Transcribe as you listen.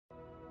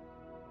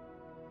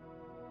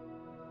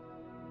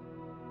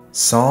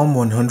Psalm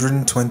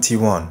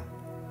 121.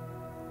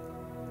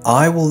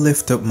 I will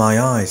lift up my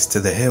eyes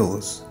to the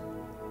hills.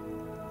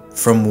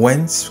 From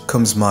whence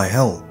comes my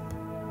help?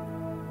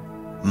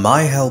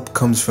 My help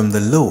comes from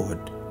the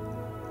Lord,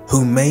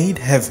 who made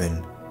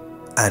heaven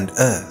and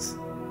earth.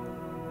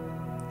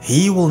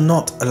 He will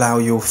not allow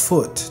your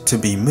foot to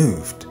be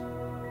moved.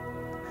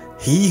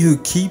 He who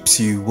keeps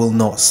you will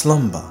not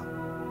slumber.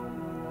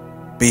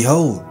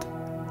 Behold,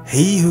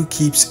 he who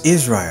keeps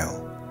Israel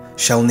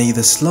shall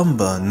neither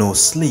slumber nor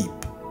sleep.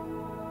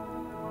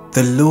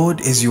 The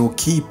Lord is your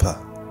keeper.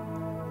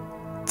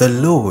 The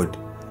Lord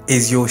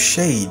is your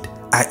shade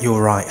at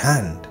your right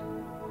hand.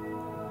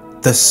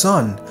 The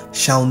sun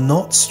shall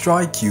not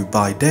strike you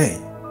by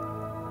day,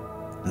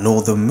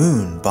 nor the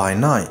moon by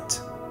night.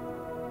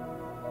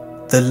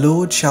 The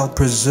Lord shall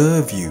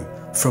preserve you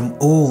from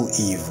all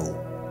evil.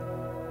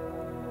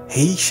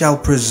 He shall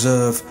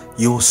preserve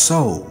your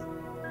soul.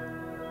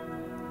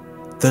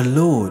 The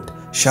Lord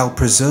shall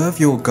preserve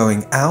your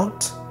going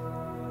out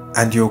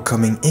and your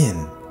coming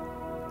in,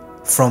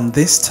 from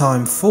this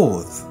time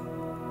forth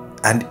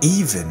and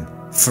even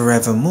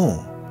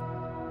forevermore.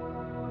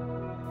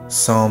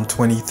 Psalm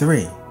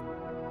 23.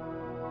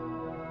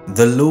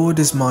 The Lord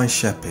is my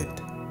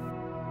shepherd,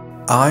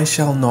 I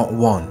shall not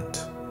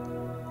want.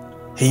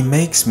 He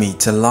makes me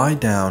to lie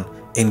down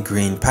in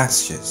green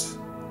pastures.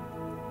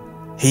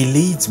 He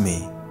leads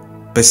me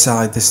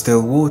beside the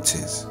still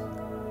waters.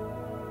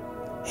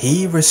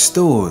 He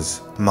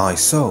restores my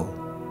soul.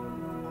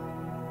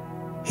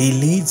 He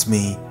leads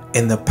me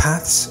in the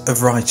paths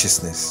of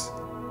righteousness,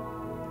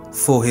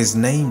 for his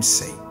name's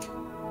sake.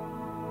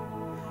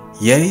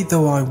 Yea,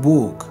 though I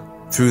walk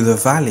through the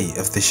valley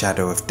of the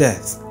shadow of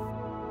death,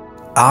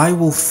 I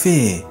will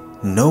fear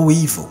no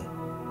evil,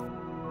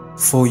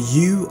 for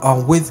you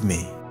are with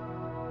me.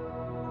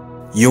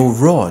 Your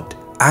rod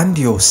and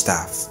your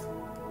staff,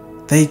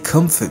 they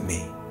comfort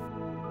me.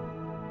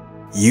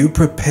 You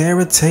prepare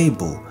a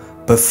table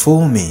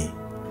before me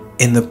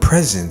in the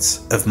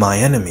presence of my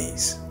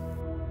enemies.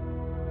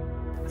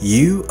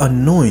 You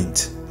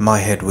anoint my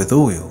head with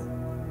oil.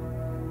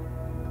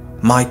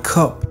 My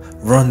cup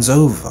runs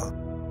over.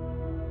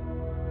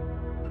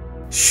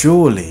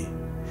 Surely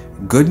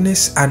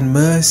goodness and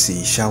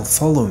mercy shall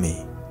follow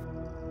me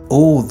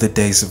all the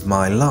days of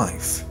my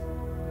life,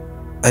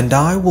 and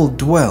I will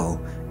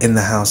dwell in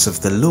the house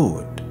of the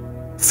Lord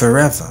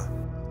forever.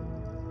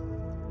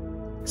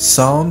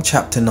 Psalm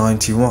chapter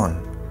 91.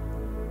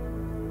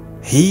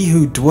 He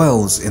who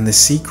dwells in the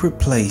secret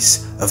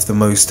place of the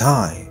Most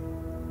High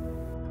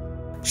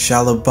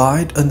shall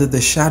abide under the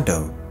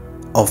shadow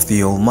of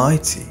the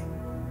Almighty.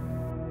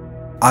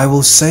 I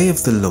will say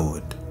of the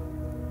Lord,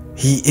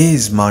 He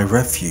is my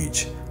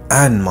refuge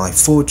and my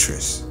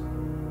fortress.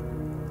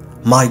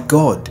 My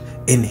God,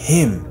 in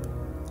Him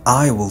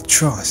I will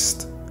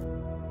trust.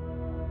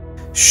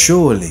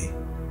 Surely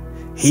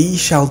He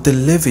shall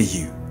deliver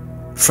you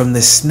from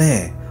the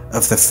snare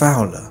of the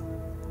fowler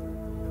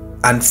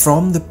and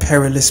from the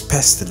perilous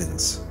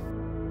pestilence.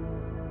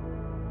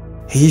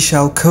 He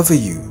shall cover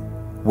you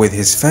with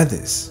his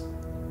feathers,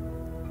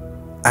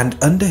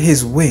 and under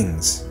his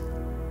wings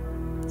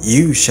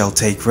you shall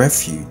take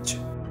refuge.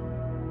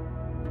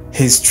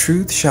 His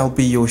truth shall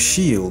be your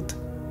shield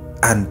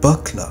and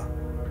buckler.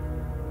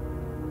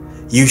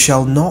 You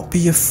shall not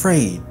be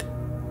afraid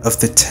of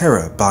the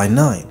terror by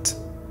night,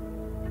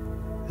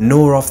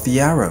 nor of the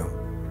arrow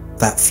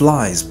that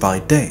flies by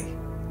day,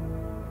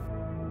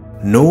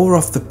 nor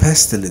of the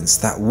pestilence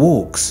that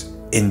walks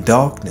in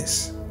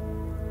darkness,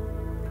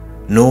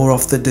 nor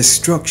of the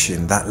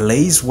destruction that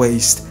lays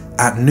waste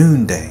at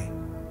noonday.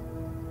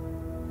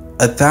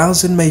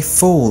 1,000 may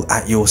fall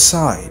at your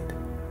side,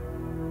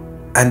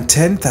 and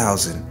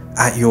 10,000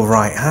 at your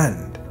right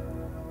hand,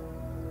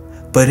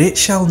 but it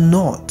shall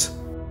not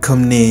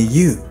come near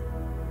you.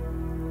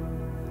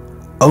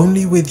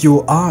 Only with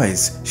your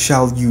eyes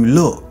shall you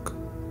look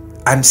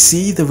and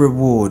see the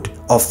reward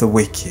of the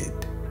wicked.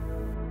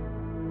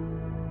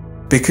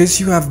 Because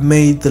you have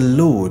made the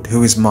Lord,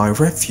 who is my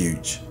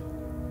refuge,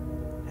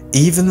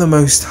 even the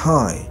Most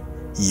High,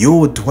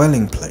 your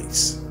dwelling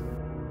place,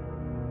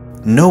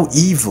 no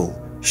evil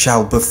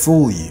shall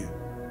befall you,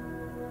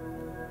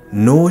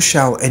 nor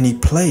shall any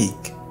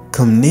plague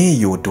come near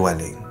your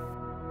dwelling.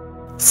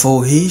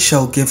 For he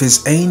shall give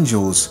his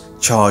angels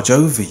charge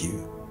over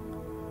you,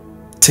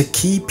 to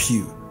keep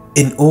you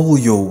in all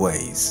your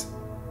ways.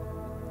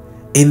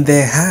 In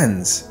their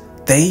hands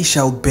they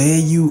shall bear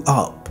you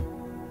up,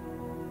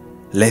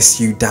 lest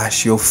you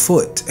dash your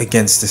foot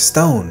against a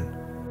stone.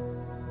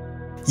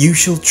 You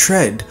shall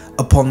tread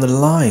upon the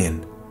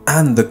lion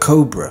and the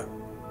cobra,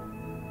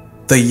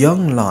 the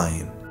young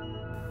lion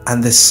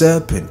and the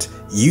serpent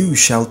you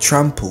shall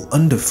trample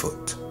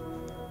underfoot.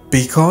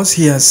 Because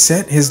he has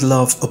set his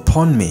love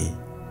upon me,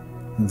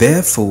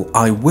 therefore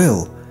I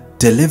will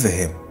deliver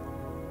him.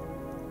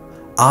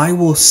 I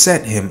will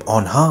set him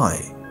on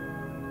high,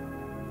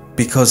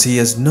 because he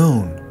has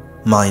known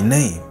my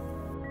name.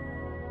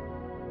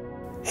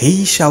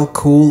 He shall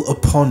call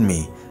upon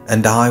me,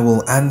 and I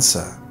will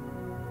answer.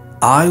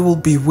 I will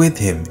be with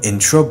him in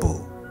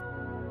trouble.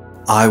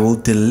 I will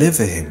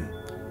deliver him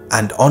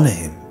and honor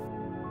him.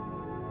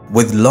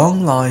 With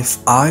long life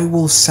I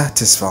will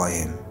satisfy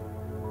him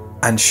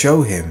and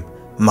show him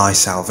my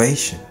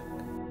salvation.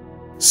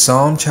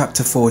 Psalm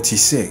chapter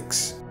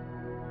 46.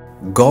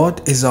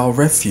 God is our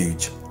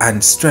refuge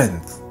and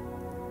strength,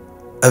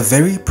 a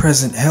very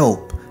present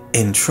help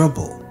in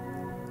trouble.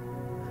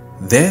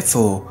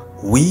 Therefore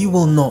we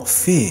will not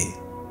fear,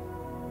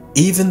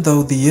 even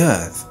though the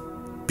earth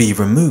be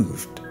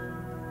removed,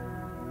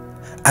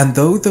 and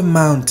though the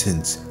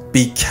mountains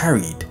be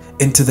carried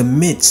into the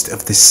midst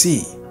of the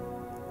sea,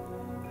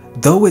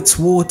 though its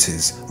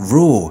waters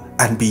roar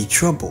and be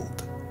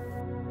troubled,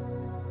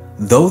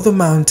 though the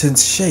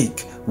mountains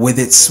shake with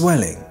its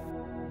swelling.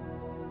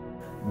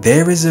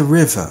 There is a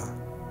river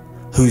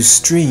whose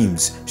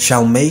streams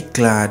shall make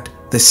glad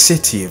the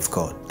city of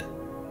God,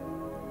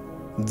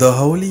 the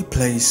holy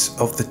place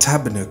of the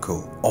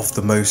tabernacle of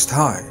the Most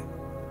High.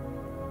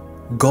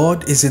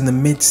 God is in the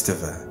midst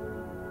of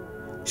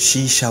her.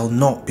 She shall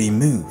not be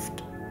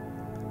moved.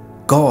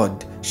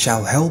 God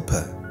shall help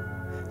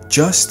her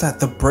just at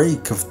the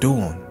break of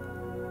dawn.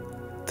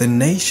 The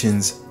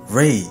nations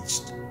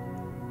raged.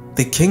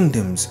 The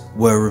kingdoms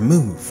were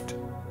removed.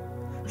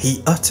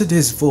 He uttered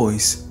his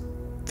voice,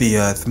 the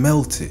earth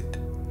melted.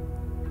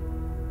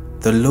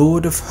 The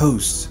Lord of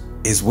hosts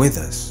is with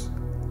us.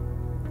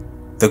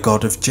 The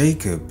God of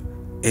Jacob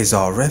is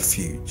our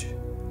refuge.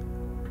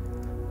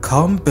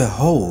 Come,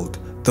 behold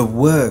the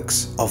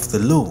works of the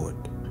Lord,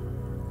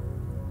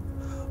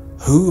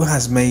 who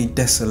has made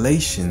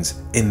desolations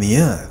in the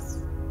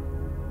earth.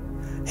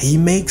 He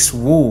makes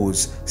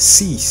wars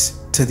cease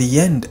to the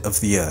end of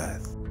the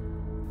earth.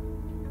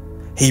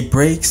 He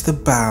breaks the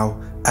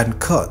bow and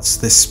cuts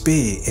the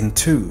spear in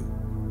two.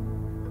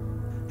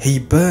 He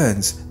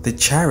burns the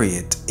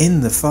chariot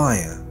in the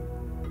fire.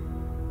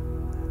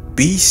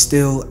 Be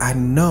still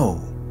and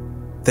know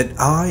that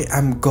I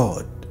am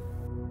God.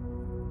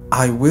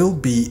 I will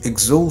be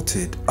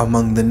exalted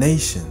among the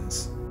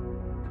nations.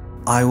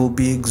 I will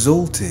be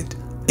exalted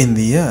in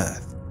the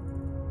earth.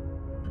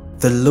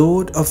 The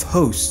Lord of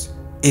hosts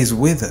is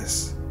with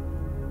us.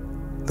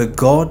 The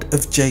God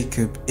of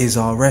Jacob is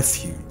our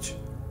refuge.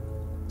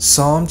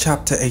 Psalm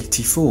chapter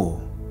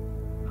 84.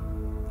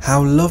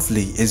 How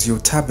lovely is your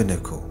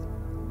tabernacle,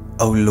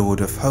 O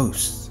Lord of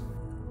hosts!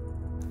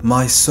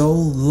 My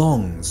soul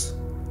longs,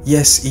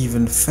 yes,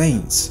 even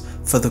faints,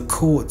 for the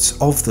courts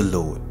of the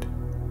Lord.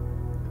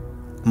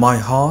 My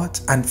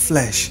heart and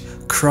flesh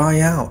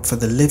cry out for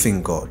the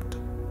living God.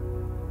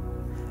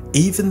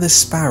 Even the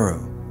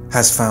sparrow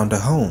has found a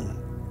home,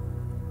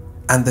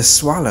 and the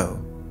swallow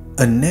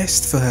a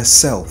nest for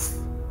herself,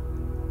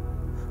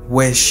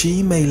 where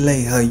she may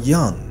lay her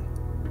young.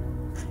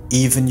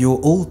 Even your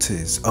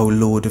altars, O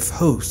Lord of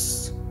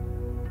hosts,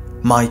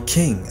 my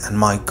King and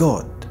my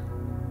God.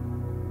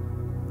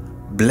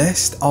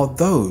 Blessed are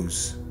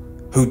those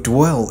who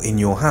dwell in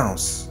your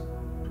house.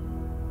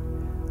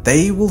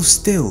 They will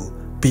still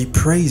be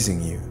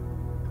praising you.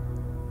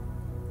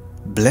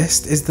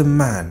 Blessed is the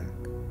man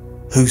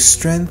whose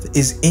strength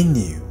is in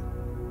you,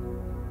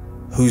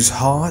 whose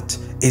heart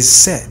is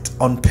set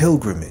on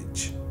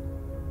pilgrimage.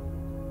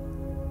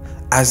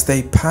 As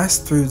they pass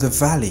through the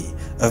valley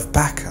of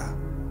Baca,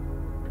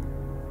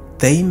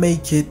 they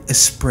make it a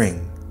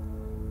spring.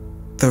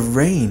 The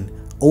rain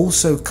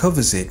also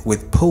covers it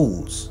with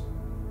pools.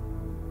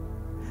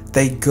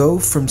 They go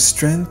from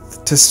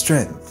strength to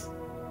strength.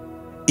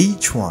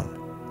 Each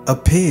one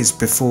appears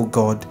before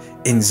God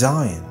in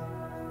Zion.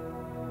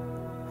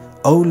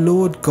 O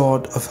Lord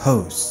God of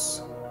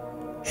hosts,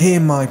 hear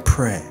my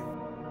prayer.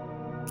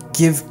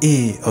 Give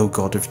ear, O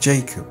God of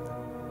Jacob.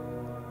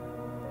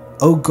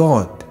 O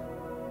God,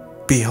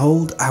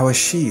 behold our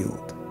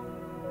shield,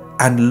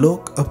 and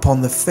look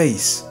upon the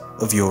face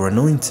of your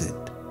anointed.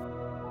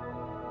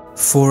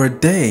 For a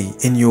day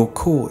in your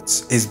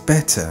courts is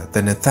better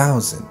than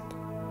 1,000.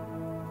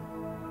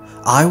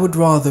 I would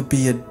rather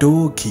be a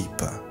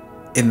doorkeeper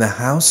in the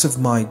house of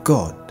my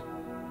God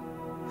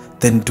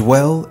than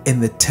dwell in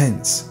the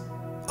tents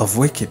of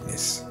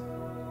wickedness.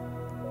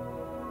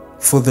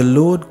 For the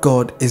Lord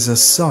God is a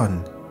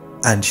sun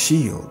and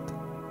shield.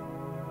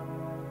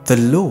 The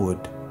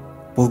Lord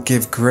will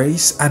give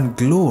grace and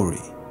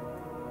glory.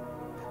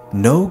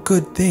 No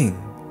good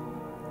thing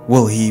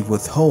will he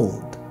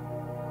withhold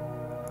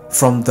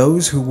from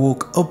those who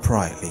walk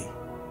uprightly.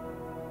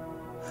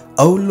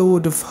 O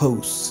Lord of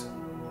hosts,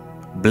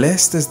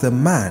 blessed is the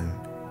man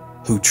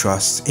who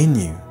trusts in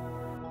you.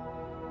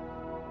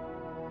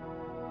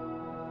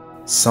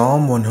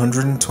 Psalm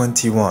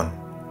 121.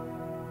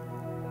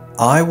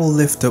 I will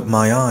lift up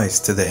my eyes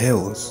to the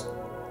hills.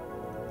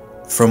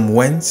 From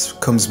whence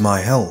comes my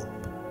help?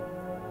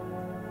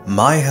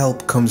 My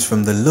help comes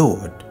from the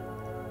Lord,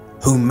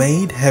 who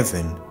made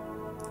heaven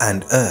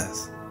and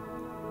earth.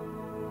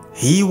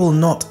 He will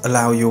not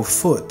allow your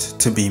foot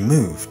to be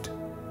moved.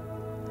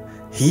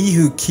 He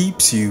who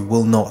keeps you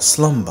will not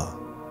slumber.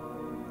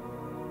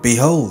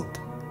 Behold,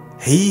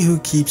 he who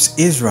keeps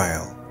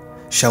Israel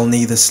shall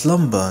neither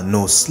slumber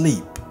nor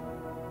sleep.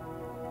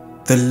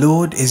 The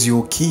Lord is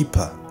your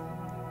keeper.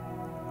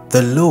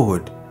 The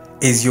Lord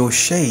is your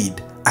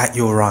shade at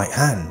your right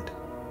hand.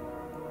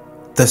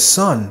 The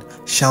sun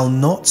shall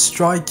not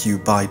strike you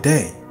by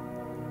day,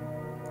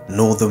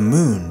 nor the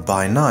moon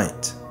by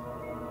night.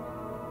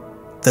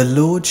 The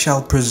Lord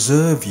shall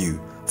preserve you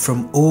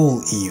from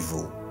all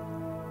evil.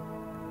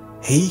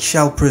 He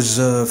shall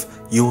preserve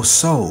your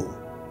soul.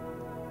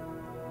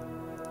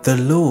 The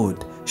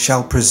Lord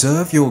shall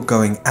preserve your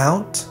going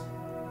out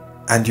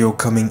and your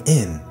coming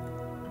in,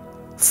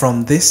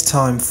 from this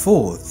time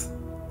forth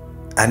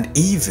and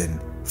even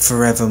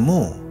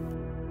forevermore.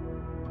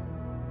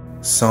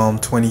 Psalm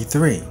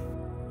 23.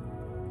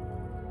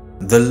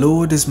 The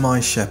Lord is my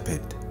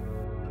shepherd,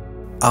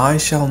 I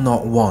shall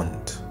not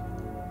want.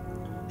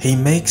 He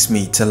makes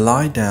me to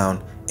lie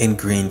down in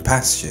green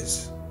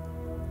pastures.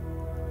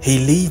 He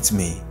leads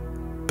me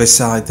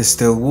beside the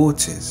still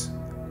waters.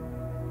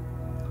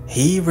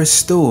 He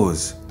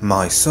restores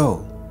my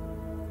soul.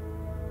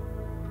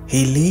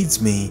 He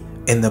leads me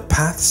in the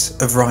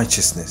paths of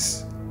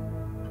righteousness,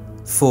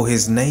 for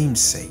his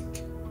name's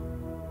sake.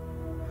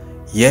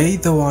 Yea,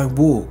 though I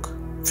walk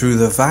through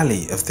the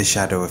valley of the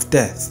shadow of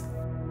death,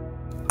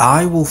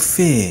 I will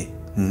fear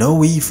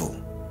no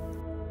evil,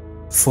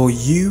 for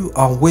you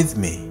are with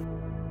me.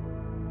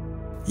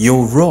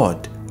 Your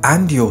rod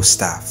and your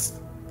staff,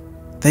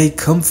 they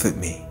comfort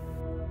me.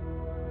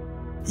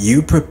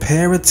 You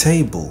prepare a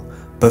table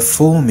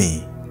before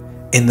me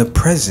in the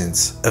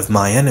presence of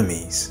my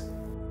enemies.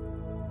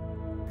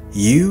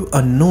 You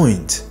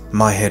anoint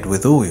my head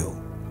with oil.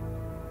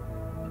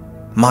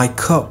 My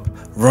cup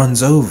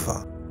runs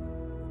over.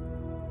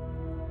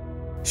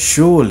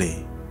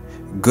 Surely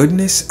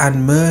goodness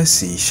and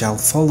mercy shall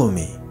follow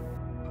me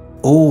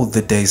all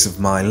the days of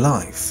my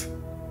life,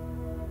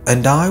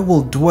 and I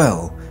will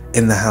dwell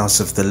in the house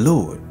of the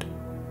Lord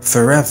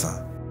forever.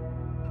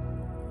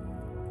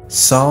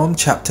 Psalm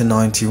chapter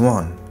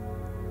 91.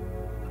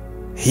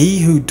 He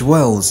who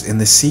dwells in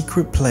the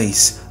secret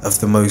place of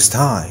the Most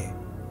High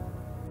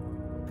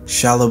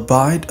shall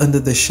abide under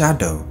the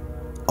shadow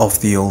of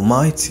the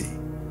Almighty.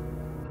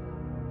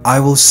 I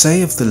will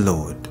say of the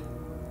Lord,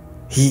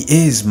 He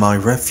is my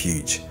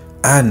refuge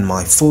and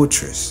my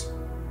fortress.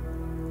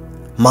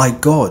 My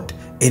God,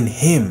 in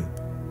Him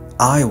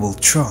I will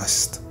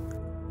trust.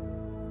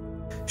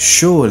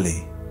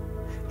 Surely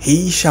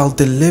He shall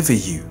deliver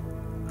you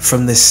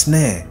from the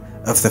snare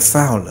of the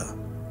fowler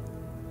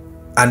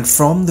and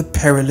from the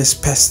perilous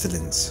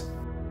pestilence.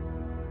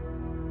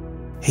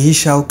 He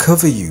shall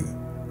cover you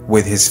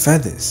with his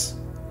feathers,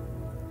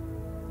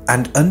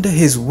 and under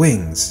his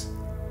wings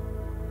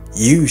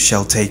you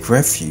shall take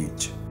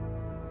refuge.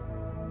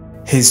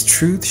 His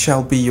truth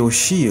shall be your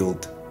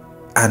shield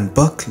and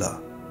buckler.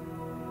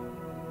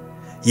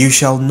 You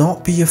shall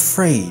not be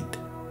afraid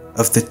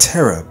of the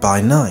terror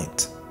by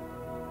night,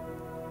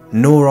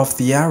 nor of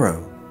the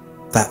arrow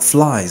that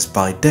flies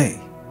by day,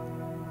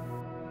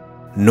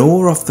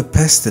 nor of the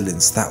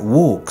pestilence that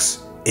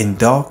walks in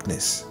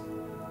darkness,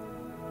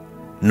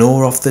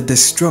 nor of the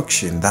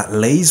destruction that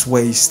lays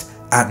waste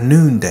at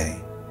noonday.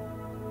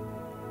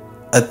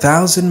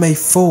 1,000 may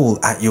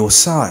fall at your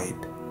side,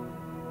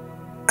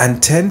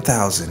 and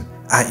 10,000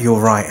 at your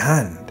right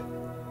hand,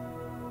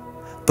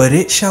 but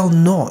it shall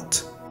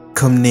not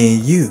come near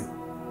you.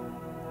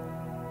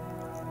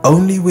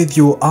 Only with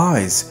your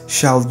eyes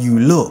shall you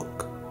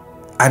look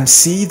and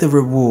see the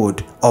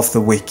reward of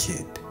the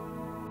wicked.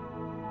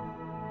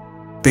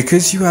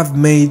 Because you have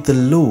made the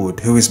Lord,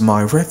 who is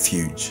my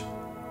refuge,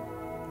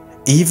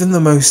 even the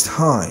Most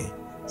High,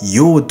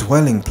 your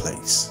dwelling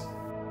place,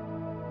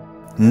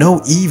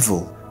 no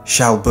evil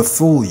shall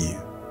befall you,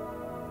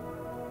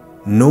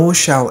 nor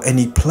shall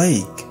any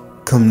plague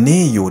come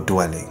near your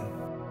dwelling.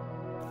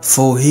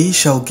 For he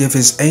shall give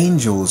his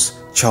angels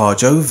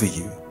charge over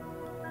you,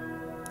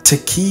 to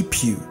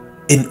keep you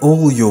in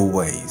all your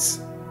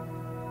ways.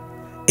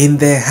 In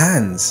their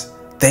hands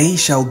they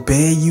shall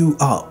bear you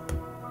up,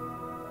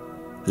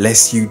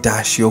 lest you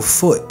dash your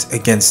foot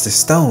against a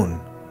stone.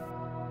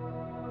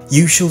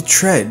 You shall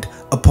tread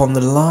upon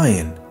the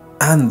lion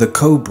and the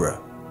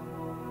cobra,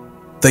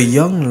 the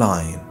young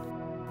lion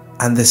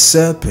and the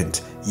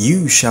serpent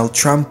you shall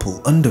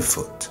trample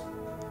underfoot.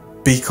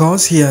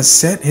 Because he has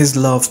set his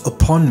love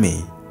upon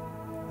me,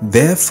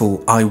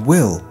 therefore I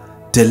will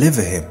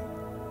deliver him.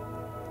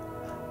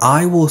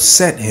 I will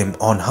set him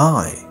on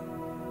high,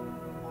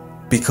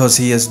 because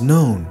he has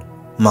known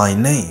my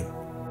name.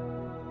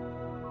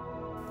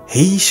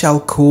 He shall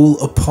call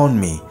upon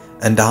me,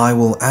 and I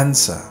will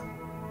answer.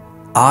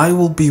 I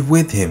will be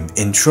with him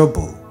in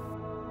trouble.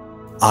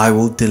 I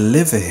will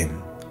deliver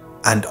him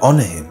and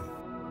honor him.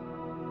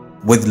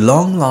 With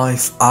long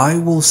life I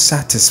will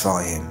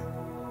satisfy him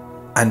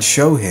and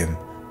show him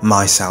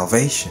my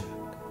salvation.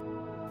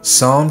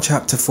 Psalm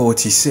chapter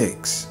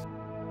 46.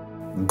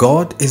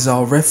 God is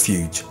our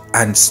refuge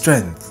and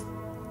strength,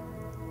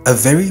 a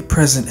very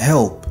present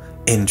help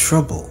in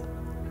trouble.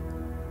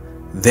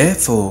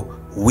 Therefore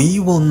we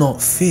will not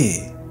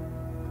fear,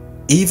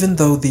 even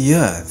though the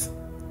earth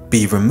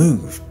be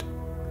removed,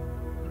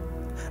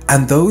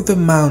 and though the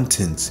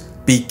mountains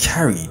be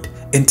carried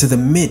into the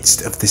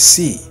midst of the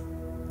sea,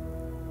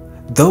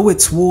 though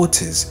its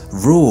waters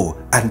roar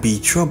and be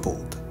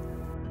troubled,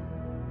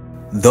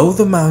 though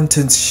the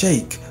mountains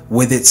shake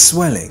with its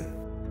swelling.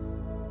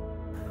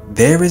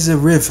 There is a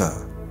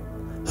river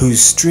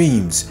whose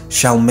streams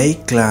shall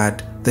make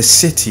glad the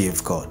city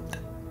of God,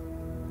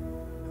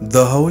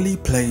 the holy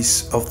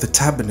place of the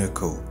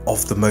tabernacle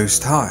of the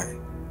Most High.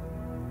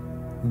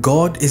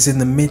 God is in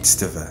the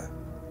midst of her.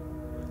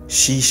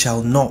 She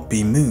shall not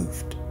be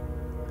moved.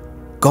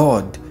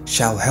 God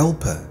shall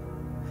help her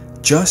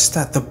just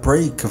at the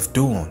break of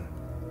dawn.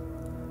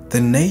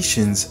 The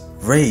nations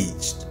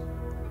raged.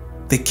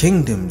 The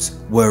kingdoms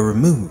were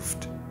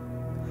removed.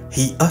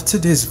 He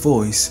uttered his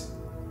voice,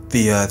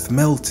 the earth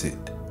melted.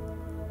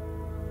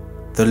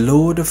 The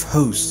Lord of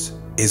hosts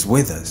is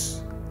with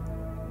us.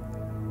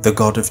 The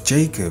God of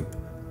Jacob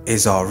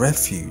is our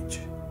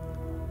refuge.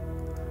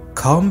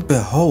 Come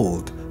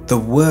behold the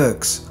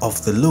works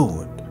of the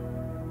Lord,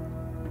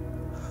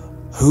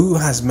 who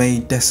has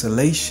made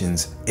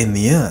desolations in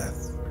the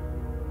earth.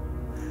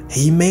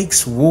 He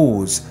makes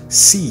wars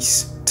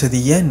cease to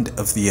the end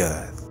of the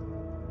earth.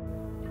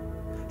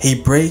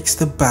 He breaks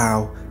the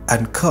bow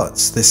and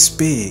cuts the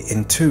spear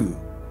in two.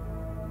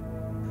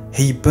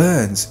 He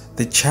burns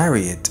the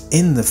chariot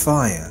in the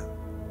fire.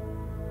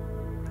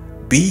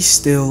 Be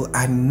still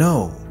and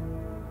know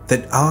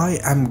that I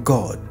am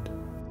God.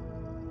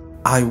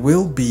 I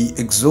will be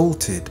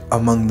exalted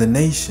among the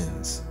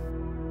nations.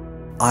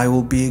 I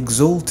will be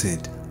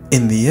exalted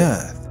in the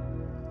earth.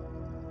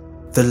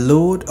 The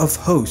Lord of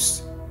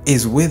hosts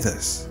is with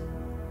us.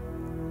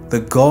 The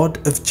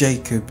God of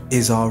Jacob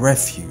is our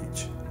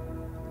refuge.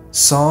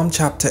 Psalm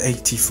chapter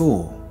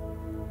 84.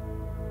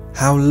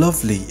 How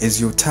lovely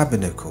is your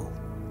tabernacle,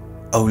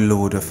 O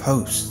Lord of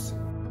hosts!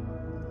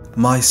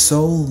 My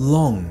soul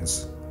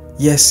longs,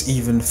 yes,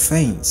 even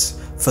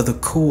faints, for the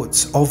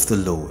courts of the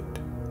Lord.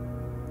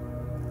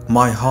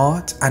 My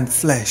heart and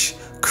flesh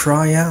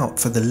cry out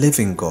for the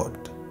living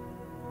God.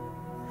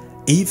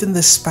 Even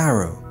the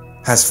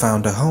sparrow has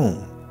found a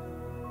home,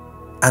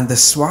 and the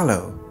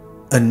swallow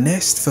a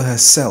nest for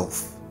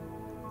herself,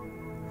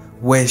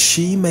 where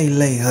she may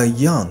lay her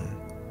young.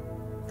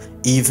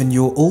 Even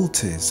your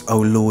altars, O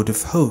Lord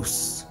of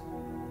hosts,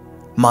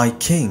 my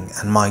King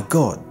and my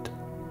God.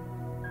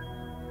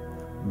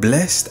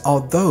 Blessed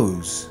are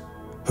those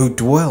who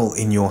dwell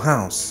in your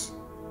house.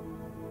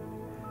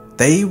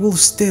 They will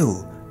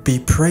still be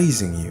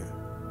praising you.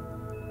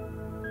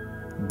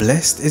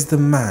 Blessed is the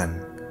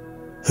man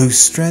whose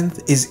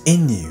strength is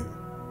in you,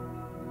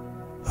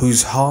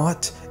 whose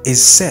heart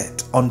is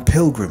set on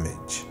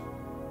pilgrimage.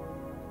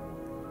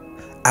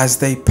 As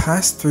they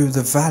pass through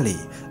the valley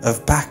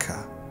of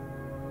Baca,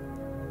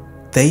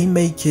 they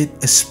make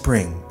it a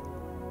spring.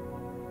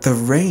 The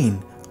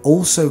rain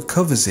also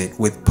covers it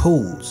with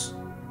pools.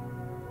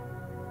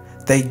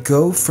 They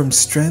go from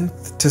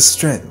strength to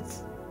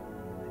strength.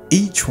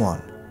 Each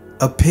one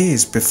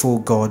appears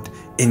before God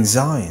in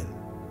Zion.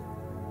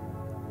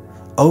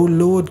 O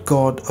Lord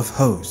God of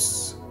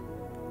hosts,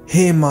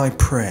 hear my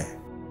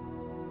prayer.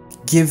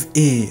 Give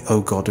ear,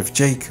 O God of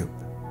Jacob.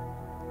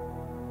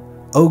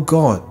 O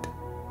God,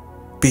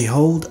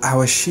 behold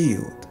our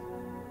shield,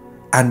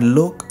 and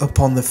look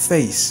upon the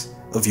face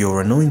of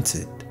your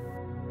anointed.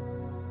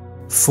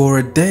 For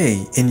a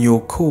day in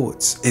your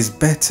courts is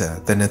better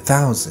than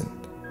 1,000.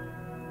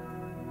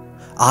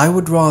 I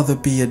would rather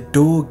be a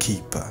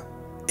doorkeeper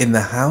in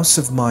the house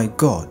of my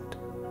God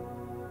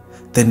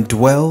than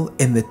dwell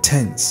in the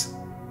tents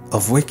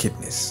of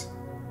wickedness.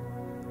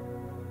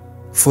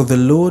 For the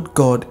Lord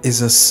God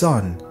is a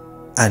sun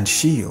and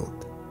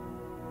shield.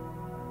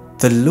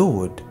 The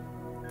Lord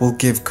will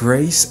give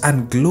grace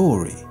and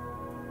glory.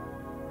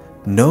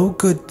 No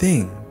good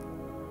thing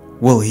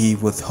will he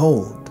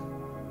withhold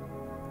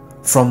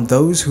from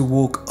those who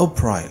walk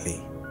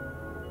uprightly.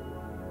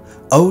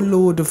 O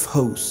Lord of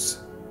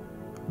hosts,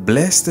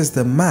 blessed is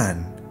the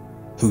man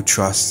who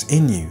trusts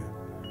in you.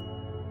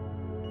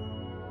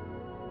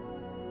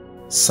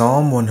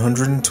 Psalm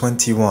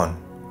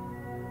 121.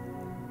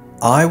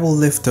 I will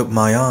lift up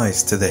my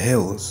eyes to the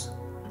hills.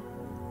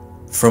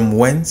 From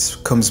whence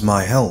comes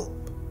my help?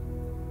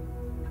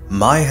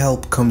 My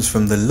help comes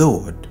from the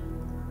Lord,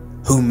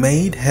 who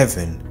made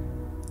heaven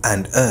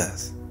and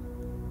earth.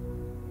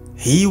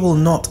 He will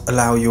not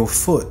allow your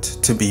foot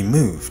to be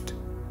moved.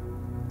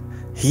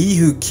 He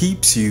who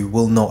keeps you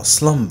will not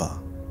slumber.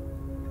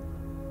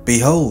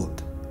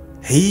 Behold,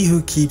 he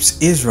who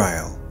keeps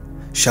Israel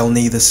shall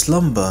neither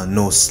slumber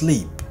nor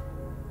sleep.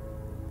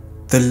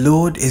 The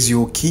Lord is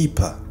your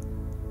keeper.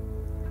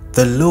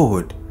 The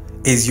Lord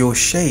is your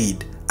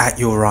shade at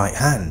your right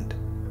hand.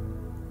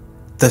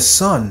 The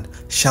sun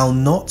shall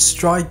not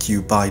strike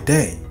you by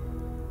day,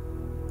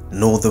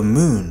 nor the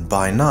moon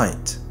by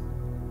night.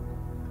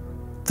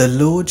 The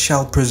Lord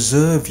shall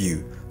preserve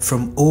you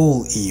from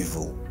all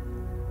evil.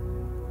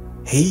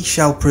 He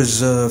shall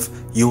preserve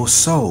your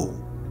soul.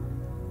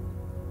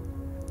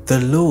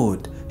 The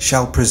Lord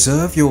shall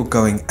preserve your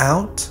going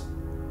out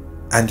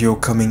and your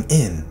coming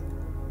in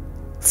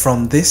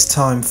from this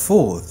time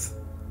forth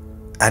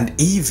and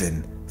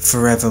even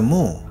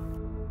forevermore.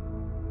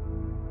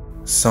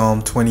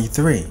 Psalm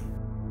 23.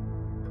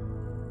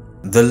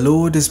 The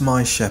Lord is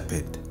my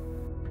shepherd,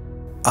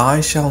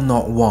 I shall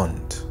not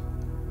want.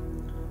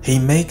 He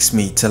makes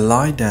me to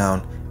lie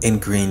down in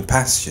green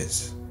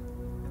pastures.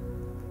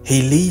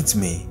 He leads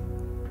me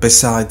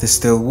beside the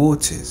still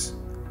waters.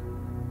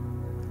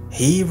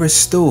 He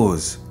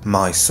restores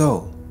my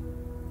soul.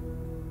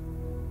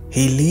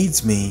 He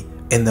leads me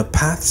in the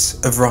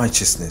paths of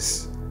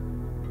righteousness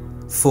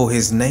for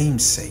his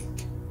name's sake.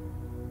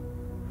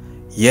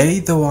 Yea,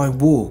 though I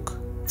walk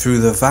through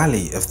the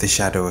valley of the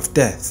shadow of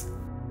death,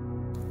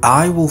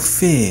 I will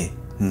fear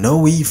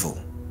no evil,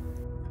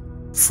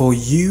 for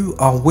you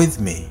are with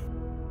me.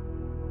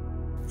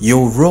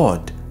 Your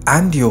rod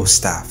and your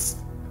staff,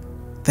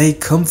 they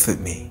comfort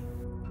me.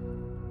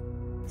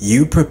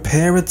 You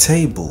prepare a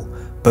table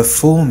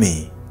before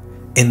me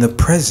in the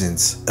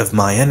presence of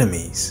my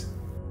enemies.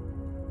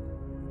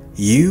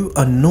 You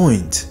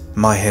anoint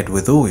my head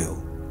with oil.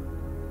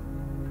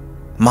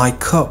 My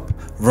cup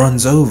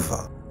runs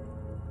over.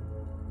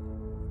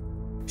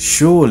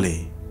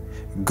 Surely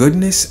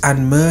goodness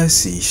and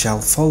mercy shall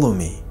follow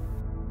me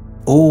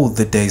all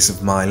the days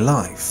of my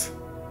life,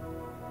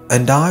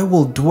 and I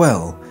will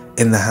dwell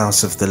in the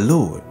house of the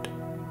Lord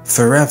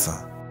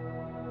forever.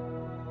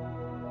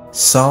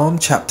 Psalm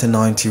chapter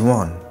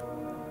 91.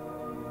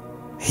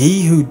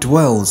 He who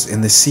dwells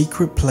in the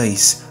secret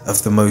place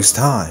of the Most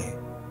High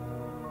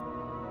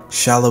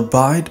shall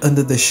abide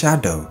under the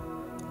shadow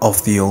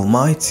of the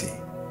Almighty.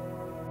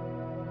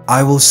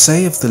 I will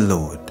say of the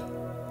Lord,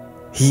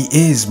 He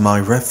is my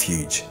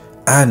refuge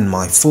and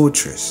my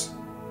fortress.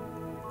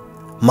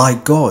 My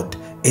God,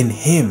 in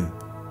Him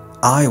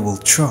I will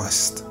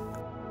trust.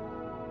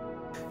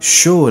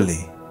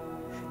 Surely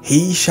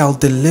He shall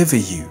deliver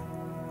you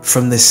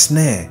from the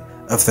snare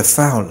of the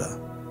fowler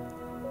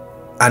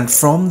and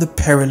from the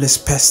perilous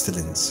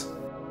pestilence.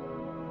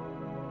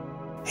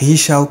 He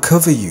shall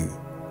cover you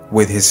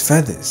with His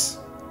feathers,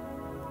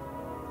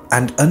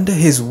 and under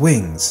His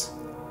wings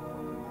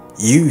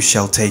you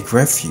shall take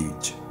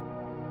refuge.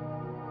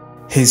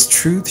 His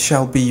truth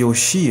shall be your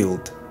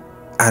shield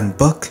and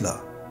buckler.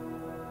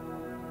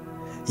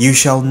 You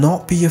shall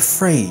not be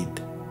afraid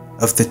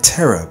of the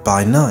terror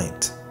by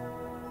night,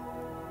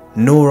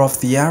 nor of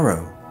the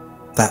arrow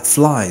that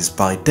flies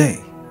by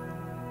day,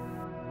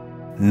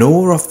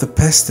 nor of the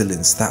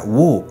pestilence that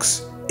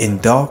walks in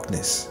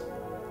darkness,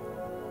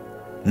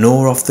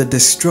 nor of the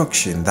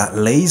destruction that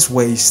lays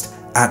waste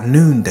at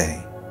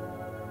noonday.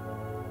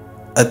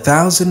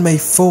 1,000 may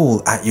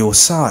fall at your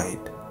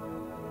side,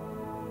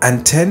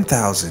 and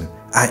 10,000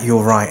 at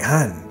your right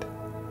hand,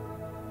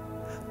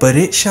 but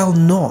it shall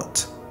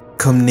not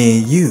come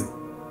near you.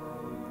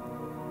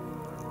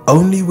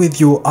 Only with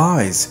your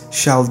eyes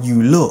shall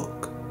you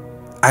look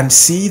and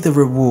see the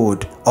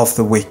reward of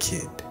the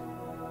wicked.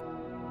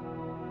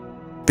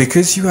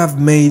 Because you have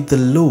made the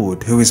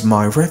Lord, who is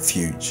my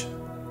refuge,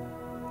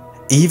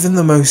 even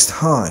the Most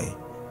High,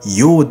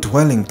 your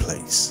dwelling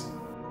place,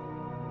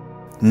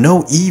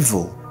 no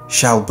evil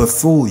shall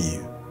befall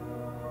you,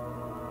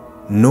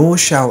 nor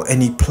shall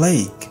any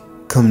plague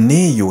come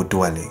near your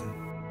dwelling.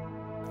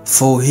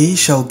 For He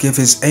shall give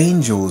His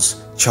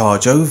angels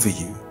charge over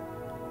you,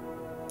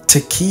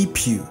 to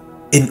keep you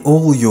in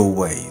all your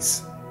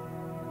ways.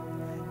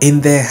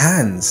 In their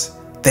hands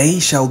they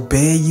shall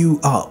bear you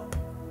up,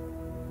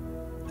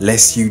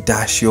 lest you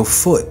dash your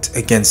foot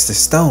against a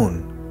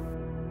stone.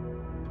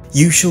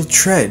 You shall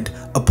tread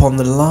upon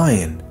the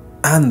lion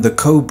and the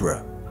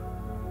cobra,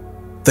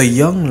 the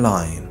young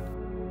lion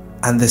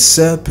and the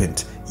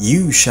serpent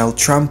you shall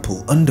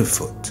trample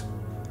underfoot.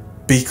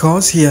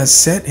 Because He has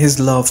set His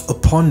love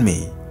upon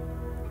me,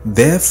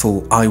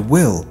 therefore I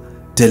will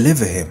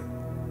deliver him.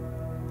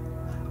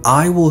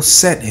 I will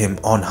set him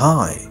on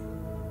high,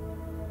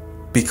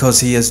 because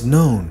he has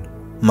known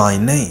my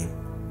name.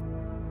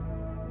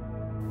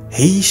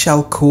 He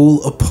shall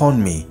call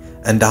upon me,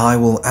 and I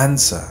will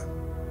answer.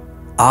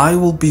 I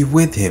will be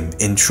with him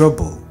in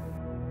trouble.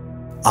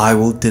 I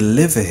will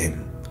deliver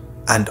him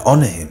and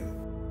honor him.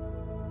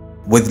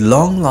 With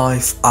long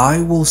life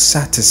I will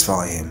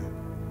satisfy him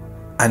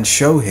and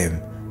show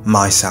him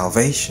my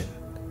salvation.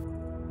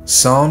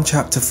 Psalm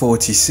chapter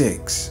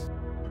 46.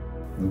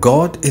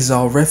 God is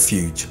our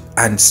refuge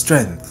and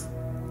strength,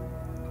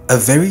 a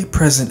very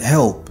present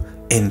help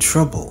in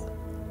trouble.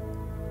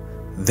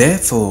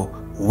 Therefore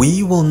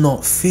we will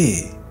not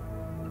fear,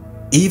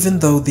 even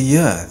though the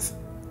earth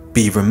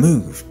be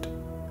removed,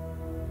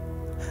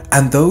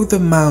 and though the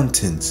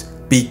mountains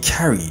be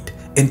carried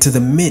into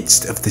the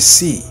midst of the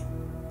sea,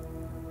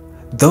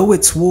 though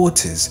its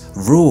waters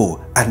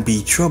roar and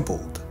be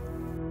troubled,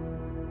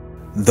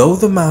 though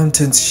the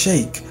mountains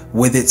shake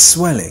with its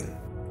swelling.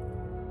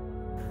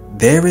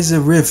 There is a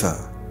river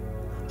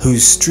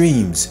whose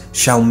streams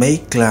shall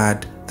make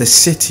glad the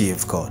city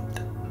of God,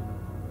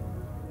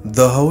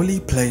 the holy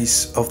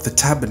place of the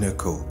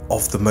tabernacle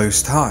of the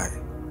Most High.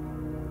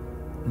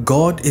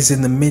 God is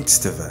in the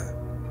midst of her.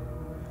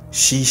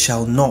 She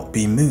shall not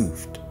be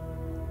moved.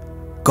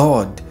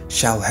 God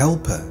shall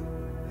help her.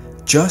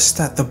 Just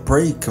at the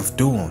break of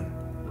dawn,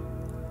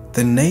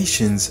 the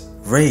nations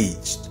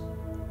raged,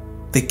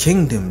 the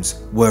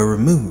kingdoms were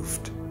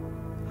removed.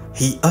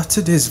 He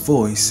uttered his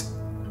voice,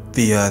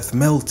 the earth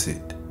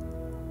melted.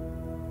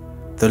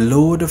 The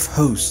Lord of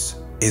hosts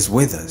is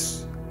with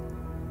us.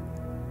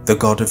 The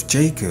God of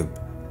Jacob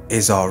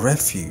is our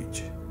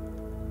refuge.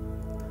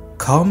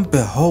 Come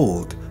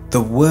behold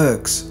the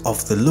works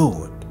of the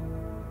Lord,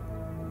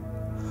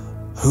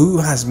 who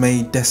has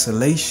made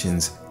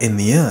desolations in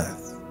the earth.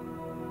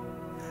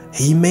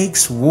 He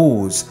makes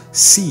wars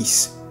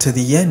cease to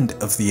the end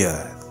of the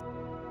earth.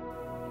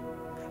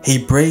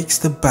 He breaks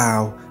the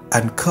bow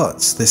and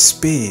cuts the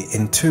spear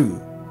in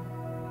two.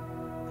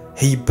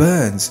 He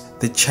burns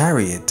the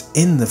chariot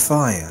in the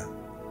fire.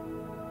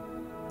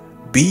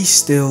 Be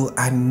still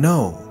and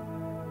know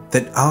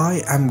that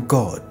I am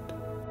God.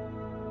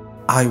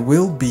 I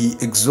will be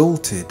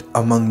exalted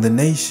among the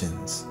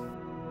nations.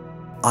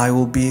 I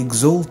will be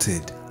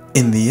exalted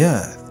in the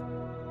earth.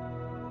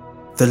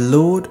 The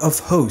Lord of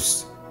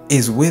hosts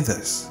is with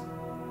us.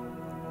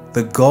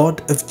 The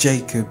God of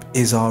Jacob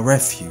is our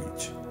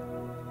refuge.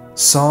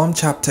 Psalm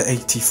chapter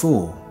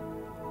 84.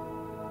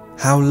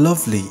 How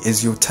lovely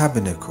is your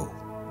tabernacle,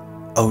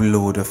 O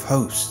Lord of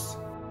hosts!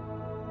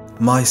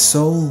 My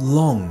soul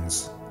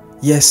longs,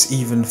 yes,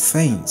 even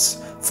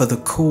faints, for the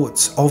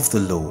courts of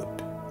the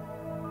Lord.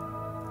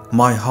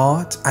 My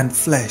heart and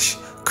flesh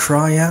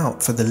cry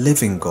out for the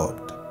living God.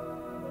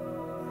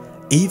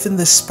 Even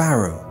the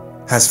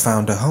sparrow has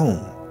found a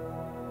home,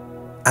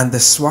 and the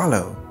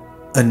swallow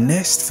a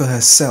nest for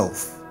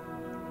herself,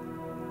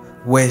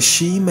 where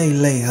she may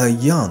lay her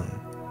young,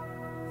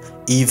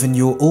 even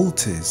your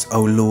altars,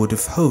 O Lord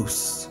of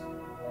hosts,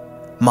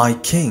 my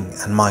King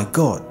and my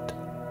God.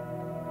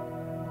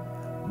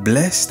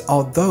 Blessed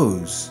are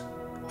those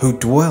who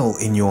dwell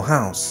in your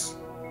house.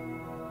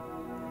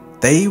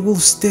 They will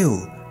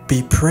still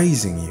be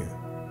praising you.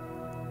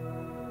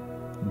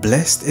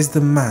 Blessed is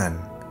the man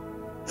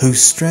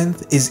whose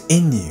strength is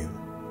in you,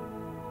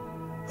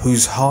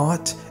 whose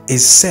heart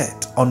is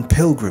set on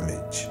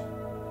pilgrimage.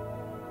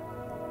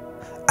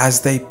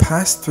 As they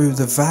pass through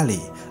the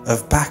valley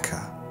of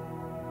Baca,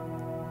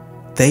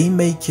 they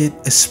make it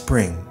a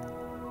spring.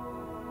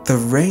 The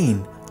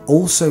rain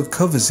also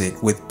covers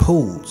it with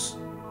pools.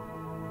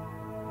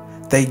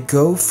 They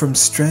go from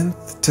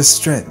strength to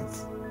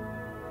strength.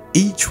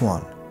 Each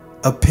one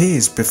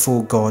appears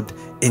before God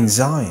in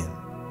Zion.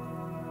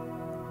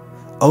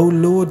 O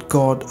Lord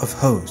God of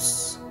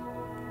hosts,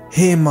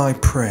 hear my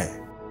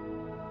prayer.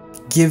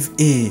 Give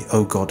ear,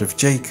 O God of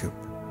Jacob.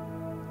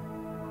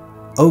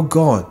 O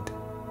God,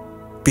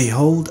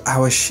 behold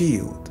our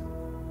shield,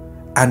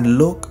 and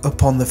look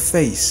upon the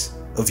face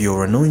of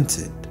your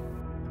anointed.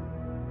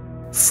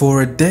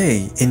 For a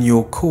day in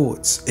your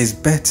courts is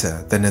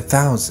better than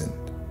 1,000.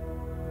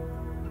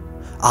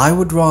 I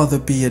would rather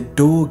be a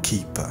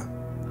doorkeeper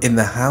in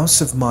the house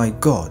of my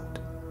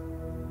God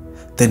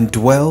than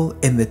dwell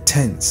in the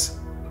tents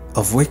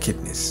of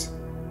wickedness.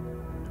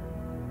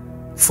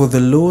 For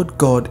the Lord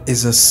God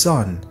is a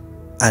sun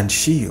and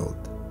shield.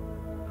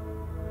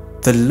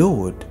 The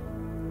Lord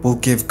will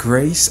give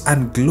grace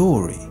and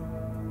glory.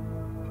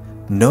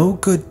 No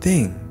good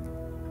thing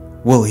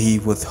will he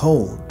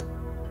withhold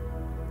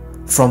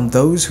from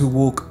those who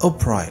walk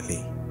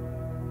uprightly.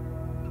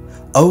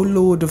 O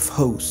Lord of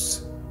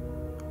hosts,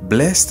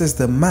 blessed is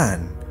the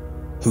man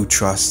who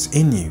trusts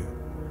in you.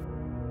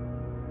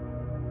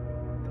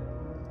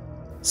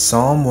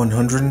 Psalm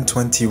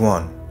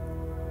 121.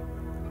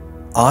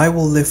 I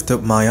will lift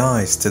up my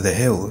eyes to the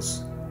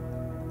hills.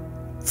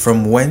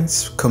 From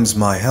whence comes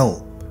my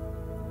help?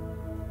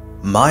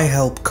 My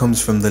help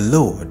comes from the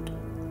Lord,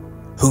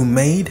 who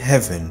made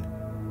heaven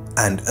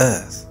and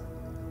earth.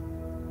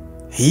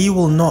 He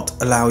will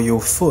not allow your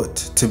foot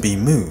to be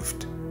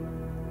moved.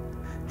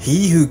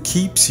 He who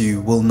keeps you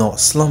will not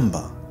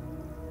slumber.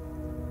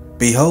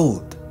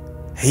 Behold,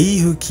 he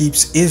who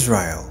keeps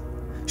Israel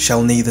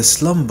shall neither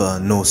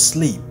slumber nor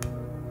sleep.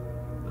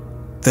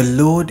 The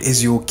Lord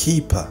is your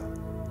keeper.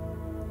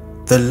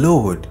 The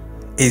Lord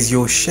is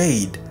your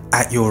shade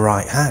at your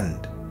right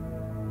hand.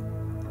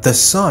 The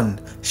sun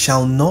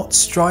shall not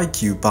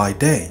strike you by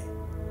day,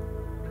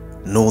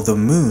 nor the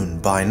moon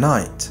by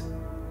night.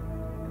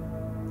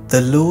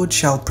 The Lord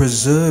shall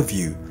preserve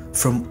you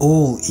from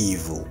all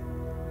evil.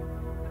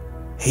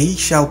 He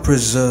shall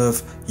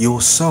preserve your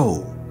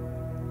soul.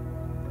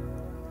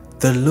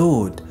 The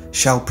Lord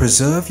shall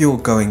preserve your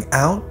going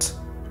out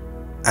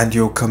and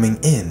your coming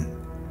in,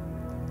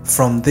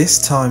 from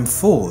this time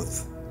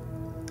forth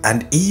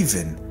and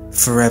even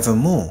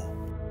forevermore.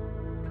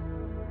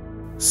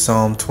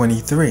 Psalm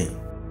 23.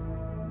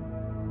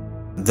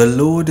 The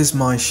Lord is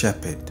my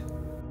shepherd,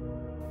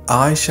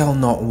 I shall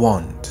not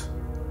want.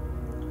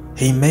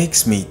 He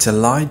makes me to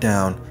lie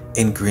down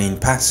in green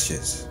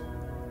pastures.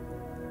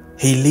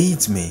 He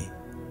leads me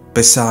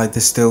beside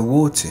the still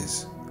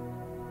waters.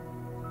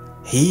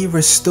 He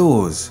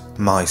restores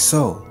my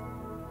soul.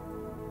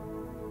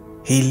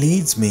 He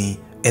leads me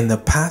in the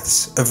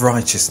paths of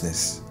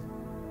righteousness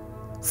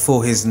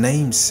for his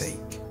name's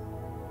sake.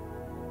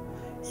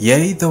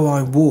 Yea, though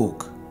I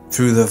walk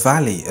through the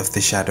valley of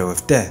the shadow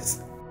of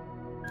death,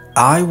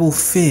 I will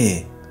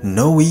fear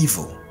no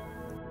evil,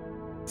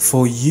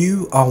 for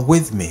you are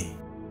with me.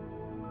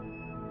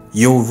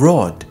 Your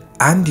rod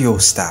and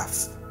your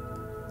staff,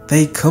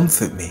 they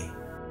comfort me.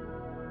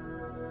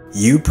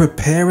 You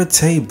prepare a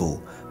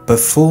table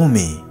before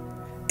me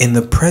in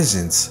the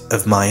presence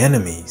of my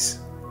enemies.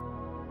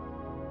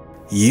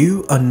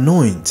 You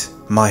anoint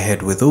my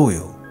head with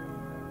oil.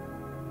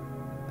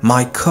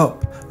 My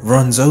cup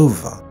runs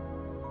over.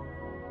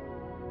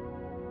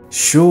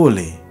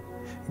 Surely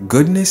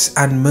goodness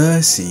and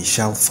mercy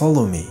shall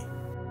follow me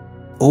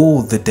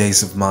all the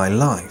days of my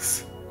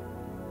life,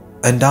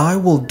 and I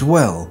will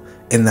dwell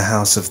in the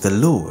house of the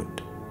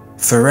Lord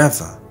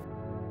forever.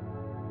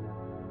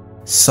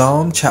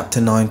 Psalm chapter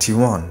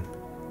 91.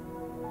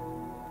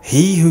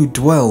 He who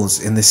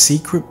dwells in the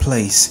secret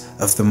place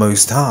of the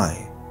Most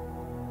High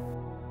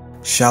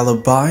shall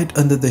abide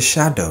under the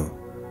shadow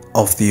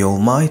of the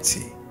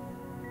Almighty.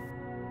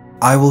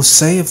 I will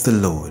say of the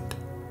Lord,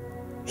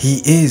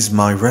 He is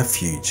my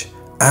refuge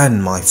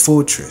and my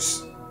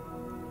fortress.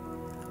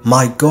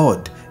 My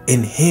God,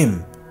 in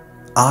Him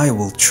I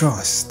will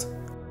trust.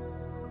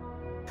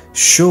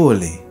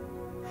 Surely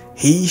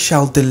He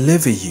shall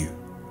deliver you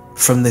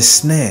from the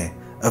snare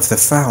of the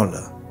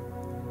fowler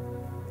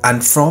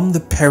and from the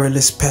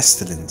perilous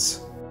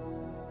pestilence.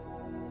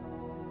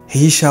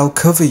 He shall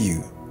cover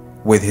you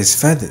with His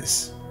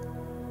feathers,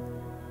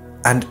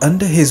 and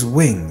under His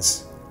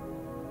wings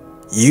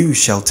you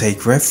shall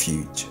take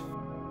refuge.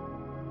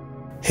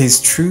 His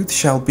truth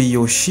shall be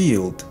your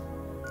shield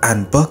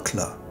and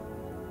buckler.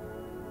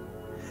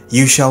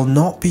 You shall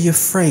not be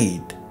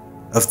afraid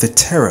of the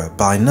terror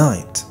by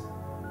night,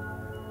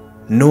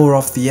 nor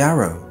of the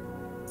arrow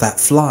that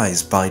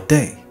flies by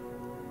day,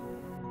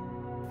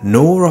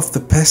 nor of the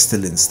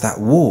pestilence that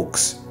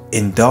walks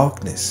in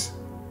darkness,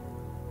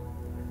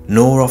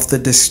 nor of the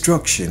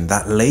destruction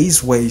that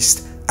lays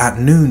waste at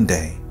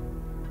noonday.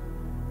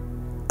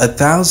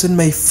 1,000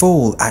 may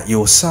fall at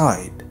your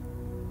side,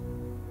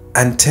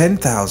 and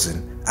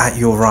 10,000 at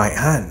your right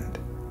hand,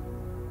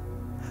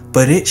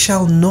 but it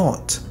shall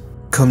not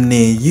come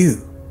near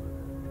you.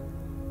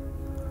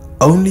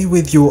 Only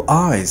with your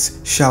eyes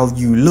shall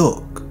you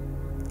look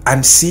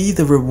and see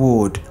the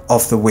reward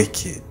of the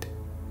wicked.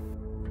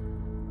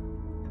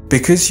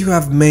 Because you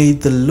have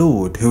made the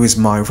Lord, who is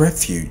my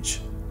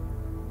refuge,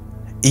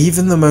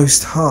 even the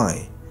Most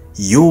High,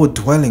 your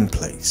dwelling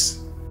place,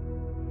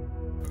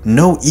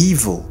 no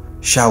evil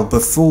shall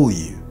befall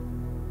you,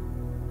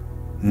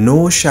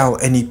 nor shall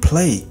any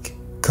plague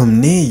come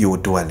near your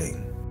dwelling.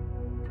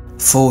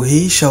 For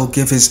He shall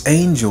give His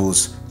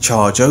angels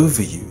charge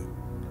over you,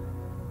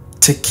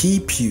 to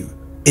keep you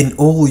in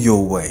all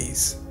your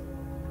ways.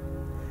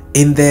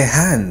 In their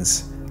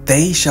hands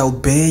they shall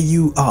bear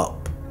you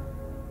up,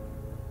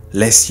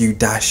 lest you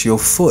dash your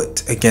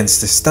foot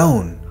against a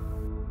stone.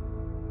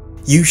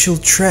 You shall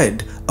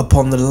tread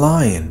upon the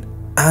lion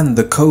and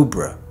the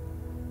cobra,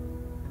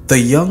 the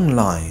young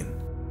lion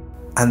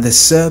and the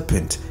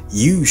serpent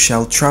you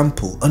shall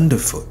trample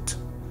underfoot.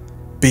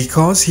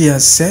 Because He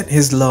has set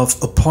His love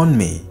upon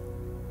me,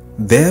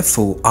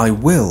 therefore I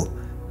will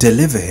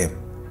deliver him.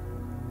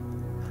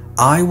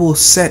 I will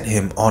set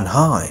him on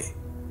high,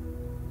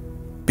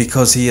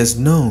 because he has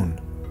known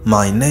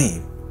my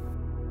name.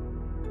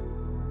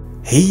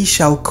 He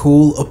shall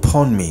call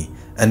upon me,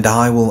 and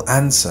I will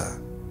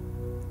answer.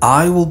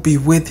 I will be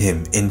with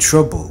him in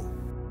trouble.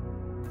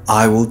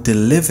 I will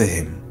deliver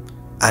him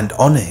and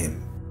honor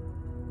him.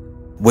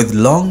 With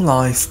long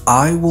life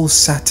I will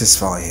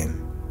satisfy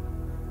him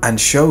and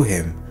show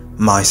him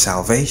my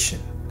salvation.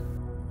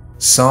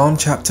 Psalm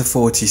chapter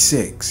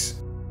 46.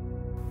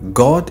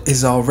 God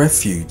is our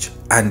refuge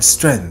and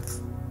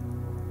strength,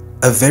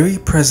 a very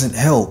present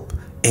help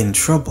in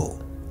trouble.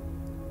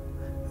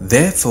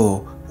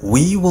 Therefore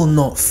we will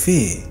not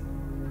fear,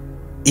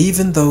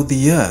 even though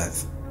the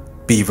earth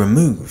be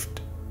removed,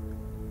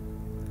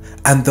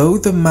 and though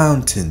the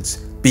mountains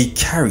be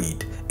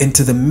carried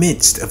into the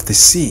midst of the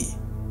sea,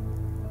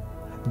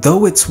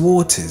 though its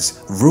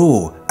waters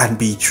roar and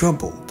be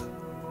troubled,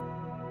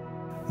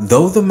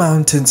 though the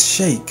mountains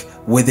shake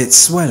with its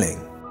swelling.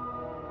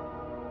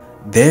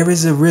 There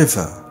is a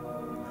river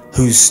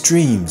whose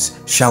streams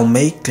shall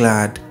make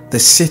glad the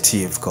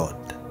city of God,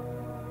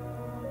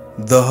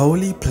 the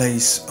holy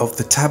place of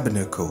the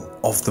tabernacle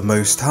of the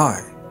Most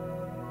High.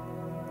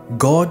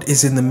 God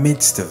is in the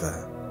midst of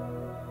her.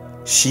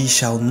 She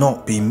shall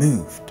not be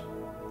moved.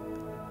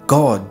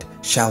 God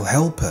shall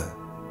help her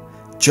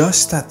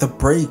just at the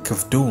break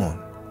of dawn.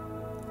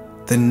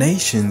 The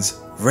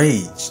nations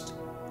raged.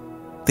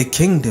 The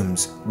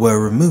kingdoms were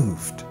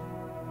removed.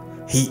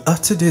 He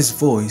uttered his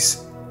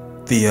voice,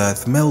 the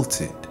earth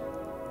melted.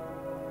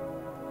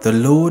 The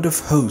Lord of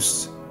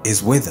hosts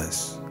is with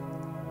us.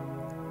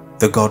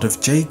 The God of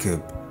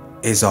Jacob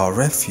is our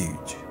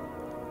refuge.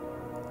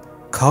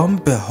 Come,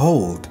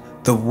 behold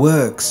the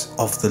works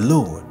of the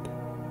Lord,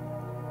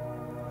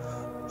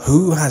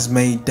 who has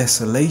made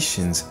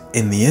desolations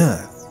in the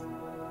earth.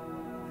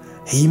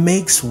 He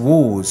makes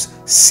wars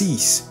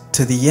cease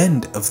to the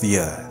end of the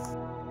earth.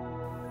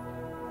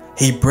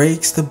 He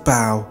breaks the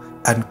bow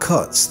and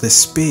cuts the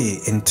spear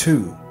in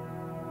two.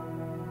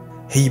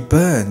 He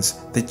burns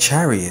the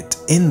chariot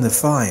in the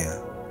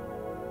fire.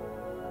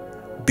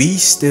 Be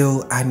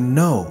still and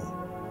know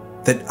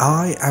that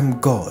I am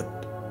God.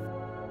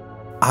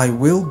 I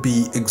will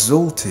be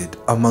exalted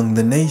among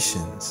the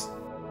nations.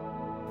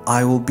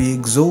 I will be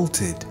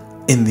exalted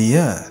in the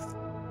earth.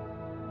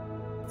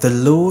 The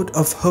Lord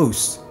of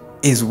hosts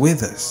is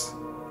with us.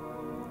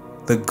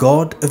 The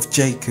God of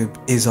Jacob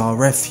is our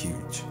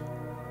refuge.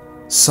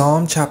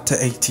 Psalm chapter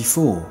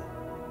 84.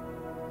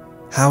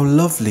 How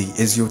lovely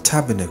is your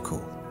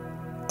tabernacle,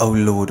 O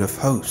Lord of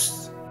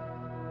hosts!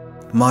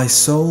 My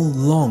soul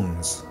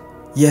longs,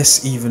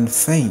 yes, even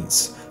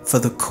faints, for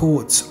the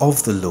courts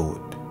of the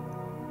Lord.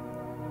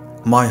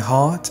 My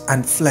heart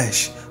and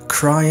flesh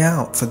cry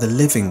out for the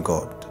living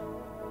God.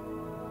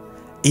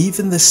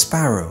 Even the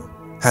sparrow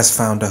has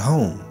found a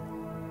home,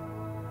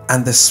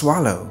 and the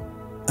swallow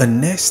a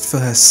nest for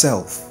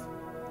herself,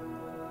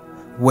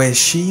 where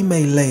she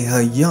may lay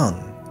her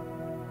young.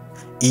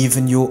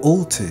 Even your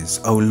altars,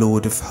 O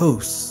Lord of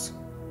hosts,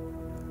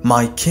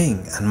 my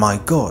King and my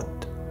God.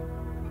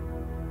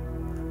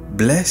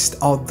 Blessed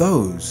are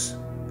those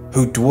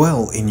who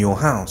dwell in your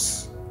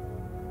house.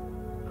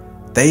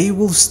 They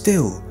will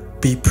still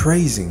be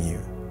praising you.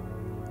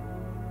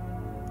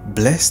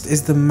 Blessed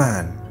is the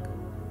man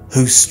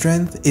whose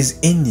strength is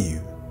in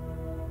you,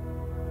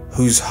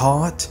 whose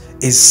heart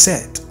is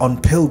set on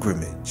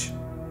pilgrimage.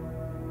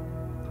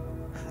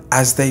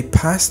 As they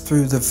pass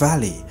through the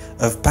valley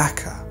of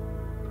Baca,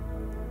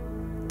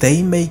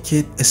 they make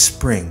it a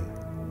spring.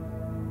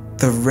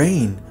 The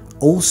rain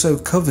also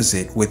covers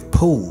it with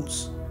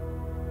pools.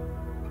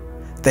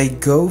 They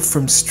go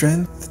from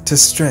strength to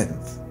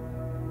strength.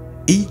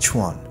 Each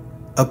one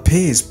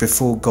appears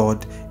before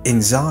God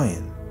in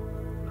Zion.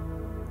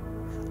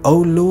 O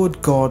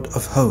Lord God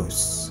of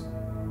hosts,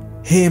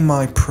 hear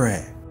my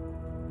prayer.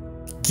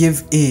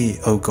 Give ear,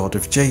 O God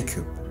of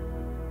Jacob.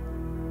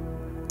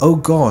 O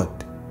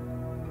God,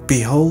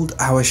 behold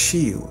our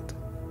shield,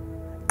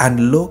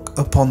 and look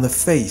upon the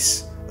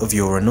face of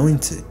your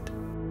anointed.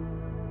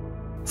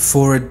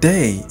 For a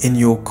day in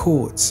your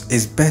courts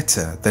is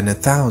better than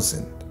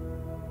 1,000.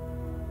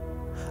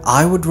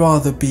 I would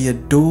rather be a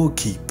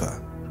doorkeeper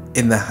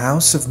in the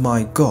house of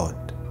my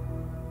God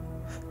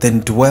than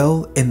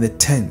dwell in the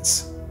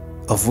tents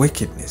of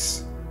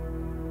wickedness.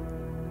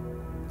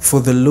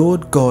 For the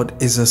Lord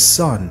God is a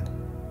sun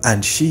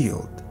and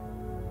shield.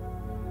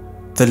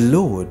 The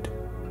Lord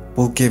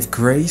will give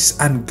grace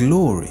and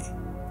glory.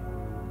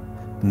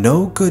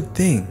 No good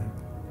thing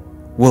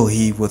will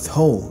he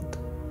withhold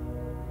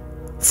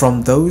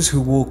from those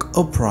who walk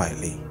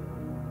uprightly.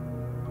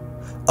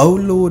 O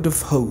Lord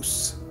of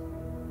hosts,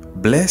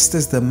 blessed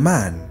is the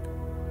man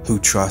who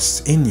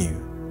trusts in you.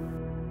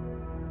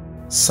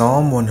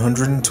 Psalm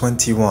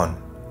 121.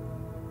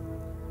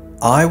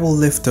 I will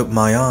lift up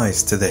my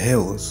eyes to the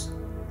hills.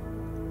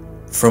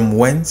 From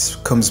whence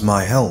comes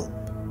my help?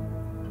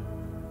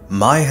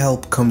 My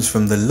help comes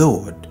from the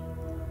Lord,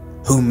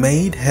 who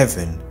made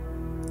heaven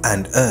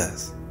and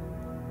earth.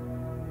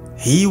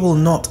 He will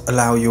not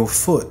allow your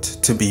foot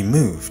to be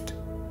moved.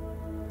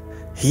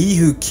 He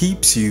who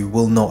keeps you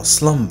will not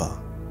slumber.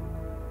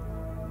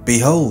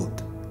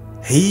 Behold,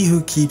 he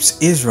who keeps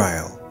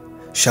Israel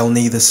shall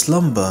neither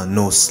slumber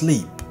nor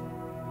sleep.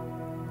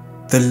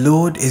 The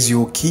Lord is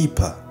your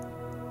keeper.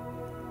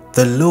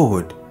 The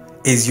Lord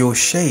is your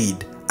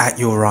shade at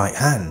your right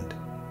hand.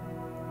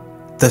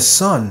 The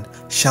sun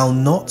shall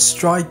not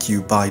strike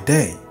you by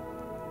day,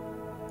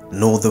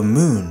 nor the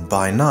moon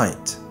by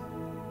night.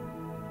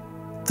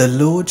 The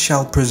Lord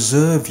shall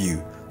preserve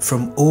you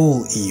from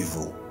all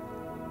evil.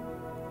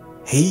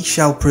 He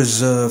shall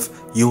preserve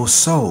your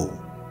soul.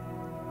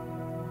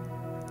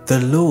 The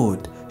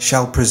Lord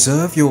shall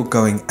preserve your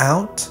going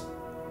out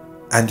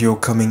and your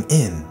coming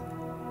in,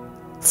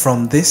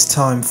 from this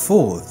time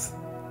forth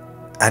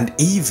and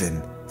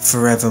even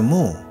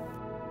forevermore.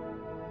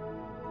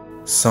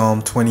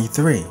 Psalm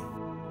 23.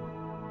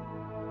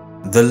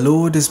 The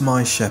Lord is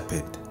my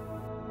shepherd,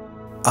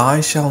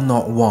 I shall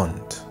not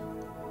want.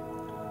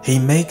 He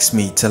makes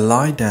me to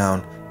lie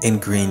down in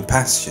green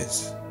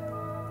pastures.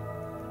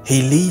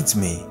 He leads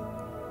me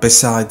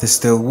beside the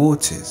still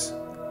waters.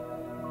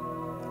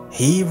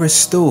 He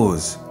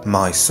restores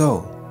my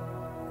soul.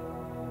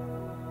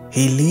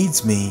 He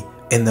leads me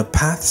in the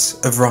paths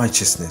of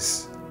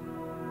righteousness,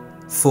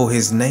 for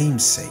his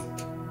name's sake.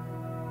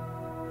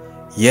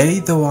 Yea,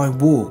 though I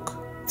walk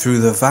through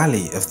the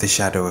valley of the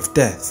shadow of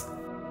death,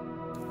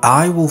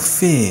 I will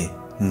fear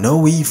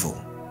no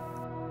evil,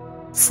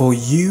 for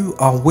you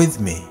are with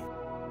me.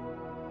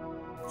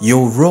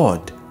 Your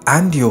rod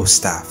and your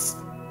staff,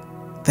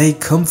 they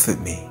comfort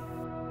me.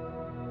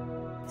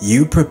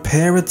 You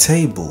prepare a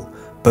table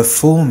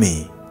before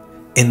me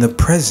in the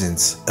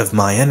presence of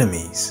my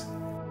enemies.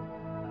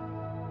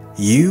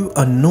 You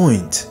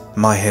anoint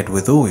my head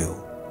with oil.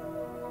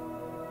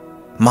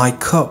 My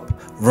cup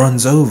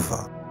runs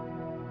over.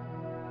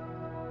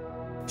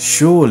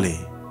 Surely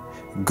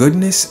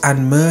goodness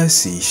and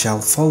mercy shall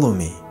follow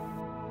me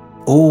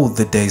all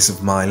the days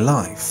of my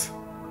life,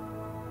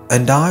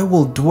 and I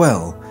will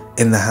dwell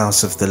in the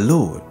house of the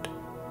Lord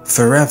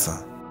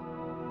forever.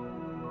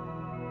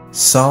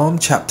 Psalm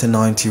chapter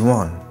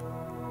 91.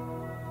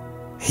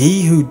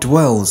 He who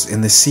dwells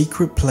in the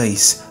secret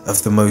place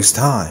of the Most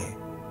High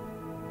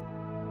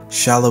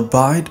shall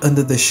abide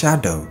under the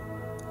shadow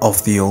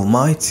of the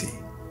Almighty.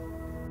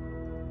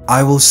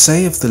 I will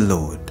say of the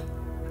Lord,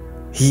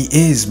 He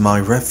is my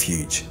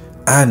refuge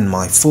and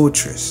my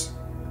fortress.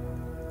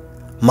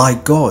 My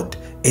God,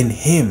 in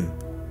Him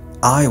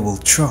I will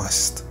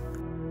trust.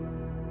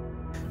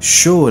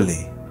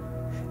 Surely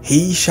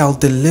He shall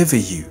deliver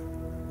you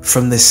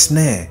from the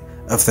snare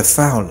of the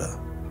fowler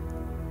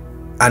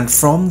and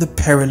from the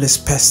perilous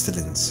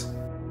pestilence.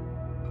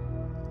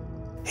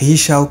 He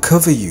shall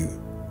cover you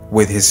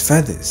with His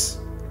feathers,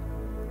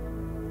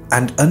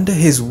 and under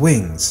His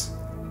wings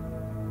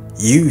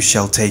you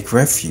shall take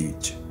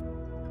refuge.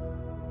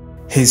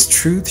 His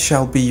truth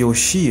shall be your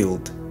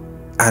shield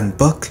and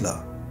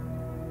buckler.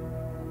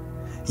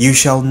 You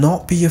shall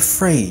not be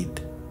afraid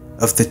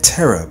of the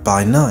terror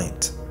by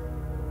night,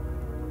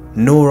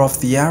 nor of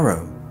the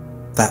arrow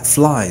that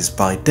flies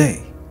by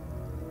day,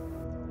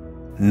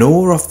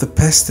 nor of the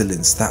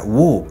pestilence that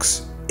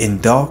walks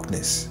in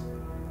darkness,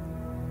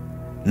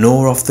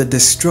 nor of the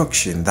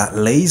destruction that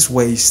lays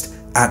waste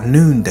at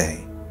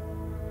noonday.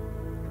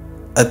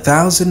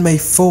 1,000 may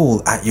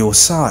fall at your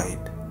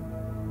side,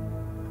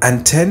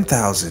 and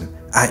 10,000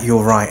 at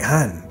your right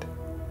hand,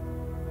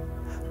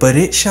 but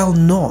it shall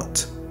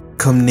not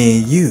come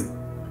near you.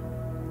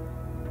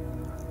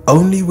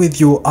 Only with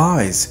your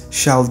eyes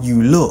shall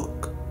you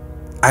look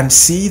and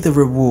see the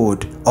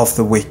reward of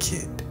the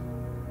wicked.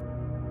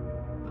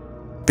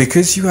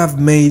 Because you have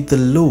made the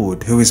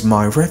Lord, who is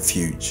my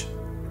refuge,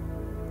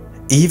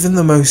 even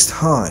the Most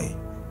High,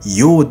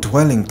 your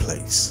dwelling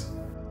place,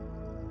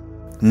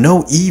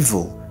 no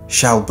evil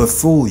shall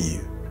befall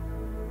you,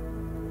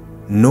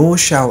 nor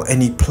shall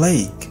any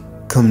plague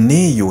come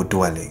near your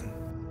dwelling.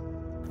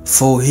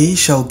 For He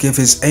shall give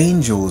His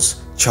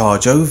angels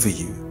charge over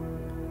you,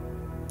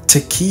 to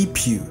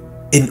keep you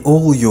in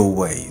all your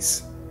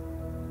ways.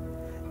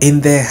 In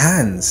their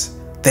hands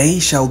they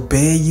shall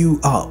bear you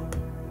up,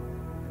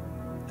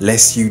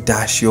 lest you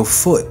dash your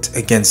foot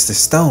against a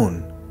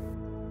stone.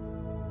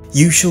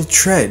 You shall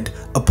tread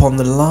upon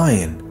the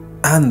lion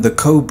and the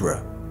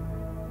cobra,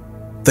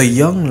 the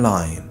young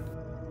lion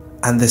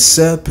and the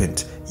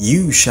serpent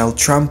you shall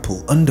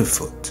trample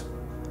underfoot.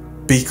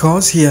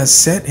 Because He has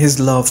set His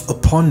love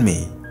upon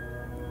me,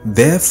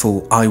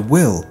 therefore I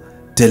will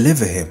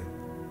deliver him.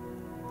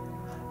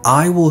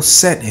 I will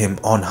set him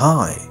on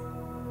high,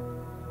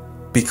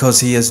 because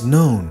he has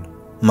known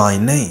my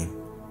name.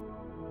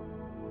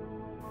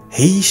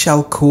 He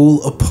shall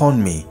call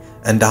upon me,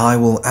 and I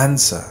will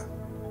answer.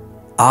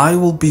 I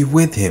will be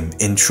with him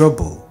in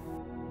trouble.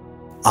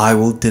 I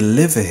will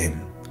deliver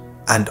him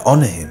and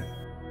honor him.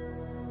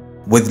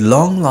 With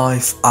long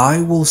life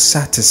I will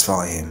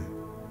satisfy him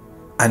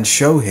and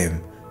show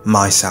him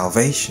my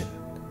salvation.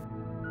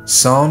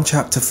 Psalm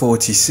chapter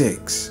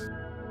 46.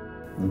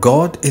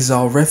 God is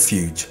our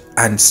refuge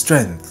and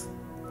strength,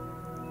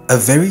 a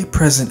very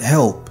present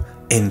help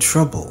in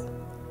trouble.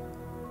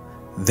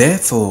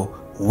 Therefore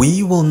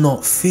we will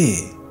not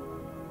fear,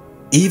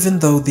 even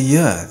though the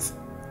earth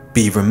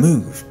be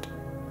removed,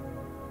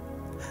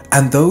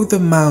 and though the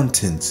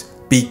mountains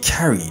be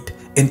carried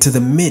into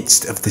the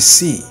midst of the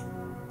sea,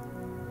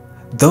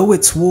 though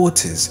its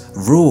waters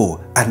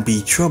roar and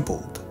be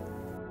troubled,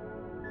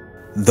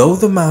 though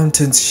the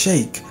mountains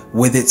shake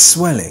with its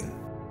swelling.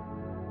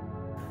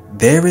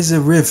 There is a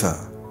river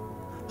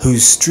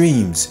whose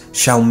streams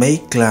shall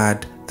make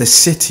glad the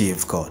city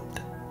of God,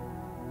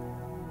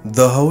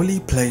 the holy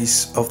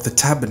place of the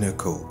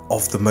tabernacle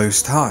of the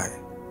Most High.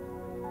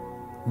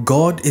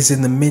 God is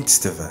in the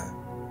midst of her.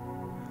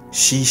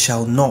 She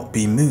shall not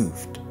be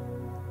moved.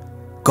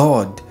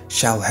 God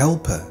shall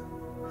help her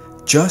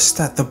just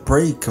at the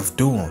break of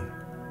dawn.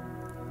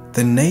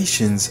 The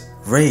nations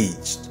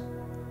raged.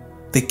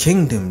 The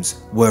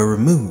kingdoms were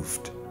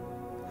removed.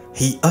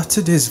 He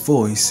uttered his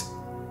voice,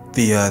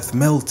 the earth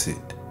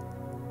melted.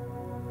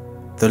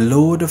 The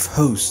Lord of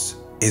hosts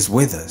is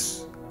with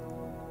us.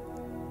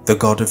 The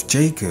God of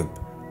Jacob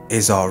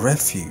is our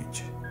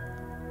refuge.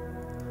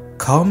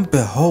 Come,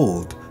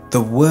 behold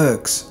the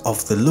works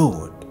of the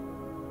Lord,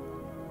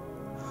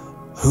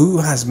 who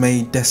has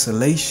made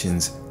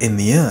desolations in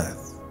the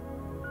earth.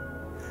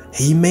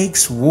 He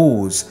makes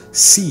wars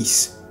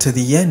cease to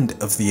the end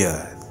of the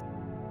earth.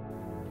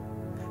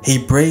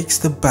 He breaks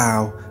the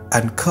bow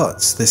and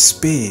cuts the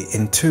spear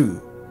in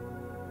two.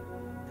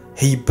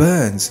 He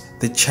burns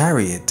the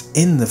chariot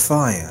in the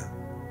fire.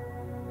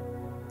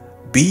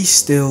 Be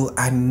still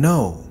and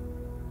know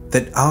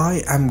that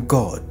I am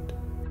God.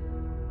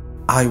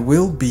 I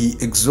will be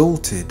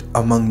exalted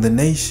among the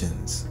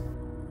nations.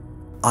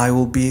 I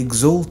will be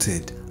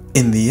exalted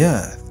in the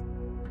earth.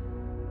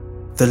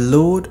 The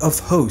Lord of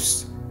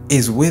hosts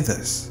is with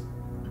us.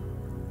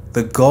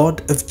 The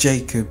God of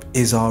Jacob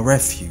is our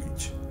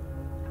refuge.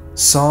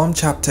 Psalm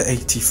chapter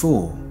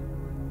 84.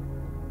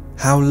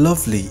 How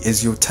lovely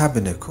is your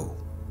tabernacle,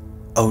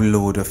 O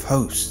Lord of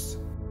hosts!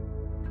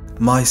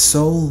 My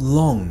soul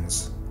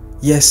longs,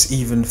 yes,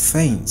 even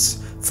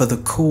faints, for the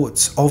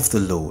courts of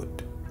the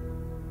Lord.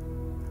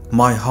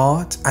 My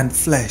heart and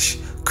flesh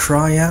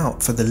cry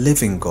out for the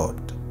living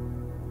God.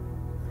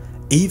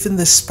 Even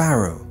the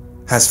sparrow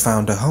has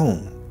found a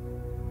home,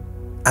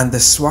 and the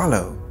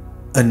swallow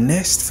a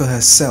nest for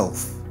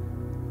herself,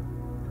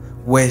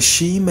 where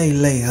she may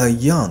lay her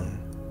young,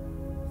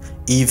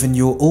 even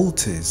your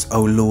altars,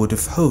 O Lord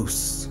of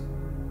hosts,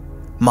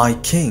 my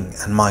King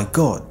and my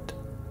God.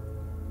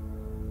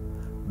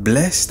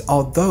 Blessed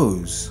are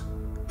those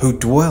who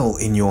dwell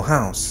in your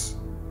house.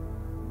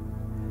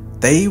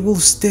 They will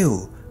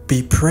still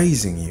be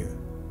praising you.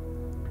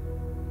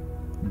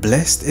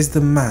 Blessed is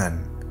the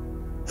man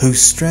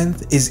whose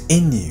strength is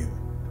in you,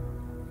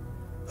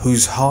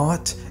 whose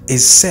heart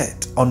is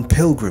set on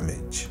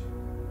pilgrimage.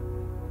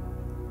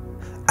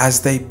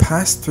 As they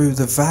pass through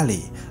the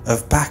valley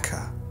of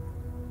Baca,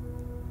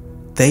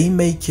 they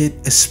make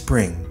it a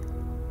spring.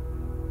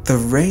 The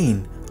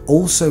rain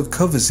also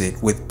covers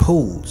it with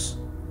pools.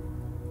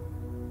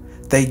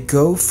 They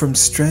go from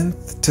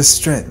strength to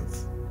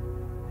strength.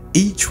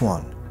 Each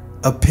one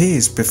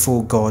appears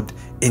before God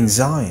in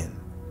Zion.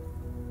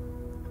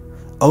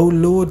 O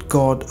Lord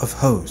God of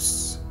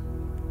hosts,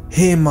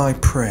 hear my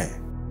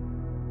prayer.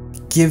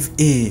 Give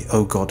ear,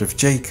 O God of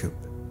Jacob.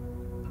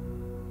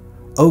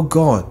 O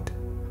God,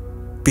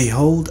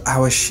 behold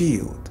our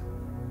shield,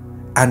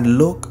 and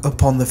look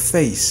upon the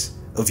face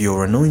of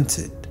your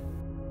anointed.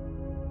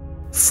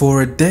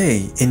 For a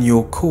day in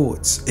your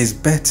courts is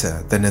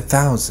better than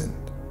 1,000.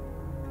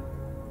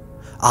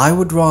 I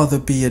would rather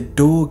be a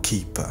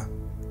doorkeeper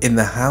in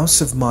the house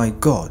of my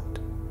God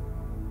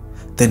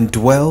than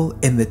dwell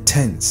in the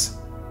tents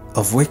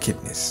of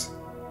wickedness.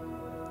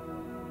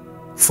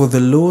 For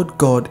the Lord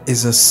God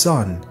is a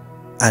sun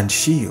and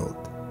shield.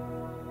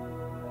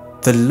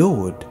 The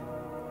Lord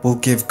will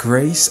give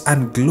grace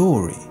and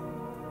glory.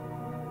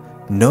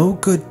 No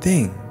good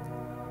thing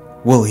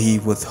will he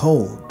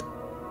withhold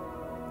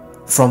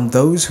from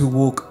those who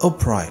walk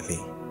uprightly.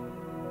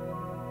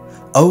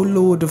 O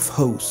Lord of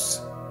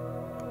hosts,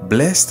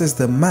 blessed is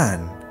the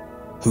man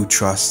who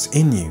trusts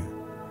in you.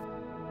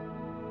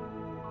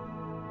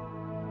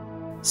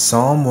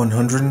 Psalm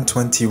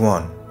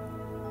 121.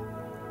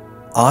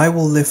 I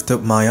will lift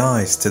up my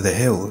eyes to the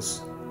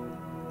hills.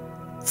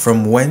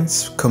 From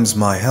whence comes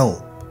my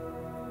help?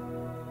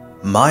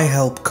 My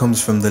help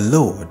comes from the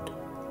Lord,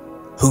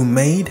 who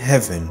made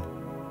heaven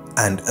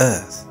and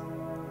earth.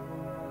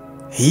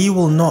 He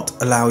will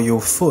not allow your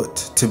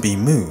foot to be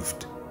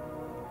moved.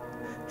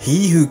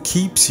 He who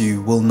keeps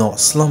you will not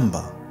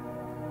slumber.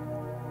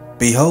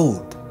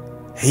 Behold,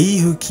 he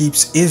who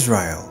keeps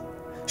Israel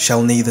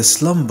shall neither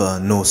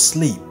slumber nor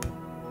sleep.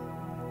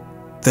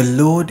 The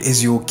Lord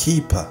is your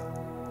keeper.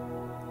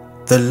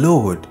 The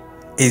Lord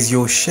is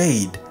your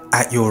shade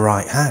at your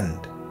right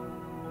hand.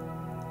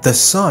 The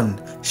sun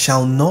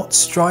shall not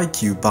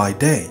strike you by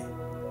day,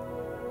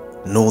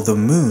 nor the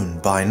moon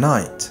by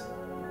night.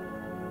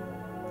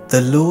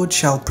 The Lord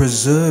shall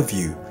preserve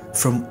you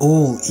from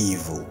all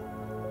evil.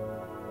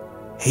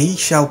 He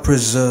shall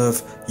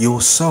preserve your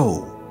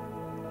soul.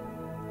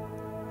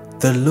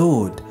 The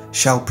Lord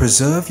shall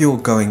preserve your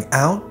going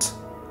out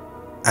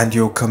and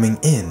your coming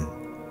in,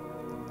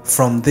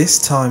 from this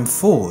time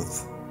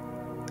forth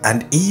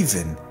and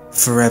even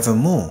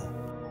forevermore.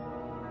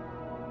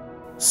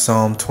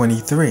 Psalm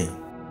 23.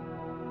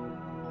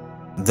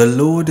 The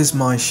Lord is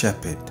my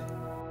shepherd,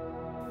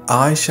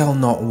 I shall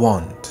not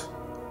want.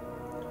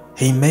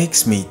 He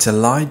makes me to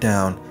lie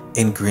down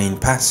in green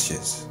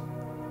pastures.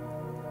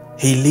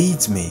 He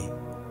leads me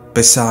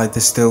beside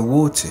the still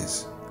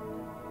waters.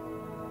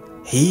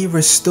 He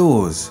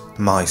restores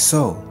my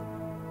soul.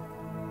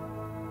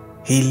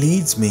 He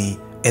leads me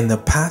in the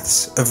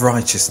paths of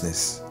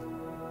righteousness,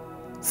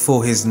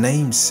 for his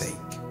name's sake.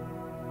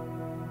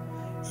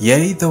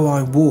 Yea, though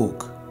I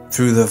walk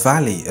through the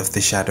valley of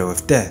the shadow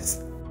of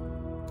death,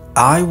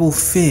 I will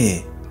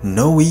fear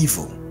no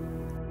evil,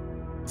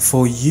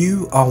 for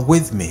you are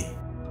with me.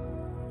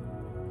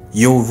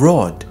 Your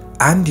rod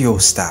and your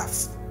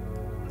staff,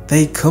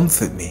 they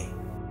comfort me.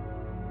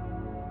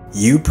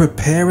 You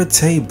prepare a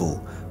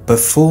table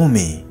before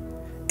me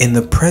in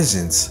the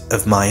presence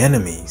of my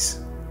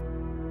enemies.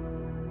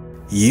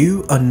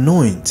 You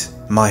anoint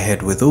my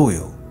head with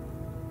oil.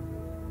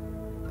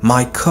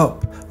 My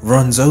cup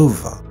runs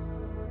over.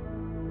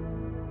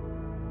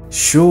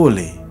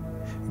 Surely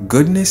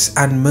goodness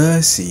and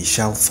mercy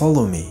shall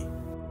follow me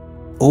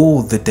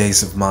all the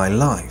days of my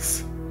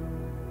life,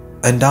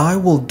 and I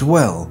will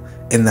dwell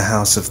in the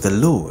house of the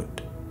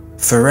Lord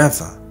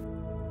forever.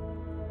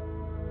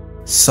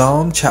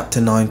 Psalm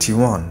chapter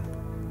 91.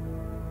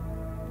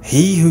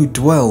 He who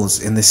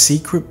dwells in the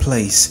secret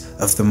place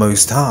of the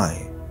Most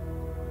High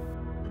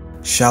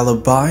shall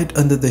abide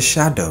under the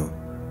shadow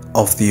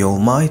of the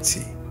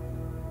Almighty.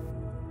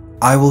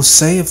 I will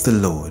say of the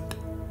Lord,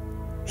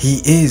 He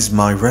is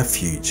my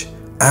refuge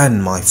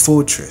and my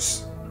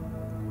fortress.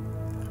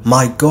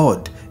 My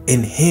God,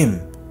 in him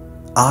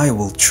I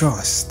will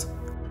trust.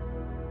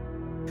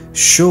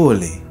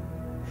 Surely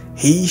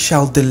he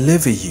shall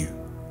deliver you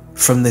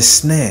from the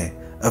snare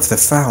of the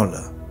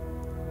fowler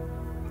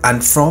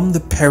and from the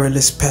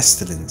perilous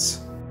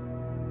pestilence.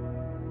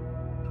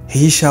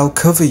 He shall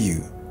cover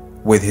you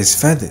with his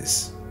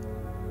feathers,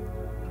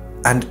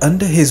 and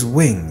under his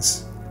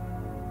wings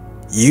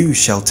you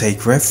shall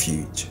take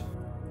refuge.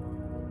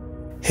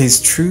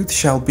 His truth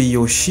shall be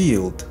your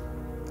shield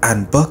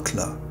and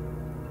buckler.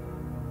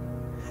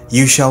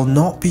 You shall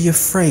not be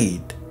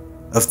afraid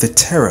of the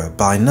terror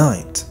by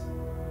night,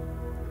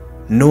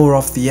 nor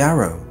of the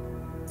arrow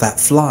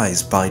that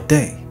flies by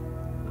day,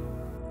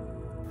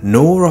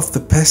 nor of the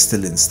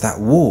pestilence that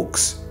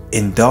walks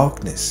in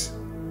darkness,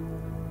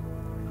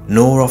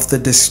 nor of the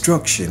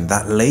destruction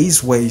that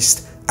lays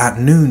waste at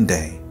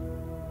noonday.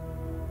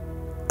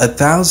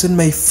 1,000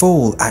 may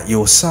fall at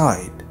your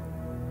side,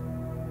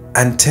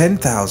 and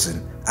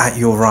 10,000 at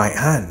your right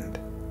hand,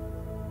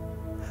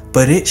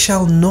 but it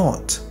shall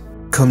not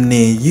come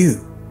near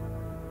you.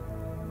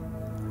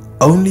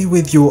 Only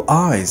with your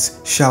eyes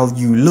shall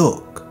you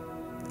look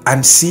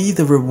and see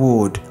the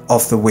reward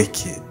of the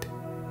wicked.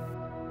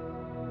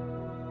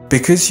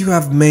 Because you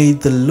have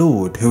made the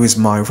Lord, who is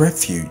my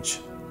refuge,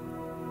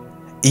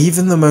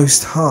 even the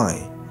Most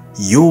High,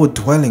 your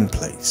dwelling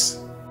place,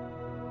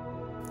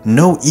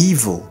 no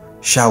evil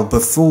shall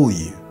befall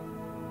you,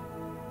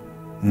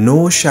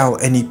 nor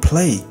shall any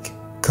plague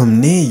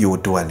come near your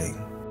dwelling.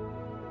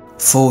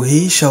 For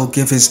he shall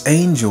give his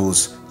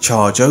angels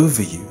charge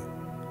over you,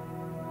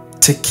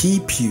 to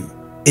keep you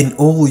in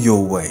all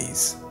your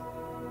ways.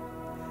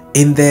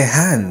 In their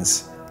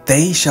hands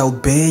they shall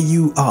bear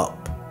you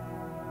up,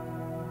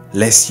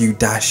 lest you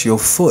dash your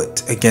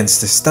foot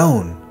against a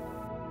stone.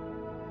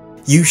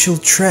 You shall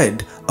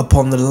tread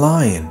upon the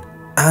lion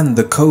and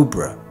the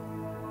cobra,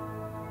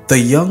 the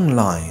young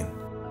lion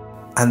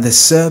and the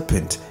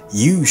serpent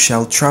you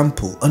shall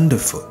trample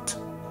underfoot.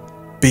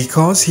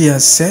 Because he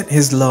has set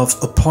his love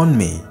upon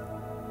me,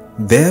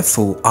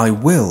 therefore I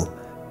will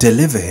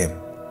deliver him.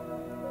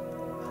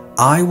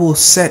 I will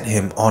set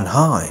him on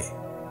high,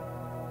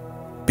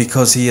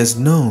 because he has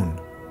known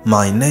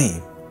my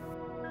name.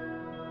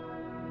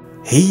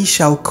 He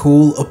shall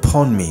call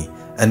upon me,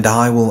 and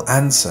I will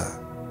answer.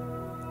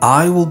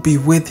 I will be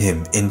with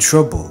him in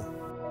trouble.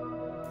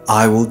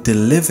 I will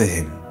deliver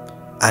him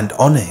and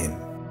honor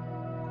him.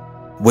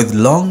 With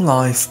long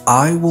life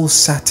I will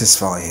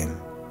satisfy him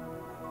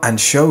and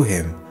show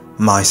him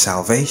my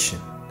salvation.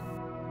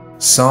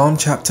 Psalm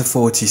chapter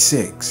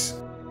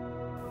 46.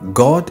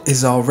 God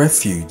is our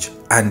refuge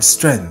and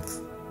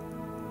strength,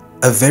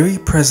 a very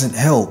present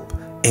help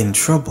in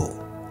trouble.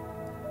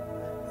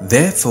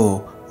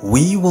 Therefore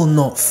we will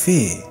not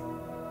fear,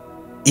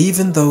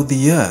 even though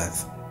the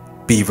earth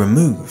be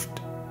removed,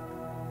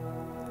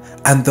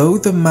 and though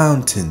the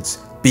mountains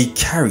be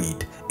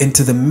carried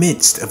into the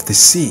midst of the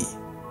sea,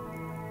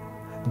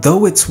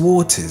 though its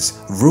waters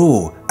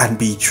roar and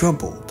be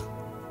troubled,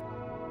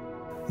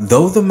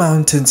 though the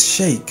mountains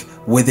shake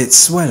with its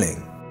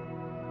swelling.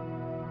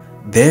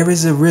 There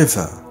is a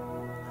river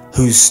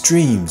whose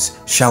streams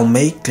shall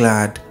make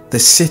glad the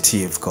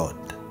city of God,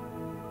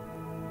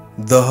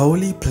 the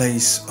holy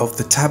place of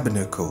the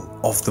tabernacle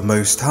of the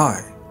Most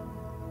High.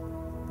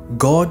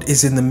 God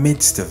is in the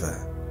midst of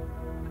her.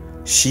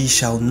 She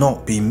shall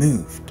not be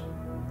moved.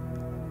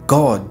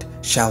 God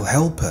shall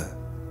help her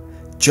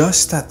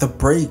just at the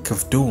break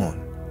of dawn.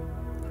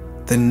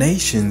 The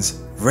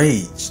nations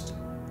raged,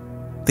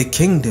 the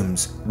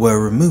kingdoms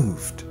were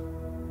removed.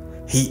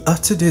 He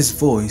uttered his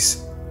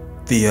voice,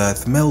 the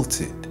earth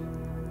melted.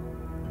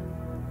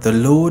 The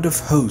Lord of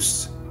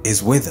hosts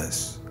is with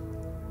us.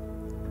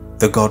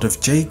 The God of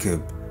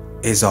Jacob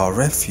is our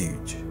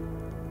refuge.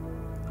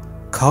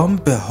 Come,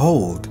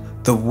 behold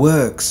the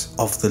works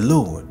of the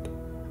Lord,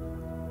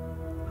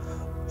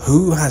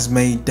 who has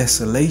made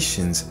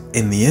desolations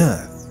in the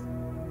earth.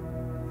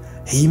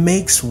 He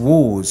makes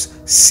wars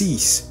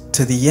cease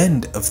to the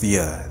end of the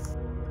earth.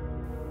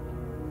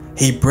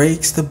 He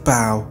breaks the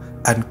bow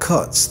and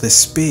cuts the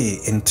spear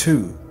in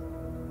two.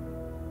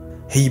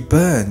 He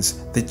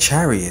burns the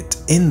chariot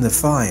in the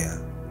fire.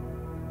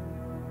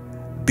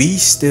 Be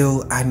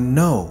still and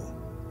know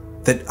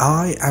that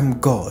I am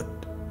God.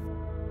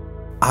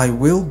 I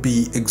will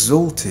be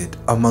exalted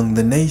among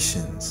the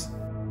nations.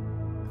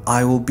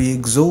 I will be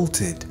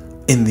exalted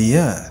in the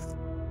earth.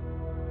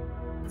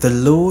 The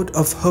Lord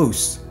of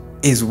hosts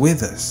is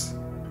with us.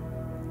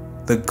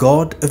 The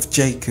God of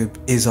Jacob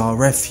is our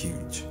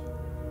refuge.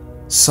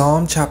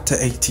 Psalm chapter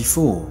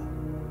 84.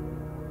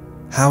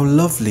 How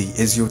lovely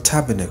is your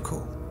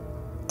tabernacle,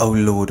 O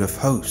Lord of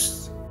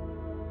hosts!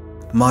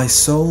 My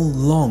soul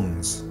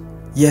longs,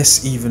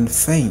 yes, even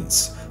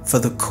faints, for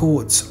the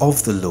courts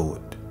of the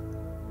Lord.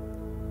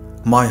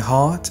 My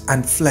heart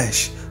and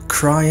flesh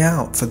cry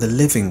out for the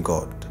living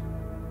God.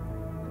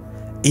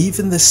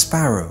 Even the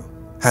sparrow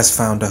has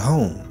found a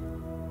home,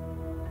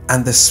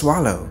 and the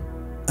swallow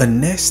a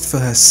nest for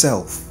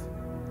herself,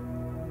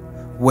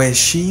 where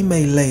she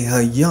may lay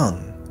her young,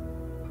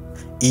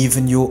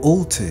 even your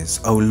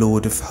altars, O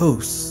Lord of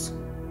hosts,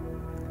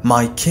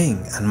 my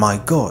King and my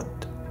God.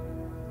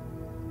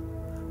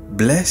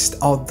 Blessed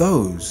are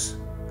those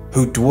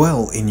who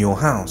dwell in your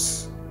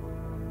house.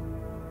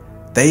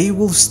 They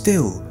will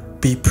still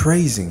be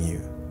praising you.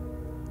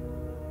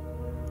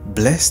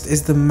 Blessed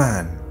is the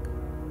man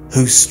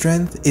whose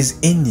strength is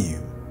in you,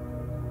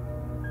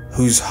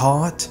 whose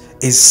heart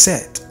is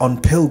set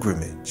on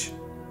pilgrimage.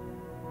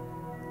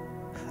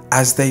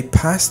 As they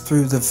pass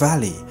through the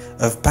valley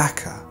of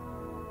Baca,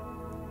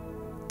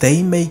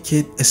 they make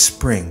it a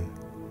spring.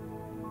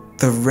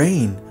 The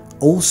rain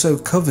also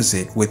covers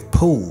it with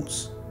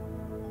pools.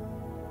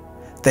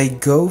 They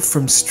go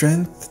from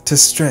strength to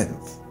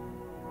strength.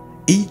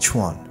 Each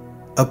one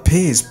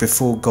appears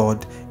before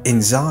God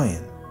in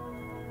Zion.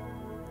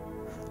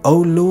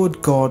 O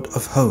Lord God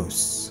of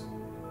hosts,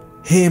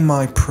 hear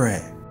my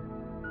prayer.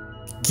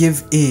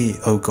 Give ear,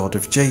 O God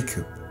of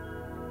Jacob.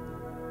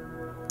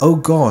 O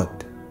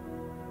God,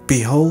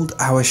 behold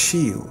our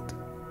shield,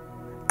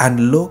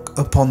 and look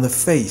upon the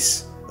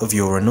face of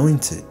your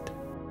anointed.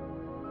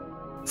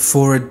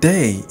 For a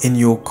day in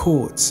your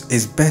courts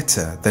is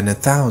better than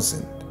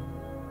 1,000.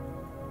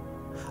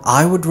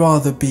 I would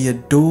rather be a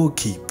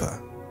doorkeeper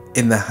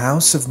in the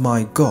house of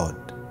my God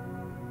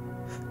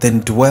than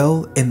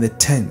dwell in the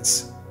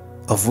tents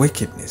of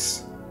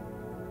wickedness.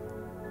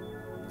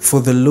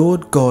 For the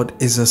Lord God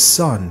is a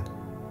sun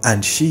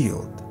and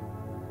shield.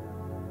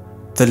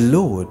 The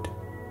Lord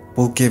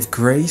will give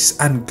grace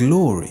and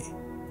glory.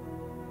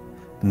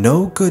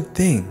 No good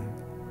thing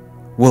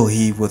will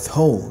he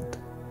withhold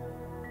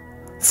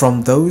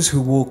from those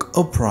who walk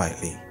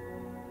uprightly.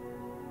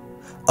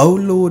 O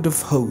Lord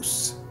of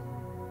hosts,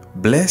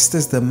 blessed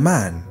is the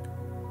man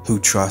who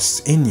trusts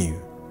in you.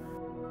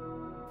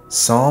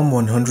 Psalm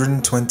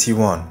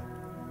 121.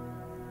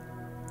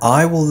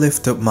 I will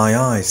lift up my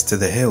eyes to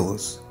the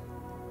hills.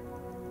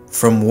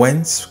 From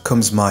whence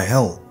comes my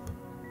help?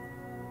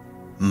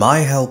 My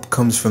help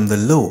comes from the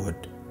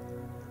Lord,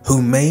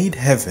 who made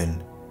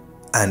heaven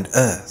and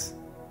earth.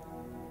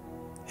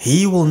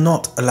 He will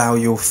not allow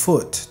your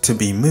foot to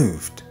be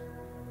moved.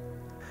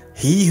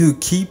 He who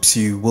keeps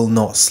you will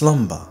not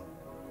slumber.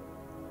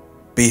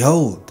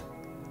 Behold,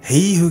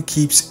 he who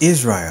keeps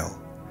Israel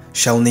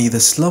shall neither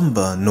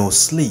slumber nor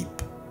sleep.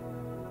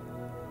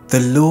 The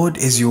Lord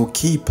is your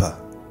keeper.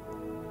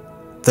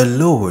 The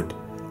Lord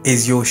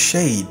is your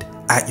shade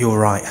at your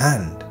right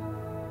hand.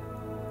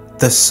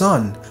 The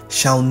sun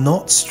shall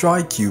not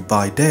strike you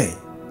by day,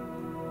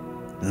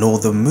 nor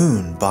the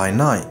moon by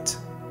night.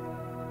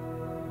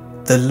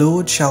 The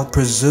Lord shall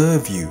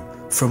preserve you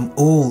from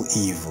all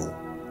evil.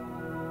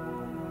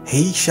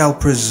 He shall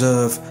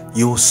preserve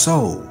your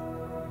soul.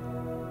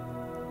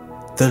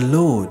 The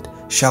Lord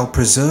shall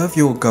preserve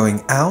your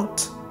going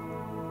out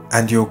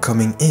and your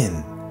coming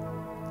in,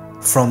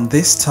 from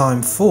this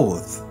time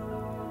forth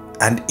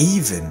and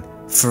even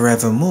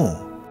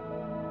forevermore.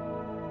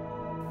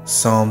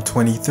 Psalm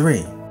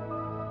 23.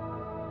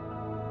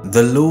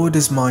 The Lord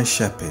is my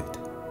shepherd,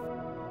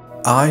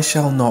 I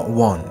shall not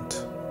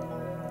want.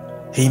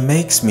 He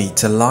makes me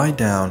to lie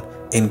down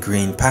in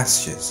green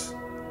pastures.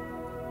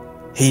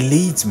 He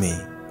leads me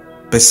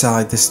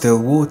beside the still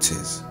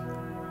waters.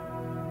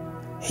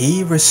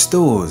 He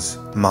restores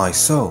my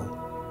soul.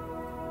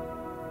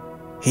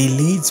 He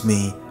leads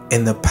me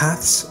in the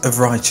paths of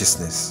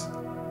righteousness,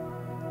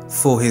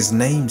 for his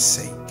name's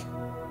sake.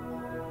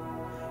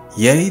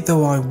 Yea,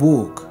 though I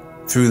walk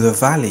through the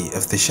valley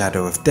of the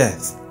shadow of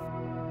death,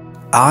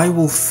 I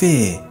will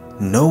fear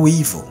no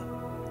evil,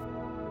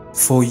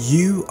 for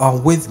you are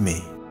with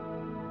me.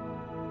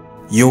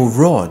 Your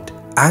rod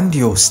and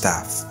your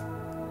staff,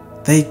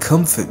 they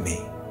comfort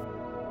me.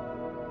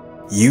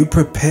 You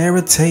prepare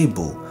a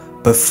table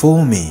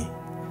before me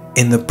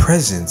in the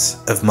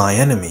presence of my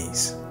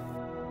enemies.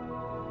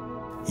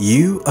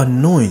 You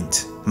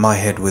anoint my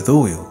head with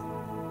oil.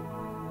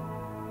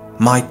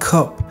 My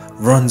cup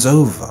runs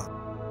over.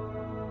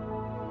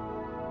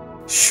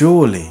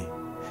 Surely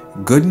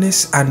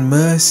goodness and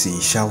mercy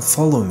shall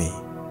follow me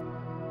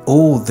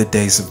all the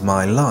days of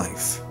my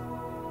life,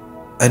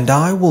 and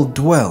I will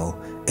dwell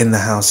in the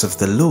house of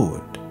the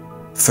Lord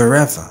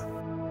forever.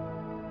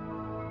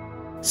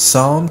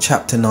 Psalm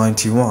chapter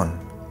 91.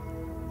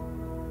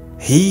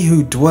 He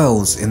who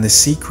dwells in the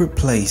secret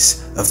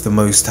place of the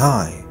Most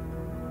High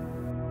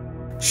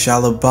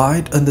shall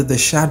abide under the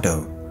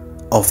shadow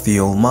of the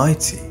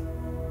Almighty.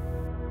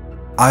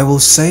 I will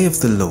say of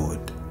the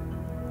Lord,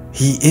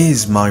 He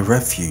is my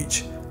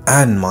refuge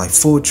and my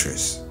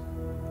fortress.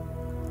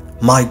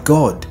 My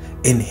God,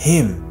 in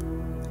Him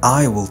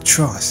I will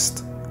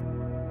trust.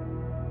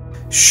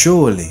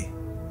 Surely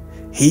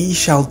He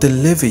shall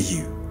deliver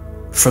you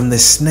from the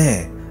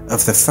snare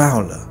of the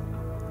fowler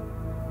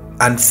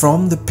and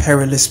from the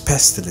perilous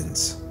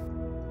pestilence.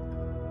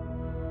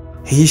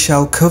 He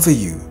shall cover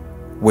you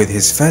with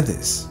His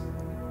feathers,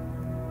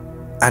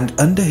 and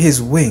under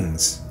His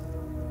wings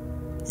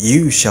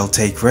you shall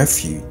take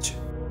refuge.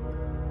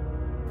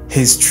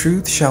 His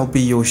truth shall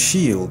be your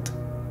shield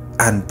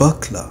and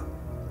buckler.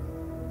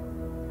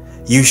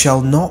 You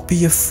shall not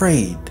be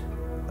afraid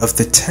of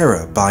the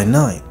terror by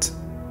night,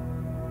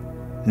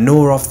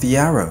 nor of the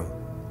arrow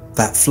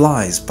that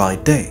flies by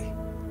day,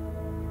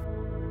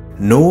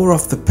 nor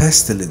of the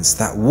pestilence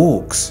that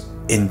walks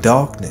in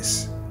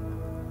darkness,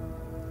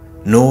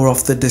 nor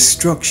of the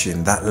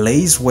destruction that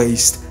lays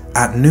waste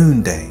at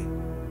noonday.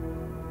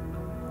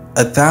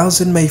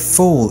 1,000 may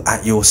fall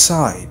at your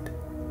side,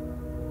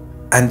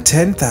 and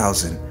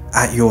 10,000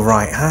 at your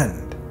right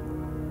hand,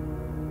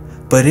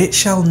 but it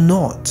shall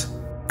not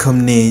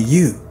come near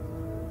you.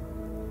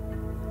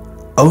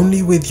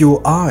 Only with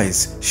your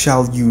eyes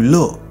shall you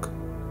look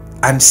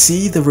and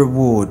see the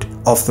reward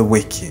of the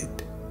wicked.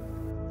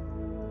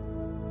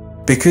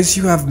 Because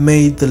you have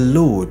made the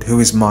Lord,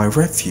 who is my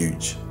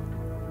refuge,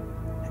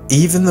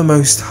 even the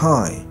Most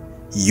High,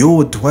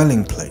 your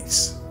dwelling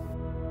place,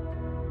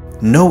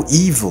 no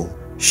evil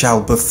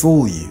shall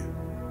befall you,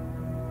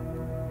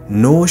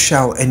 nor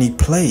shall any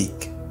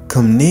plague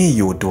come near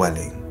your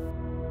dwelling.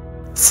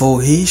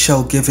 For he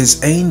shall give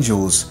his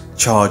angels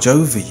charge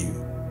over you,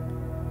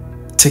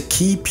 to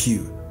keep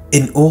you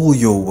in all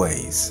your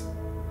ways.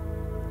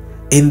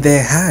 In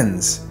their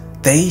hands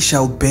they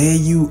shall bear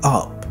you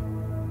up,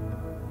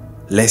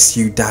 lest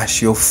you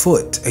dash your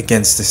foot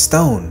against a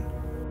stone.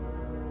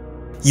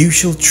 You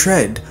shall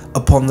tread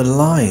upon the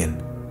lion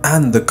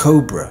and the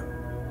cobra,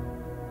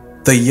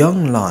 the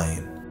young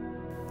lion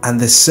and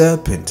the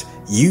serpent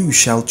you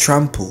shall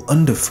trample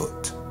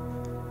underfoot.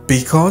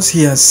 Because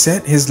he has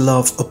set his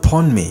love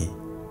upon me,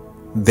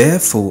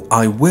 therefore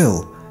I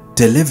will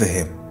deliver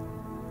him.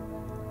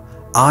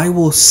 I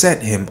will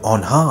set him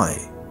on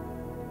high,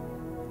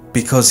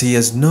 because he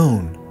has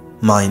known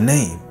my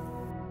name.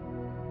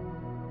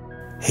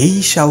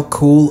 He shall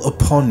call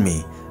upon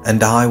me,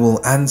 and I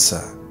will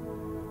answer.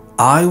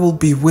 I will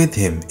be with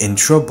him in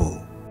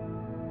trouble.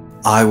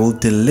 I will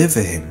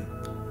deliver him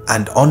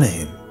and honor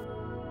him.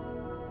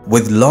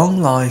 With long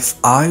life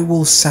I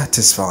will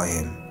satisfy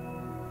him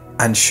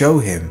and show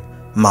him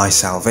my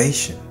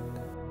salvation.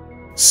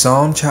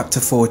 Psalm chapter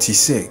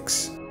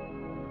 46.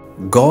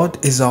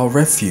 God is our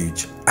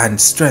refuge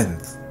and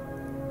strength,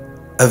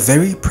 a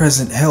very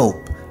present help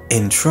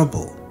in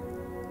trouble.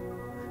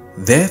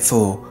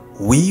 Therefore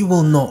we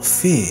will not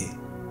fear,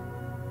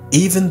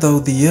 even though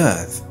the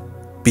earth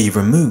be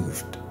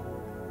removed,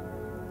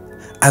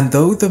 and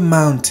though the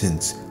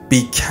mountains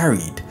be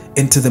carried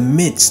into the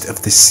midst of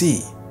the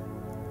sea,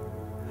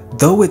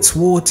 though its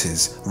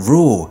waters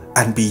roar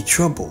and be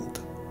troubled,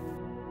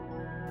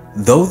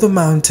 though the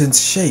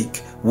mountains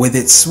shake with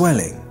its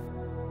swelling.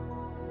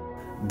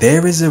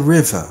 There is a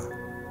river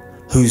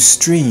whose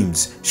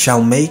streams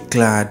shall make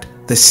glad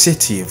the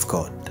city of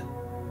God,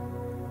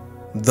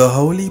 the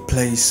holy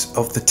place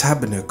of the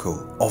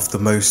tabernacle of the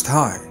Most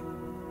High.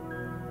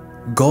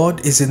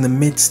 God is in the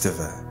midst of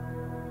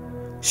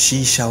her.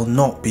 She shall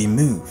not be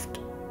moved.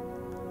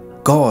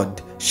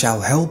 God shall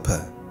help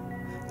her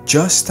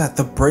just at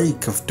the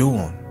break of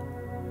dawn.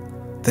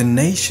 The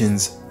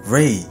nations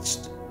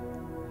raged.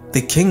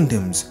 The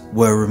kingdoms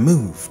were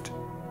removed.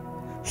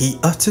 He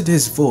uttered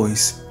his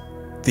voice,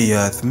 the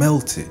earth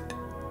melted.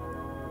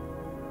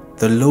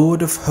 The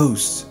Lord of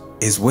hosts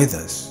is with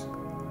us.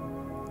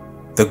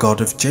 The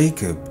God of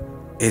Jacob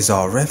is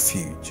our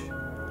refuge.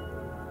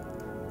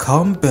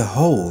 Come,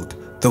 behold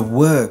the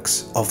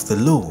works of the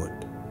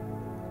Lord,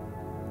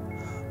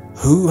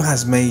 who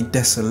has made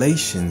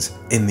desolations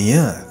in the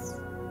earth.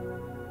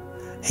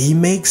 He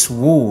makes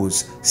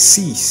wars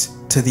cease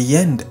to the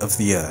end of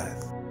the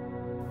earth.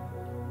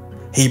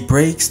 He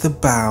breaks the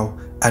bow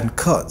and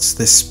cuts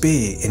the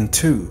spear in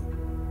two.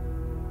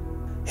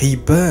 He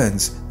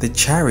burns the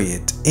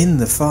chariot in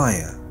the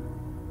fire.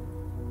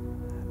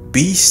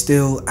 Be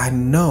still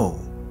and know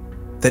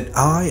that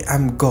I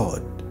am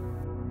God.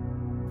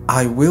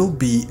 I will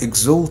be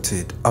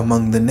exalted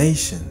among the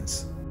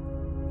nations.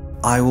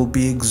 I will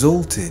be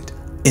exalted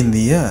in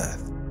the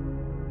earth.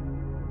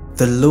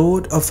 The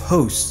Lord of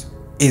hosts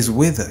is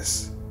with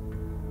us.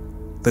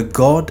 The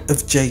God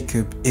of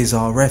Jacob is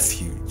our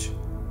refuge.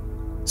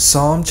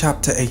 Psalm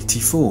chapter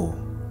 84.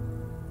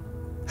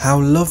 How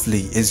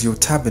lovely is your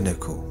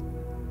tabernacle,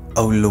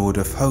 O Lord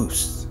of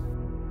hosts!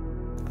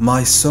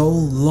 My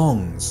soul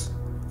longs,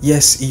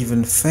 yes,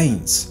 even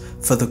faints,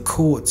 for the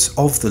courts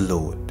of the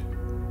Lord.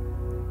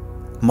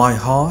 My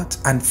heart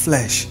and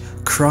flesh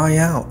cry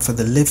out for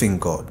the living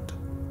God.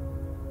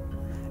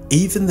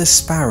 Even the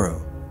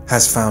sparrow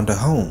has found a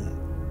home,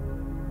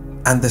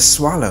 and the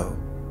swallow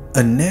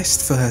a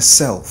nest for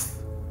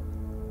herself,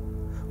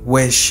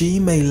 where she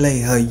may lay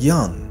her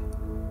young.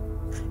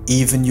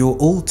 Even your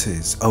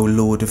altars, O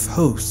Lord of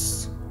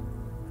hosts,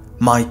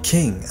 my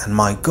King and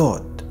my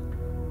God.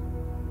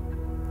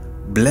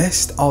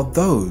 Blessed are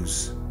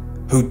those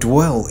who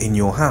dwell in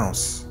your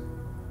house.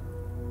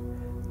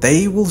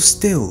 They will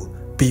still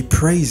be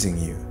praising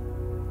you.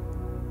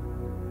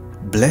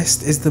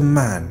 Blessed is the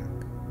man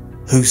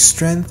whose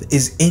strength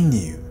is in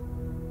you,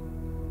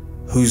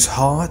 whose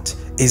heart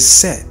is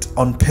set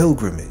on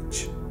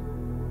pilgrimage.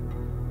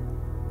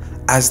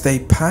 As they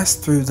pass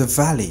through the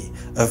valley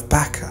of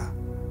Baca,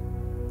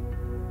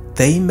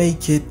 they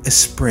make it a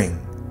spring.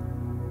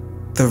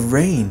 The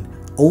rain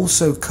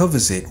also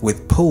covers it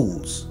with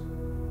pools.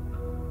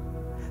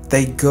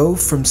 They go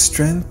from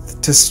strength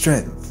to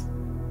strength.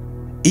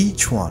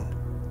 Each one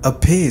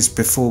appears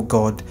before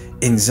God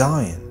in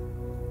Zion.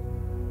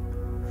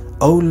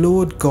 O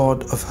Lord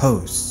God of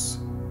hosts,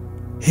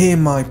 hear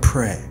my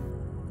prayer.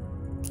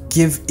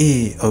 Give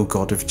ear, O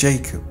God of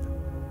Jacob.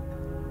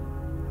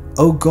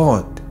 O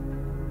God,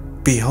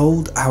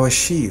 behold our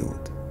shield,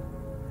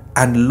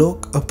 and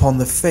look upon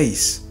the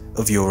face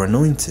of your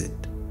anointed.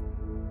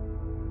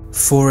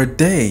 For a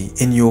day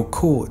in your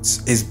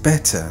courts is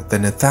better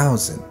than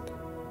 1,000.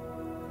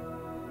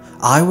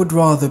 I would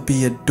rather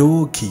be a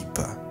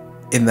doorkeeper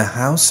in the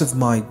house of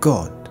my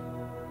God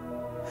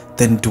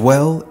than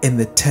dwell in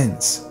the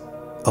tents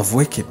of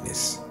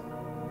wickedness.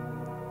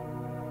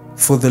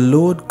 For the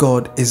Lord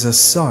God is a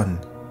sun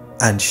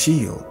and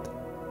shield.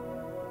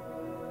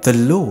 The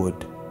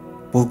Lord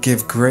will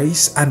give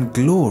grace and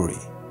glory.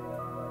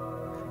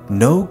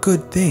 No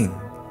good thing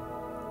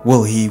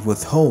will he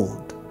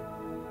withhold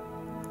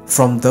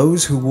from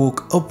those who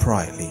walk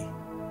uprightly.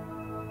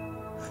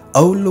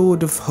 O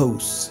Lord of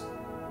hosts,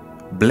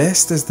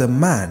 blessed is the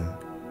man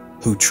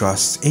who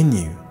trusts in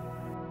you.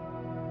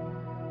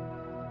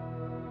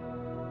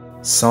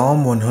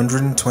 Psalm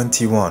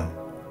 121.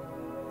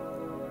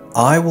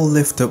 I will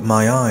lift up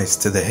my eyes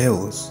to the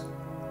hills.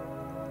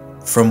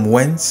 From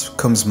whence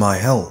comes my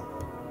help?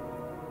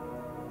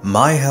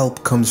 My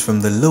help comes from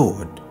the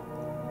Lord,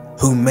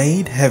 who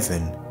made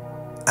heaven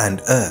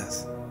and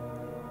earth.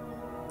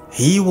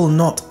 He will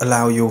not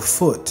allow your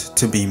foot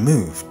to be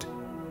moved.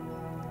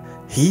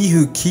 He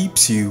who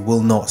keeps you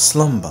will not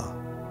slumber.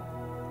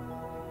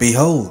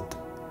 Behold,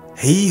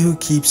 he who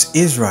keeps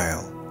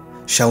Israel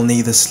shall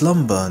neither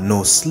slumber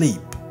nor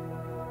sleep.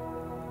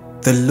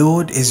 The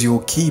Lord is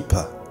your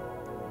keeper.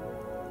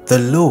 The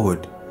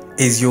Lord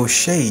is your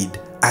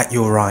shade at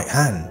your right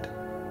hand.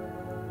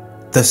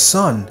 The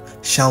sun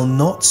shall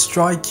not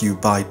strike you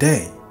by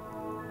day,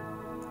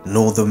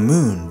 nor the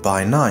moon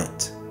by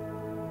night.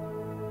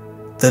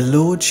 The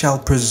Lord shall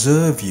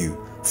preserve you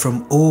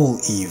from all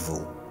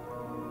evil.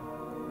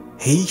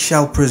 He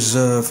shall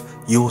preserve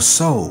your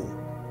soul.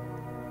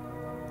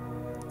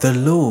 The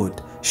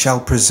Lord shall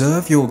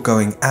preserve your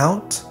going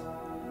out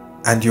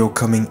and your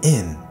coming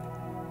in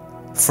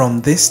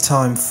from this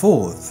time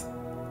forth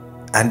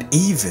and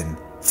even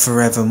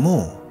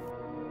forevermore.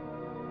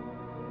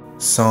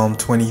 Psalm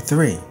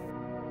 23.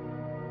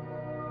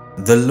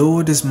 The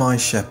Lord is my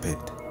shepherd,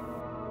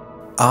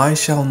 I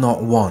shall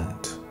not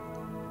want.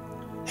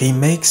 He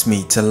makes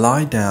me to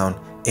lie down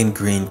in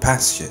green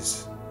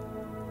pastures.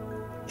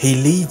 He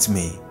leads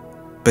me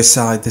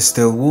beside the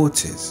still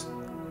waters.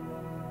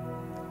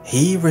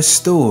 He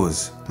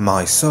restores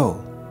my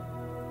soul.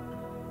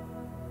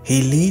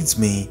 He leads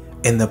me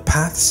in the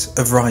paths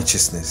of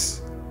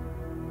righteousness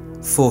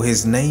for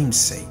his name's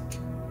sake.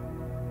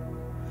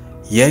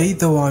 Yea,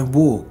 though I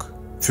walk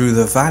through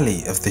the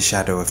valley of the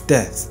shadow of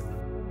death,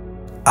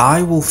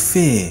 I will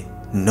fear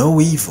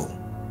no evil,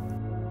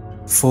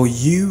 for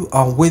you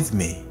are with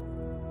me.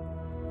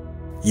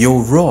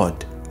 Your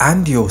rod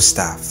and your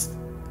staff,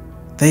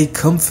 they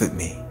comfort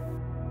me.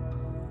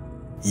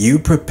 You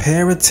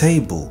prepare a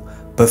table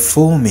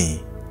before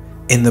me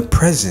in the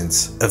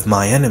presence of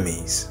my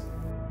enemies.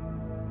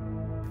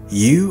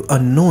 You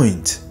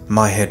anoint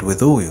my head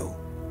with oil.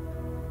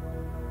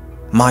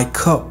 My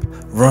cup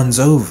runs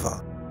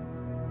over.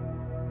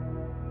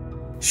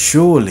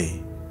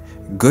 Surely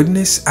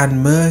goodness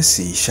and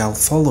mercy shall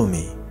follow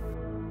me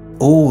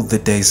all the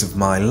days of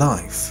my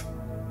life,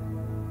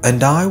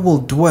 and I will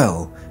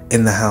dwell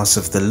in the house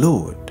of the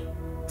Lord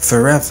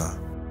forever.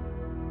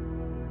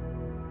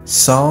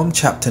 Psalm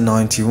chapter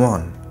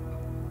 91.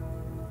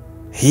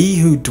 He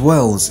who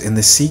dwells in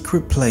the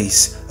secret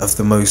place of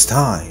the Most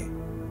High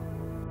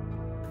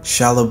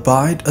shall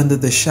abide under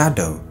the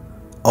shadow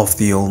of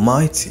the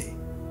Almighty.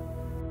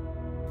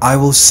 I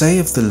will say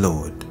of the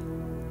Lord,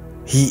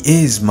 He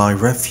is my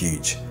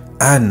refuge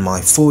and my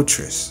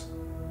fortress.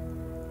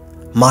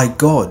 My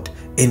God,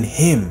 in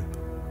Him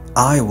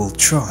I will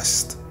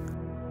trust.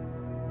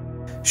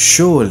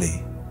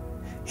 Surely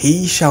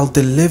He shall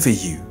deliver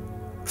you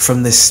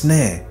from the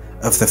snare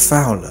of the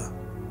fowler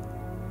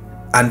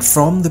and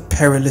from the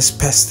perilous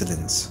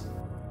pestilence.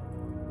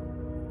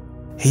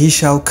 He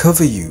shall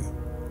cover you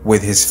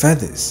with His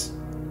feathers,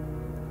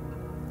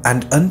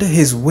 and under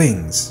His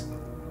wings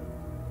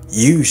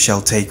you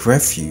shall take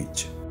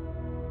refuge.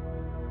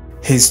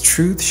 His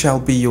truth shall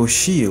be your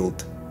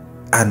shield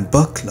and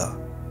buckler.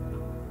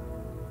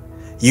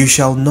 You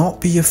shall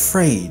not be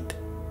afraid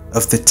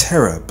of the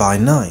terror by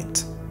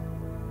night,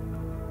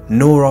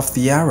 nor of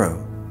the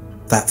arrow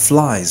that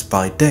flies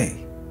by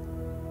day,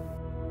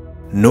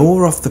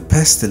 nor of the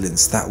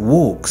pestilence that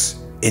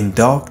walks in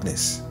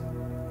darkness,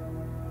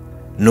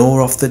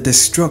 nor of the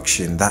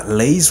destruction that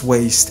lays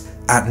waste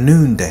at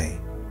noonday.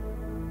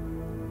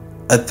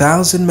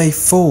 1,000 may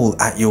fall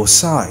at your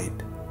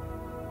side,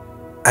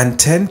 and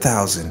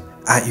 10,000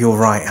 at your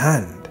right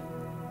hand,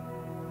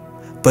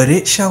 but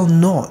it shall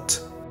not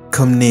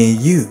come near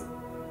you.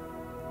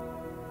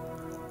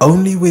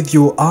 Only with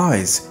your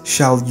eyes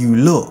shall you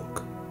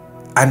look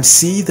and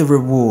see the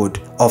reward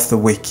of the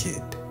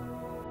wicked.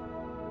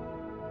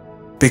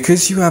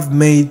 Because you have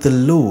made the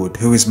Lord,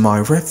 who is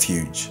my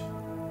refuge,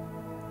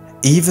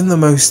 even the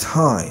Most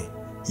High,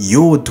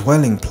 your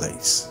dwelling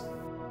place,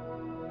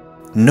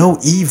 no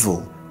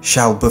evil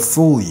shall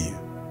befall you,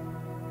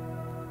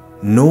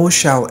 nor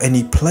shall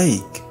any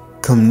plague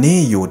come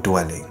near your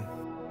dwelling.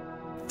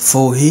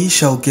 For he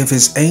shall give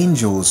his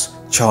angels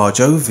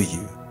charge over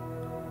you,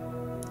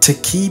 to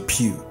keep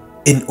you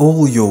in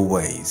all your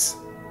ways.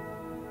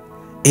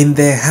 In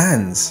their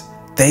hands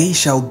they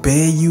shall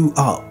bear you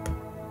up,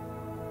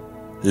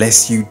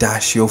 lest you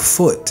dash your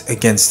foot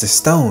against a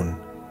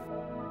stone.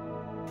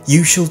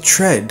 You shall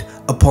tread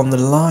upon the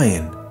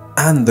lion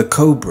and the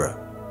cobra,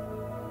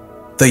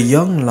 the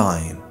young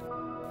lion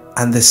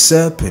and the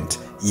serpent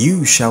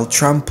you shall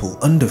trample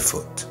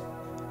underfoot.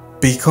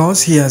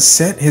 Because he has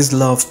set his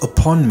love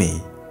upon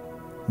me,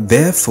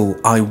 therefore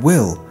I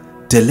will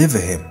deliver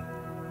him.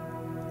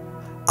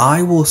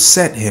 I will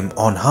set him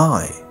on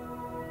high,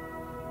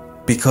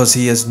 because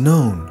he has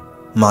known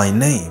my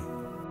name.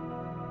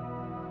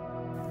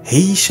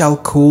 He shall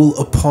call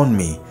upon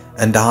me,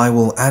 and I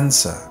will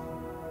answer.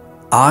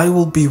 I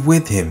will be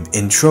with him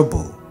in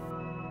trouble.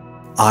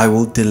 I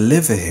will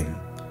deliver him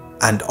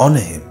and honor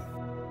him.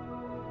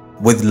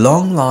 With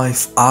long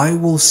life I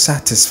will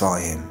satisfy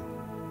him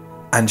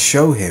and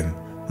show him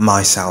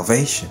my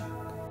salvation.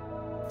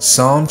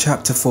 Psalm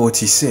chapter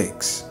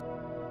 46.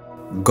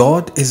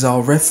 God is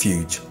our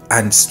refuge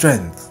and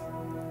strength,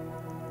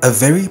 a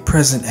very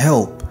present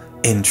help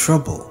in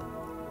trouble.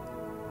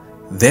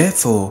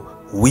 Therefore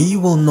we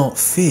will not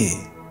fear,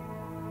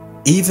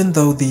 even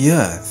though the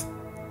earth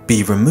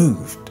be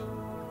removed,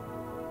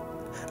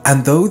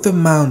 and though the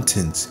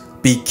mountains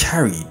be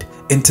carried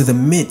into the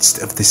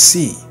midst of the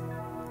sea,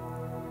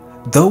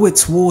 though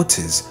its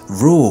waters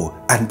roar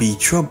and be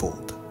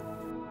troubled,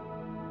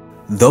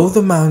 though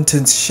the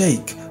mountains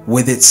shake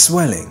with its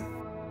swelling.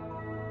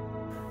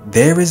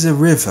 There is a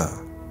river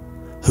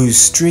whose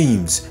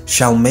streams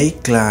shall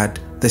make glad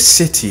the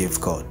city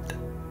of God,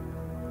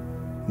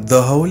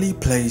 the holy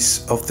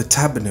place of the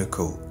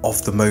tabernacle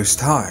of the Most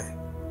High.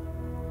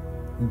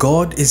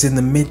 God is in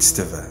the midst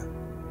of her.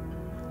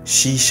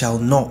 She shall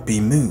not be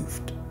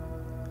moved.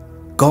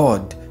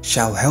 God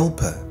shall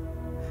help her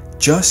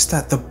just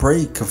at the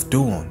break of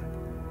dawn.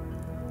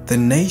 The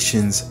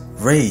nations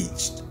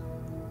raged.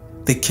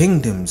 The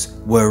kingdoms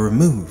were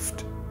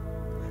removed.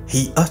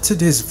 He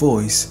uttered his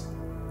voice,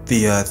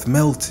 the earth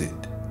melted.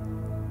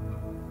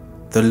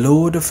 The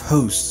Lord of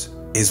hosts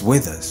is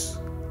with us.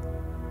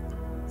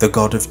 The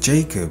God of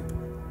Jacob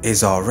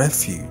is our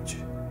refuge.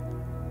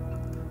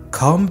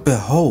 Come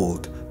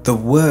behold the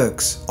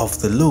works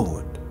of the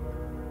Lord,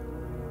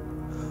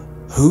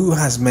 who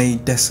has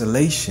made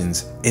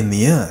desolations in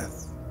the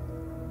earth.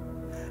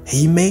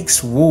 He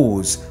makes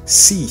wars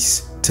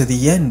cease to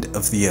the end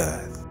of the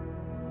earth.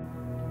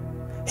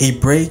 He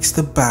breaks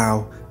the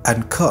bow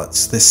and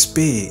cuts the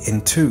spear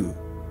in two.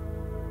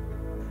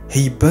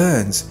 He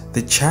burns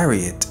the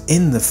chariot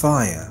in the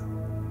fire.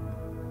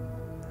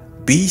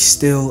 Be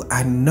still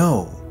and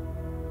know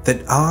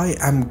that I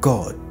am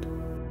God.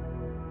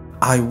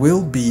 I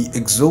will be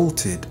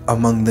exalted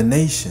among the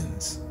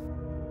nations.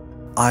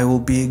 I will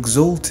be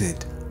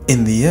exalted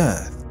in the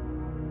earth.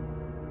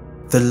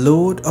 The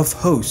Lord of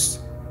hosts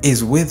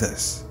is with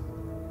us.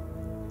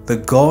 The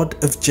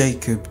God of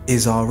Jacob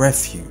is our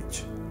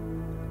refuge.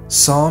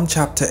 Psalm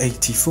chapter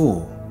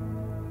 84.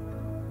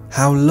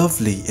 How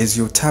lovely is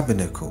your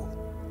tabernacle,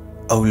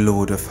 O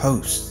Lord of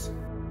hosts!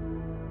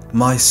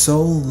 My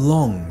soul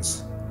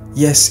longs,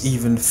 yes,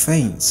 even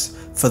faints,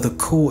 for the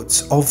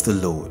courts of the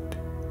Lord.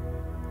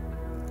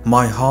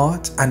 My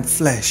heart and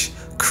flesh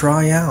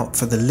cry out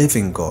for the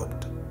living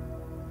God.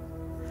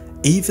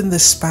 Even the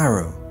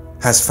sparrow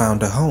has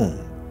found a home,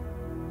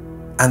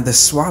 and the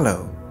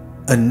swallow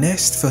a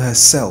nest for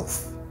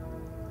herself,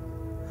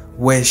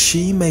 where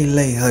she may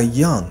lay her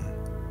young.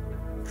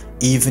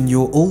 Even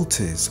your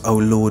altars, O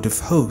Lord of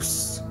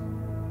hosts,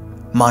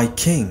 my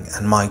King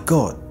and my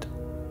God.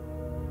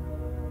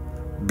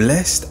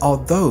 Blessed are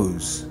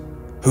those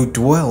who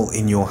dwell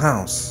in your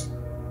house.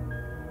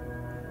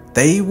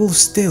 They will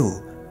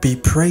still be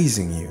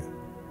praising you.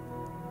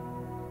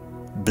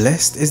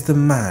 Blessed is the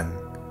man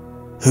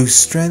whose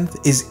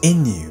strength is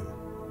in you,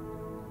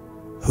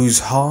 whose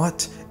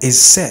heart is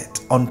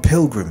set on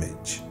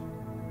pilgrimage.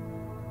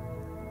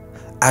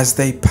 As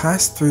they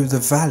pass through the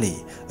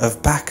valley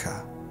of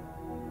Baca,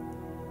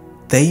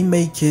 they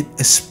make it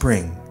a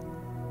spring.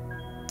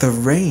 The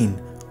rain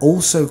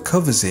also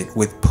covers it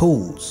with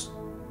pools.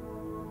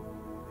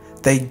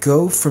 They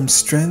go from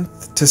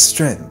strength to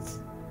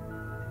strength.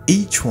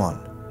 Each one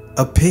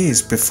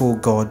appears before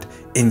God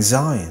in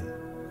Zion.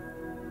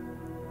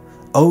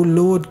 O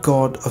Lord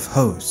God of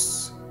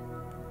hosts,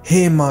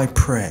 hear my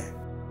prayer.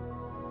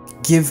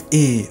 Give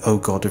ear, O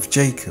God of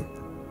Jacob.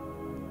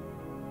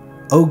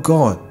 O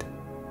God,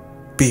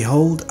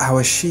 behold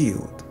our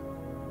shield,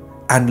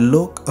 and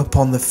look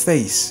upon the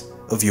face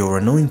of your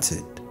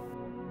anointed.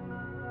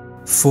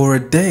 For a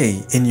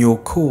day in your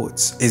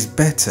courts is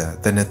better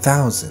than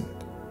 1,000.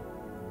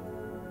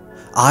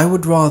 I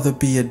would rather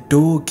be a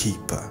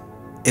doorkeeper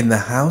in the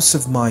house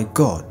of my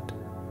God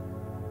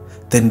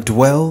than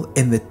dwell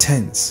in the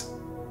tents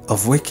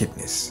of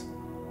wickedness.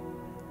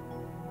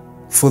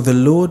 For the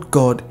Lord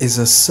God is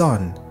a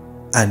sun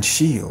and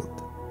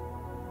shield.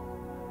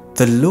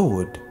 The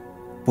Lord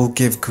will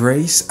give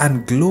grace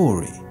and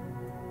glory.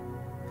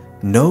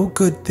 No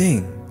good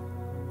thing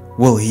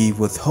will he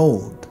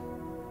withhold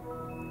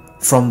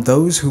from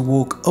those who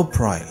walk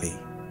uprightly.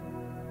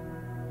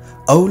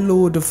 O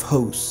Lord of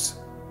hosts,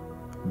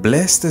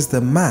 blessed is the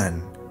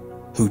man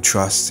who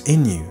trusts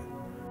in you.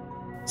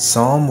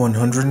 Psalm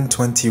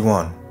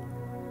 121.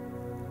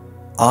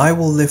 I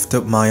will lift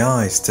up my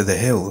eyes to the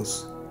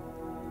hills.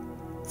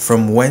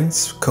 From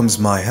whence comes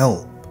my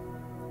help?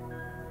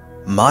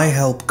 My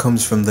help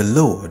comes from the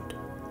Lord,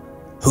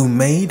 who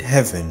made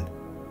heaven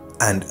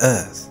and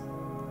earth.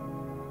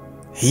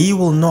 He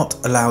will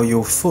not allow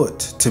your foot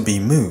to be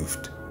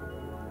moved.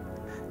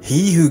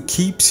 He who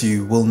keeps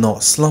you will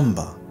not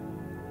slumber.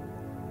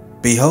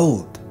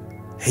 Behold,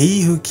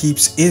 he who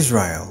keeps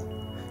Israel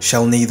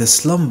shall neither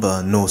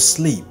slumber nor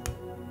sleep.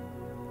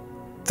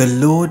 The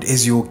Lord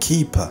is your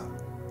keeper.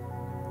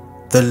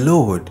 The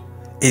Lord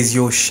is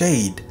your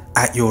shade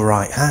at your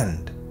right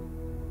hand.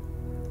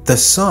 The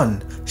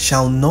sun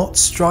shall not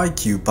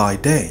strike you by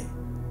day,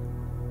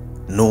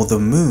 nor the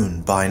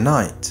moon by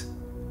night.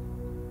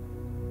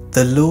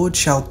 The Lord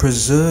shall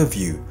preserve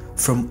you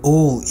from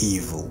all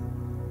evil.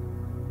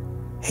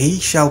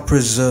 He shall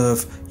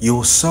preserve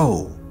your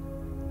soul.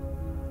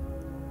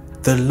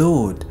 The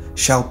Lord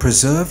shall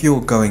preserve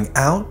your going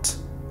out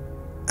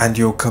and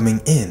your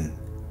coming in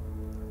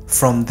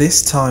from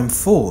this time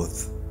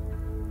forth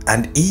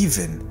and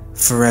even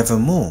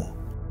forevermore.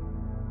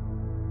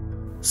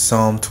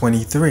 Psalm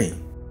 23.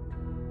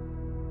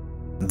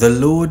 The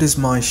Lord is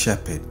my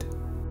shepherd,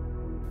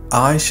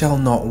 I shall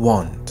not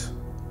want.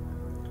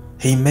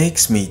 He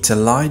makes me to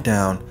lie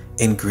down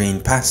in green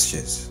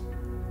pastures.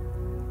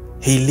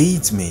 He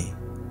leads me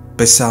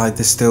beside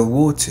the still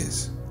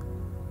waters.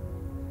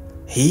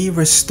 He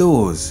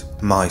restores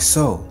my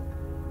soul.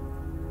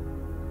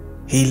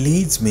 He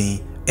leads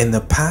me in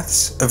the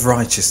paths of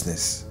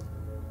righteousness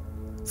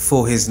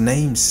for his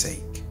name's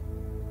sake.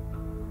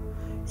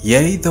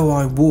 Yea, though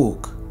I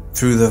walk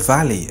through the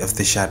valley of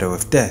the shadow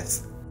of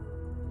death,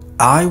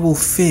 I will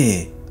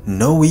fear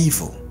no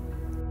evil,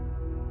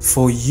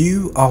 for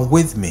you are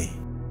with me.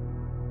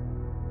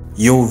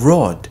 Your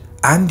rod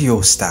and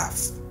your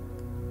staff,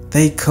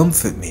 they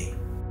comfort me.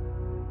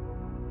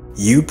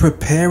 You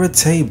prepare a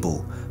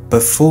table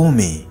before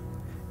me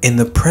in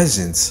the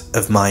presence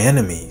of my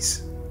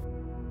enemies.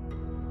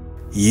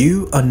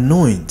 You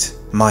anoint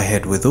my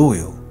head with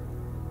oil.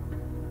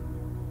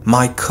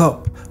 My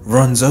cup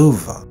runs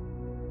over.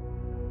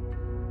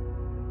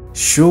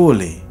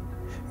 Surely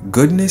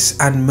goodness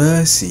and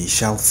mercy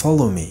shall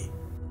follow me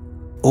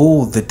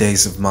all the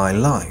days of my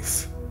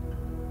life,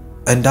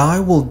 and I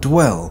will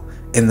dwell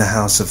in the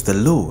house of the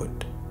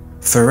Lord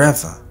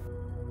forever.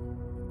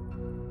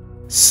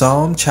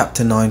 Psalm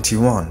chapter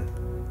 91.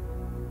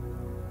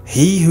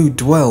 He who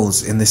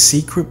dwells in the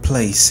secret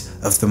place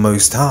of the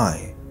Most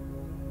High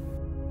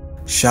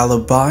shall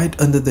abide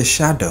under the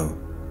shadow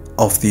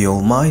of the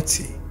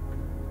Almighty.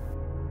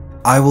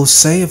 I will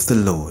say of the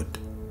Lord,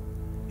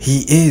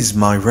 He is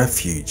my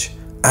refuge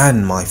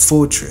and my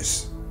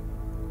fortress.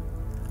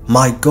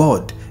 My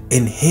God,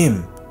 in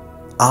Him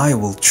I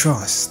will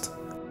trust.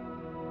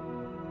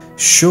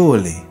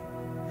 Surely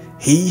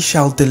He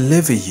shall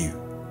deliver you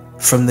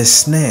from the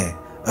snare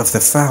of the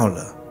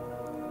fowler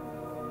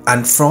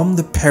and from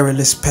the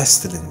perilous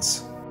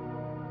pestilence.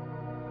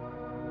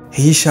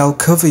 He shall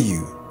cover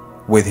you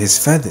with His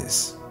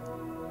feathers,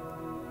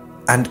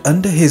 and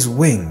under His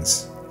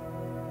wings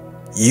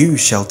you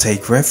shall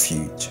take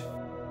refuge.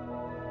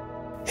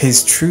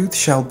 His truth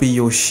shall be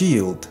your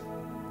shield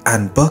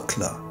and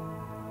buckler.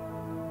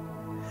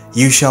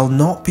 You shall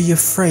not be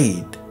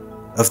afraid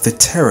of the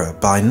terror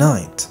by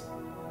night,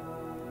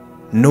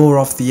 nor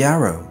of the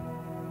arrow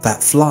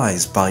that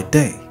flies by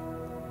day,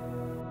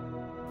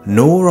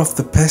 nor of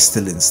the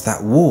pestilence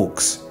that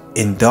walks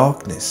in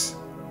darkness,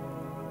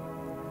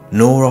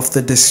 nor of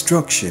the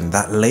destruction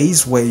that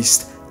lays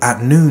waste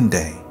at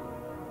noonday.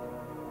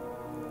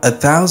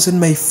 1,000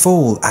 may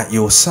fall at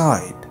your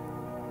side,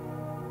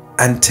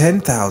 and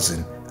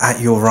 10,000 at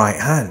your right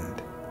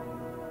hand,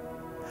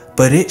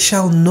 but it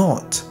shall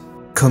not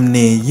come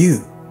near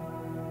you.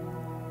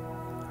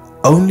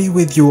 Only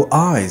with your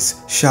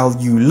eyes shall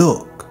you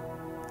look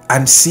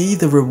and see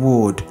the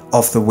reward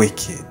of the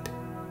wicked.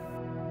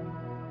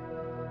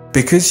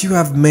 Because you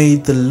have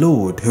made the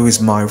Lord, who is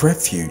my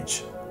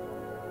refuge,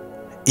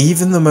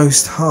 even the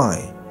Most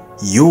High,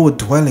 your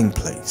dwelling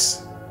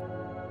place,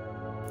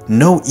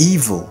 no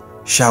evil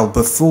shall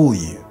befall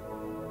you,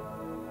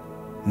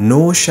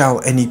 nor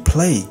shall any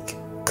plague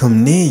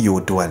come near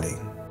your dwelling.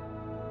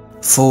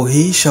 For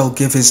He shall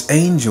give His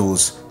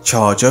angels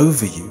charge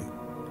over you,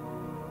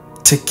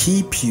 to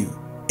keep you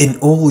in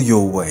all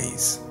your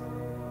ways.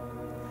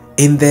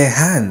 In their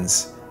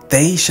hands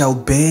they shall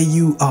bear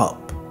you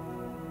up,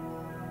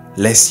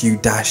 lest you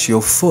dash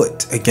your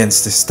foot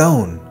against a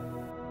stone.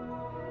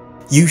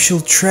 You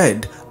shall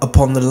tread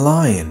upon the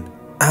lion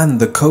and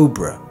the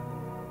cobra,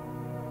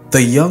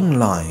 the young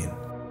lion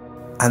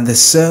and the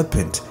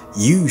serpent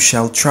you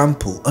shall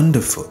trample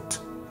underfoot.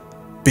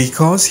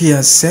 Because he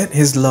has set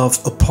his love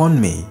upon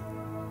me,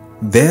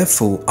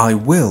 therefore I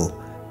will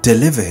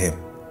deliver him.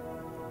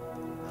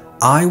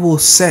 I will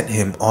set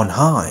him on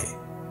high,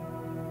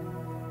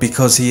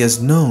 because he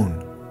has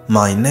known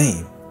my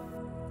name.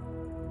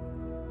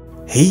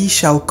 He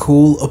shall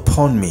call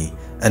upon me,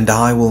 and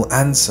I will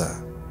answer.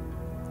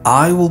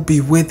 I will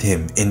be with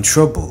him in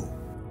trouble.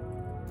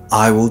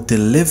 I will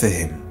deliver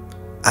him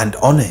and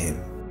honor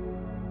him.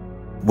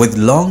 With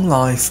long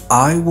life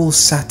I will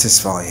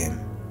satisfy him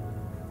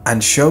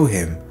and show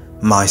him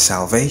my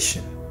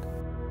salvation.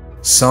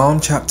 Psalm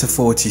chapter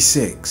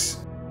 46.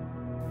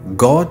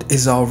 God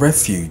is our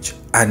refuge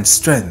and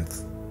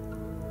strength,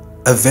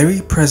 a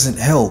very present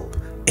help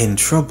in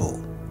trouble.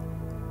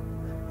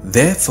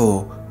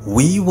 Therefore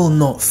we will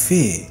not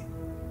fear,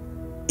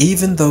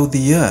 even though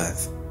the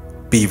earth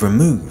be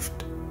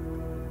removed,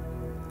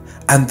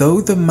 and though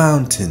the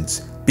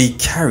mountains be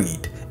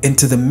carried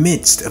into the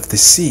midst of the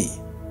sea,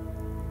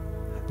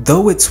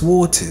 though its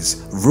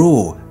waters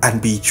roar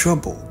and be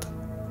troubled,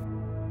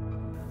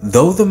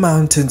 though the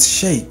mountains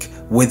shake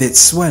with its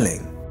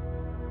swelling.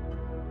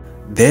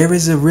 There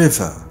is a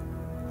river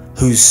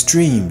whose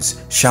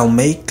streams shall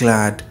make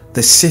glad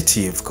the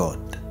city of God,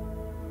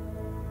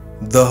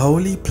 the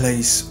holy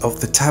place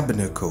of the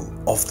tabernacle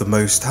of the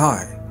Most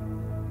High.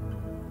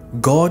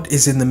 God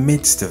is in the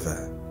midst of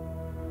her.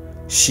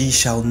 She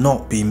shall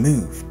not be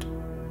moved.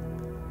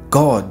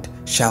 God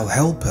shall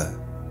help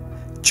her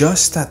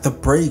just at the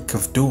break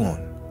of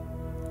dawn.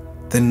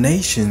 The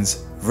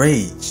nations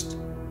raged.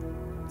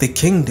 The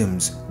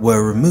kingdoms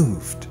were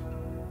removed.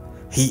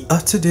 He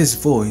uttered his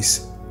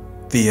voice,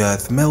 the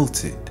earth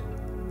melted.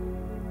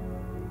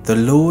 The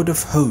Lord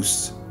of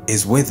hosts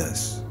is with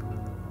us.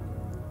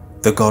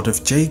 The God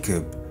of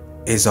Jacob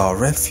is our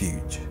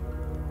refuge.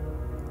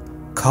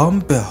 Come,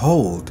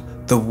 behold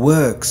the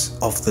works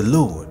of the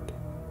Lord,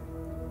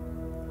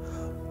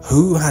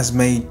 who has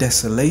made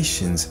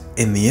desolations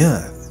in the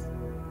earth.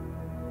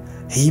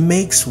 He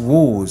makes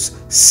wars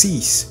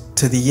cease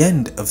to the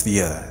end of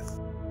the earth.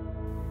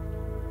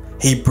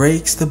 He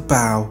breaks the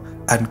bow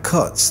and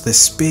cuts the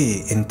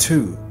spear in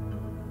two.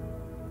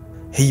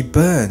 He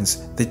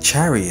burns the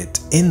chariot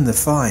in the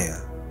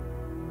fire.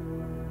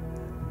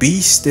 Be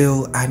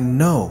still and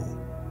know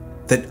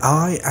that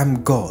I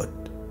am God.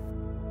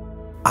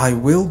 I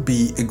will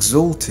be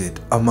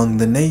exalted among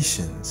the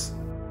nations.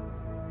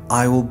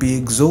 I will be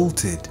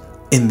exalted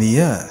in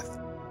the earth.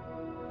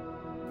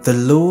 The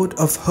Lord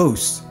of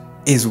hosts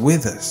is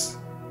with us.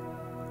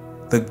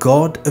 The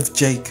God of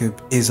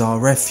Jacob is our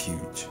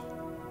refuge.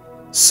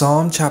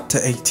 Psalm chapter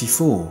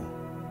 84.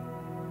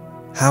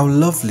 How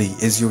lovely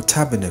is your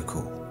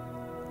tabernacle,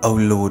 O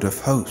Lord of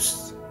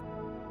hosts!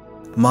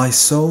 My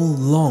soul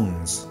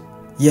longs,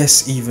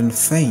 yes, even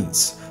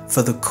faints,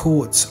 for the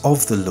courts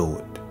of the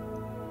Lord.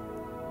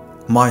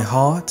 My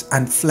heart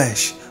and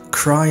flesh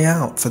cry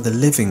out for the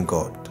living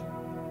God.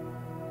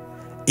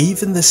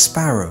 Even the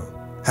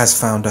sparrow has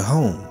found a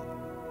home,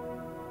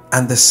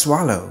 and the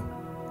swallow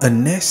a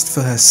nest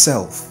for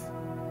herself,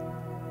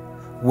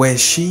 where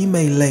she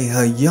may lay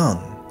her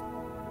young.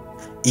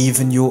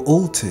 Even your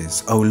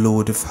altars, O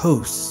Lord of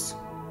hosts,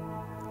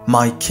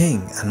 my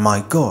King and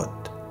my God.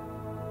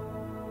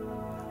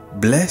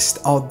 Blessed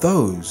are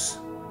those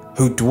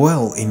who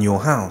dwell in your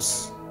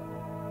house.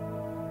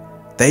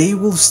 They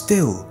will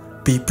still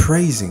be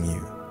praising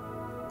you.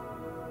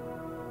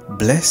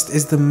 Blessed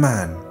is the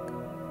man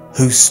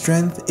whose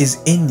strength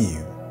is in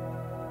you,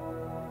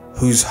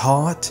 whose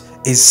heart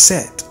is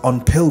set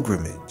on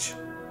pilgrimage.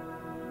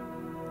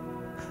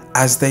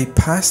 As they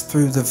pass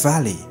through the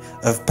valley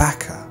of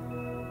Baca,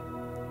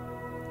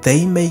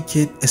 they make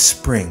it a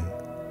spring.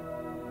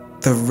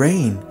 The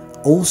rain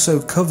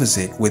also covers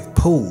it with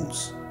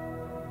pools.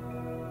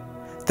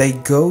 They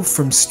go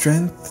from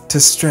strength to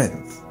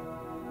strength.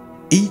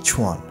 Each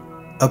one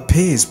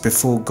appears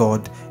before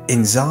God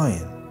in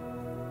Zion.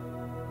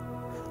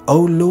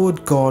 O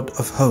Lord God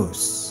of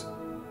hosts,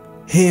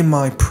 hear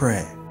my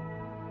prayer.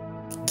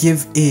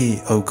 Give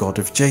ear, O God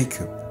of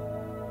Jacob.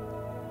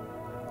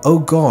 O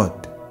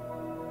God,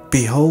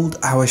 behold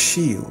our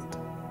shield,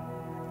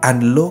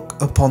 and look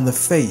upon the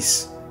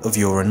face of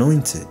your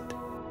anointed.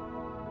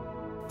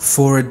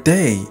 For a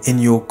day in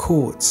your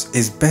courts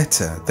is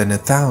better than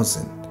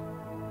 1,000.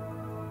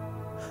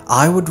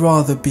 I would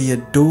rather be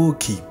a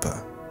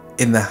doorkeeper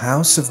in the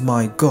house of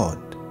my God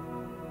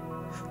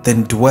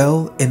than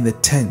dwell in the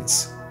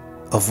tents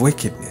of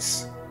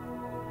wickedness.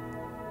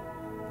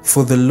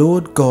 For the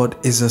Lord God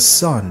is a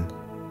sun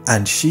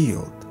and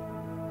shield.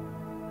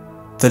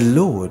 The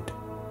Lord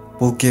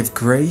will give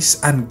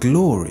grace and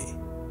glory.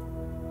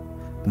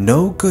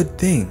 No good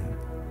thing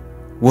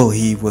will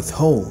he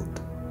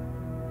withhold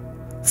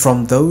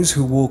from those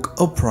who walk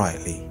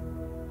uprightly.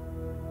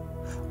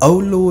 O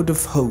Lord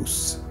of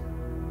hosts,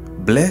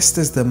 blessed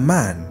is the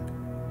man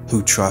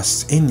who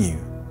trusts in you.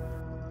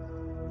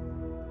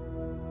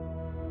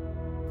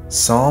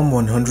 Psalm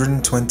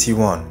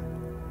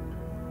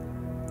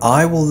 121.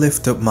 I will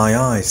lift up my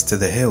eyes to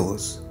the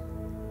hills.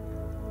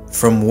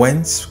 From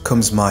whence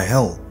comes my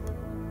help?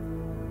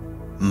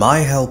 My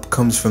help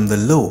comes from the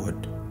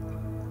Lord,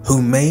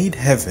 who made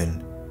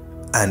heaven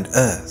and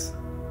earth.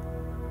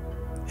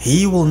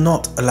 He will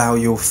not allow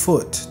your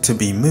foot to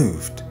be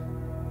moved.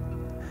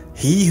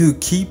 He who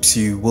keeps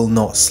you will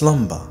not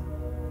slumber.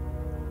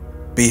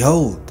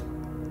 Behold,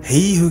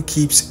 he who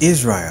keeps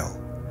Israel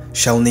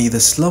shall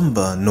neither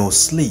slumber nor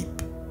sleep.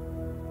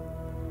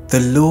 The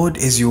Lord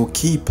is your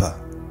keeper.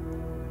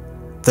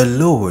 The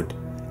Lord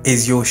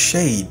is your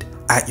shade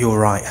at your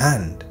right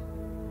hand.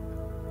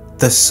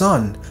 The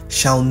sun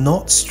shall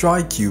not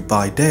strike you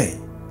by day,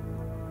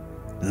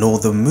 nor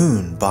the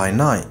moon by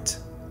night.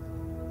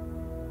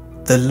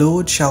 The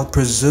Lord shall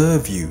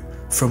preserve you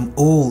from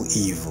all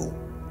evil.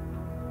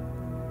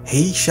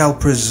 He shall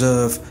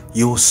preserve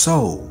your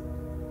soul.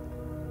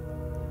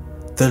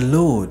 The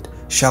Lord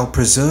shall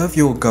preserve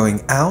your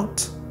going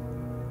out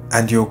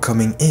and your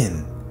coming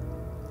in,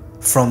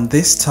 from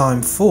this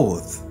time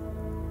forth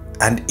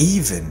and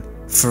even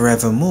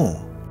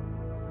forevermore.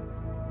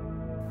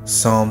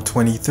 Psalm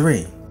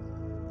 23.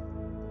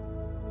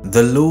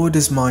 The Lord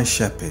is my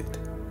shepherd,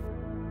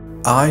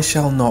 I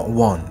shall not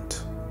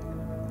want.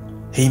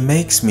 He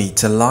makes me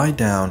to lie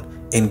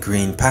down in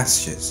green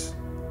pastures.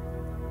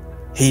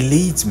 He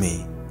leads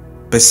me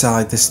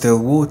beside the still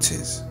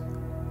waters.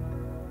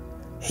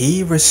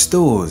 He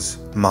restores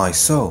my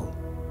soul.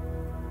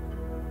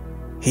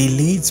 He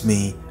leads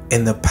me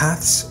in the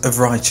paths of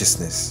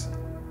righteousness,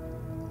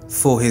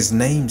 for his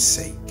name's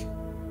sake.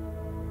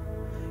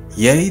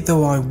 Yea,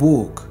 though I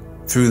walk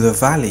through the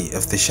valley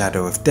of the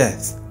shadow of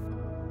death,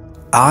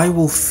 I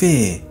will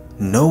fear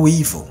no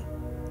evil,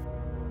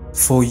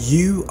 for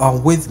you are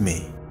with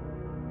me.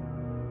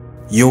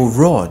 Your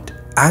rod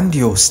and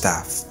your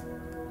staff,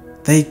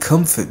 they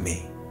comfort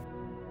me.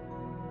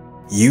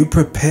 You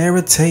prepare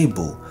a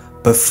table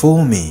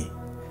before me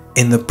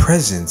in the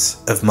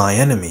presence of my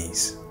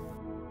enemies.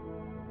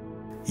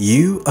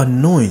 You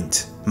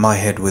anoint my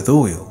head with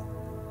oil.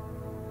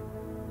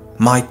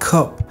 My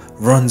cup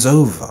runs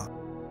over.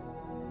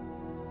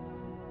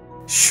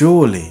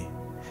 Surely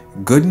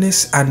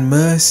goodness and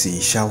mercy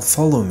shall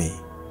follow me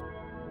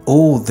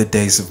all the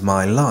days of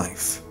my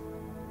life,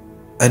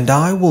 and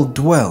I will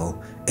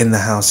dwell in the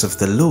house of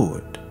the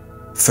Lord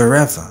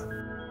forever.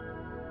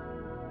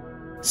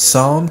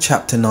 Psalm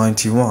chapter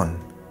 91.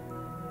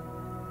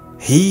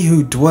 He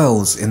who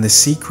dwells in the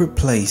secret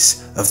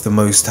place of the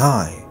Most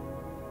High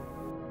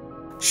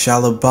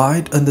shall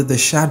abide under the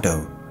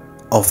shadow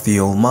of the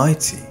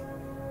Almighty.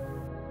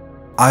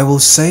 I will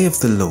say of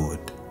the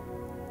Lord,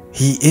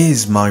 He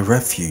is my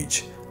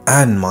refuge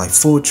and my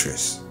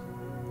fortress.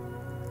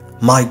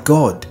 My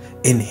God,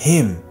 in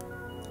Him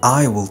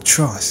I will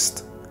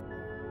trust.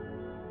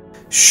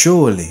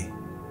 Surely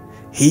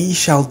He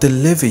shall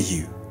deliver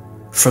you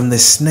from the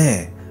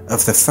snare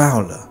of the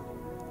fowler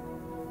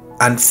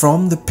and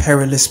from the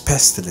perilous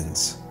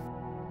pestilence.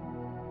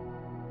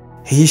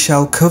 He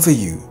shall cover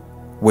you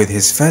with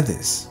His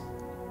feathers,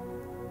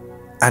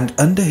 and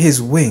under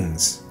His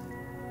wings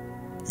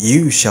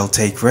you shall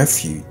take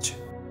refuge.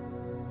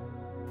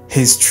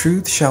 His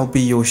truth shall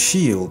be your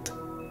shield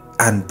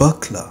and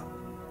buckler.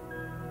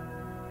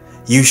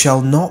 You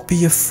shall not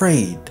be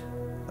afraid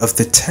of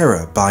the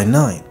terror by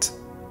night,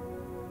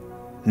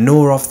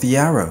 nor of the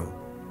arrow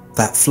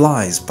that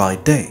flies by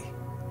day,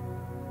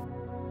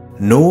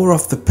 nor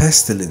of the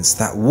pestilence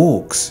that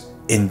walks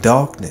in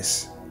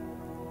darkness,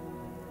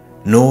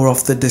 nor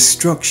of the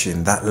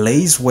destruction that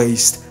lays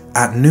waste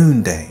at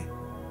noonday.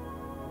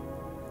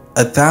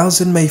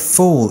 1,000 may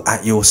fall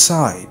at your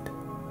side,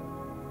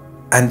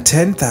 and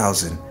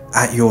 10,000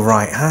 at your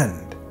right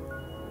hand,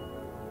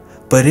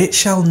 but it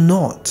shall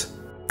not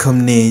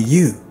come near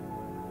you.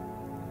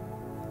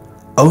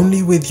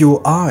 Only with your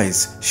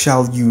eyes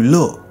shall you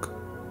look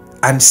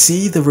and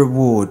see the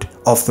reward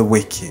of the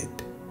wicked.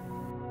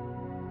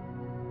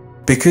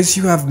 Because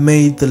you have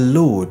made the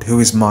Lord, who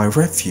is my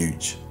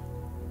refuge,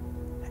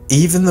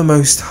 even the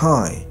Most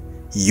High,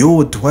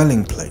 your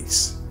dwelling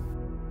place,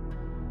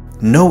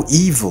 no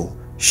evil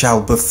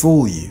shall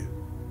befall you,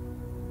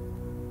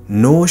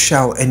 nor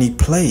shall any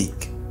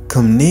plague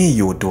come near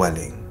your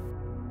dwelling.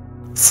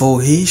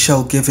 For He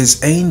shall give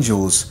His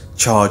angels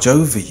charge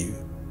over you,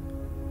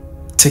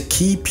 to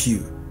keep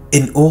you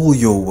in all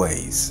your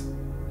ways.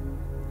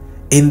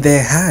 In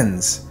their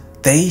hands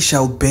they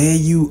shall bear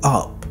you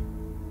up,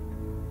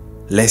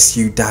 lest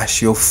you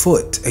dash your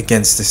foot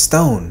against a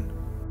stone.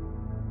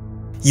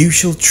 You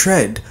shall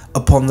tread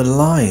upon the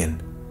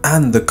lion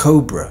and the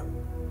cobra,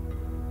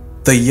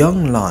 the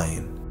young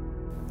lion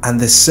and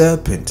the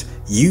serpent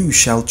you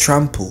shall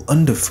trample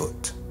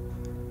underfoot.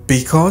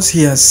 Because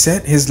He has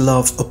set His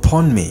love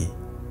upon me,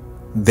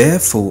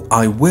 therefore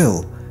I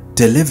will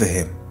deliver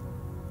him.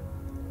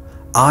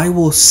 I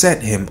will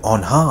set him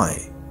on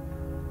high,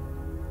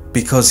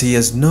 because he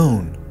has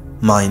known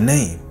my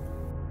name.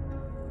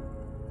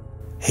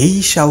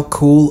 He shall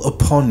call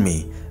upon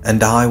me,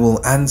 and I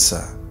will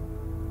answer.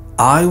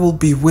 I will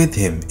be with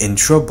him in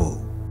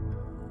trouble.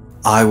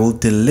 I will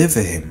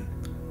deliver him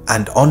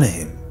and honor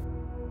him.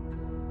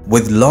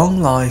 With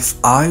long life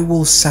I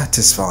will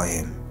satisfy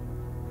him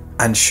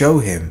and show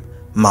him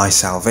my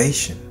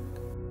salvation.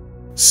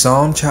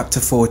 Psalm chapter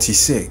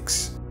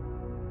 46.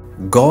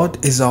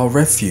 God is our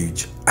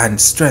refuge and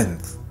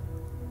strength,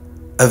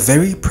 a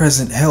very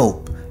present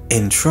help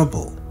in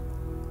trouble.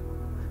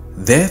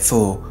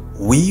 Therefore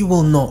we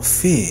will not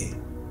fear,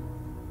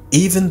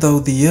 even though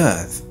the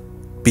earth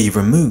be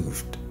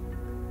removed,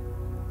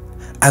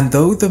 and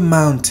though the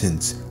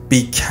mountains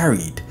be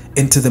carried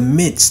into the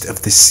midst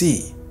of the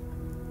sea,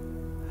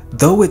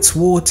 though its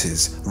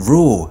waters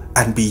roar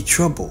and be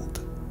troubled,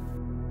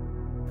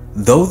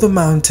 though the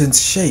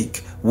mountains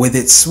shake with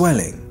its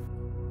swelling.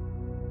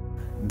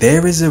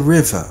 There is a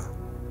river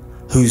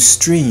whose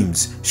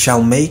streams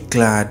shall make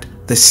glad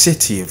the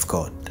city of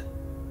God,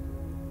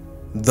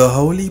 the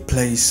holy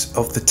place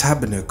of the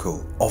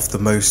tabernacle of the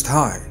Most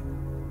High.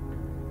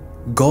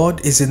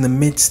 God is in the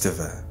midst of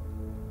her.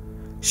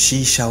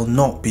 She shall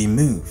not be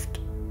moved.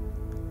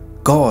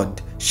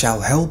 God shall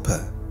help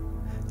her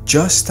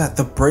just at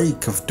the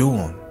break of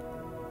dawn.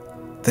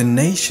 The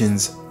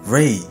nations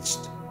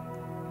raged.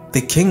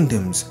 The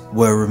kingdoms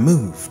were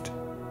removed.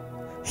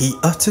 He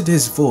uttered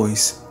his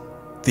voice,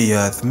 the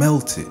earth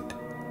melted.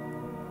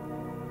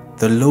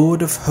 The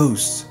Lord of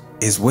hosts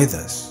is with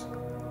us.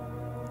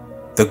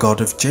 The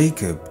God of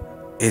Jacob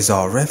is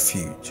our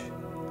refuge.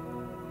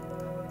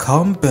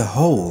 Come,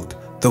 behold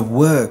the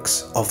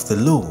works of the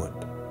Lord,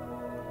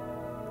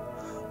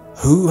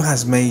 who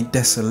has made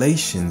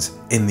desolations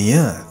in the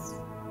earth.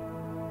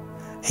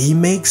 He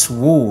makes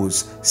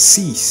wars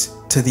cease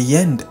to the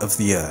end of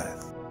the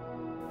earth.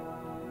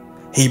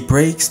 He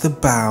breaks the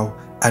bow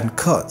and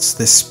cuts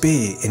the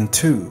spear in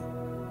two.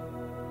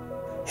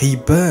 He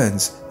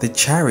burns the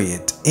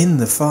chariot in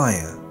the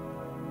fire.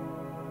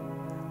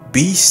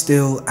 Be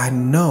still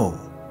and know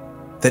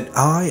that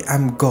I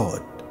am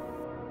God.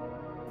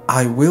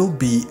 I will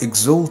be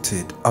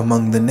exalted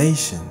among the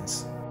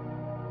nations.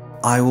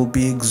 I will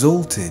be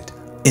exalted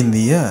in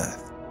the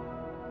earth.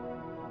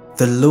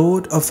 The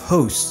Lord of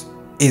hosts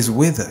is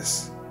with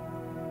us.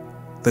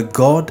 The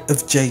God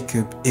of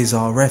Jacob is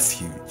our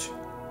refuge.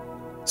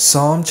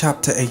 Psalm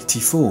chapter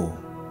 84.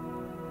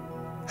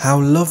 How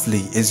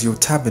lovely is your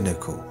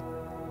tabernacle,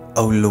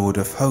 O Lord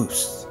of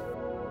hosts!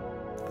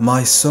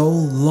 My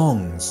soul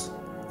longs,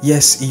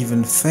 yes,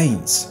 even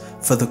faints,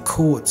 for the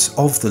courts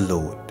of the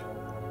Lord.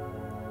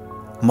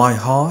 My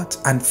heart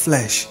and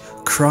flesh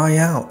cry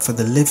out for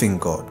the living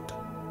God.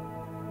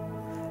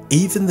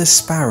 Even the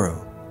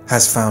sparrow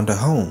has found a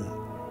home,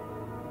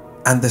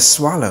 and the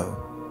swallow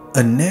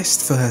a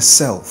nest for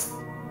herself,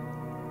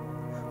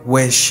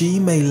 where she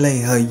may lay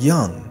her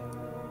young,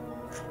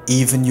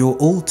 even your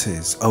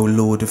altars, O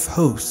Lord of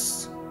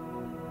hosts,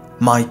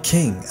 my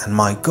King and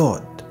my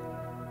God.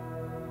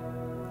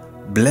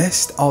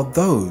 Blessed are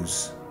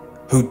those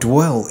who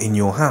dwell in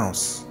your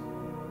house.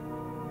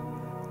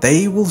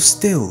 They will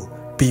still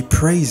be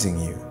praising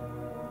you.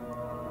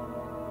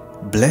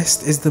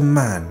 Blessed is the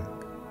man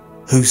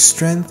whose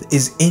strength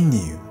is in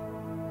you,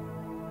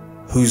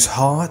 whose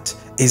heart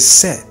is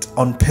set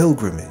on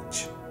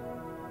pilgrimage.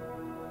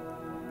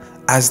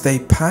 As they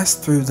pass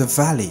through the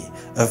valley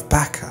of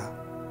Baca,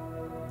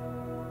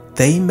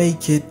 they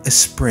make it a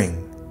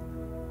spring.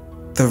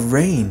 The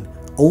rain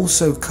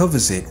also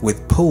covers it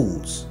with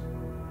pools.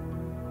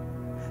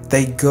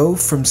 They go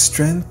from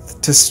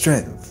strength to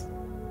strength.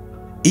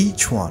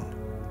 Each one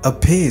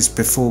appears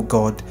before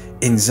God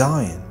in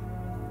Zion.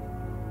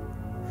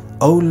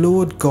 O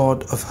Lord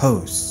God of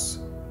hosts,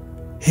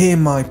 hear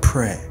my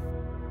prayer.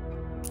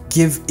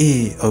 Give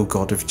ear, O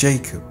God of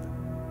Jacob.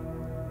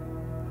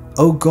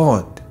 O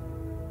God,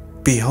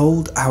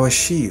 behold our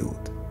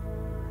shield,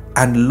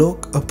 and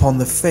look upon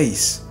the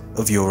face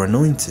of your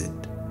anointed.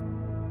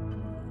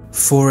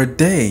 For a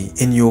day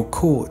in your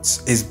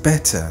courts is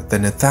better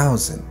than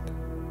 1,000.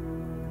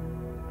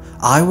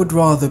 I would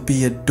rather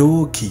be a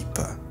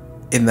doorkeeper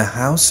in the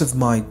house of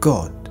my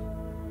God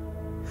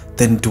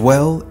than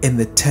dwell in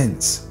the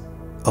tents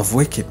of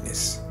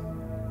wickedness.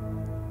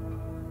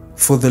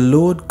 For the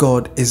Lord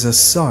God is a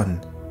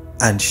sun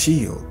and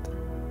shield.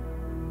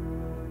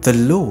 The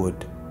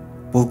Lord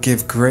will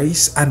give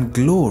grace and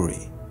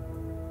glory.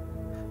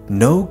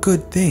 No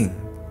good thing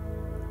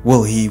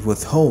will he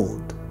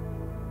withhold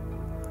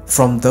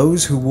from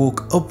those who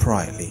walk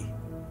uprightly.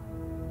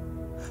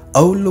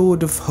 O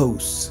Lord of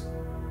hosts,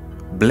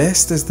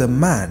 blessed is the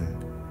man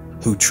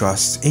who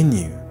trusts in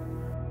you.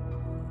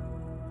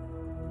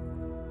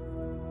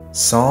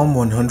 Psalm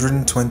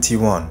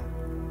 121.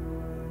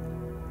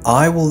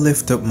 I will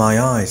lift up my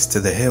eyes to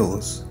the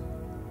hills.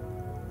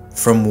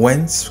 From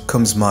whence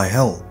comes my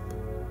help?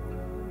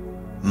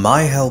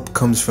 My help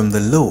comes from the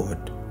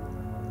Lord,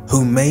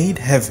 who made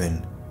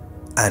heaven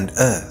and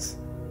earth.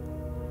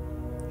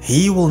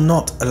 He will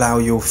not allow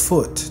your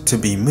foot to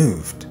be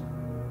moved.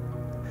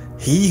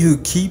 He who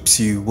keeps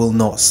you will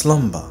not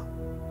slumber.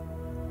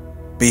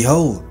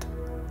 Behold,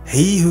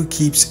 he who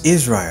keeps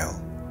Israel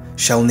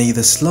shall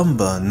neither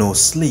slumber nor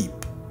sleep.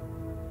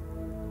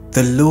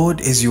 The Lord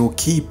is your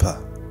keeper.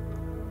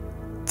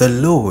 The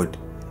Lord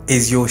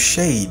is your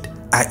shade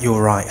at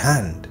your right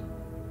hand.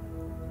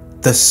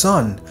 The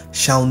sun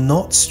shall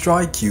not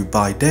strike you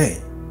by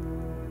day,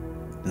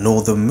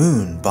 nor the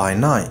moon by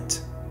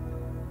night.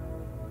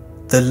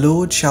 The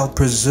Lord shall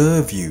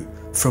preserve you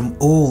from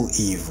all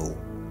evil.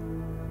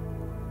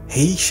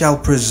 He shall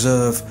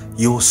preserve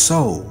your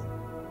soul.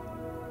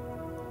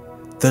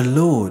 The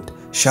Lord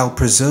shall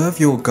preserve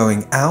your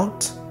going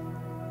out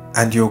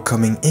and your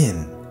coming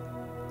in,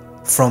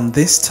 from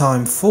this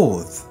time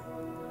forth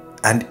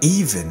and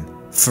even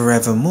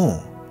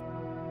forevermore.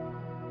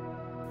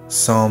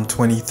 Psalm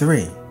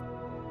 23.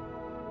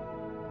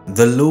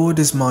 The Lord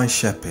is my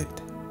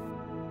shepherd,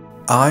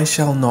 I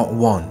shall not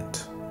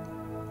want.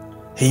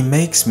 He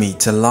makes me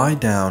to lie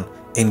down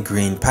in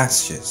green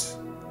pastures.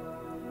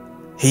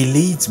 He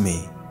leads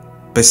me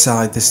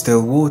beside the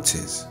still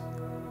waters.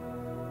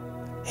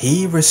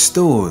 He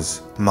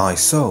restores my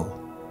soul.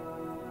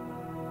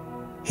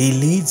 He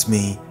leads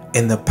me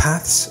in the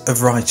paths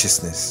of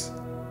righteousness,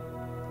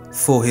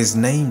 for his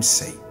name's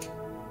sake.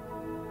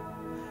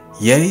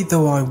 Yea,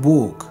 though I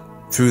walk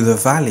through the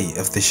valley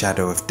of the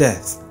shadow of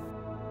death,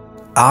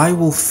 I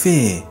will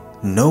fear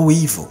no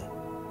evil,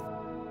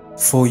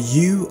 for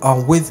you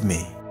are with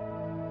me.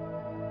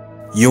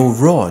 Your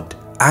rod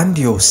and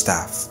your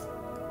staff,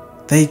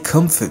 they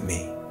comfort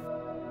me.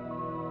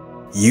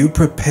 You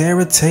prepare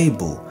a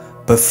table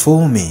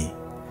before me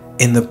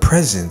in the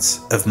presence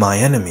of my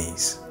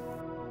enemies.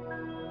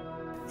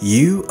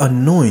 You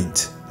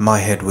anoint my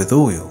head with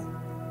oil.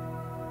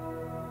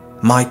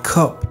 My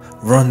cup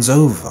runs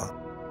over.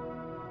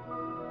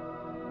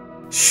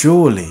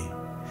 Surely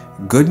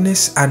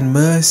goodness and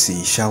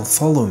mercy shall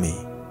follow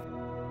me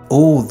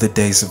all the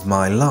days of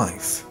my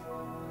life,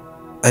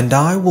 and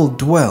I will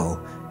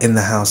dwell in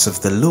the house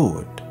of the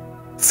Lord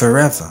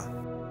forever.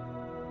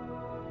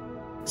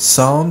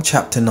 Psalm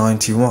chapter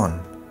 91.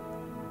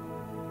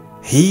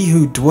 He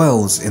who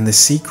dwells in the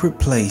secret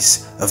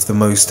place of the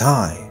Most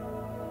High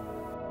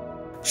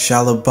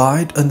shall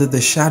abide under the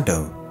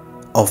shadow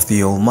of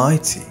the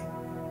Almighty.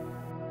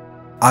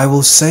 I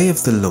will say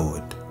of the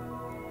Lord,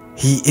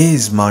 He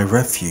is my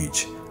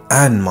refuge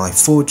and my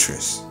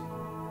fortress.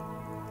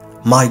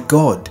 My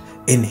God,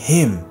 in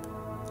Him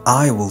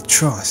I will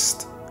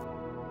trust.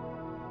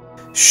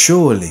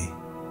 Surely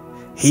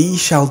He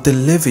shall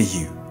deliver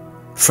you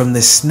from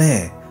the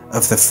snare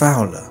of the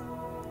fowler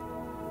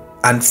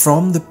and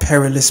from the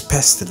perilous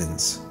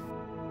pestilence.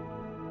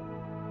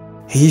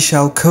 He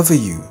shall cover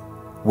you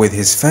with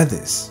His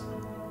feathers,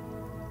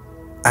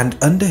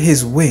 and under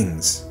His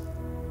wings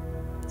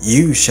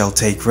you shall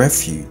take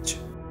refuge.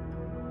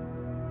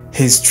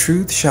 His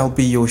truth shall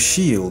be your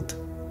shield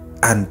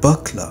and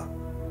buckler.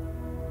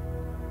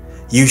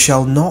 You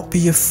shall not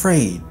be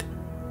afraid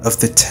of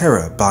the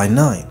terror by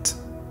night,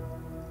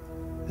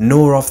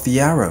 nor of the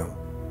arrow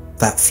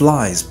that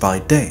flies by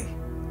day,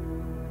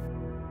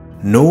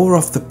 nor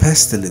of the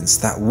pestilence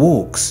that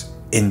walks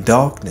in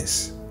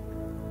darkness,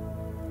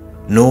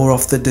 nor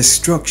of the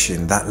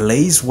destruction that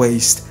lays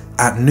waste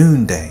at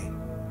noonday.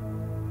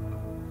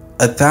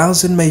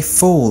 1,000 may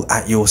fall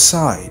at your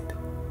side,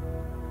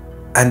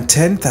 and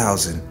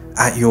 10,000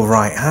 at your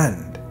right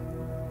hand,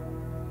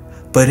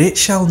 but it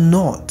shall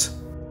not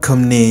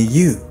come near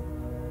you.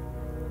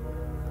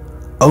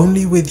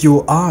 Only with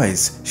your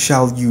eyes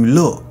shall you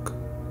look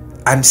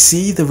and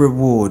see the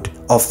reward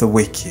of the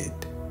wicked.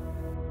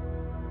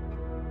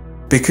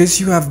 Because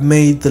you have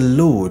made the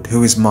Lord,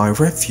 who is my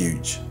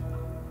refuge,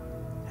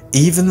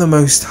 even the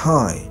Most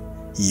High,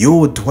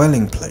 your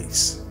dwelling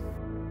place,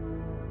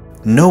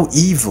 no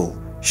evil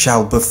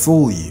shall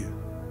befall you,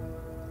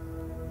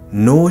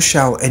 nor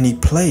shall any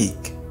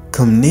plague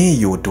come near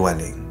your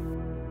dwelling.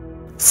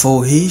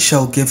 For He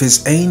shall give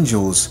His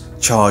angels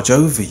charge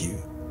over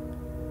you,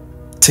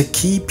 to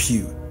keep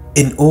you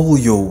in all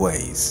your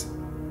ways.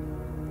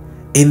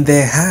 In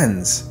their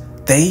hands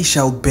they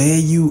shall bear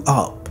you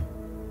up,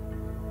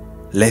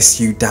 lest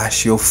you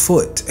dash your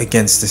foot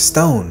against a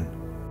stone.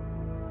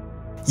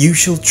 You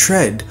shall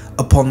tread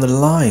upon the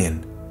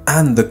lion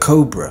and the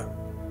cobra,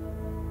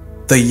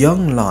 the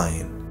young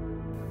lion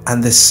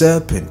and the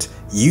serpent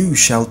you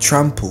shall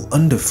trample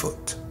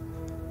underfoot.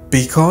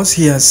 Because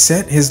He has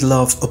set His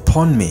love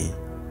upon me,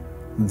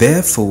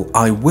 therefore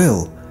I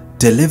will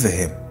deliver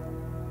him.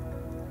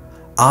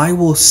 I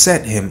will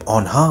set him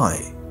on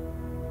high,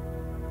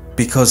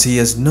 because he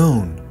has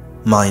known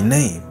my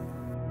name.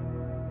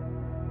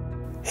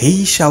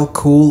 He shall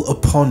call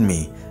upon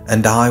me,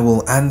 and I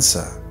will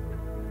answer.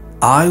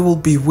 I will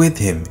be with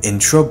him in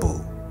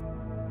trouble.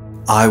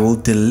 I will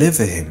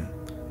deliver him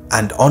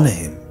and honor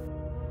him.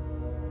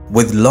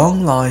 With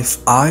long life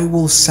I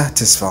will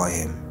satisfy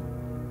him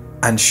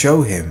and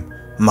show him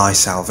my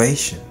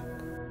salvation.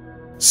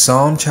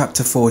 Psalm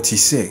chapter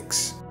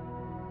 46.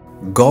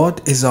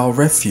 God is our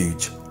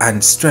refuge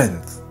and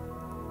strength,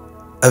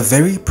 a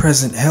very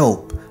present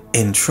help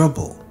in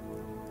trouble.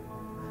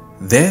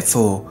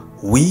 Therefore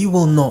we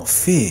will not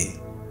fear,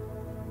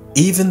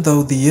 even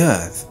though the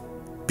earth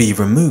be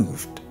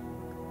removed,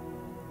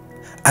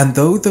 and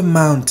though the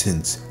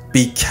mountains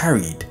be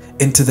carried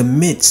into the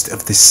midst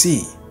of the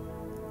sea,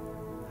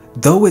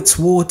 though its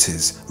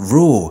waters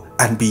roar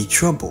and be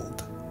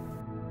troubled,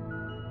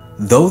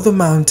 though the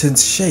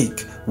mountains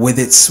shake with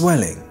its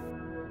swelling,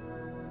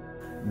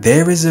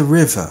 there is a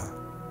river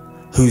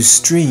whose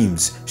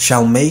streams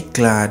shall make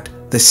glad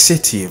the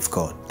city of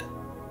God,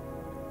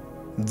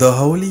 the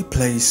holy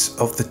place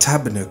of the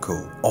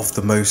tabernacle of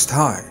the Most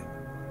High.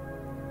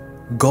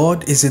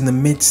 God is in the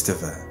midst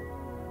of her.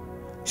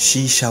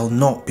 She shall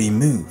not be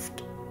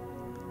moved.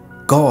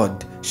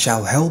 God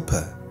shall help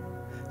her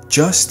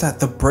just at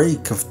the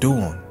break of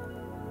dawn.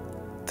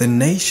 The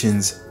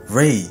nations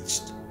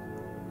raged.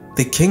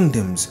 The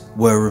kingdoms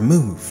were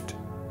removed.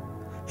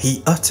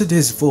 He uttered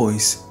his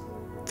voice,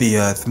 the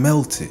earth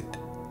melted.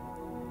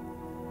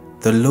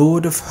 The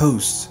Lord of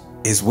hosts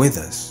is with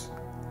us.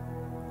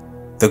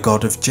 The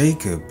God of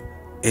Jacob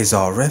is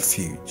our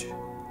refuge.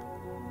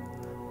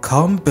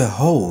 Come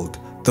behold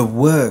the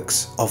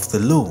works of the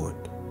Lord,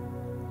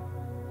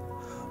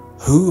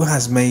 who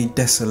has made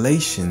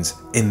desolations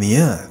in the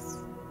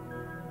earth.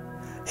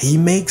 He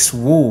makes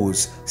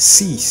wars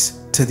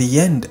cease to the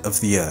end of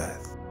the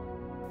earth.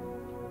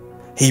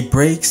 He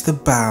breaks the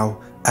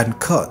bow and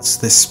cuts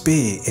the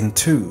spear in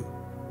two.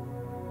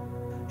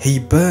 He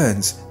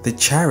burns the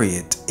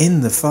chariot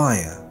in the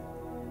fire.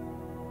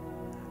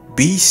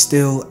 Be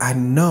still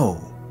and know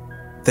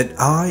that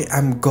I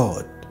am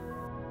God.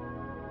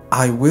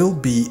 I will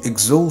be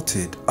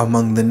exalted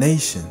among the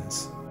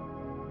nations.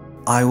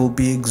 I will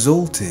be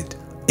exalted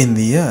in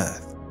the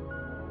earth.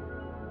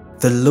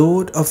 The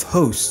Lord of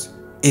hosts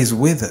is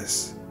with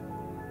us.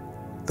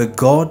 The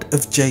God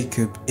of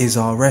Jacob is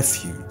our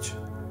refuge.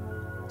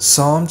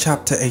 Psalm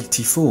chapter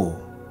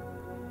 84.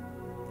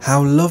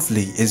 How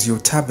lovely is your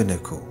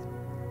tabernacle,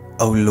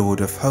 O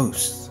Lord of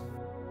hosts!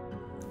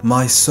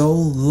 My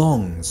soul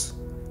longs,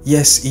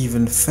 yes,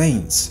 even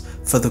faints,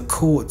 for the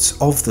courts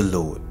of the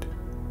Lord.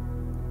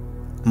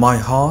 My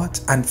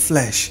heart and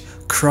flesh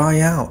cry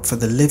out for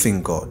the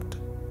living God.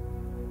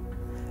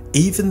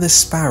 Even the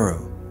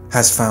sparrow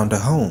has found a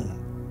home,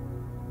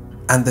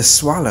 and the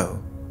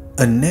swallow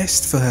a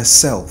nest for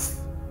herself,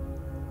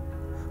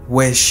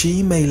 where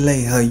she may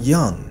lay her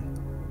young.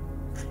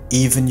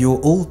 Even your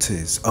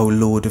altars, O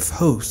Lord of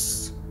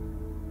hosts,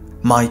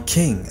 my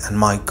King and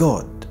my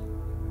God.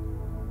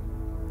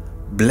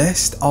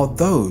 Blessed are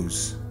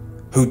those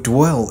who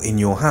dwell in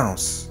your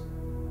house.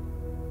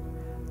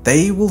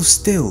 They will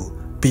still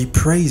be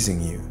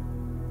praising you.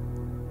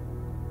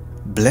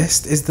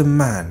 Blessed is the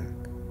man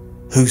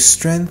whose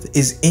strength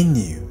is in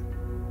you,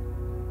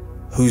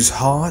 whose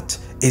heart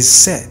is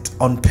set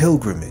on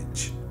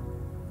pilgrimage.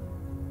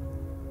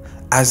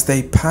 As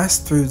they pass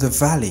through the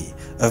valley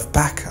of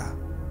Baca,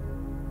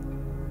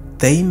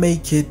 they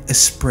make it a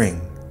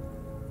spring.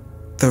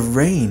 The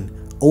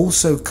rain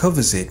also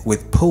covers it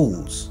with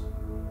pools.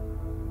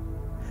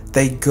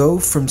 They go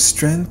from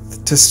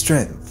strength to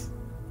strength.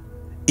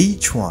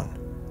 Each one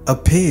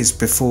appears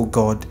before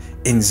God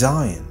in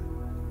Zion.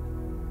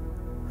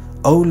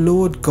 O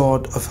Lord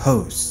God of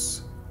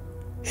hosts,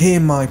 hear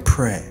my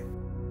prayer.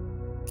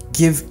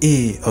 Give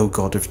ear, O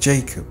God of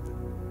Jacob.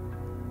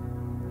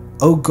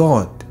 O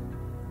God,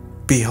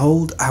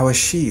 behold our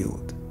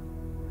shield,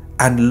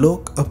 and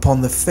look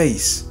upon the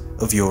face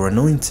of your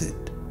anointed.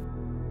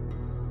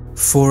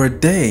 For a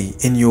day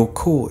in your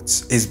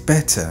courts is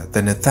better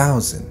than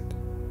 1,000.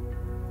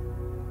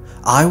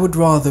 I would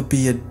rather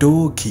be a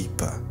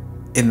doorkeeper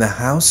in the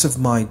house of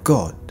my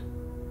God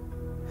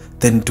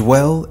than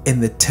dwell in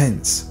the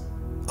tents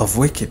of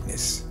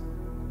wickedness.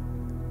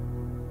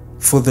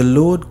 For the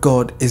Lord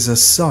God is a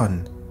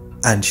sun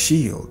and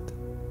shield.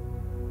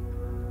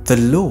 The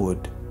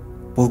Lord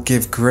will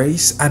give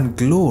grace and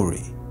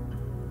glory.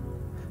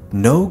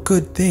 No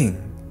good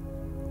thing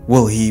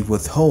will he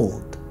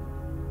withhold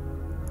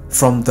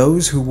from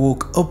those who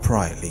walk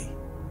uprightly.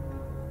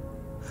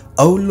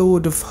 O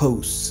Lord of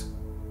hosts,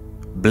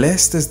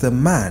 blessed is the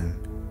man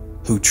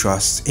who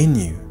trusts in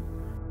you.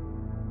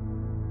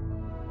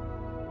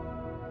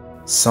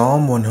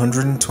 Psalm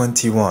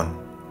 121.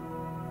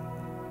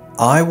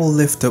 I will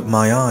lift up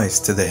my eyes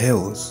to the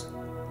hills.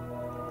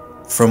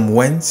 From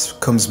whence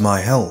comes my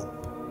help?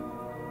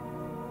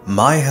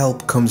 My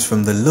help comes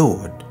from the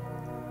Lord,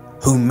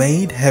 who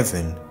made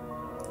heaven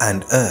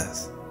and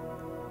earth.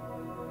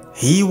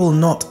 He will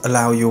not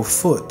allow your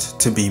foot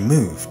to be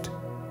moved.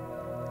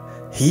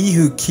 He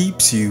who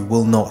keeps you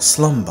will not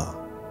slumber.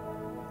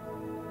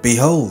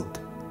 Behold,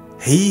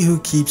 he who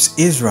keeps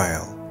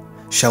Israel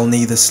shall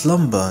neither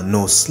slumber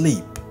nor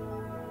sleep.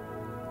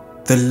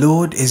 The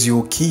Lord is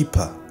your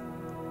keeper.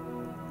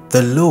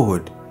 The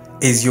Lord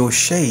is your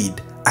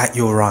shade at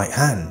your right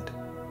hand.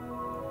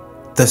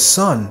 The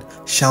sun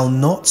shall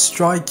not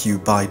strike you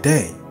by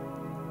day,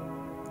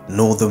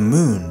 nor the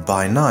moon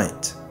by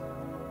night.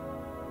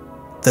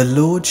 The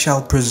Lord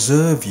shall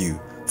preserve you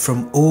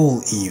from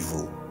all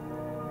evil.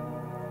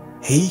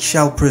 He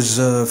shall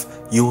preserve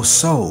your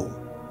soul.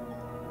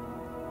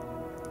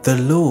 The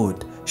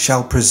Lord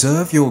shall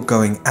preserve your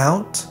going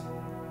out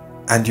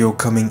and your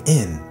coming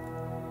in,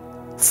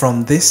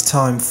 from this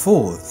time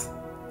forth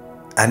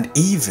and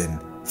even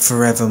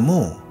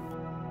forevermore.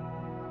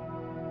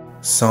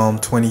 Psalm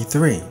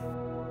 23.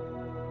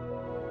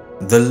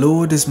 The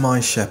Lord is my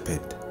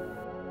shepherd,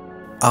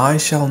 I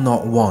shall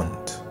not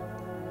want.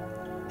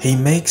 He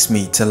makes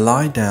me to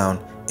lie down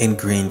in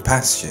green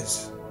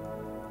pastures.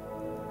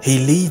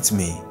 He leads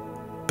me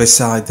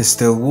beside the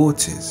still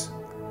waters.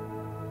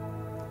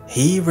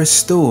 He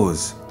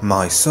restores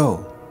my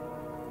soul.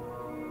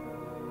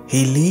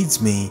 He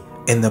leads me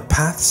in the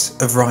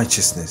paths of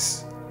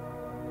righteousness,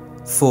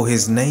 for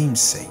his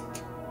name's sake.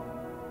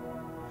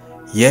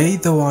 Yea,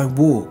 though I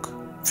walk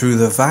through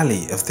the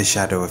valley of the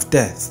shadow of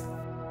death,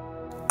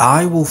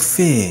 I will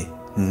fear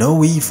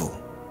no evil,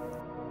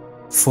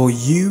 for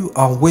you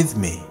are with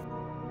me.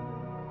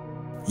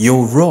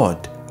 Your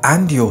rod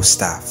and your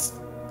staff,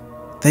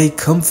 they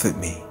comfort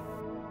me.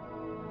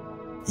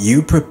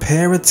 You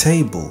prepare a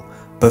table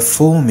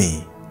before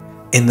me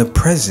in the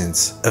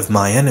presence of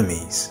my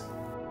enemies.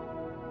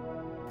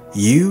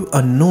 You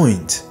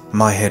anoint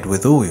my head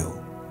with oil.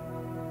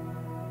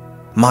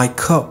 My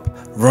cup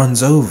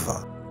runs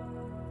over.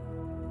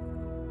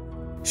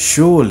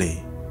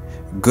 Surely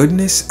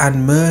goodness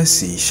and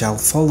mercy shall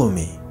follow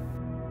me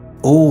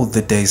all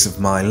the days of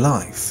my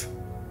life,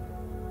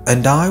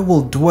 and I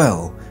will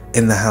dwell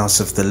in the house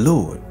of the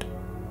Lord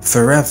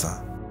forever.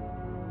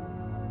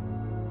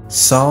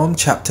 Psalm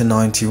chapter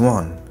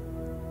 91.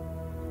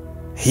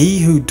 He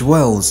who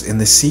dwells in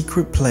the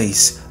secret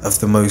place of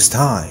the Most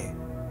High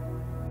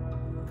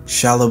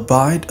shall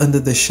abide under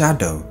the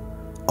shadow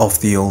of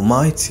the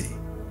Almighty.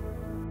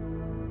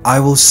 I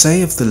will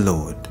say of the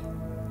Lord,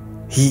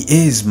 He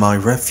is my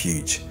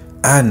refuge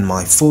and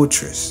my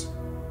fortress.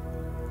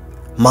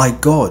 My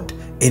God,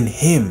 in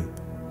Him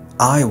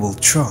I will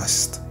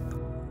trust.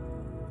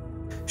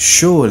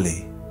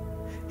 Surely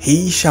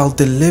He shall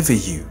deliver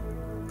you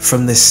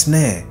from the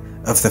snare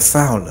of the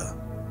fowler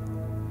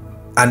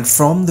and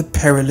from the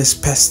perilous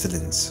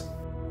pestilence.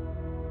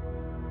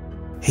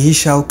 He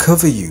shall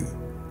cover you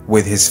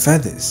with His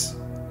feathers,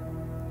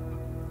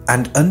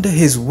 and under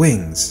His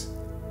wings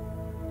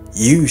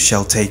you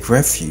shall take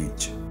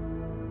refuge.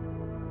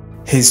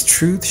 His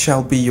truth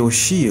shall be your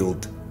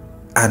shield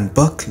and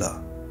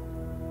buckler.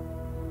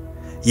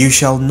 You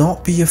shall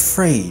not be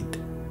afraid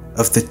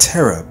of the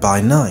terror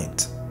by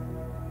night,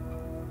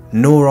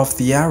 nor of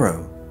the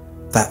arrow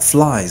that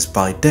flies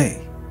by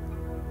day,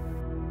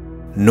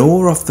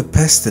 nor of the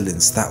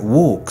pestilence that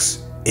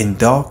walks in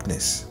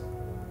darkness,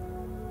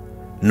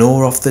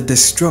 nor of the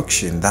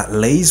destruction that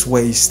lays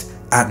waste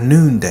at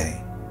noonday.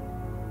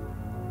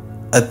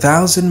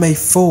 1,000 may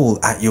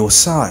fall at your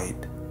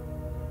side,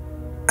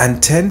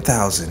 and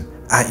 10,000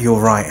 at your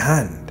right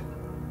hand,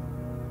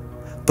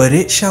 but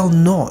it shall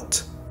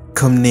not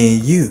come near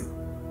you.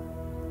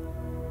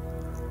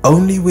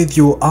 Only with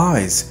your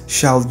eyes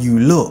shall you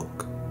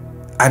look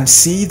and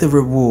see the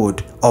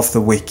reward of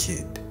the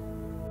wicked.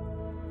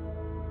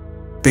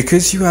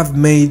 Because you have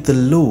made the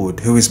Lord,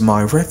 who is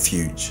my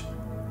refuge,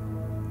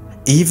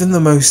 even the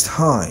Most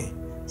High,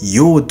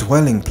 your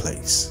dwelling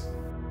place,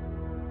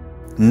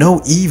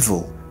 no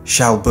evil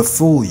shall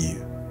befall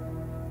you,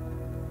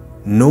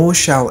 nor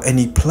shall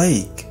any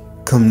plague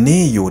come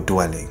near your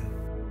dwelling.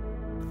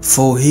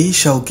 For He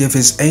shall give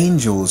His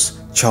angels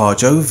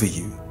charge over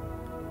you,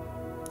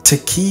 to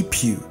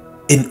keep you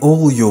in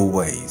all your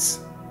ways.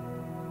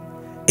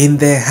 In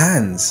their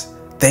hands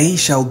they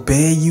shall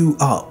bear you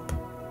up,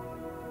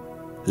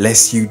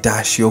 lest you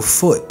dash your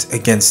foot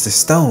against a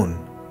stone.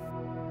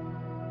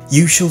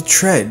 You shall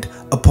tread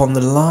upon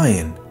the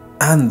lion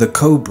and the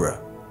cobra,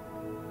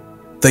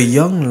 the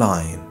young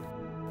lion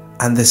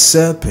and the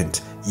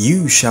serpent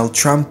you shall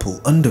trample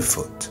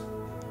underfoot.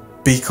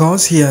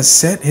 Because He has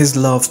set His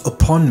love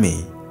upon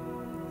me,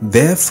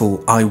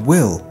 therefore I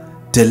will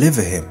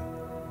deliver him.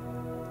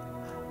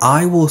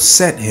 I will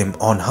set him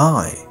on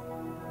high,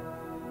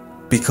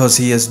 because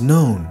he has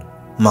known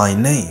my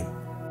name.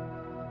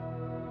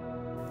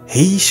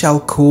 He shall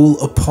call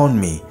upon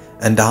me,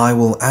 and I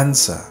will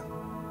answer.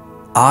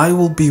 I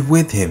will be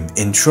with him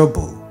in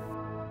trouble.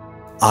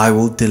 I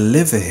will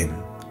deliver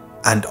him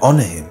and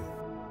honor him.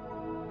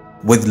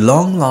 With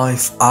long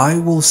life I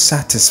will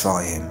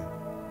satisfy him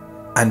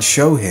and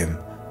show him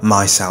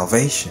my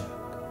salvation.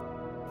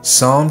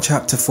 Psalm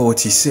chapter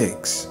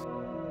 46.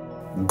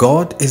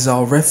 God is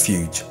our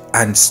refuge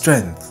and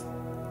strength,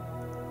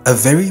 a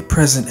very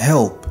present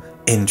help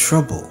in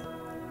trouble.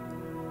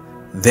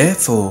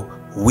 Therefore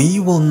we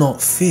will not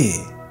fear,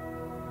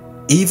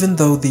 even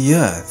though the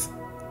earth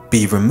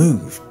be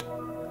removed,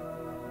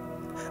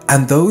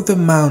 and though the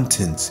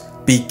mountains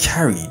be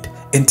carried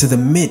into the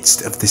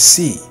midst of the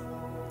sea,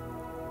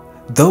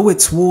 though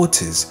its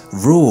waters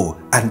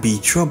roar and be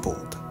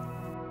troubled,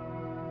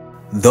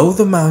 though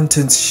the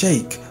mountains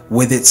shake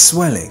with its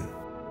swelling.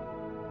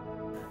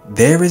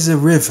 There is a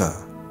river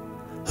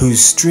whose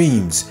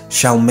streams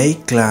shall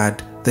make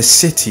glad the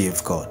city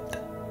of God,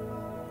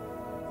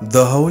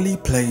 the holy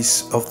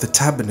place of the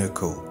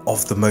tabernacle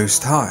of the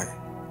Most High.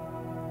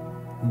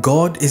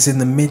 God is in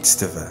the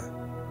midst of her.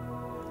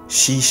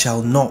 She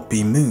shall not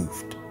be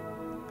moved.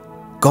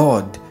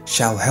 God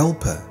shall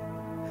help her,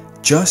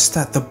 just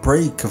at the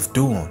break of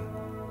dawn.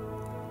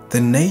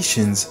 The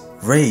nations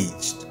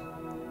raged.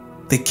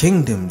 The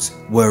kingdoms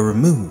were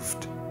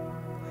removed.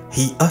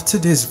 He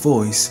uttered his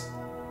voice,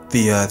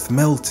 the earth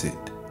melted.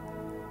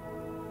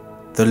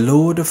 The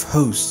Lord of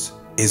hosts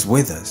is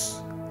with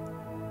us.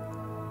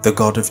 The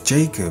God of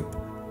Jacob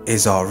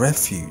is our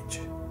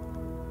refuge.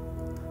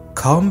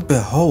 Come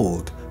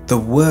behold the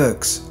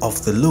works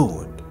of the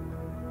Lord,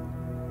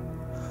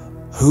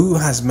 who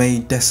has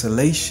made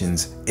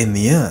desolations in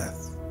the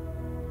earth.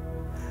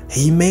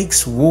 He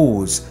makes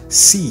wars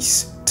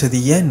cease to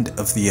the end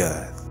of the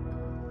earth.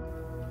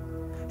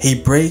 He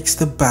breaks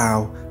the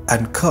bow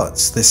and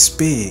cuts the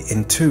spear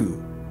in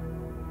two.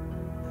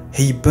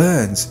 He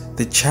burns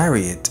the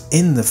chariot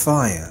in the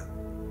fire.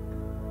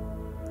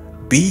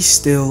 Be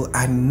still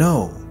and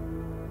know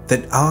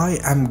that I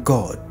am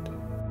God.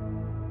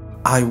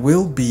 I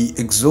will be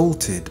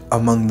exalted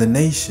among the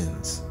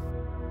nations.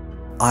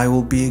 I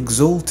will be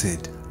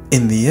exalted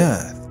in the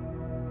earth.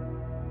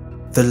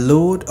 The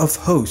Lord of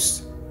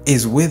hosts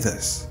is with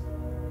us.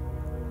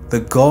 The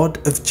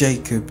God of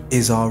Jacob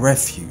is our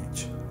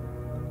refuge.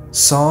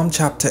 Psalm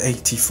chapter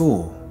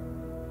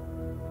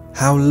 84.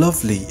 How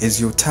lovely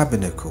is your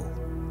tabernacle,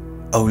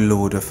 O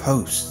Lord of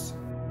hosts!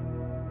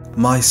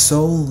 My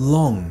soul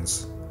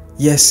longs,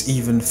 yes,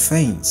 even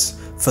faints,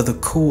 for the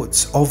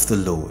courts of the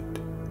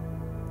Lord.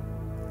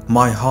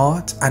 My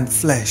heart and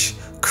flesh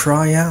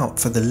cry out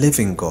for the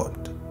living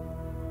God.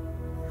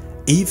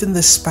 Even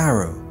the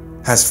sparrow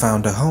has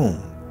found a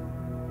home,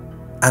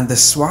 and the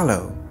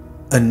swallow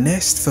a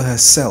nest for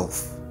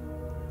herself,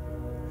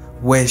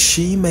 where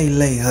she may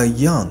lay her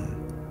young.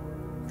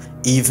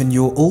 Even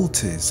your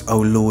altars, O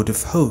Lord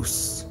of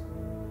hosts,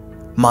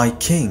 my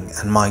King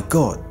and my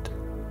God.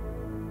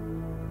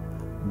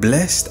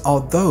 Blessed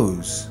are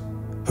those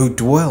who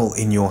dwell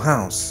in your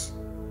house.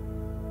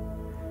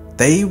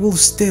 They will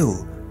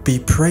still be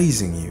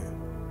praising you.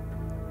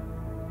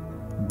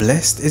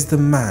 Blessed is the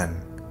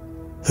man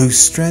whose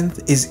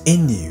strength is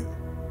in you,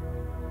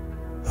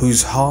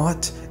 whose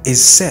heart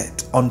is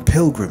set on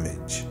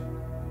pilgrimage.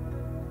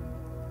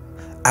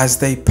 As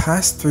they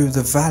pass through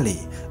the valley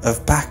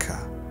of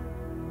Baca,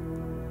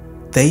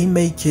 they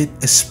make it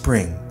a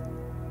spring.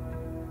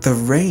 The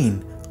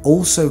rain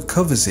also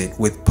covers it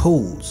with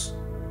pools.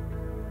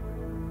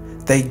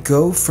 They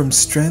go from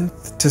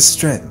strength to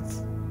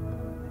strength.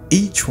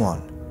 Each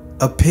one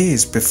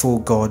appears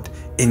before God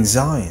in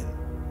Zion.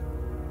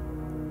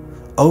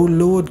 O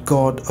Lord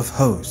God of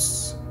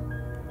hosts,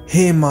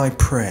 hear my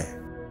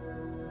prayer.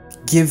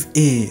 Give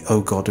ear,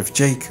 O God of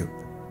Jacob.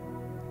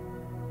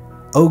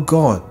 O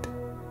God,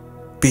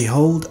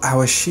 behold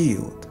our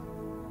shield,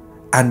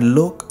 and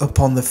look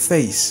upon the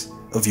face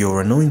of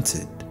your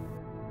anointed.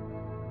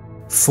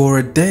 For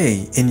a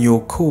day in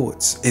your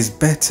courts is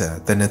better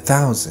than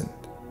 1,000.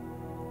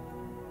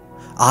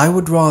 I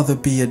would rather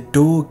be a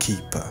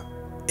doorkeeper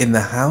in the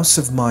house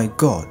of my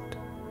God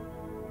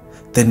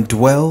than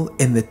dwell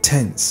in the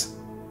tents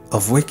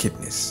of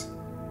wickedness.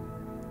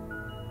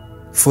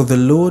 For the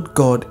Lord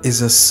God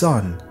is a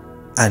sun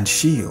and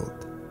shield.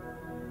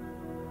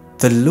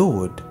 The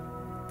Lord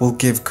will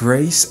give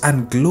grace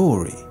and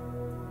glory.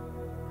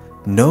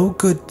 No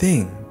good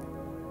thing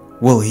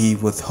will he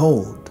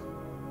withhold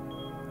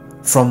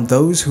from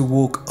those who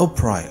walk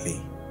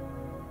uprightly.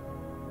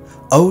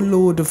 O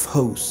Lord of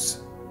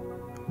hosts,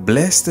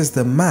 blessed is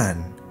the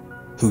man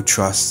who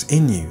trusts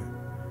in you.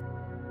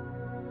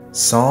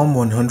 Psalm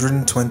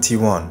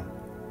 121.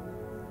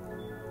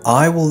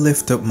 I will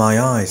lift up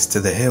my eyes to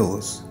the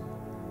hills.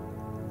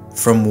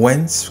 From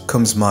whence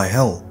comes my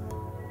help?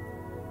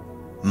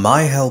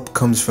 My help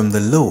comes from the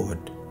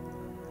Lord,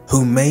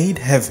 who made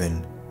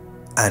heaven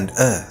and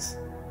earth.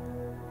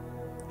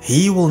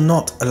 He will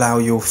not allow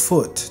your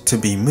foot to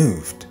be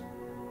moved.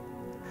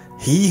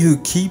 He who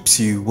keeps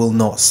you will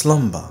not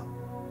slumber.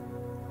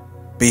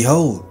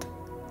 Behold,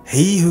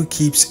 he who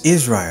keeps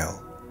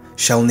Israel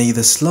shall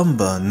neither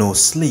slumber nor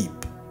sleep.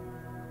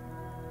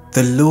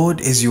 The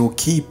Lord is your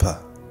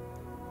keeper.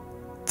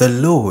 The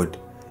Lord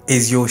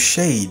is your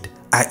shade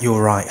at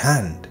your right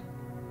hand.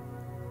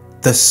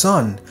 The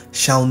sun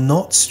shall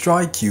not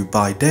strike you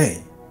by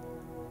day,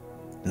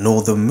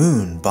 nor the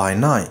moon by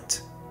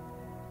night.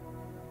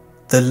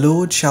 The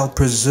Lord shall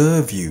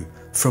preserve you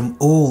from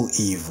all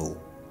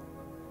evil.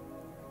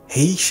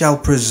 He shall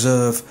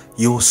preserve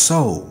your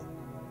soul.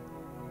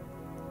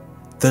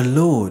 The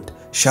Lord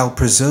shall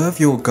preserve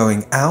your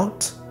going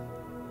out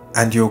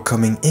and your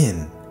coming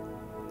in,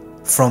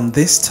 from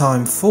this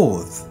time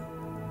forth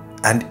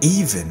and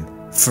even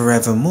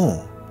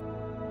forevermore.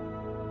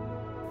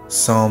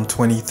 Psalm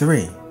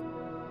 23.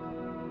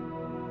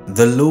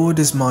 The Lord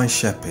is my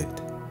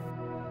shepherd,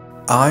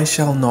 I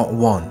shall not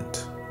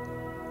want.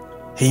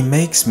 He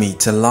makes me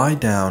to lie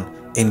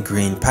down in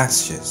green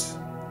pastures.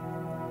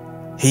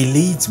 He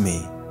leads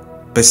me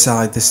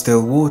beside the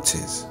still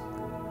waters.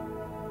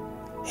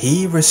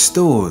 He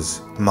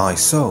restores my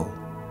soul.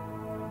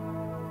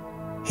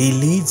 He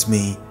leads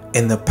me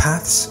in the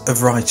paths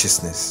of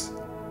righteousness,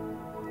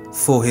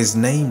 for his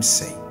name's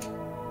sake.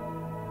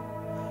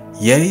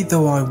 Yea,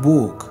 though I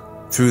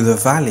walk through the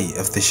valley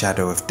of the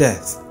shadow of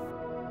death,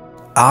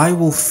 I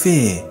will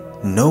fear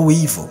no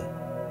evil,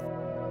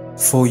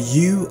 for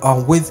you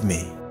are with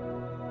me.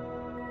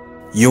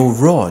 Your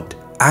rod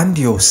and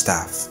your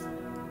staff,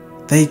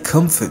 they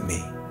comfort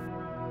me.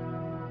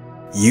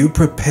 You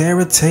prepare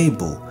a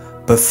table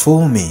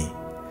before me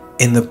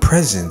in the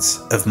presence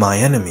of my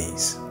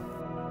enemies.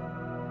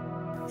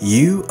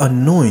 You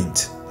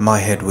anoint my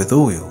head with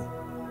oil.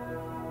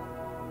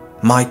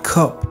 My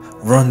cup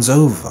runs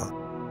over.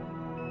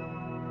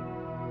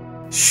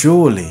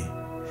 Surely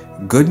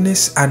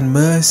goodness and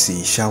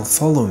mercy shall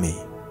follow me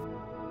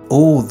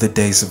all the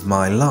days of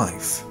my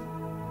life,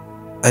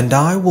 and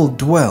I will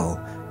dwell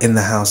in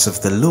the house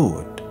of the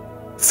Lord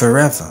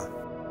forever.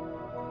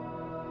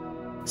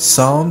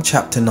 Psalm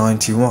chapter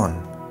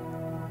 91.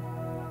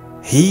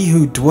 He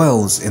who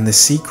dwells in the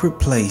secret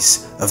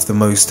place of the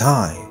Most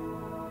High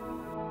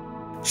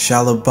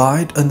shall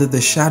abide under the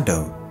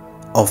shadow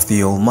of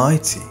the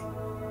Almighty.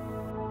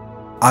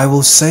 I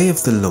will say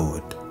of the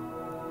Lord,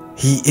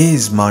 He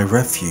is my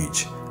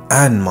refuge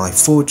and my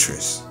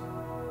fortress.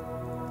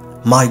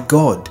 My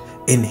God,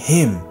 in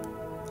Him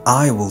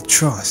I will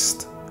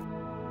trust.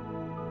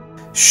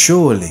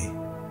 Surely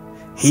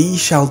He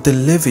shall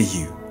deliver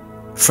you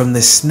from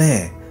the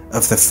snare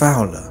of the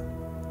fowler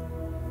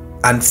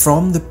and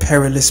from the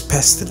perilous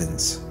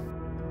pestilence.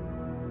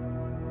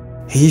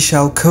 He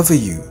shall cover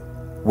you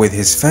with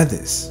His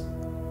feathers,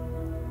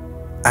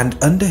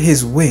 and under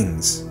His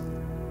wings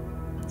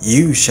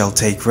you shall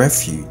take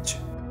refuge.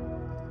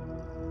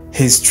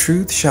 His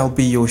truth shall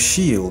be your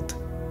shield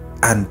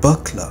and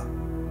buckler.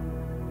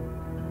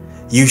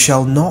 You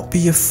shall not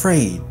be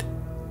afraid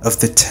of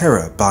the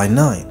terror by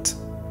night,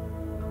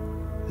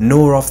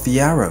 nor of the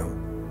arrow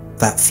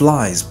that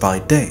flies by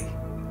day,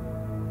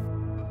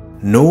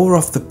 nor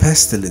of the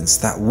pestilence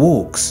that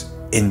walks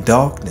in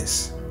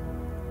darkness,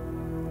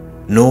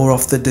 nor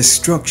of the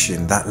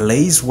destruction that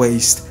lays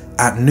waste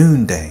at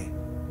noonday.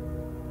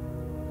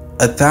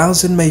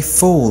 1,000 may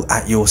fall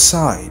at your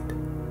side,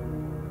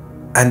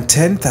 and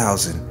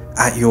 10,000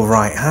 at your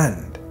right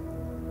hand,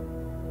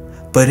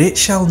 but it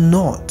shall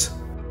not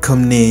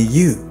come near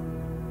you.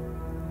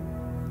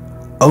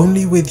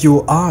 Only with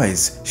your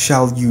eyes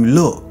shall you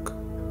look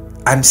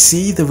and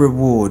see the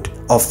reward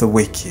of the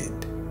wicked.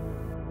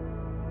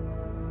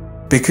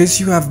 Because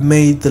you have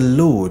made the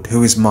Lord,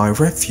 who is my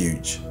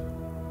refuge,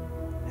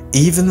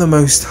 even the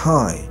Most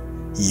High,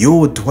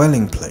 your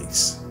dwelling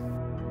place,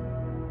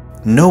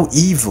 no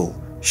evil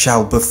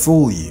shall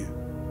befall you,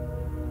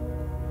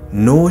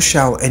 nor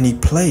shall any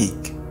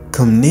plague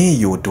come near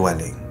your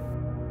dwelling.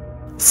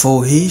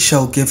 For He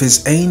shall give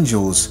His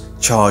angels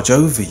charge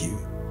over you,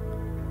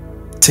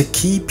 to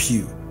keep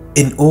you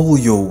in all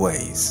your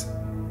ways.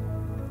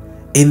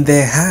 In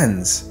their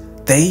hands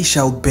they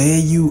shall bear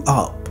you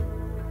up,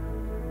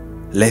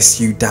 lest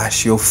you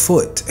dash your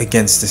foot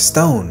against a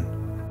stone.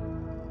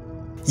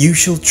 You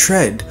shall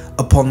tread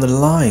upon the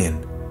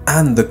lion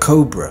and the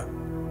cobra,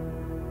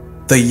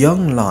 the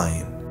young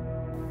lion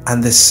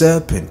and the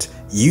serpent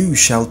you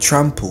shall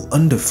trample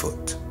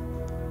underfoot.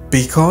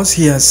 Because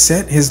He has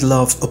set His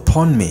love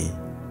upon me,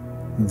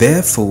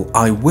 therefore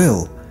I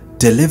will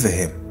deliver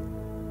him.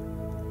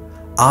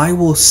 I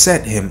will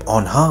set him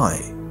on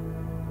high,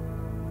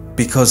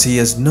 because he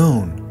has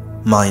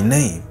known my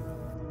name.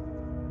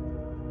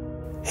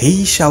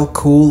 He shall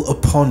call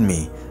upon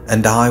me,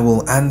 and I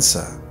will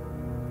answer.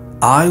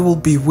 I will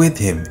be with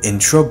him in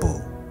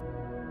trouble.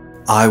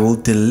 I will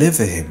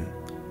deliver him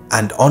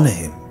and honor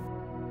him.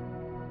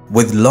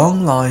 With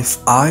long life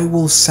I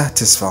will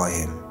satisfy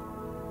him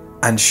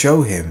and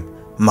show him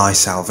my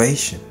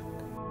salvation.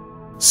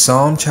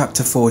 Psalm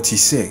chapter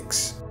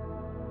 46.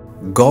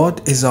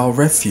 God is our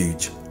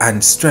refuge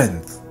and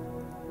strength,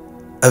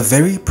 a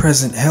very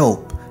present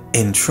help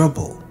in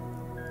trouble.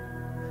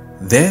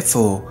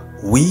 Therefore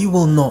we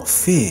will not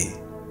fear,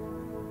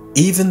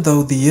 even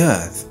though the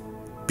earth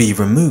be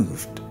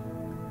removed,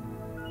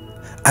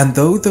 and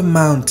though the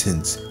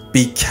mountains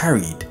be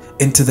carried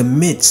into the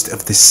midst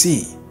of the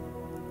sea,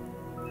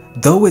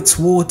 though its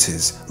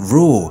waters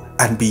roar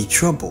and be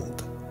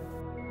troubled,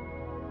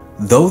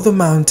 though the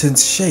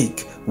mountains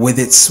shake with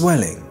its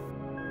swelling.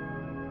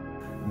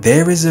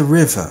 There is a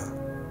river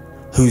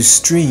whose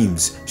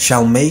streams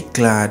shall make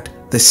glad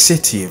the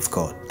city of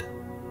God,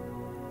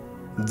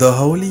 the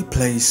holy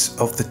place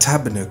of the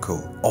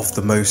tabernacle of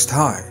the Most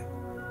High.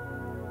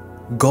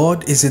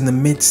 God is in the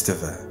midst of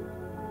her.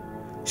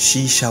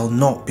 She shall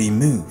not be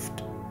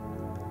moved.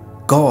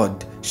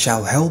 God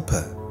shall help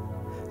her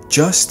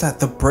just at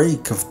the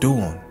break of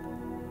dawn.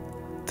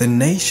 The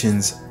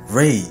nations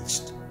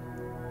raged.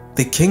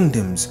 The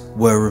kingdoms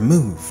were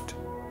removed.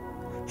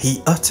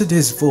 He uttered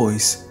his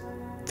voice,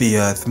 the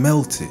earth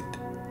melted.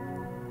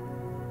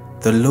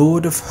 The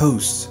Lord of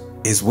hosts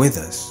is with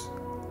us.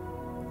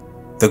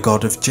 The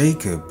God of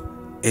Jacob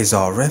is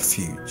our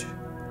refuge.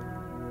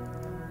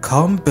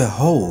 Come,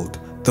 behold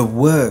the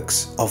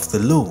works of the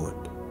Lord,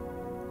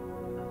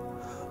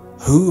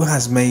 who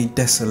has made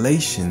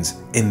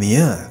desolations in the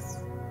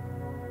earth.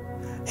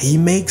 He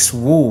makes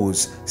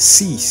wars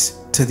cease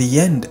to the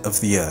end of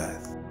the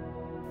earth.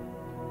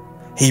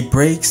 He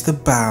breaks the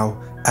bow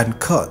and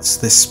cuts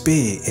the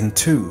spear in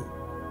two.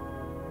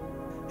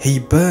 He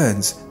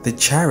burns the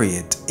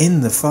chariot in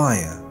the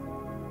fire.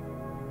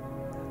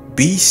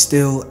 Be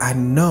still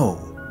and know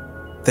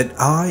that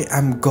I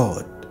am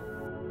God.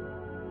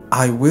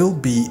 I will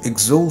be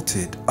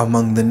exalted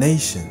among the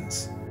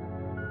nations.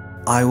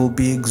 I will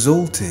be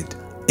exalted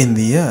in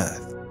the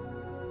earth.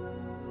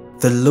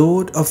 The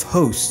Lord of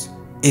hosts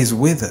is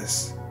with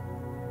us.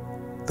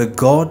 The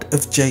God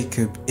of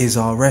Jacob is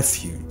our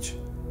refuge.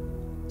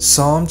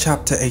 Psalm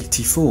chapter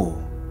 84.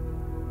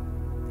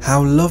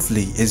 How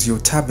lovely is your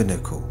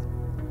tabernacle,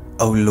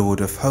 O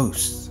Lord of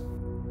hosts!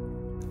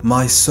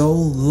 My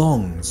soul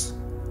longs,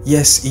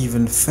 yes,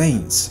 even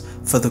faints,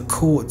 for the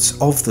courts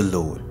of the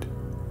Lord.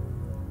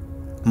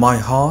 My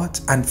heart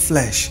and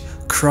flesh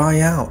cry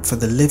out for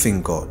the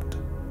living God.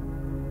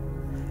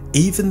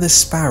 Even the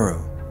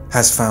sparrow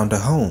has found a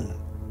home,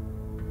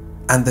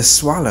 and the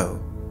swallow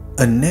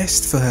a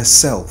nest for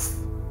herself,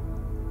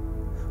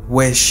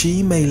 where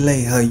she may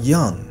lay her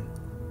young.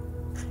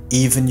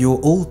 Even your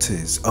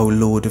altars, O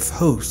Lord of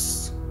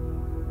hosts,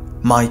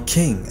 my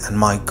King and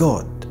my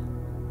God.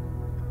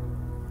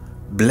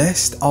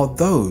 Blessed are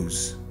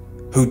those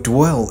who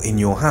dwell in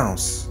your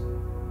house.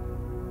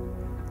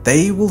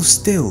 They will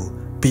still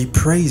be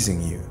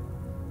praising you.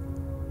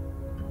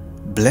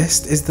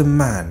 Blessed is the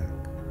man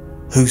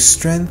whose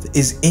strength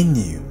is in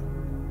you,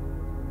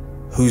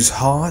 whose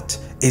heart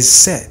is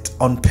set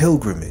on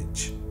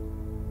pilgrimage.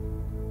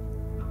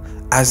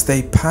 As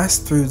they pass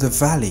through the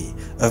valley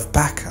of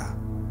Baca,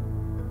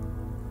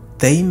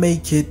 they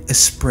make it a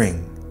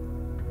spring.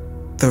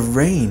 The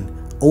rain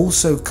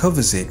also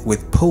covers it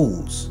with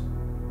pools.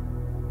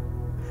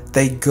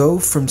 They go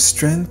from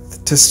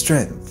strength to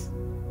strength.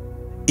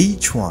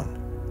 Each one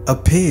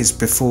appears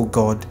before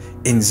God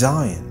in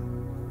Zion.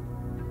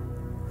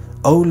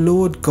 O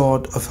Lord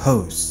God of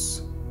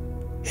hosts,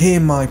 hear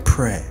my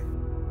prayer.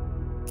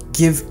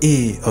 Give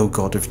ear, O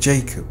God of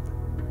Jacob.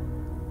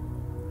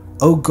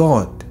 O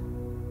God,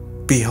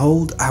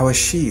 behold our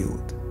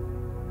shield,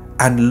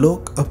 and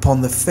look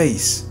upon the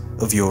face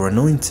of your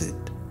anointed.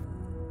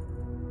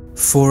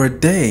 For a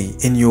day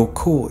in your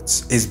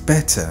courts is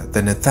better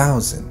than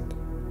 1,000.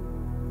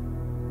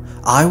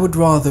 I would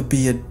rather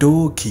be a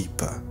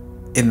doorkeeper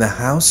in the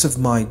house of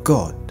my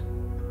God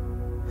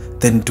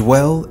than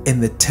dwell in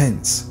the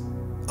tents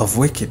of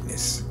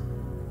wickedness.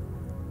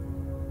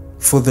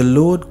 For the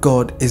Lord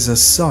God is a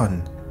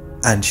sun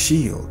and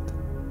shield.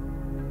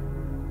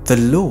 The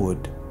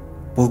Lord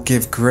will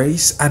give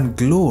grace and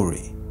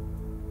glory.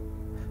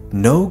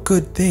 No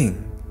good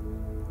thing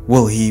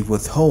will he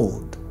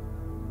withhold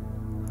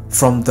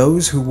from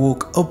those who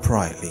walk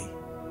uprightly.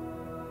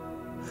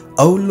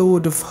 O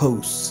Lord of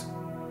hosts,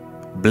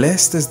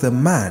 blessed is the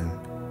man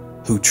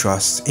who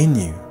trusts in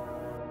you.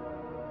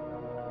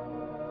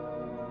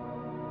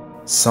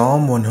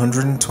 Psalm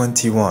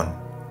 121.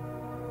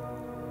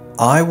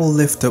 I will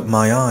lift up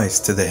my eyes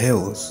to the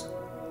hills.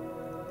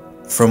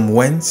 From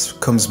whence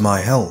comes my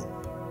help?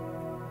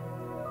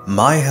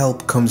 My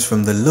help comes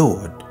from the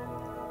Lord,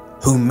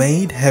 who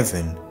made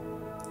heaven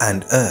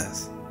and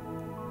earth.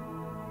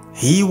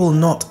 He will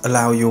not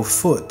allow your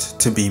foot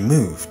to be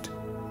moved.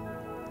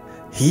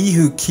 He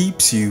who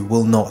keeps you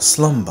will not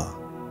slumber.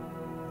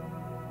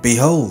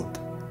 Behold,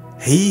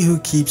 he who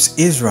keeps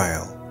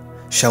Israel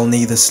shall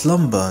neither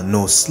slumber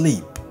nor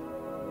sleep.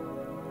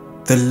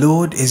 The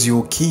Lord is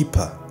your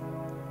keeper.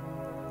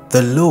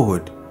 The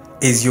Lord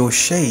is your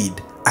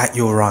shade at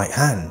your right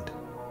hand.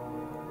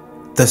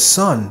 The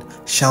sun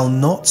shall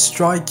not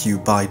strike you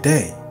by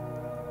day,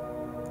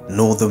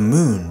 nor the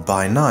moon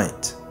by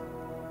night.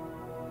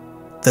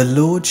 The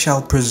Lord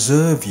shall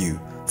preserve you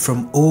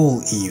from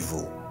all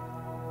evil.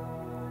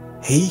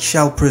 He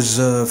shall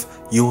preserve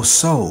your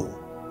soul.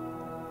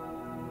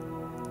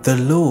 The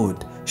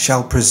Lord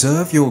shall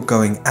preserve your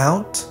going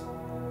out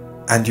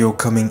and your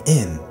coming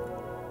in,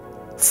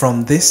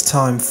 from this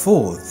time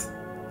forth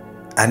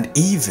and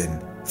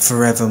even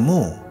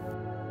forevermore.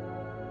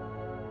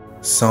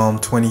 Psalm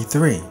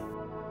 23.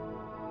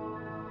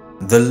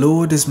 The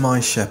Lord is my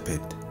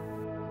shepherd.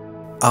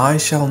 I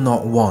shall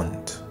not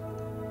want.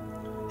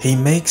 He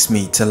makes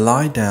me to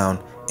lie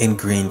down in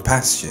green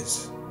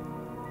pastures.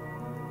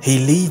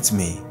 He leads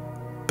me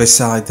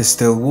beside the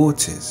still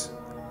waters.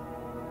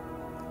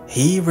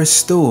 He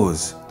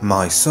restores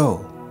my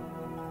soul.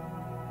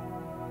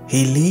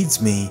 He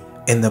leads me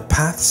in the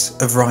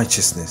paths of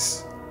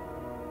righteousness,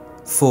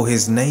 for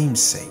his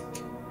name's sake.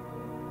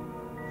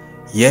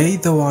 Yea,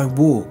 though I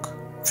walk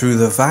through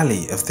the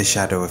valley of the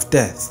shadow of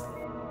death,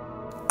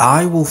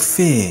 I will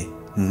fear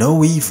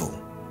no evil,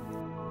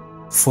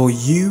 for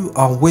you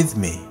are with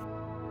me.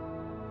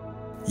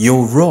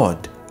 Your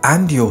rod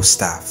and your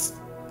staff,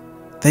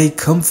 they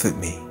comfort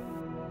me.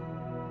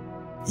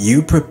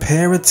 You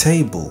prepare a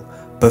table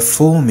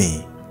before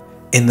me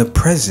in the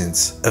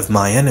presence of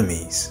my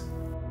enemies.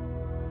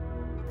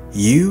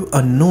 You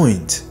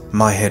anoint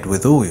my head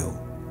with oil.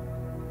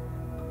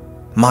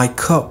 My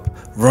cup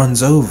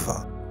runs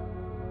over.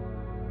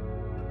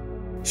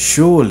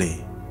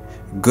 Surely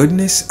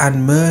goodness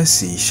and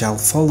mercy shall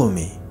follow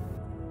me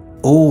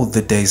all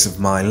the days of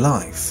my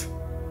life,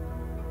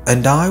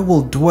 and I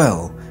will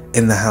dwell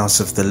in the house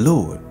of the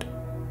Lord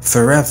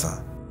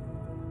forever.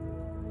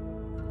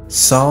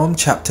 Psalm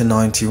chapter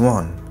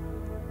 91.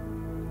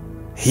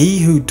 He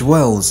who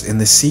dwells in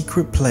the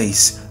secret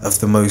place of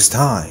the Most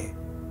High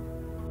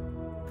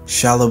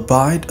shall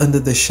abide under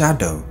the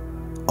shadow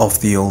of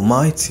the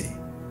Almighty.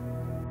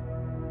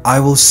 I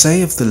will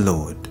say of the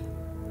Lord,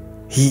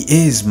 He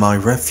is my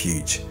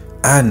refuge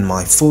and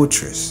my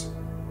fortress.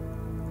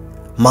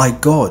 My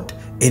God,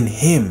 in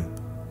Him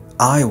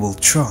I will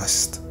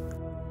trust.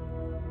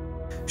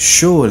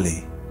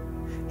 Surely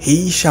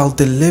He shall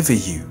deliver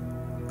you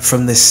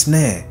from the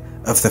snare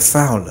of the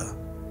fowler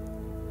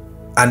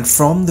and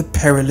from the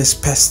perilous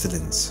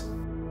pestilence.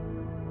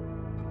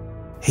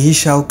 He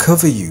shall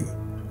cover you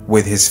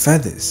with His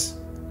feathers,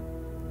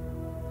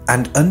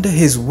 and under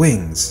His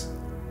wings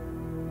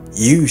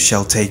you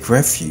shall take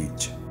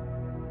refuge.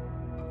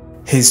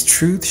 His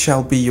truth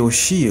shall be your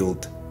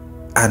shield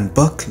and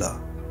buckler.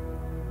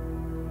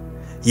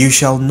 You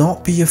shall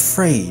not be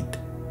afraid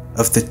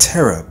of the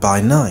terror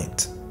by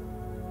night,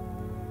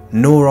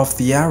 nor of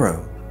the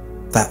arrow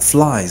that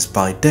flies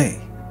by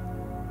day,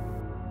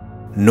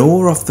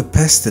 nor of the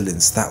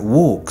pestilence that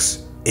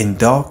walks in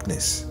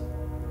darkness,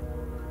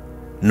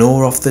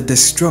 nor of the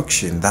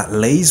destruction that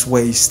lays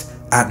waste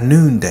at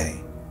noonday.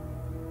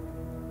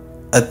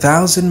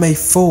 1,000 may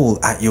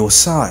fall at your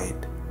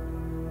side,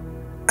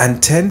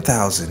 and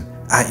 10,000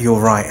 at your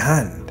right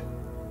hand,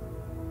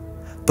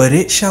 but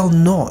it shall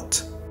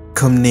not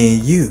come near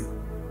you.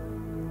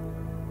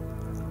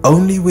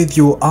 Only with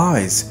your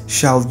eyes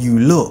shall you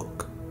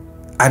look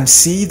and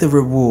see the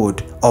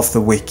reward of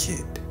the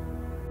wicked.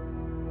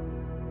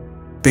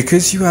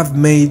 Because you have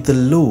made the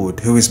Lord,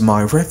 who is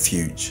my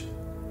refuge,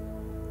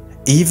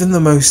 even the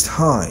Most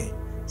High,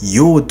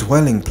 your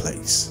dwelling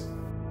place,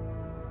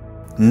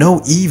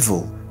 no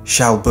evil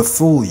shall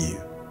befall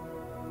you,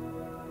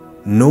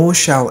 nor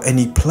shall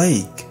any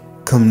plague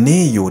come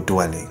near your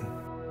dwelling.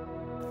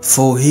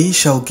 For He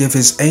shall give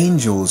His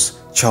angels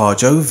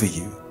charge over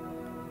you,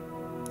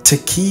 to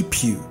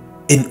keep you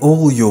in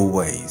all your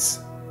ways.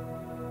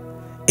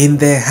 In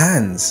their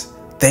hands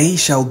they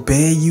shall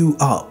bear you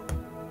up,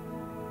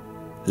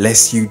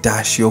 lest you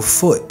dash your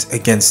foot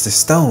against a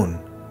stone.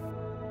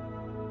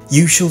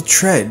 You shall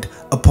tread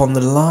upon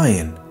the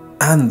lion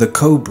and the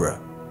cobra,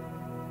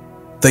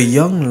 the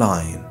young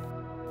lion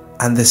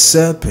and the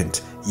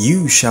serpent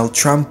you shall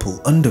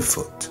trample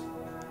underfoot.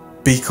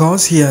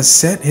 Because He has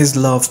set His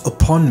love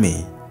upon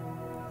me,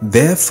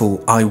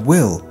 therefore I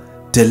will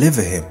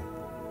deliver him.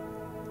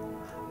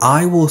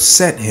 I will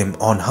set him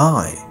on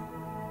high,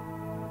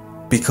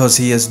 because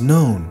he has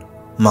known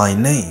my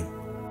name.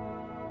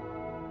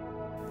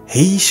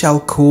 He shall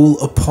call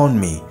upon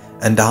me,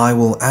 and I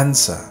will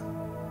answer.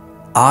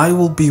 I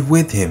will be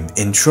with him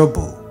in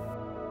trouble.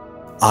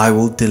 I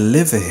will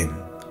deliver him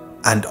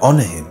and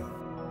honor him.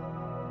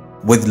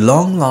 With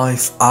long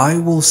life I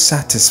will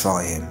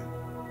satisfy him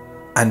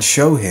and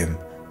show him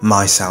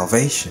my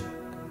salvation.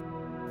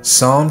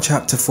 Psalm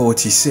chapter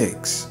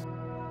 46.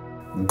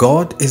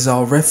 God is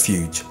our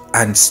refuge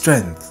and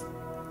strength,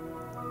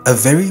 a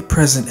very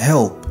present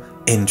help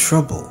in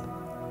trouble.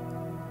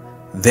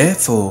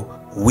 Therefore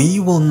we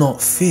will not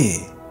fear,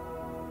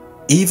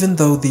 even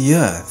though the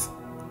earth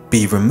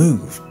be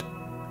removed,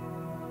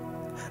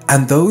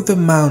 and though the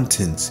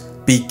mountains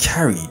be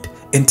carried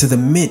into the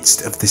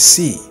midst of the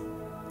sea,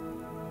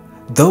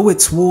 though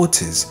its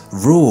waters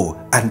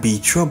roar and be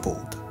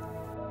troubled,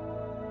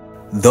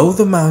 though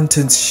the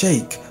mountains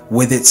shake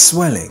with its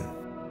swelling.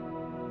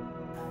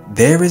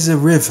 There is a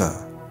river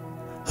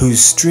whose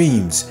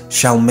streams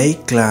shall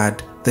make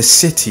glad the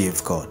city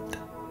of God,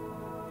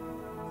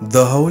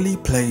 the holy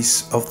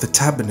place of the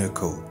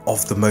tabernacle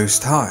of the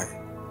Most High.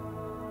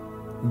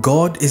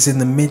 God is in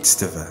the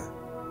midst of her.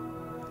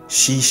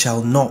 She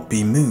shall not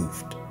be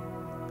moved.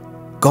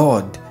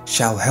 God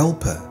shall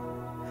help her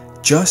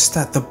just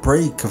at the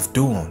break of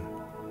dawn.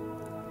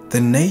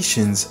 The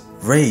nations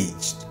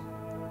raged.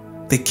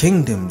 The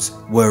kingdoms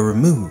were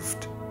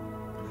removed.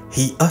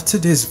 He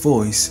uttered his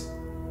voice,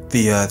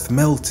 the earth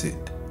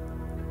melted.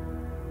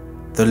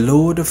 The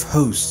Lord of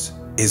hosts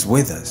is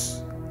with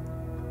us.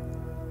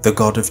 The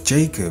God of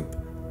Jacob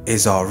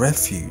is our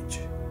refuge.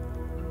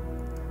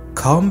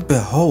 Come,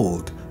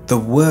 behold the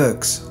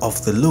works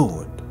of the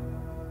Lord,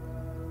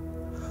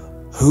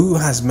 who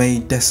has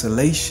made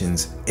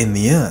desolations in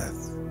the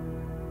earth.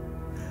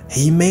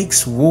 He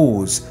makes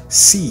wars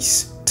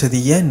cease to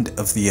the end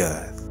of the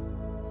earth.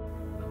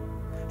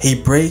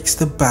 He breaks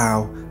the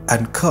bow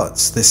and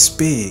cuts the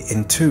spear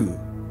in two.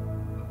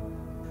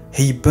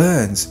 He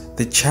burns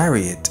the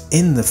chariot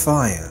in the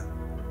fire.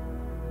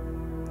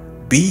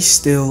 Be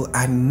still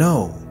and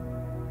know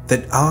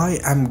that I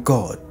am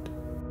God.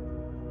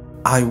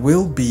 I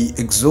will be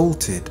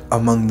exalted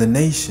among the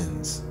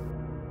nations.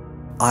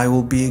 I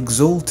will be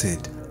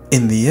exalted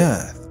in the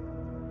earth.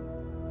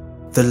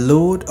 The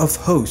Lord of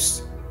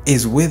hosts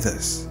is with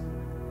us.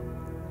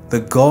 The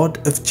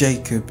God of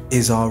Jacob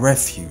is our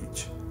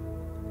refuge.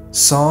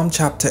 Psalm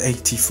chapter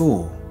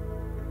 84.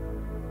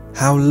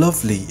 How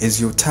lovely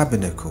is your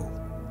tabernacle,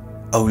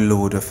 O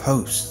Lord of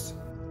hosts!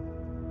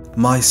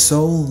 My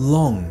soul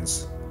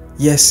longs,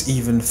 yes,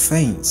 even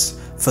faints,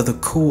 for the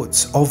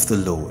courts of the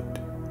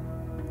Lord.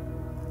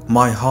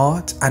 My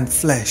heart and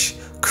flesh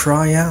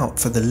cry out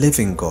for the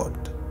living God.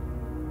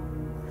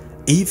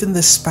 Even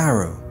the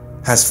sparrow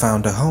has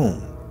found a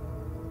home,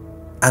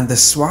 and the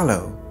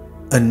swallow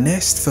a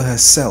nest for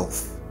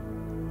herself,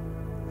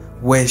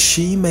 where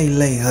she may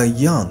lay her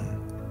young,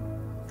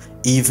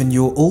 even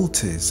your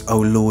altars, O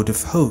Lord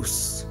of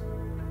hosts,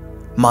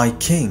 my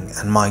King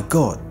and my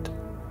God.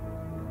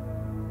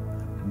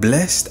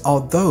 Blessed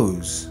are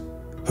those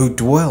who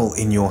dwell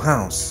in your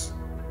house.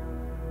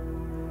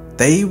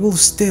 They will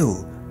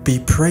still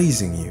be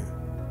praising you.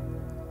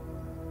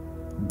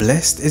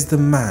 Blessed is the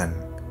man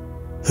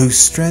whose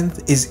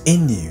strength is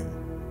in you,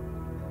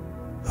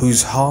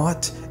 whose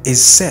heart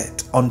is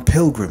set on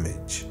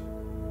pilgrimage.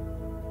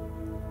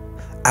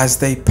 As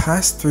they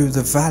pass through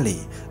the valley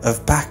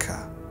of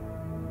Baca,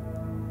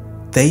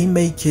 they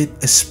make it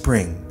a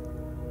spring.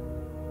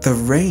 The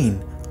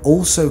rain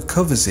also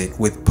covers it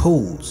with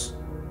pools.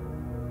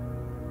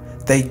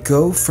 They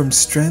go from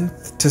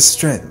strength to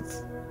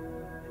strength.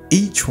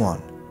 Each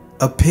one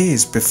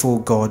appears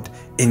before God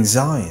in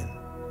Zion.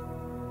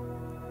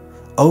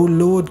 O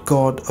Lord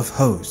God of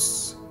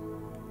hosts,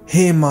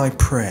 hear my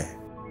prayer.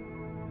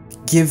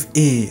 Give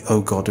ear,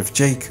 O God of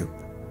Jacob.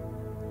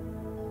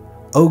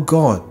 O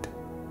God,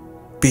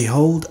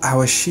 behold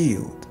our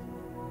shield,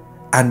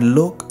 and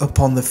look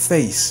upon the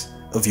face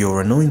of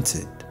your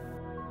anointed.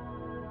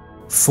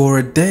 For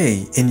a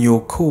day in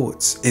your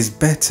courts is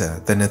better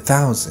than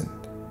 1,000.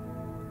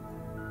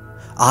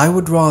 I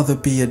would rather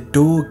be a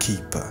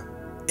doorkeeper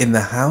in the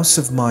house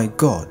of my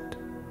God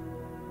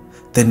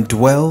than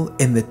dwell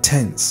in the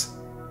tents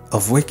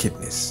of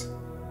wickedness.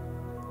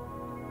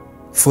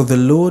 For the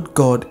Lord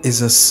God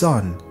is a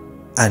sun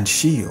and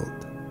shield.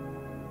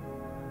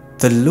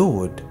 The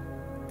Lord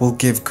will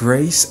give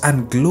grace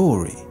and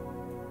glory.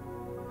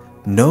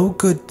 No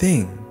good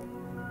thing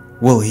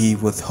will he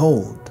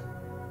withhold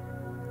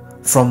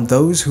from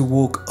those who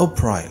walk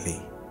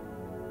uprightly.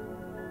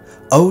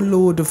 O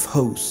Lord of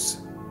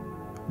hosts,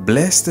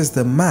 blessed is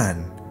the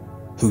man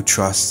who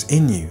trusts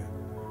in you.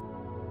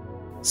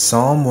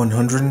 Psalm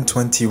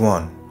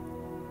 121.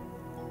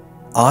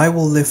 I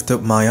will lift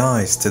up my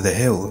eyes to the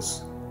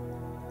hills.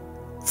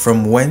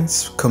 From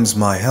whence comes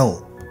my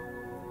help?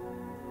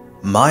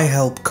 My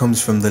help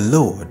comes from the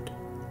Lord,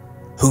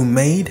 who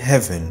made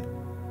heaven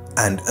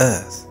and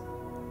earth.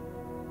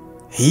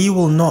 He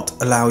will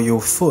not allow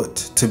your foot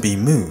to be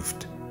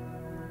moved.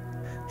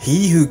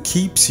 He who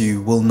keeps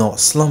you will not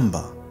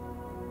slumber.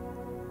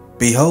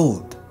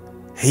 Behold,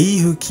 he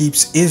who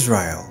keeps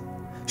Israel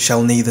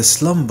shall neither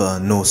slumber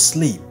nor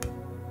sleep.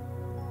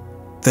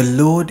 The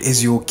Lord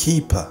is your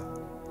keeper.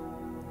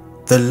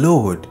 The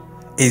Lord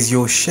is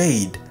your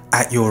shade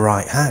at your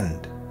right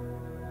hand.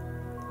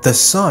 The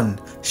sun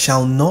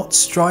shall not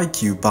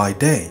strike you by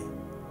day,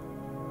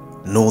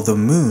 nor the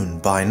moon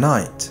by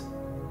night.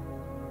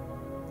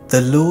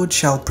 The Lord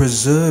shall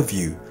preserve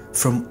you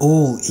from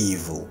all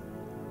evil.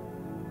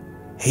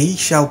 He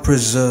shall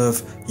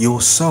preserve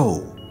your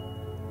soul.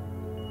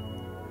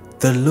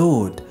 The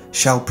Lord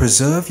shall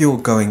preserve your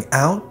going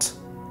out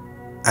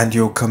and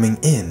your coming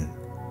in,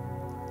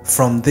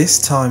 from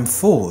this time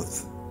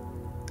forth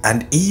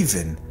and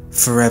even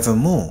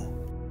forevermore.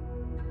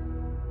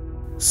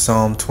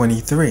 Psalm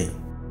 23.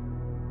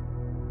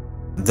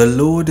 The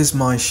Lord is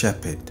my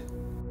shepherd,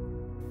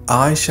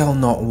 I shall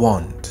not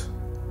want.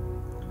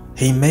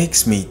 He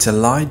makes me to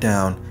lie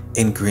down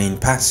in green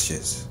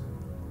pastures.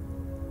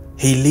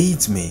 He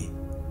leads me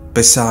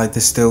beside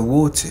the still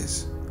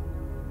waters.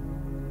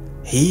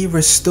 He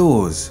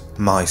restores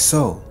my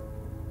soul.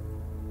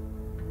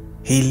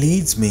 He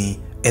leads me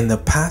in the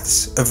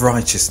paths of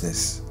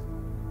righteousness,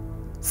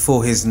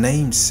 for his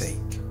name's sake.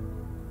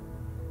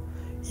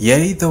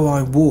 Yea, though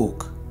I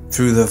walk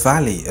through the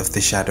valley of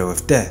the shadow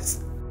of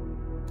death,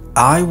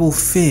 I will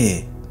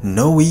fear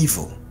no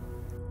evil,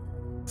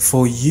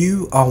 for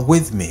you are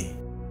with me.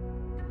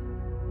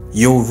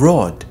 Your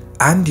rod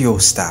and your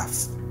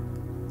staff,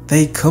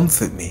 they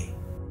comfort me.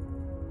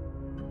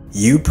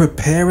 You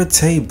prepare a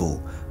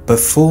table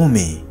before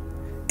me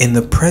in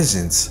the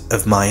presence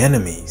of my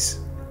enemies.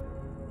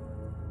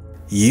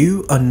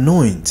 You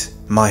anoint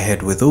my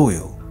head with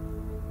oil.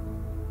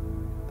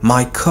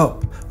 My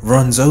cup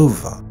runs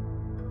over.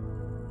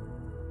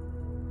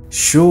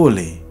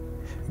 Surely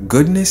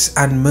goodness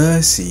and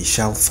mercy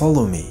shall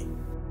follow me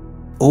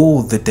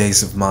all the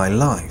days of my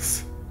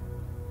life,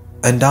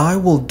 and I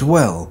will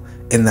dwell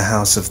in the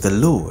house of the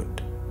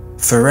Lord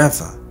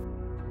forever.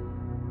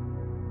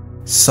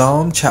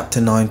 Psalm chapter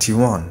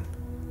 91.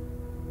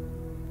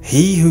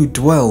 He who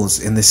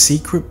dwells in the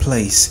secret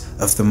place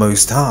of the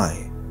Most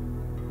High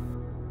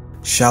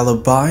shall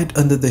abide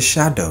under the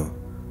shadow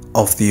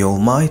of the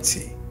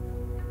Almighty.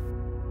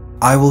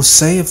 I will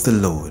say of the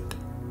Lord,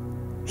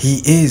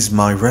 He is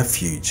my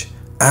refuge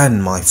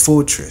and my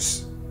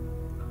fortress.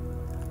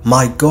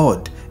 My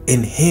God,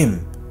 in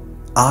Him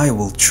I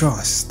will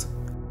trust.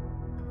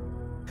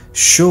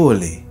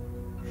 Surely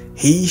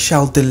He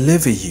shall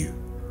deliver you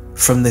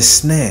from the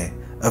snare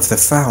of the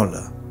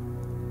fowler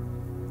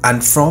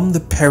and from the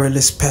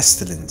perilous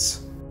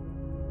pestilence.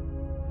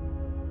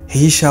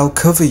 He shall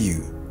cover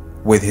you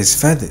with His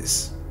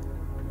feathers,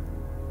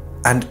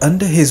 and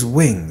under His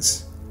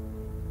wings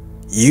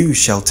you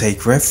shall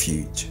take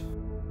refuge.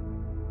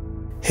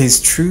 His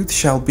truth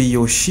shall be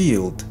your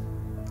shield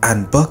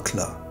and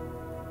buckler.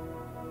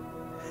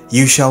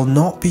 You shall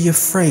not be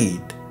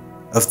afraid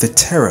of the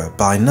terror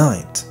by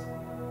night,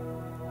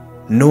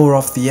 nor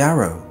of the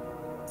arrow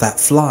that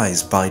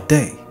flies by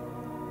day,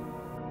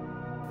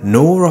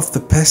 nor of the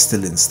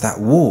pestilence that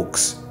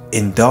walks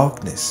in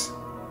darkness,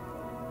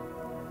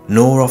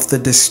 nor of the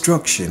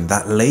destruction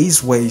that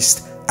lays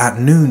waste at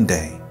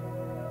noonday.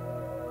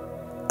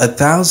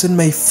 1,000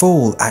 may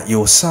fall at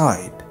your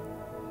side,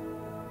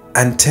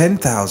 and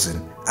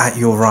 10,000 at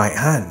your right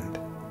hand,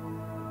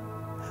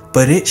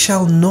 but it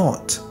shall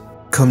not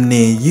come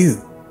near you.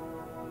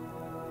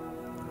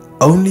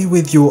 Only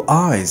with your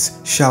eyes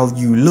shall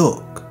you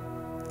look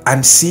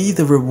and see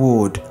the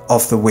reward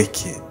of the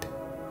wicked.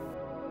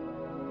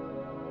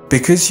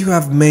 Because you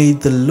have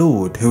made the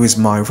Lord, who is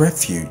my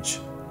refuge,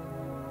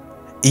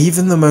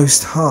 even the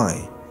Most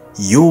High,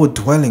 your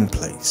dwelling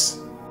place,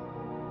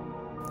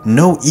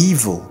 no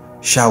evil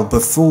shall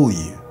befall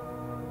you,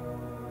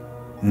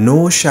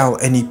 nor shall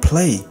any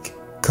plague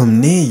come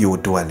near your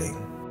dwelling.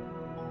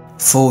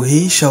 For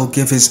He shall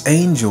give His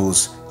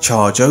angels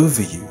charge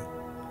over you,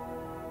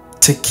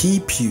 to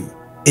keep you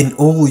in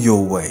all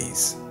your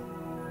ways.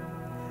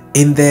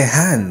 In their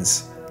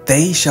hands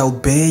they shall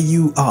bear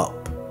you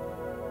up,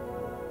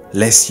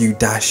 lest you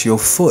dash your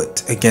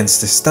foot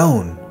against a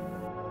stone.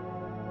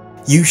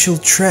 You shall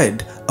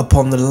tread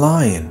upon the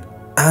lion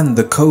and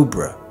the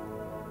cobra,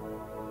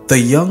 the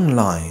young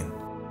lion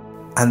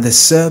and the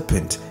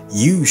serpent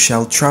you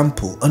shall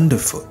trample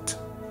underfoot.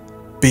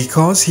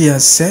 Because He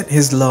has set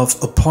His love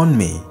upon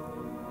me,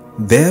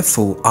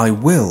 therefore I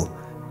will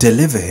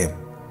deliver him.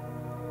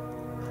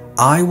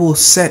 I will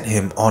set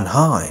him on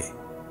high,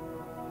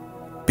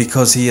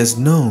 because he has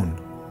known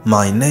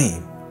my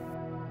name.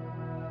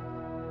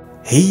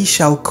 He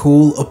shall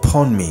call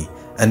upon me,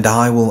 and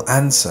I will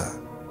answer.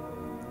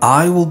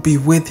 I will be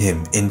with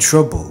him in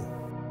trouble.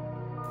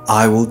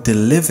 I will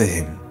deliver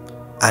him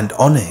and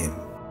honor him.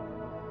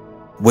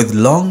 With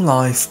long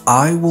life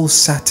I will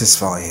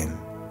satisfy him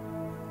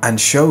and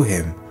show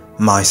him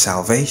my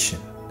salvation.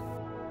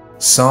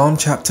 Psalm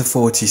chapter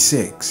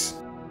 46.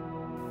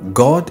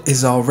 God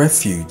is our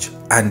refuge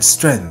and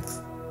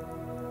strength,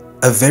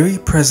 a very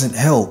present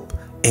help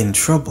in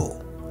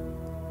trouble.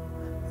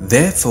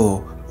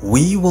 Therefore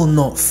we will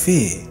not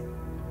fear,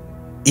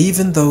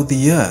 even though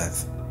the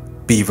earth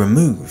be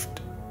removed,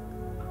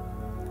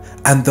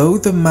 and though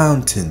the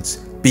mountains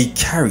be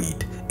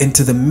carried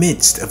into the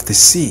midst of the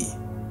sea,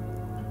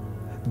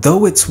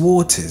 though its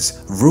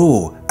waters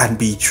roar and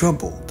be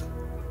troubled,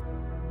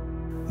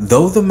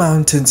 though the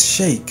mountains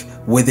shake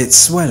with its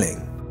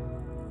swelling.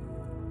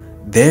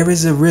 There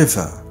is a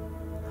river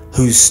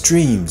whose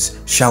streams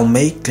shall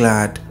make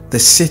glad the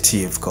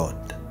city of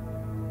God,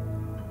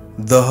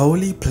 the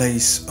holy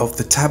place of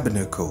the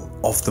tabernacle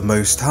of the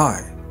Most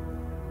High.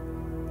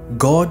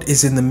 God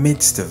is in the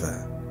midst of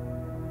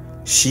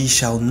her. She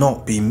shall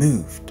not be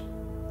moved.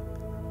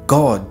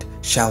 God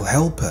shall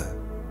help her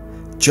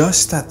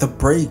just at the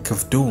break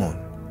of dawn.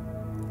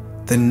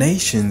 The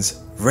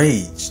nations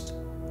raged,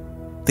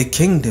 the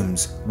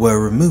kingdoms were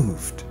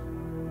removed.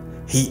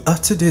 He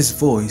uttered his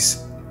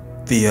voice,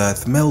 the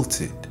earth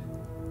melted.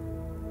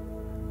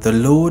 The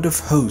Lord of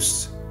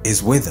hosts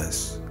is with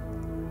us.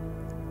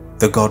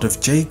 The God of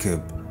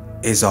Jacob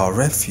is our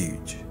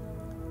refuge.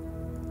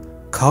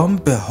 Come,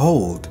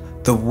 behold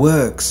the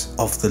works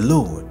of the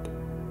Lord,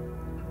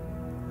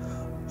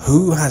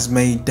 who has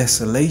made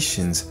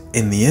desolations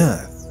in the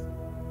earth.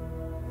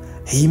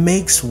 He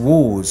makes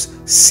wars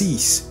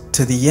cease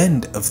to the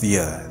end of the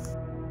earth.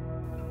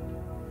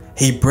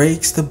 He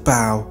breaks the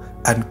bow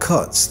and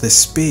cuts the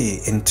spear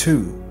in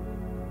two.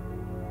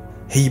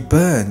 He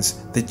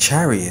burns the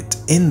chariot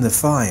in the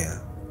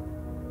fire.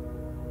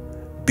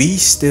 Be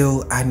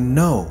still and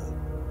know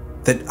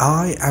that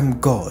I am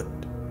God.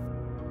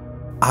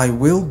 I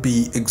will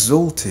be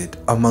exalted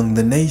among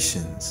the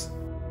nations.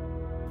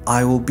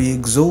 I will be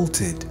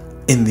exalted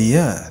in the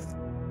earth.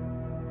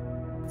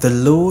 The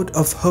Lord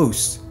of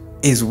hosts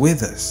is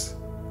with us.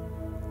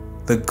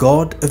 The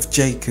God of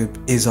Jacob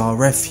is our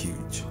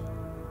refuge.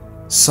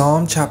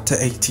 Psalm chapter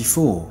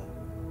 84.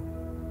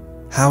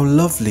 How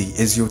lovely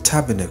is your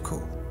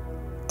tabernacle,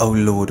 O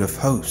Lord of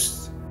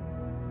hosts!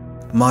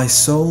 My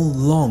soul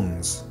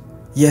longs,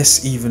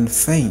 yes, even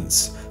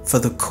faints, for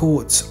the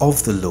courts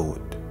of the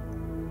Lord.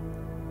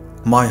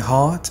 My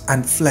heart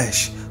and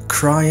flesh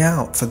cry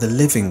out for the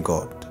living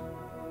God.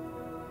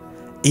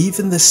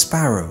 Even the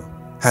sparrow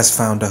has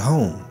found a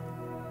home,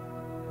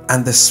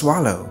 and the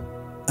swallow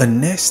a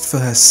nest for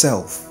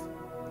herself,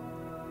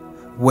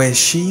 where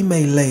she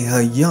may lay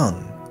her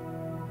young,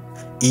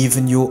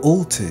 even your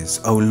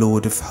altars, O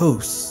Lord of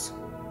hosts,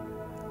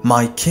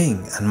 my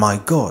King and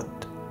my God.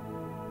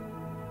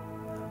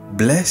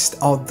 Blessed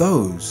are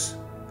those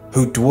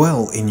who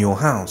dwell in your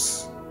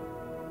house.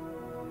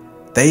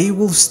 They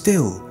will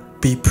still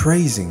be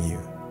praising you.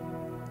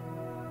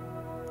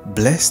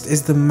 Blessed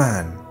is the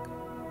man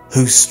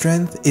whose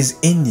strength is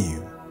in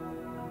you,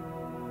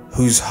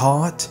 whose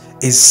heart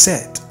is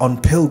set on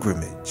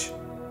pilgrimage.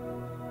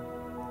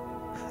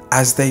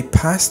 As they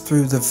pass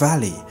through the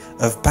valley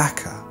of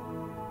Baca,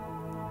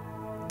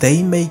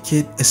 they make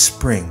it a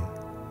spring.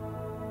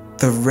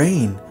 The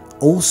rain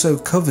also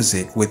covers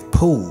it with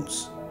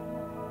pools.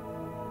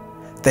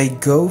 They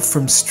go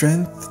from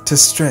strength to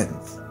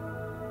strength.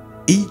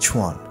 Each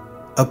one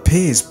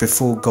appears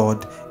before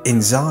God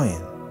in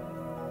Zion.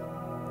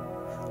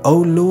 O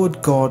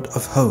Lord God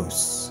of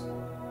hosts,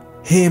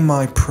 hear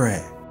my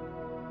prayer.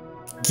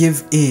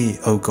 Give ear,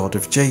 O God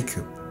of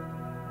Jacob.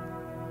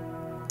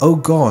 O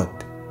God,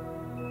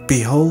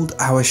 behold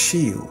our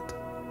shield,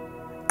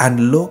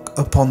 and look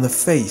upon the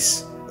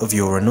face of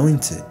your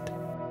anointed.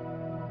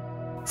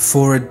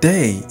 For a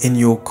day in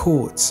your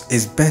courts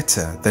is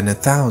better than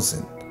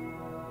 1,000.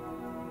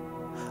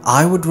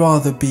 I would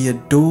rather be a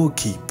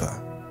doorkeeper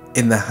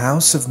in the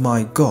house of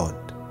my God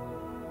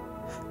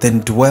than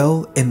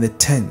dwell in the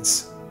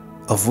tents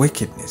of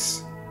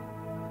wickedness.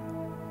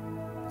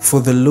 For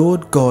the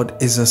Lord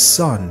God is a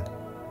sun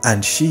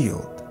and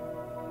shield.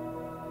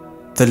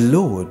 The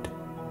Lord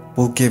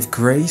will give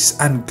grace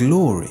and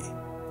glory.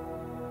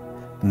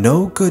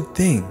 No good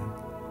thing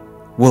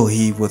will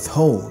he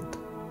withhold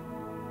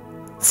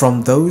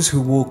from those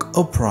who walk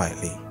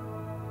uprightly.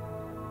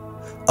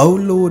 O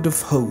Lord of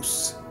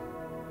hosts,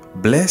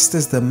 blessed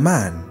is the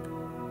man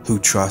who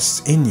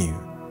trusts in you.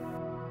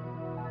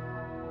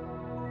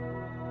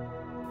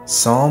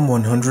 Psalm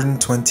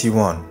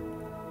 121.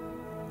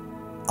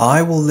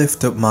 I will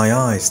lift up my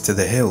eyes to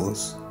the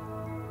hills.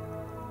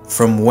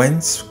 From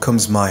whence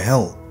comes my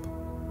help?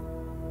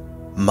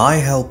 My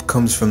help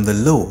comes from the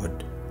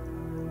Lord,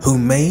 who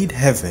made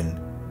heaven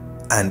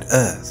and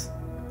earth.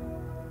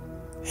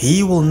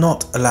 He will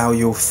not allow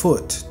your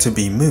foot to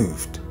be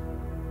moved.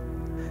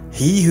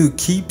 He who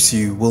keeps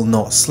you will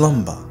not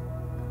slumber.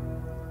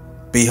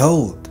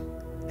 Behold,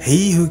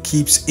 he who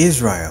keeps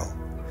Israel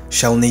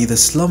shall neither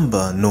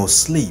slumber nor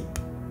sleep.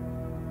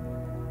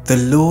 The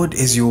Lord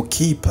is your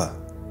keeper.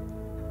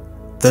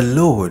 The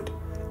Lord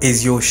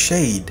is your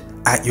shade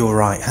at your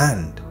right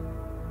hand.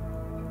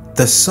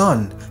 The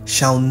sun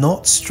shall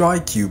not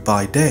strike you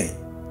by day,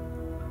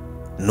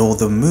 nor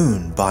the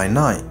moon by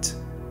night.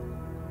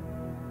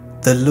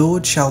 The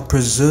Lord shall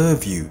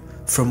preserve you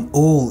from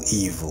all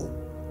evil.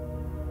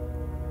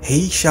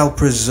 He shall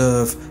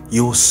preserve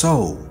your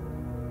soul.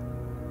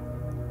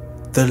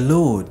 The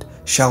Lord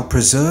shall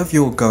preserve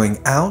your going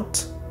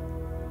out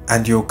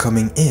and your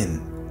coming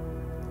in,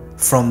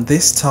 from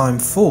this time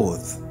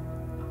forth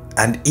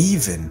and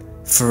even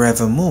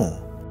forevermore.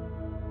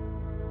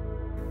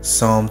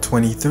 Psalm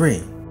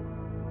 23.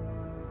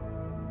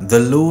 The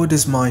Lord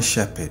is my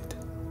shepherd,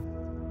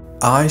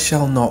 I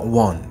shall not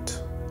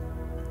want.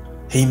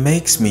 He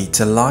makes me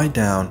to lie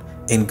down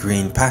in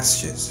green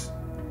pastures.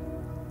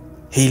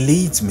 He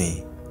leads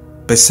me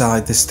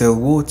beside the still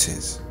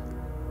waters.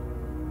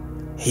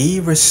 He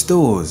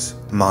restores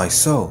my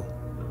soul.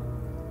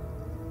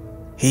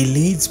 He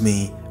leads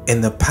me in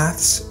the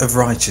paths of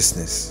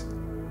righteousness,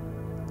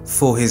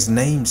 for his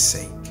name's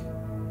sake.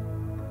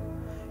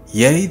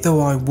 Yea,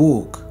 though I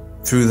walk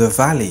through the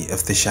valley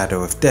of the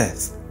shadow of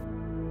death,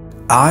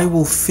 I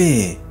will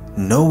fear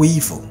no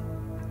evil,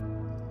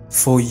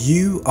 for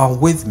you are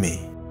with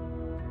me.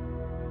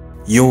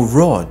 Your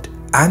rod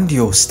and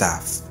your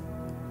staff,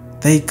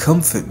 they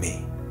comfort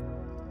me.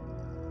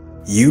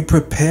 You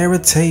prepare a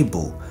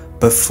table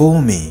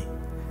before me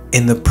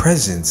in the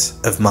presence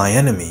of my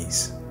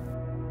enemies.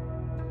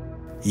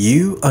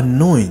 You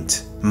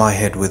anoint my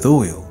head with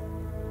oil.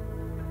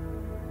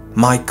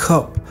 My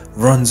cup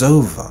runs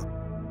over.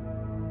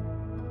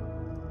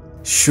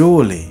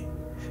 Surely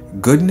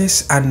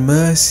goodness and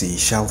mercy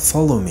shall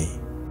follow me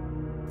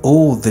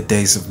all the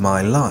days of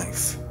my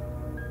life,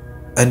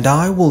 and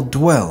I will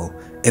dwell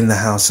in the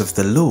house of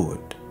the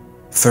Lord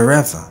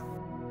forever.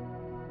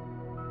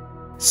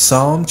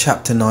 Psalm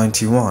chapter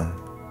 91.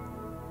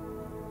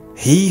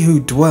 He who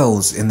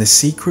dwells in the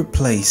secret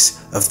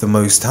place of the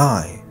Most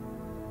High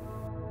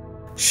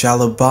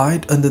shall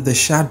abide under the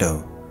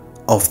shadow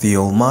of the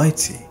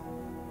Almighty.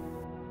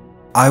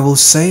 I will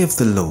say of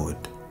the Lord,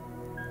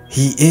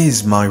 He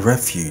is my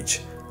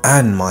refuge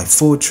and my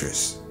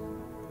fortress.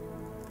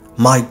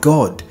 My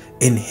God,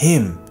 in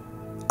Him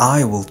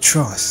I will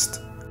trust.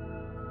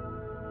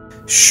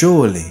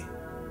 Surely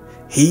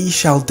He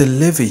shall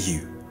deliver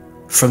you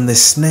from the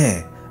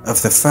snare of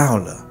the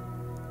fowler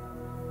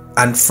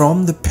and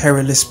from the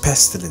perilous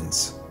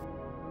pestilence.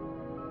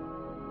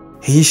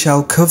 He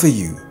shall cover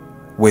you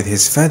with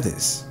His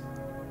feathers,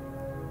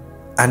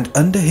 and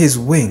under His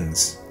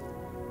wings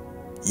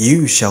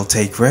you shall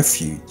take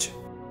refuge.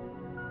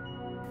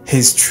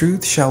 His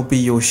truth shall be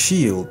your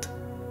shield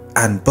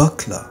and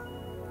buckler.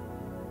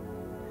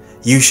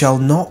 You shall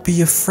not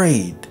be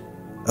afraid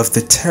of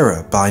the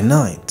terror by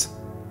night,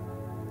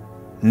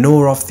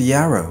 nor of the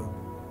arrow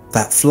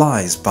that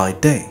flies by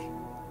day,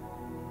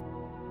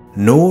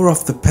 nor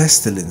of the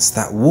pestilence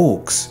that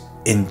walks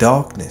in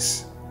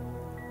darkness,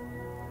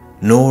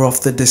 nor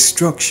of the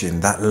destruction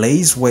that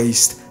lays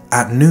waste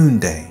at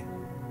noonday.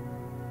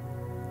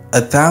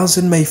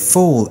 1,000 may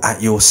fall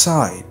at your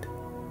side,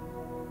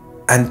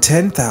 and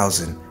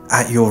 10,000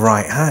 at your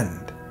right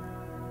hand,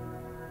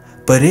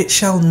 but it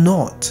shall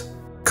not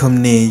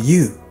come near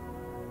you.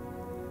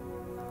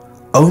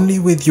 Only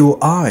with your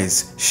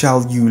eyes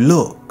shall you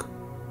look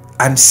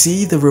and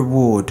see the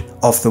reward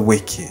of the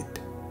wicked.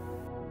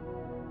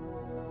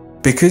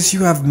 Because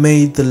you have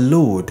made the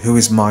Lord, who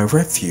is my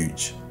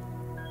refuge,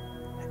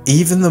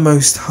 even the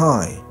Most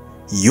High,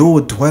 your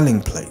dwelling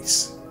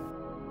place,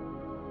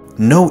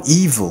 no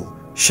evil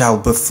shall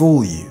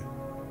befall you,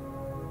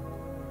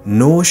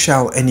 nor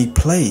shall any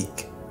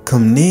plague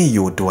come near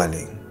your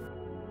dwelling.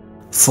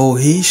 For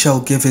he shall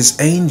give his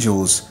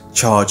angels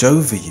charge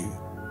over you,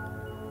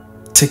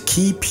 to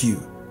keep you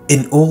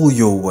in all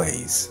your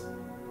ways.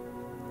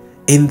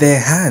 In their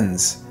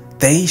hands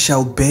they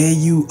shall bear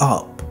you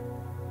up,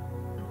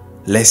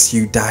 lest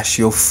you dash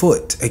your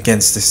foot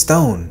against a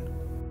stone.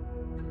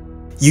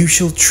 You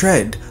shall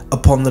tread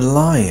upon the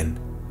lion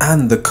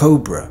and the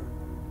cobra,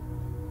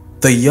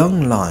 the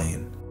young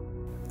lion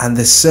and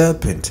the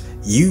serpent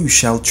you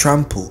shall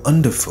trample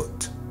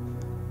underfoot.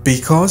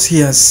 Because he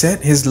has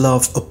set his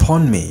love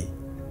upon me,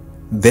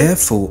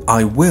 therefore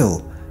I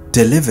will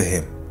deliver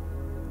him.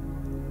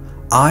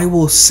 I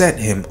will set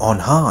him on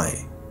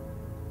high,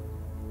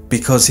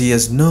 because he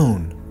has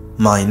known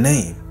my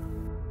name.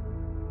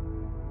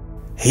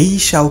 He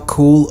shall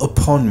call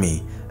upon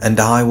me, and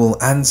I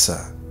will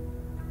answer.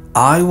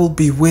 I will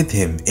be with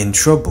him in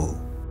trouble.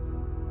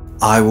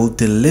 I will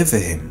deliver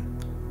him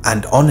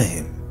and honor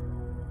him.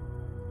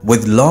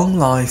 With long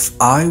life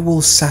I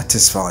will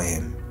satisfy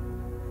him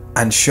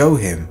and show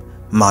him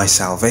my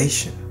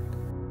salvation.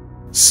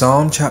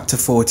 Psalm chapter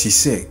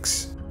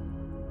 46.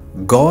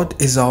 God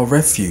is our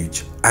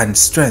refuge and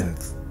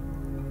strength,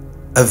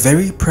 a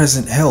very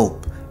present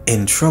help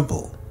in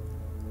trouble.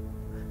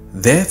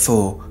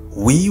 Therefore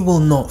we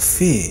will not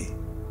fear,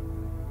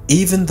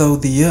 even though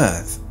the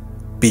earth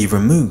be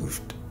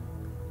removed,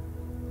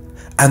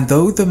 and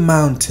though the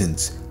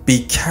mountains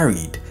be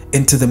carried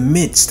into the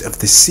midst of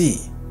the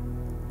sea,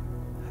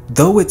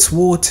 though its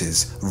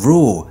waters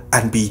roar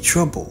and be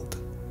troubled,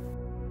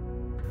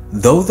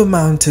 though the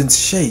mountains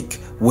shake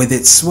with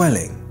its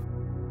swelling.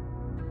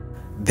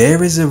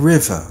 There is a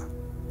river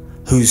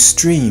whose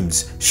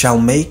streams shall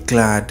make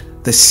glad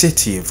the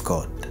city of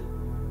God,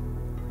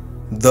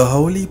 the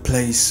holy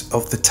place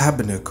of the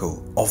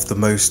tabernacle of the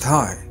Most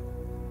High.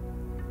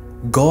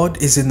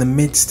 God is in the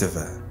midst of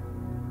her.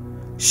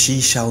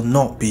 She shall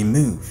not be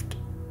moved.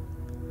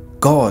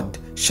 God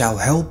shall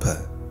help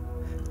her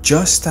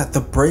just at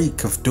the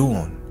break of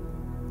dawn.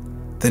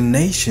 The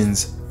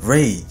nations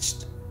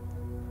raged.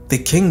 The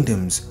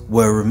kingdoms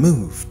were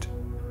removed.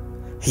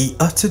 He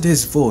uttered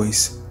his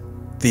voice,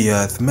 the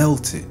earth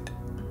melted.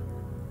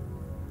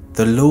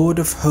 The Lord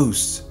of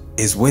hosts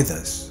is with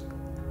us.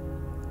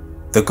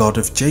 The God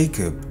of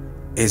Jacob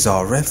is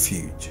our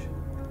refuge.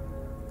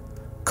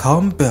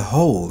 Come,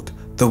 behold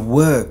the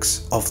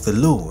works of the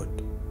Lord,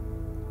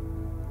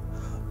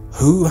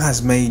 who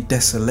has made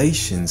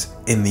desolations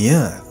in the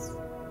earth.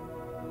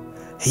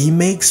 He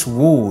makes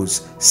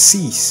wars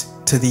cease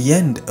to the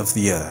end of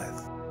the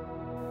earth.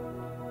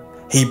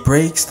 He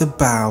breaks the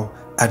bow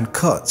and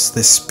cuts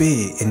the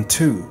spear in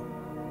two.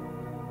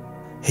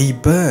 He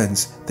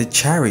burns the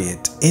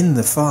chariot in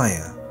the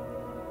fire.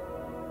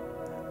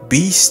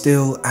 Be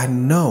still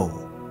and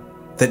know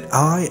that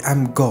I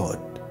am God.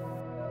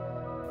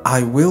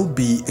 I will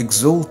be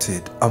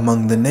exalted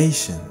among the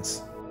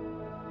nations.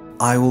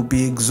 I will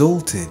be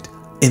exalted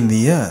in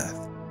the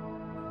earth.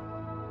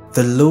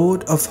 The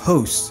Lord of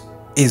hosts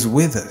is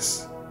with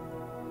us.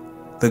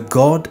 The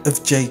God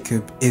of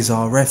Jacob is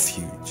our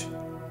refuge.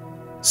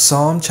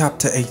 Psalm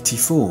chapter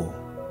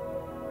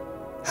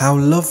 84. How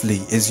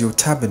lovely is your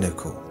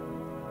tabernacle,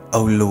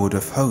 O Lord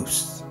of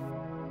hosts!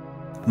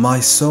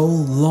 My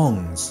soul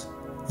longs,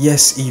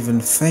 yes,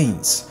 even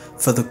faints,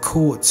 for the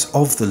courts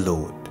of the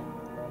Lord.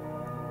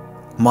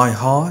 My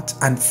heart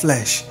and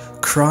flesh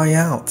cry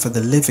out for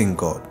the living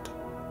God.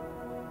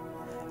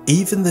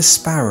 Even the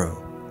sparrow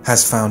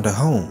has found a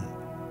home,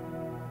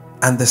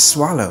 and the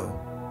swallow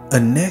a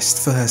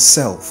nest for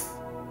herself,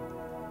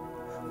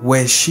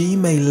 where she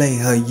may lay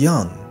her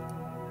young.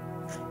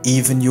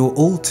 Even your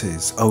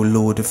altars, O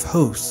Lord of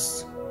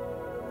hosts,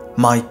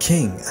 my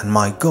King and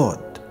my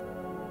God.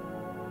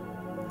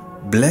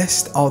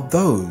 Blessed are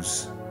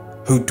those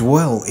who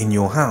dwell in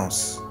your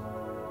house.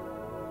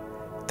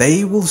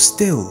 They will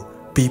still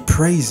be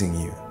praising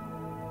you.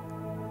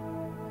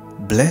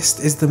 Blessed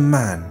is the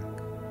man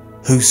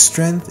whose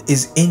strength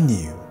is in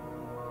you,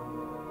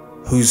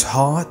 whose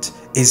heart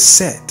is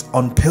set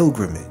on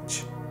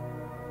pilgrimage.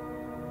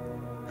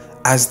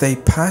 as they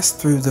pass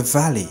through the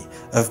valley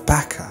of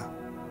Baca.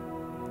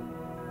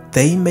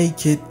 They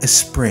make it a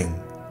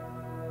spring.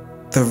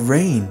 The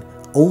rain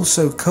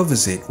also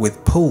covers it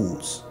with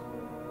pools.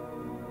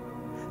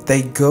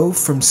 They go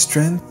from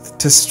strength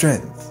to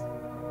strength.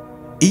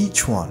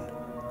 Each one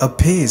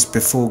appears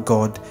before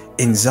God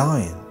in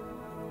Zion.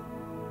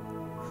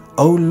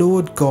 O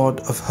Lord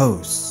God of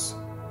hosts,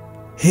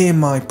 hear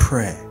my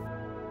prayer.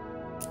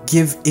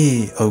 Give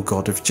ear, O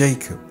God of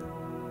Jacob.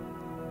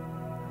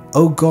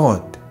 O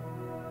God,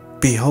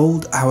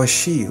 behold our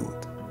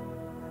shield,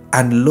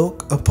 and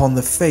look upon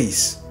the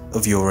face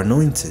of your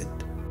anointed.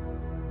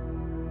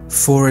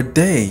 For a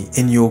day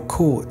in your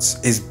courts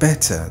is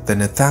better than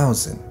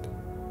 1,000.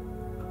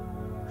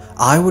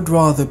 I would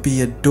rather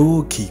be a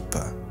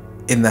doorkeeper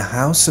in the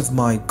house of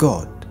my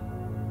God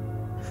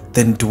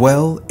than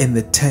dwell in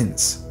the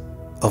tents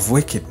of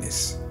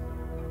wickedness.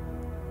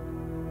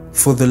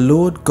 For the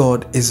Lord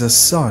God is a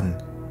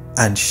sun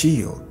and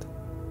shield.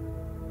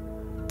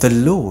 The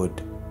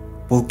Lord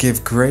will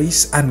give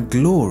grace and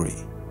glory.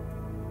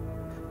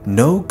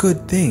 No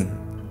good thing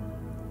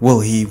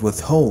will he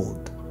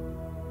withhold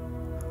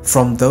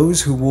from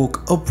those who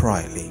walk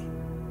uprightly.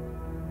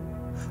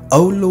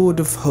 O Lord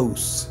of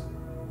hosts,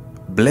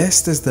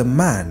 blessed is the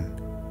man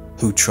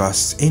who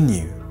trusts in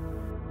you.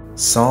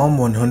 Psalm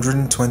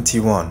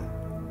 121.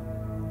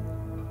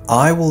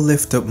 I will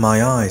lift up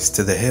my eyes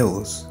to the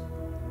hills.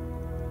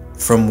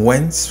 From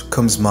whence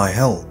comes my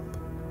help?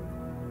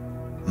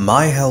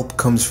 My help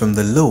comes from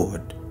the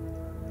Lord,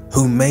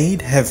 who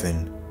made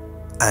heaven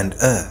and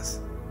earth.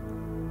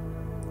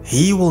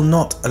 He will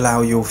not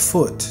allow your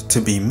foot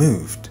to be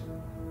moved.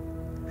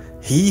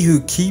 He who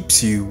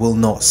keeps you will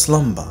not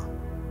slumber.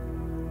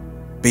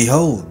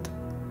 Behold,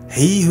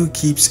 he who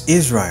keeps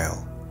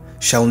Israel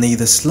shall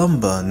neither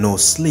slumber nor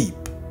sleep.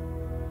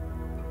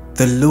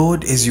 The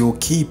Lord is your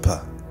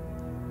keeper.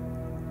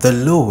 The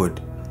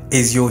Lord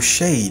is your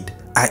shade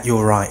at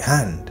your right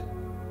hand.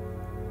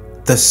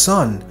 The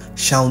sun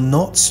shall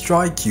not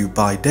strike you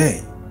by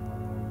day,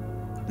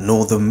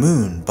 nor the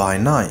moon by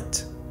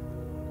night.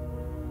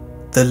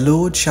 The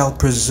Lord shall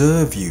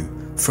preserve you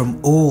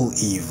from all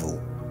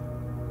evil.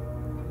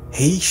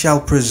 He shall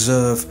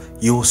preserve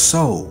your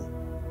soul.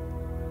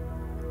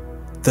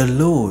 The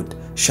Lord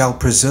shall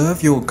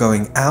preserve your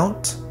going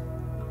out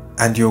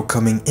and your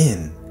coming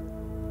in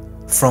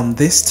from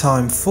this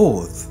time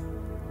forth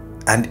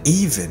and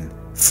even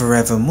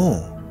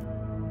forevermore.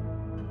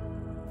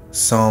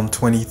 Psalm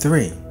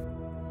 23.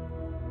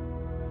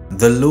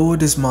 The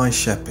Lord is my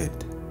shepherd.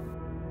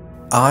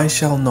 I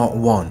shall not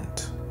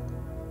want.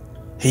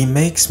 He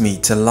makes me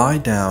to lie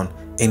down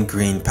in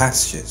green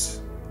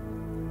pastures.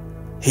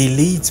 He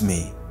leads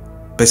me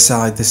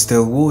beside the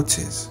still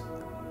waters.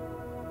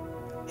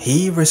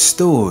 He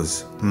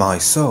restores my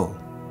soul.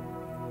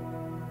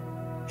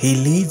 He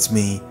leads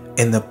me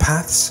in the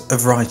paths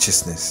of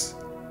righteousness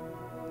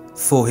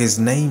for his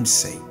name's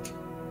sake.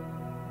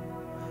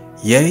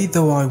 Yea,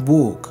 though I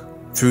walk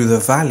through the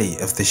valley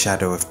of the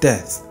shadow of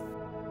death,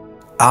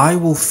 I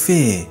will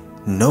fear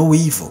no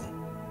evil,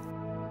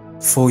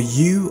 for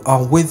you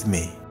are with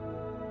me.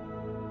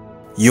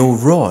 Your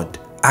rod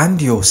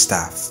and your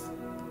staff,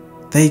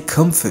 they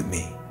comfort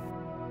me.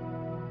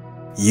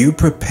 You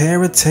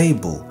prepare a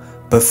table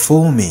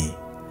before me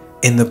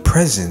in the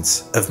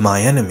presence of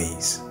my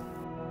enemies.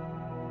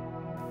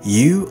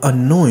 You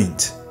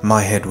anoint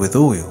my head with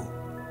oil.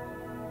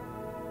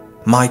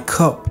 My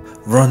cup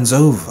runs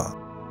over.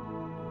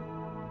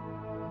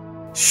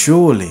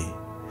 Surely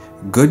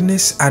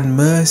goodness and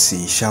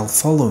mercy shall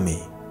follow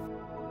me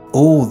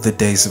all the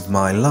days of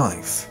my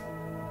life,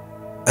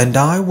 and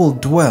I will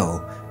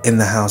dwell in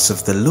the house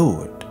of the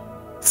Lord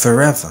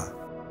forever.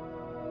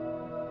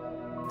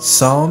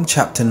 Psalm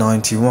chapter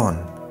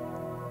 91.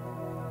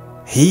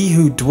 He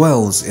who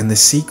dwells in the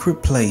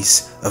secret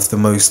place of the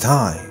Most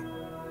High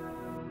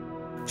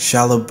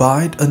shall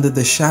abide under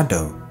the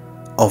shadow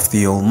of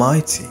the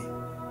Almighty.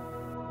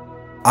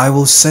 I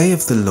will say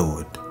of the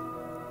Lord,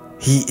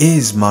 He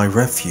is my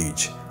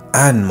refuge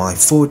and my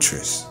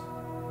fortress.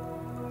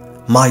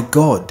 My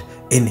God,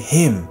 in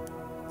Him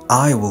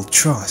I will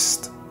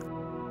trust.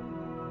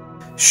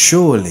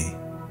 Surely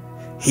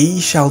He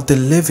shall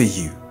deliver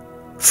you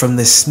from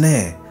the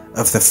snare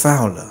of the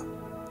fowler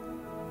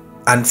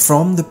and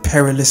from the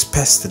perilous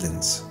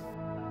pestilence.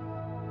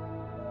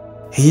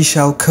 He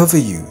shall cover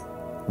you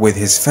with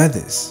His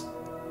feathers,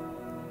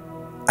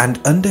 and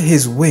under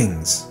His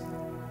wings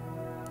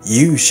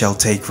you shall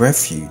take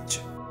refuge.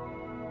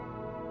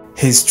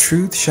 His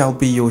truth shall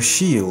be your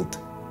shield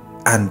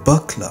and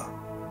buckler.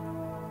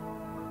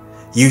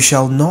 You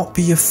shall not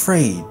be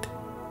afraid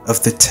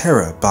of the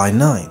terror by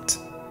night,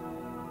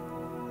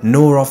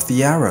 nor of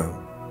the arrow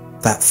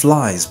that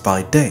flies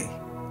by day,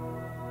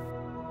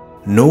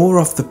 nor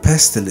of the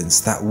pestilence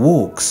that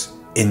walks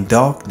in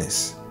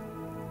darkness,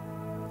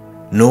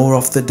 nor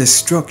of the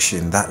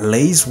destruction that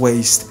lays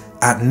waste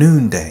at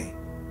noonday.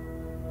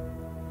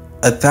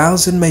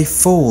 1,000 may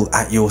fall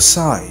at your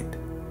side,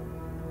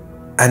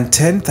 and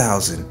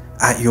 10,000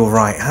 at your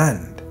right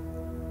hand,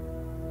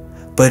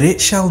 but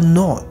it shall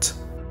not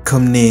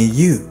come near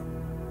you.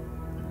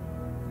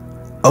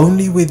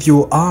 Only with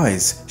your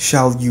eyes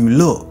shall you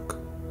look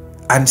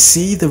and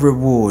see the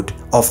reward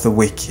of the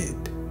wicked.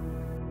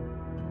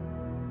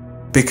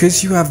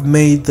 Because you have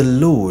made the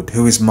Lord,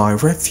 who is my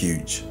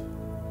refuge,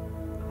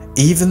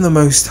 even the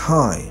Most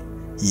High,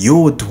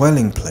 your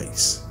dwelling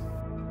place,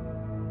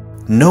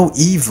 no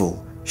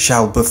evil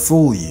shall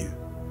befall you,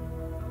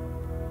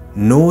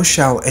 nor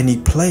shall any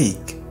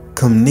plague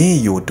come near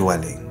your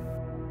dwelling.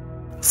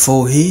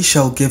 For he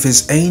shall give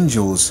his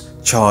angels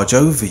charge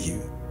over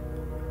you,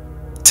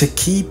 to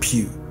keep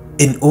you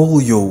in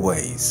all your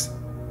ways.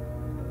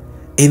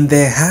 In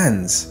their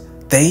hands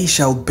they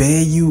shall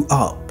bear you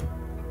up,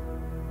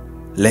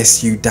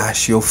 lest you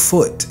dash your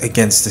foot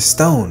against a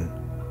stone.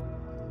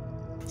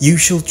 You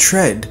shall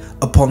tread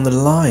upon the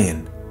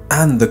lion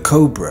and the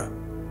cobra,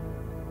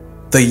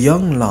 the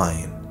young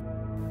lion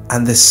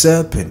and the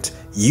serpent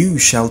you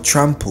shall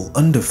trample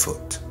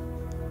underfoot.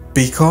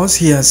 Because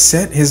he has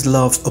set his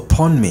love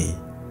upon me,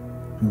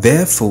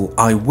 therefore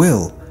I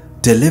will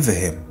deliver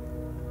him.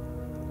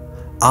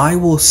 I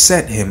will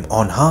set him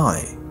on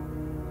high,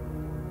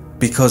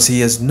 because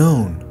he has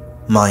known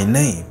my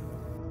name.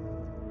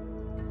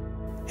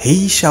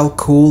 He shall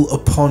call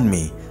upon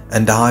me,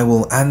 and I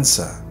will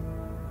answer.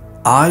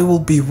 I will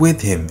be with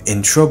him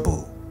in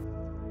trouble.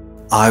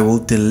 I will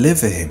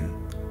deliver him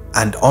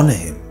and honor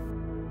him.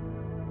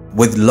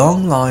 With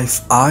long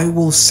life I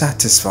will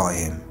satisfy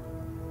him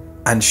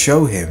and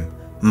show him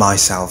my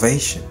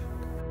salvation.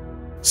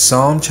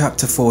 Psalm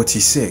chapter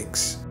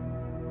 46.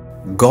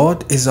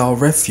 God is our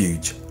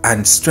refuge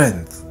and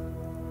strength,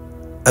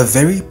 a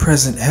very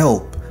present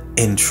help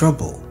in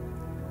trouble.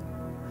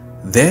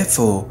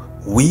 Therefore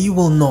we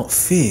will not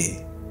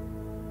fear,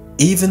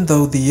 even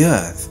though the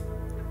earth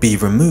be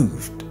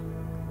removed,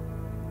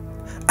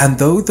 and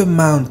though the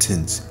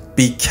mountains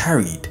be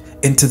carried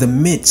into the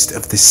midst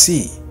of the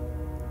sea,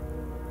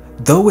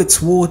 though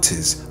its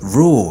waters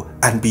roar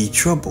and be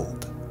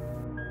troubled,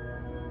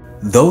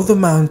 though the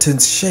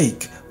mountains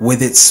shake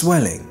with its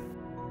swelling.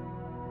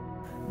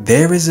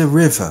 There is a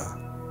river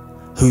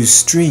whose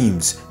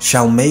streams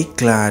shall make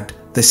glad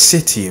the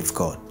city of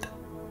God,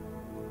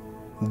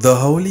 the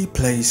holy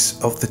place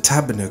of the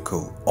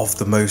tabernacle of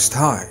the Most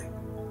High.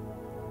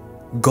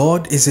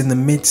 God is in the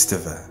midst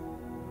of her.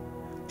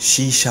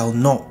 She shall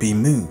not be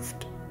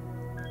moved.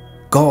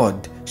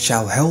 God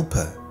shall help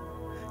her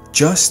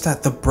just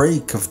at the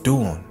break of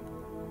dawn.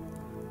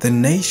 The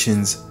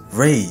nations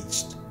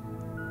raged,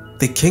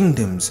 the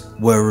kingdoms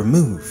were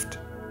removed.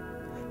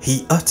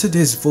 He uttered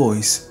his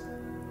voice,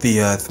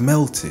 the earth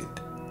melted.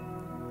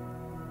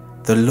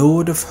 The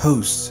Lord of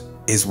hosts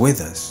is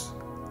with us.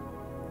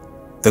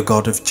 The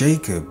God of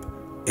Jacob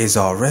is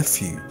our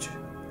refuge.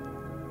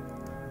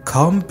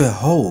 Come,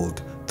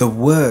 behold the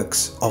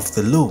works of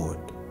the Lord,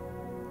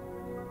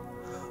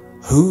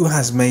 who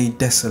has made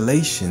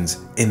desolations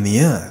in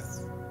the earth.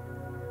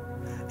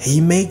 He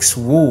makes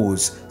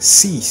wars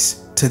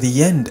cease to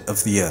the end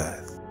of the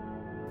earth.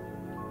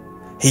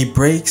 He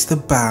breaks the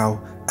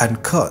bow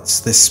and cuts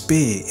the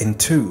spear in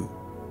two.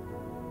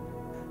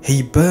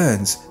 He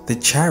burns the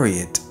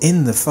chariot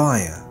in the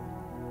fire.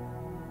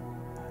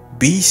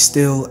 Be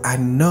still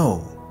and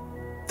know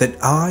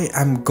that I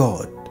am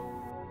God.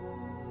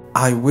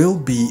 I will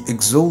be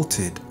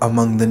exalted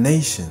among the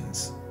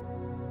nations.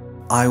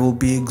 I will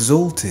be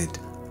exalted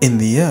in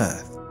the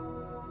earth.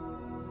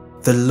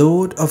 The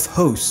Lord of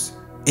hosts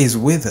is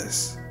with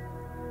us.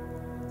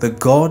 The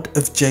God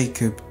of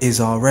Jacob is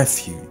our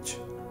refuge.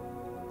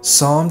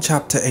 Psalm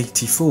chapter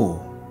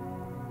 84.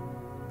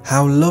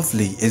 How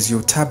lovely is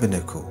your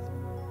tabernacle,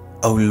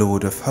 O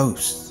Lord of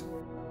hosts!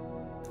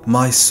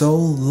 My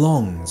soul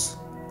longs,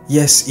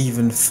 yes,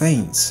 even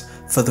faints,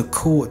 for the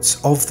courts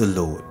of the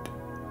Lord.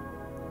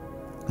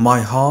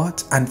 My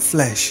heart and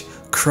flesh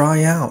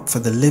cry out for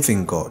the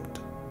living God.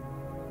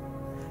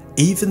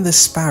 Even the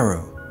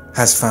sparrow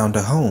has found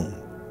a home,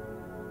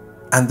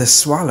 and the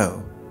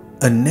swallow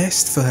a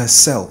nest for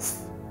herself,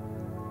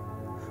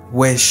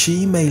 where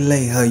she may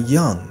lay her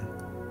young.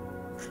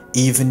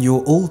 Even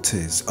your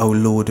altars, O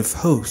Lord of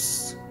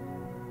hosts,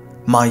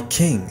 my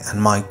King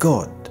and my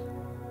God.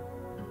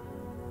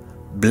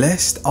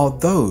 Blessed are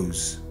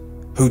those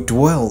who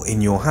dwell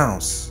in your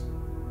house.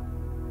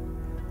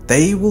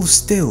 They will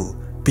still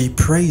be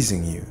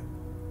praising you.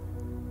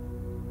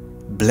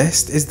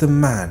 Blessed is the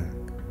man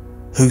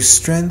whose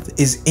strength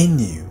is in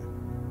you,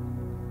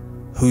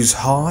 whose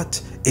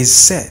heart is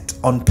set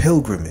on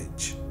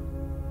pilgrimage.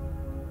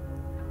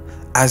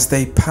 As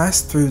they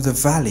pass through the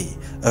valley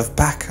of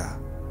Baca,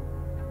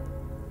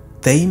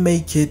 they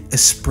make it a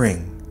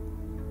spring.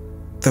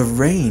 The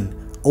rain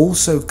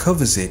also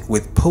covers it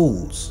with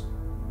pools.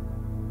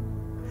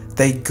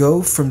 They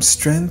go from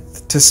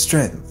strength to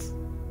strength.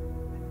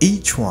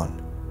 Each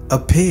one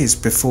appears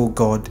before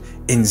God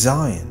in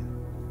Zion.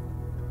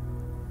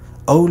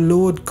 O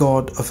Lord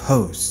God of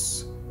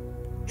hosts,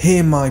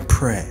 hear my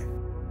prayer.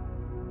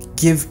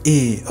 Give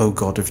ear, O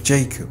God of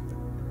Jacob.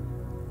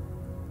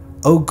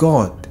 O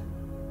God,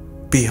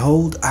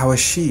 behold our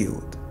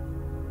shield.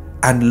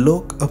 and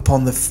look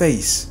upon the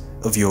face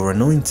of your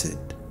anointed.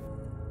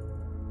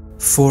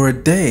 For a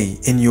day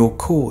in your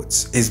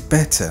courts is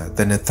better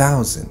than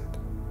 1,000.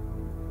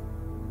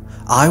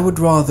 I would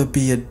rather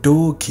be a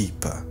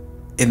doorkeeper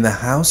in the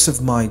house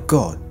of my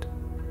God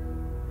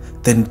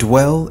than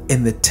dwell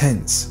in the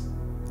tents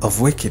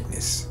of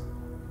wickedness.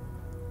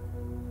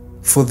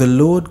 For the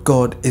Lord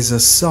God is a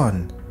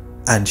sun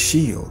and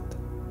shield.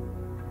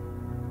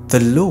 The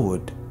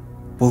Lord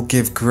will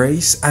give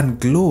grace and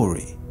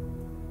glory.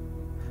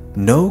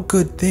 No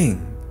good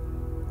thing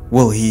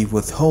will he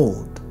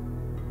withhold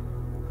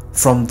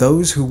from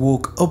those who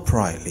walk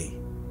uprightly.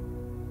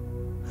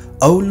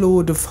 O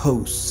Lord of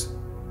hosts,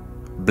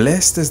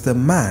 blessed is the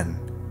man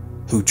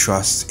who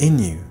trusts in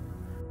you.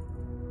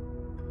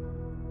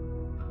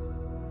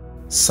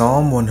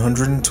 Psalm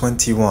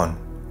 121.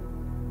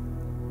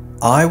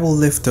 I will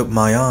lift up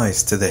my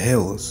eyes to the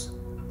hills.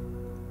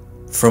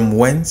 From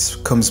whence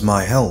comes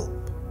my help?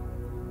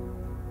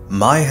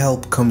 My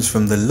help comes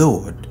from the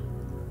Lord,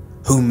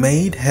 who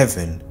made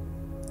heaven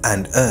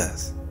and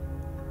earth.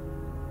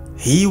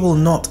 He will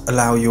not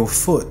allow your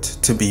foot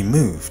to be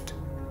moved.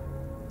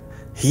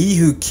 He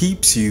who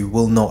keeps you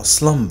will not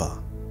slumber.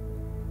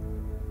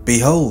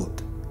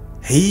 Behold,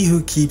 he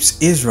who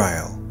keeps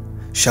Israel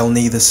shall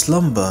neither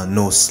slumber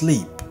nor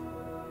sleep.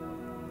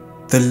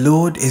 The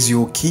Lord is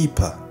your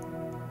keeper.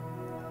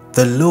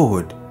 The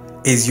Lord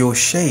is your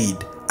shade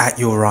at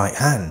your right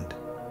hand.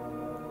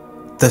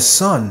 The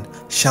sun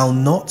shall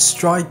not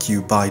strike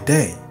you by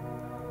day,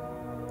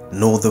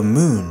 nor the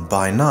moon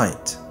by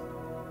night.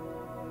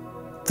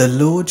 The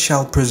Lord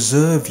shall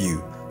preserve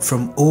you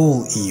from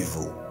all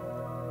evil.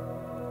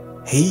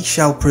 He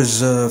shall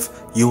preserve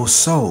your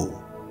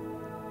soul.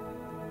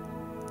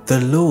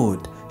 The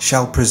Lord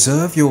shall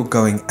preserve your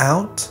going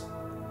out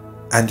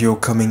and your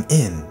coming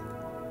in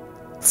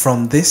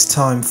from this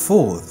time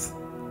forth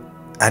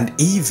and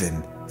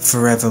even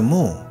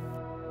forevermore.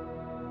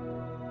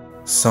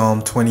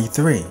 Psalm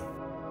 23.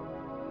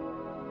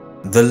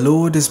 The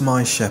Lord is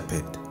my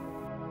shepherd,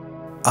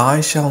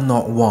 I shall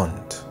not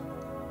want.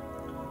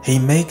 He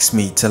makes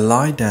me to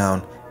lie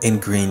down in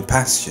green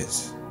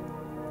pastures.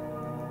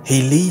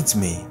 He leads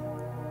me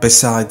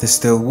beside the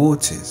still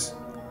waters.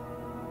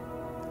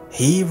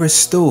 He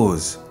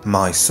restores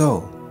my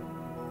soul.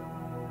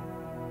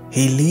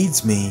 He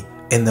leads me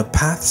in the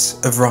paths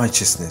of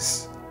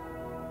righteousness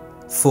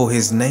for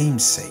his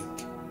name's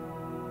sake.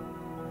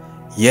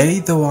 Yea,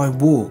 though I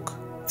walk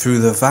through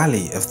the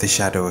valley of the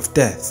shadow of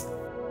death,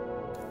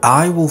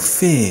 I will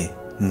fear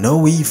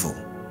no evil,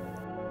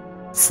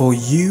 for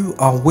you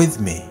are with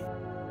me.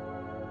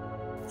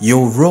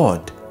 Your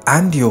rod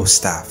and your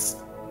staff,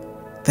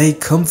 they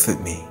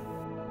comfort me.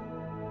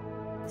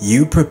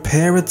 You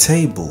prepare a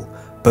table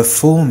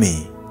before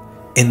me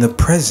in the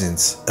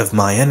presence of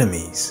my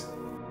enemies.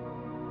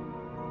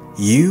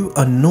 You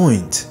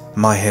anoint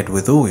my head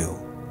with oil.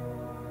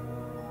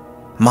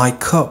 My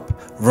cup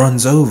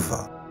runs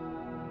over.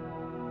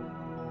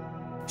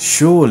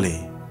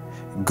 Surely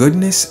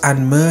goodness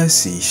and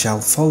mercy shall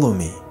follow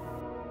me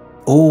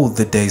all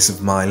the days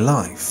of my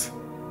life,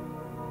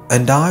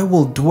 and I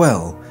will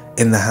dwell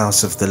in the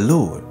house of the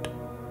Lord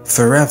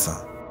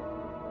forever.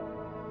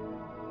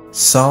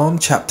 Psalm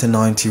chapter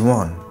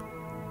 91.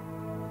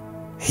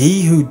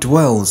 He who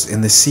dwells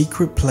in the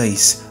secret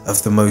place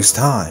of the Most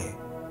High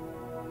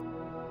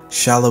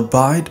shall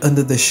abide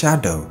under the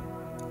shadow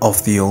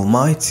of the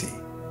Almighty.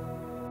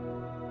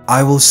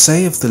 I will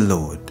say of the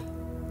Lord,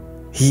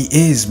 He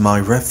is my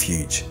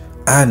refuge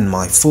and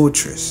my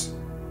fortress.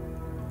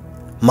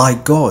 My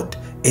God,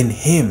 in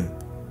Him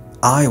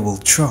I will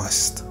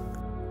trust.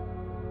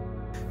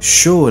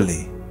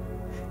 Surely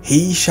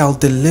He shall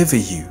deliver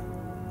you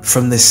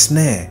from the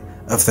snare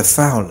of the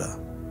fowler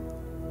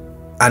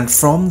and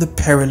from the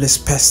perilous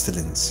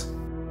pestilence.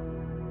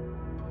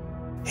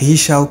 He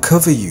shall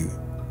cover you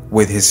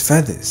with his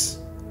feathers,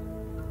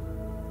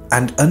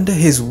 and under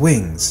his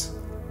wings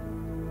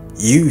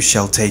you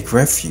shall take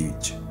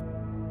refuge.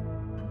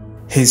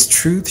 His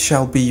truth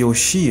shall be your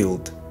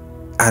shield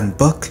and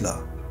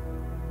buckler.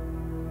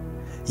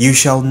 You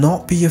shall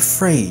not be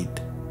afraid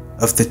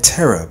of the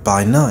terror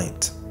by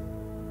night,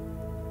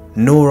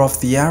 nor of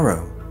the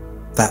arrow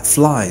that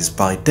flies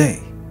by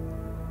day,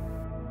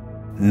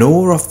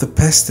 nor of the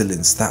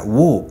pestilence that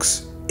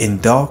walks in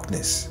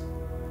darkness,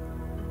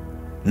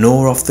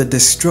 nor of the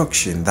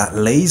destruction that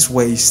lays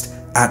waste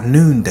at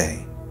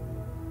noonday.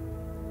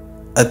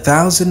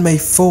 1,000 may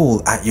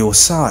fall at your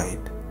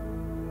side,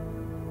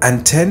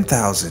 and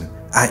 10,000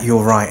 at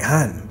your right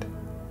hand,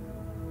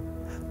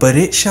 but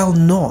it shall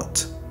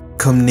not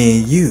come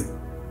near you.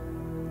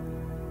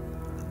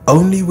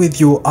 Only with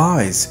your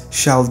eyes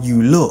shall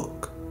you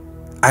look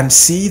and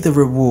see the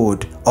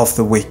reward of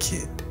the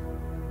wicked.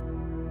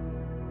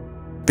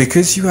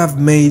 Because you have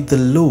made the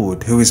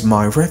Lord, who is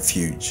my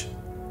refuge,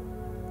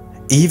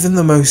 even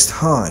the Most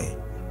High,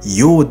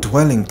 your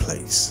dwelling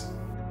place,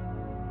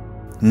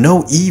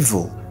 no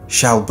evil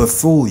shall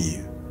befall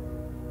you,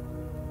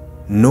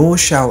 nor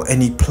shall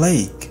any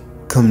plague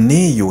come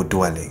near your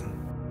dwelling.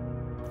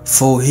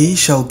 For he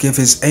shall give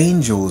his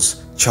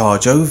angels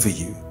charge over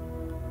you,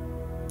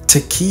 to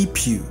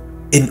keep you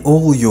in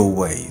all your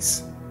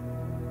ways.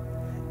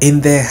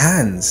 In their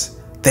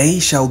hands they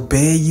shall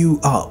bear you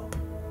up,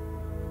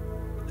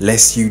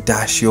 lest you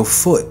dash your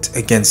foot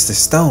against a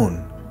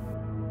stone.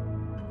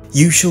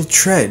 You shall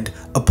tread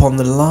upon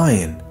the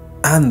lion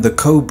and the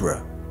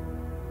cobra,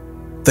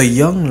 the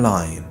young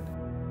lion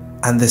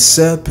and the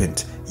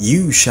serpent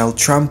you shall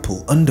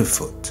trample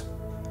underfoot.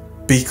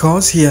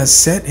 Because he has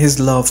set his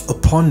love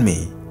upon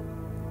me,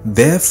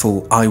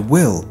 therefore I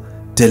will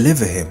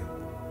deliver him.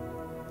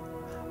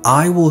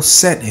 I will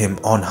set him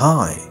on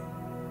high,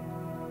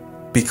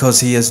 because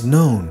he has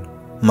known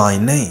my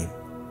name.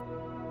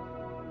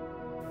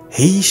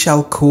 He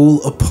shall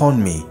call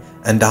upon me,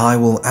 and I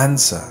will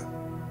answer.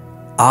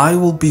 I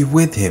will be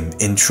with him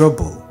in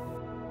trouble.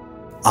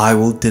 I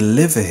will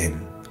deliver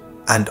him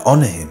and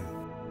honor him.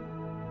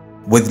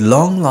 With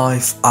long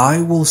life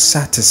I will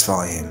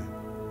satisfy him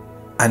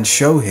and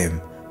show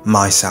him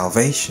my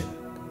salvation.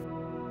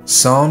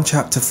 Psalm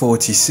chapter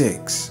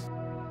 46.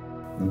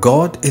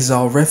 God is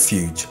our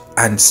refuge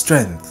and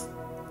strength,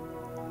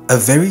 a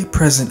very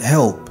present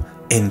help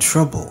in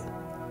trouble.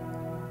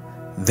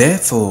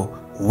 Therefore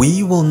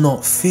we will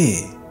not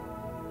fear,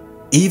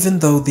 even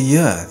though the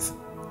earth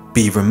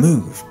be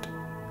removed,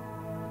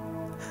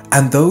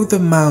 and though the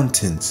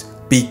mountains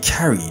be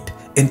carried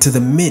into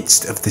the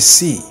midst of the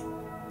sea,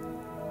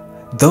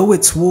 though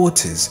its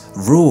waters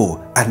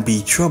roar and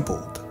be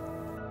troubled,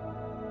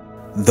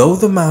 though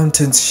the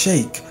mountains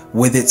shake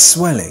with its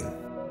swelling.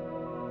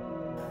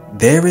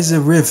 There is a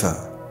river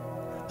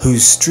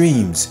whose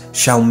streams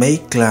shall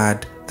make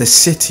glad the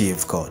city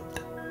of God,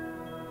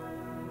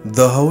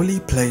 the holy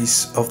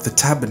place of the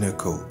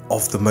tabernacle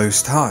of the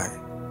Most High.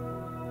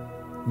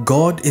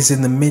 God is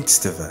in the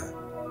midst of her.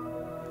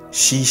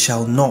 She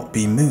shall not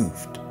be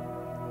moved.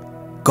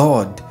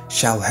 God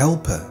shall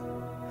help her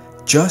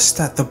just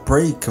at the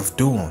break of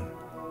dawn.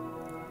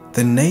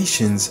 The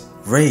nations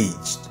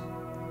raged.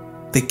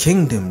 The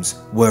kingdoms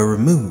were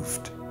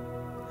removed.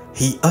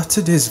 He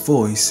uttered his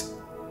voice,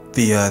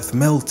 the earth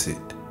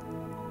melted.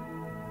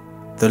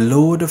 The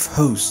Lord of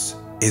hosts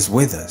is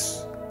with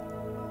us.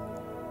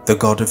 The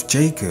God of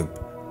Jacob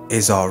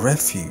is our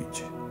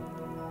refuge.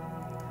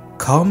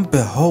 Come,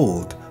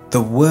 behold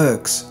the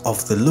works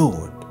of the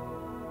Lord,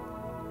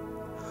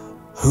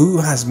 who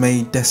has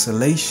made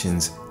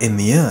desolations in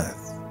the earth.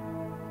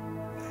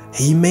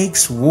 He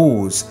makes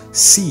wars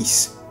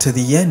cease to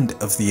the end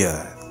of the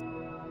earth.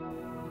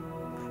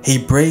 He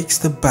breaks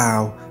the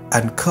bow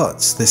and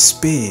cuts the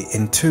spear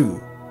in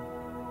two.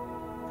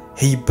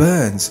 He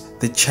burns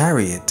the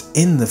chariot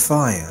in the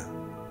fire.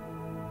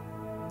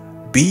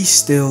 Be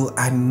still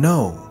and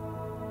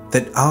know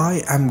that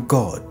I am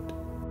God.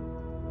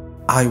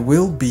 I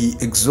will be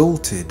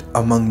exalted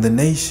among the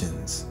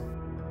nations.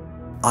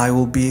 I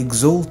will be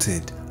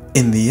exalted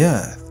in the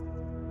earth.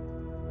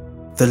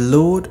 The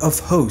Lord of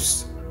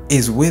hosts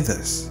is with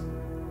us.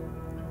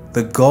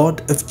 The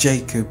God of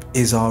Jacob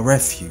is our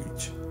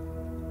refuge.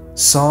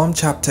 Psalm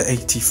chapter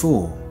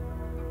 84.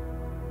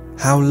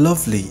 How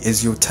lovely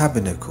is your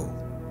tabernacle,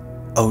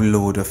 O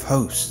Lord of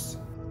hosts!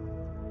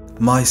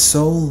 My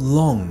soul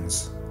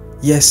longs,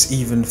 yes,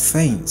 even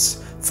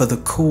faints, for the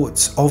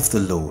courts of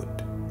the Lord.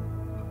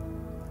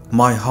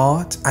 My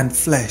heart and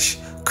flesh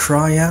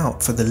cry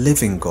out for the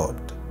living God.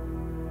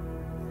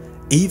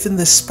 Even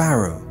the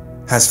sparrow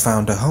has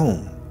found a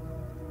home,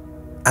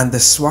 and the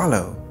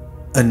swallow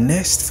a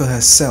nest for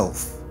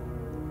herself,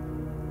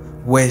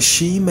 where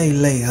she may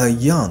lay her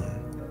young.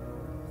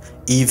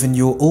 Even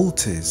your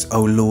altars,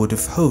 O Lord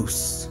of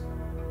hosts,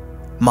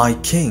 my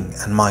King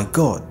and my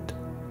God.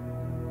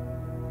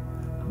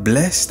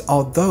 Blessed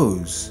are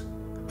those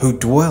who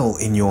dwell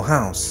in your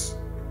house.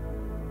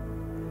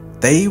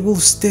 They will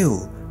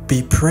still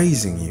be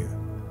praising you.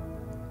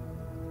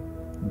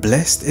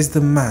 Blessed is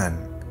the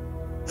man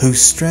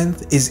whose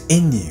strength is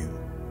in you,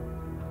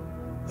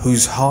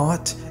 whose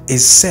heart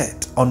is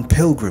set on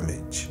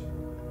pilgrimage.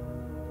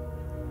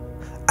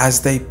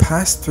 As they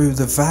pass through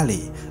the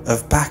valley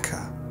of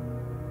Baca,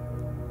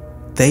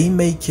 they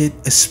make it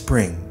a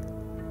spring.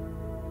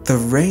 The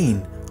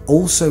rain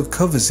also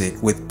covers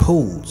it with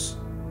pools.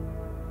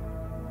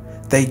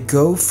 They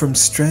go from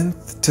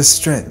strength to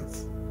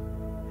strength.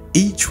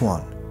 Each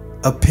one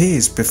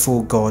appears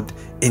before God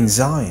in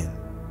Zion.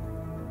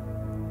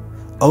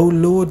 O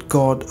Lord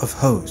God of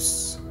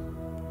hosts,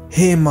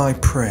 hear my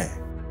prayer.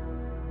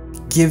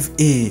 Give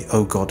ear,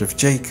 O God of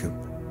Jacob.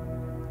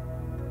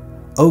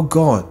 O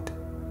God,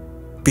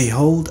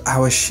 behold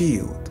our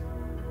shield,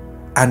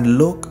 and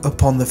look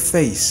upon the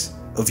face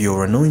of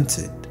your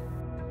anointed.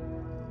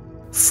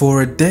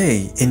 For a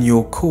day in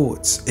your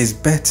courts is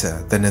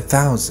better than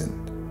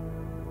 1,000.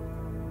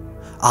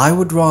 I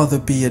would rather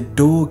be a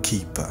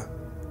doorkeeper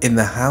in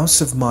the house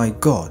of my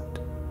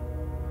God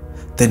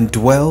than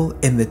dwell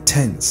in the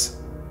tents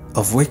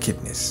of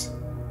wickedness.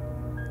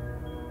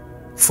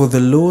 For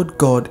the Lord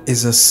God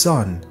is a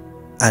sun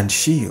and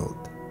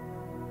shield.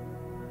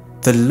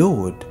 The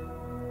Lord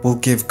will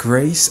give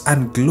grace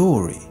and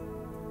glory.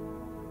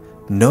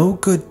 no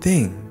good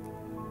thing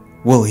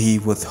will he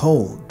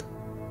withhold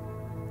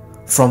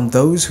from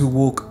those who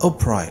walk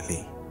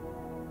uprightly.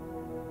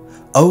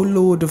 O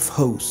Lord of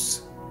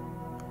hosts,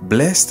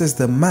 blessed is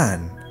the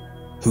man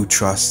who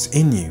trusts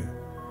in you.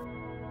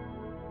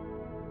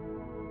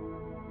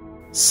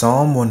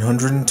 Psalm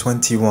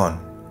 121.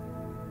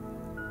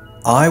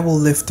 I will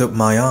lift up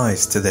my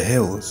eyes to the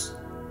hills.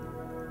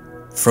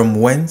 From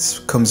whence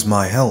comes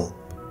my help?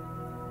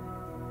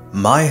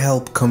 My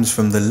help comes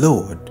from the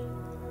Lord,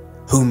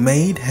 who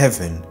made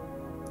heaven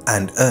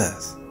and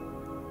earth.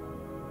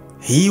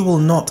 He will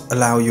not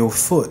allow your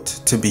foot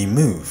to be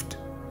moved.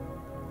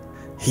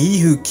 He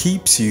who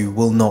keeps you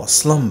will not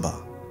slumber.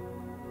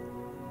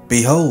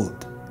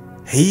 Behold,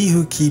 he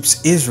who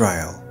keeps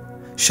Israel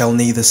shall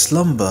neither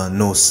slumber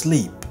nor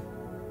sleep.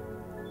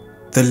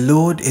 The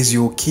Lord is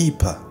your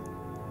keeper.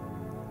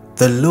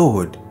 The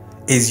Lord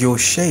is your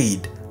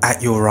shade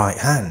at your right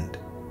hand.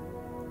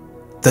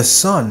 The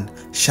sun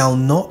shall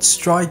not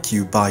strike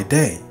you by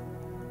day,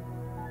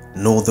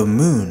 nor the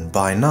moon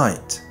by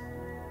night.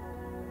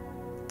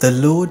 The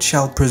Lord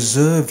shall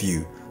preserve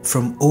you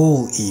from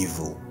all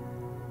evil.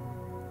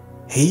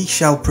 He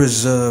shall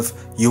preserve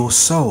your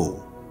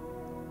soul.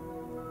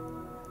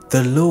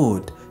 The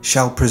Lord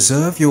shall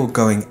preserve your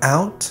going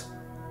out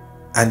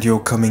and your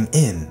coming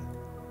in,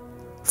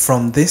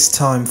 from this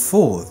time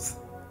forth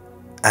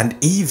and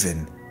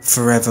even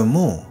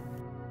forevermore.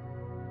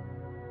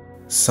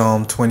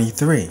 Psalm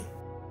 23.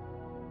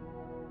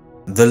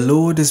 The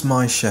Lord is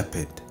my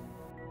shepherd,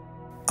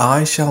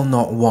 I shall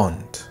not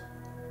want.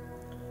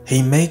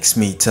 He makes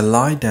me to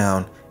lie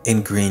down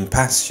in green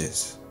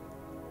pastures.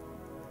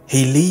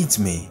 He leads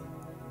me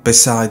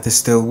beside the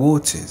still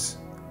waters.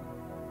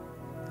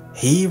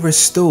 He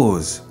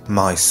restores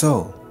my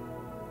soul.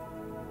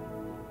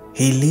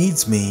 He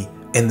leads me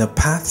in the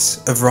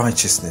paths of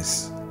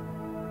righteousness,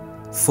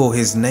 for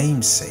his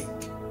name's sake.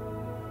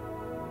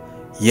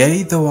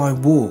 Yea, though I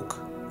walk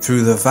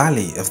through the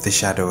valley of the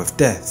shadow of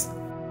death,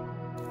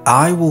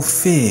 I will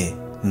fear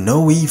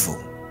no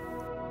evil,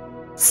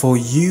 for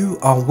you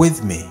are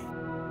with me.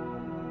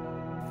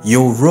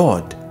 Your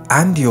rod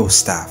and your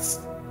staff,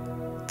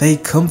 they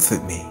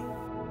comfort me.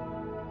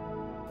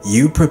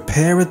 You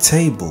prepare a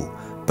table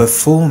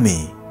before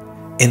me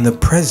in the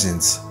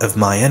presence of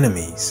my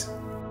enemies.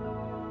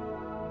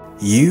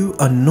 You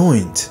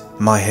anoint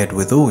my head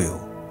with oil.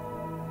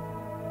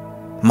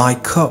 My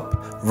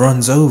cup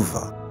runs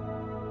over.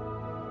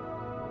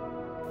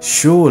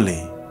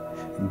 Surely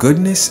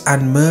goodness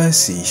and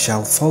mercy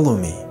shall follow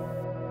me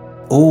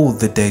all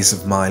the days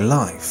of my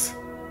life,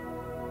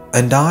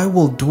 and I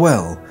will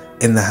dwell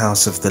in the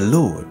house of the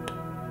Lord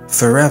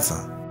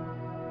forever.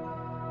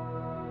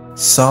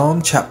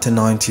 Psalm chapter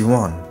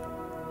 91.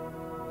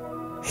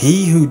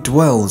 He who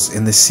dwells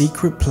in the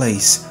secret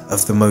place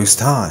of the Most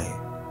High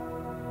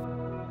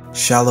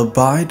shall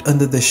abide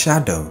under the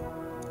shadow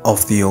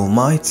of the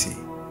Almighty.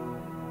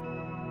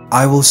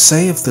 I will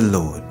say of the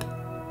Lord,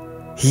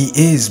 He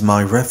is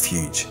my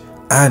refuge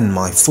and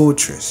my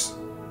fortress.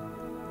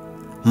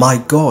 My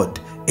God,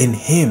 in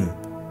Him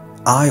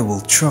I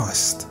will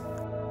trust.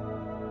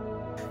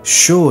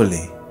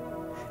 Surely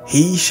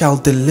He shall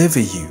deliver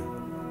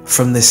you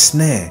from the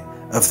snare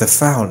of the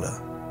fowler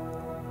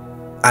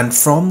and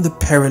from the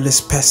perilous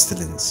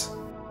pestilence.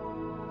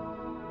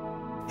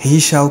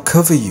 He shall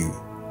cover you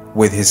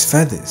with His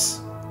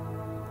feathers,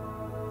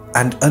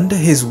 and under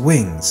His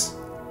wings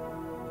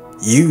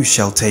you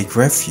shall take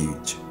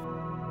refuge.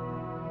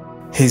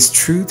 His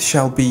truth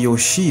shall be your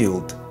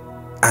shield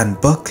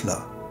and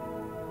buckler.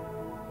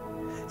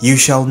 You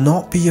shall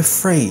not be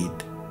afraid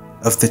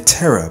of the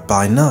terror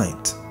by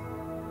night,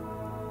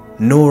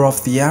 nor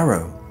of the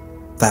arrow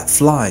that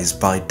flies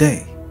by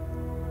day,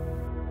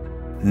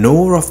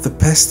 nor of the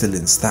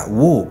pestilence that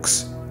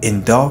walks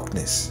in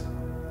darkness,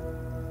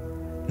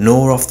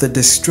 nor of the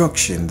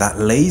destruction that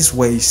lays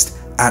waste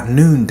at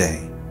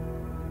noonday.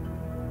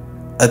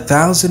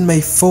 1,000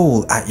 may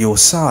fall at your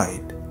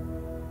side,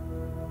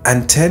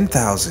 and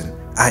 10,000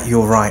 at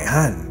your right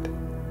hand,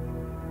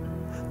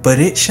 but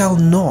it shall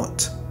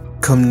not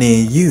come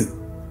near you.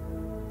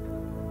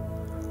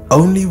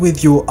 Only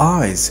with your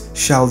eyes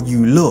shall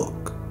you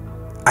look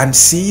and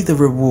see the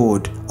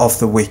reward of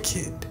the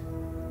wicked.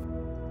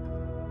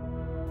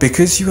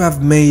 Because you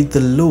have made the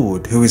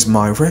Lord, who is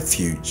my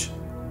refuge,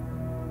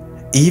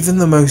 even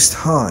the Most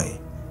High,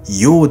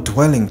 your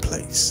dwelling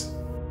place,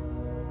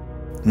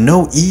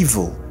 no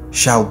evil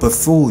shall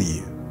befall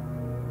you,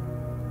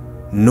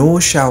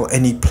 nor shall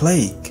any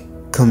plague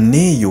come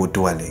near your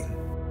dwelling.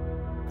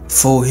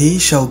 For He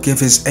shall give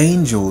His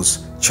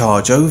angels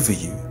charge over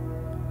you,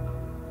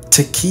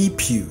 to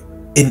keep you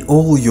in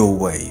all your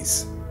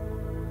ways.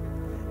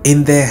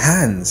 In their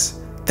hands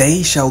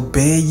they shall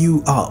bear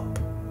you up,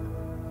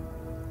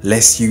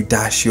 lest you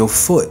dash your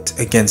foot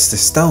against a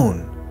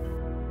stone.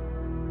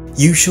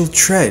 You shall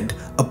tread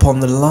upon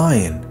the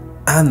lion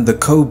and the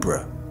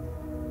cobra,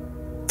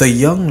 the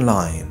young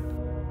lion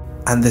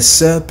and the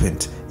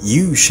serpent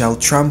you shall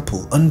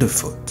trample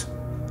underfoot.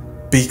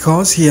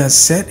 Because He has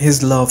set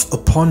His love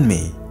upon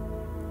me,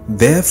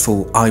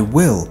 therefore I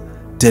will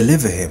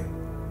deliver him.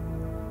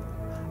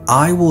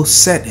 I will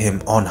set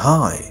him on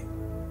high,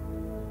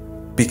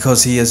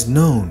 because he has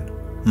known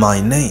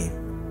my name.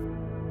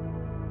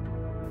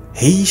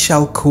 He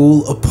shall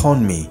call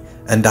upon me,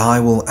 and I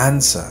will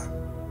answer.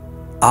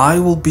 I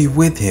will be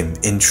with him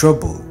in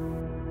trouble.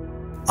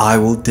 I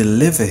will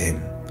deliver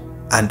him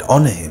and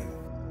honor him.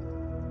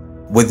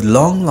 With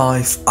long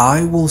life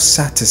I will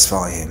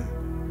satisfy him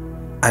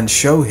and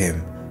show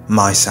him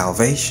my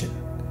salvation.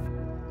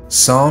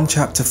 Psalm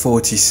chapter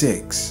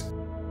 46.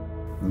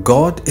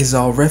 God is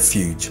our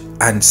refuge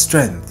and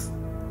strength,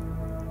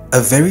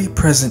 a very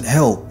present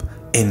help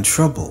in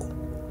trouble.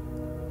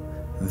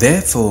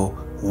 Therefore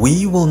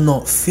we will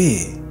not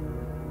fear,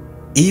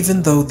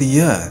 even though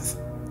the earth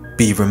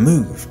be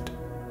removed,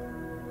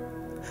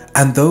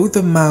 and though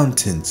the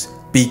mountains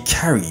be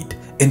carried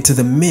into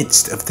the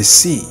midst of the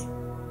sea,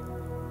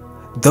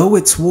 though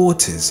its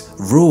waters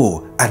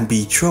roar and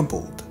be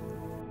troubled,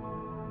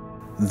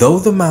 though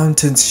the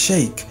mountains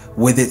shake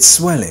with its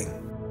swelling.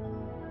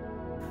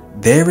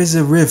 There is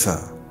a river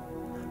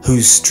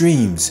whose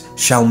streams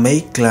shall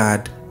make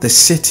glad the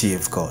city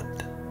of God,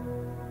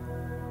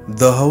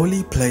 the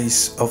holy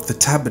place of the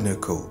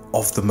tabernacle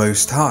of the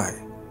Most High.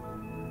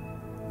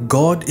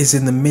 God is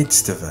in the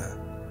midst of her.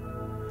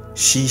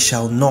 She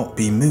shall not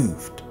be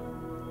moved.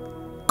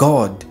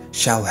 God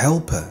shall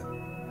help her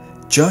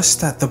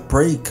just at the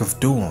break of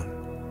dawn.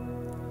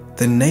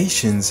 The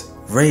nations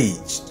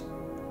raged.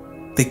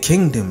 The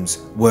kingdoms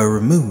were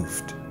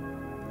removed.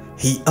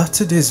 He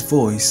uttered his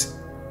voice,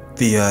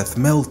 the earth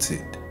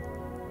melted.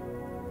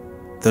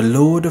 The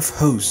Lord of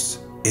hosts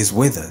is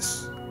with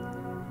us.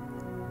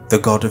 The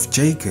God of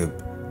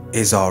Jacob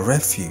is our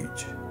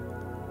refuge.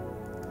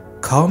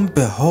 Come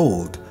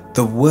behold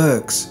the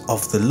works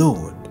of the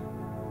Lord,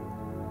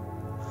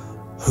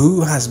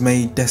 who has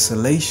made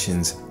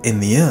desolations in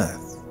the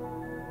earth.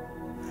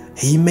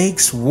 He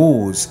makes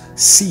wars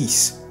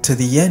cease to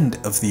the end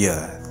of the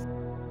earth.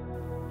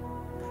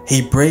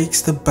 He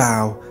breaks the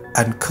bow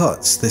and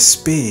cuts the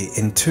spear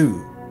in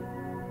two.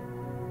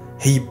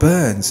 He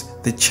burns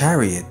the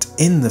chariot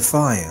in the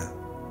fire.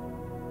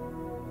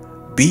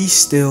 Be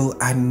still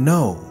and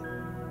know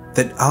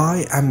that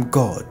I am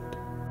God.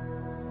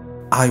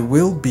 I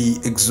will be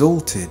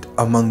exalted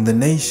among the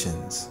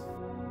nations.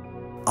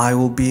 I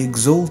will be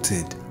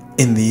exalted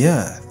in the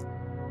earth.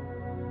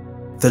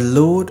 The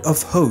Lord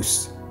of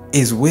hosts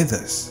is with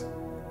us.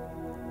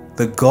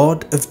 The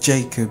God of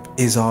Jacob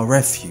is our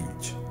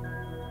refuge.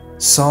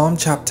 Psalm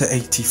chapter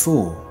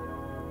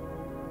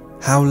 84.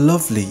 How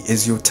lovely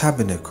is your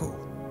tabernacle,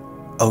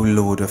 O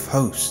Lord of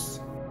hosts!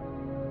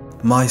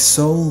 My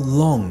soul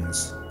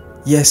longs,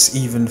 yes,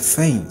 even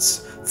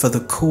faints, for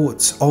the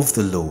courts of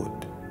the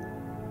Lord.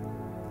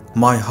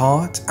 My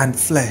heart and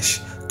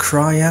flesh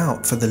cry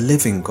out for the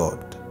living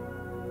God.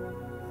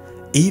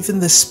 Even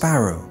the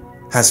sparrow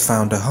has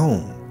found a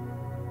home,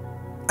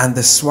 and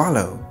the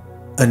swallow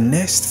a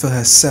nest for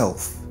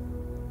herself,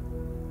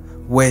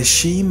 where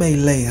she may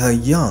lay her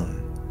young.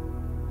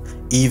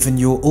 Even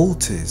your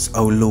altars,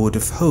 O Lord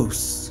of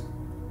hosts,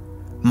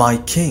 my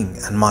King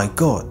and my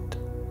God.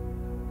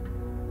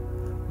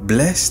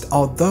 Blessed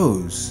are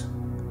those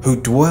who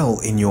dwell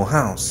in your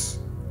house.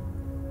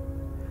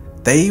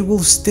 They will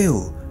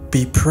still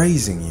be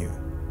praising you.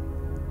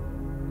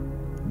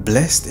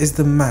 Blessed is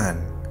the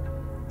man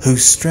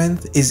whose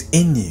strength is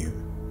in you,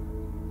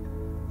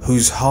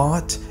 whose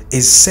heart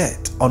is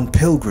set on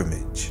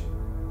pilgrimage.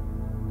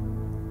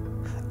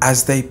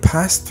 As they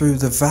pass through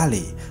the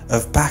valley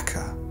of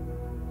Baca,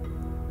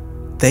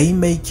 they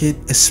make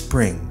it a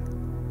spring.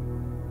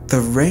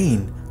 The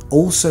rain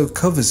also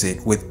covers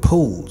it with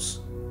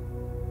pools.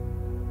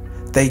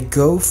 They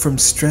go from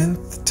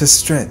strength to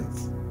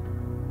strength.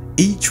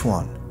 Each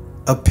one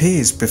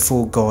appears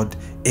before God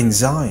in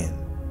Zion.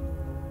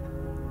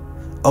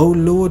 O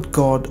Lord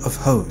God of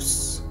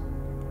hosts,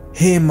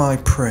 hear my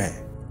prayer.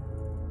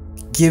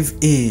 Give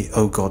ear,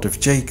 O God of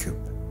Jacob.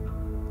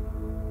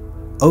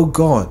 O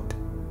God,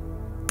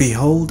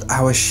 behold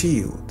our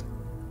shield,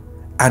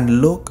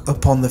 and look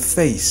upon the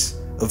face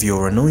of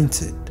your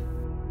anointed.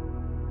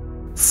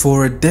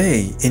 For a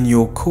day in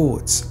your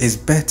courts is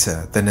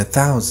better than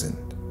 1,000.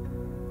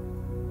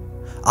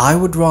 I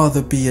would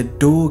rather be a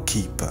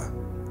doorkeeper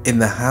in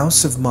the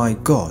house of my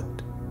God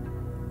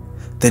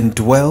than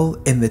dwell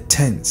in the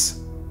tents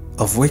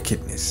of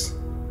wickedness.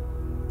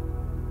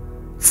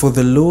 For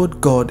the Lord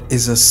God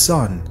is a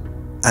sun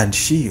and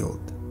shield.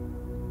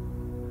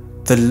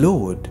 The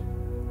Lord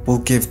will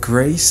give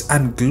grace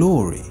and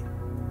glory.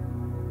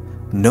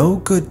 No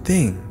good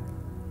thing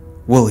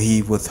will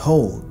he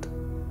withhold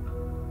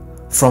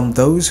from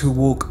those who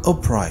walk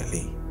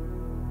uprightly.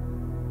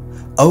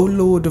 O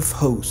Lord of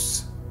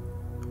hosts,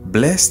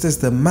 blessed is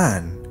the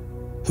man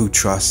who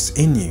trusts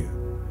in you.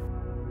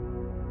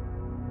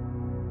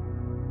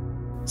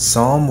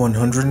 Psalm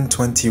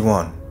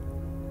 121.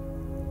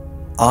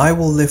 I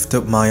will lift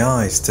up my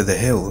eyes to the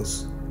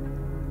hills.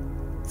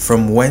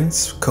 From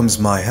whence comes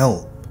my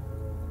help?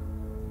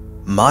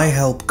 My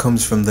help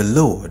comes from the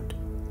Lord,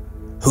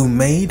 who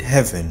made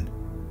heaven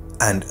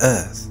and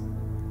earth.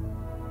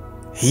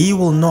 He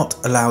will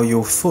not allow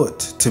your foot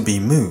to be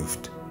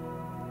moved.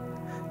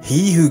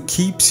 He who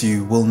keeps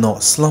you will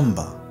not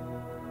slumber.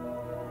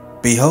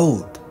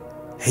 Behold,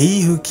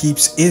 he who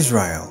keeps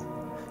Israel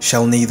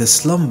shall neither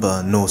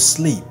slumber nor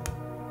sleep.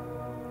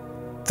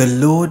 The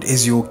Lord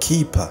is your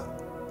keeper.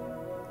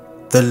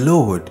 The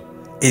Lord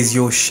is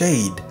your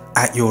shade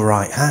at your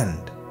right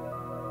hand.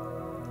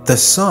 The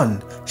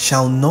sun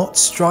shall not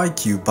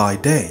strike you by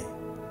day,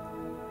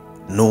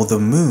 nor the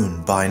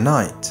moon by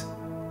night.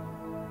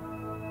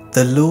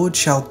 The Lord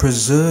shall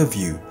preserve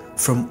you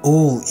from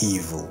all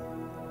evil.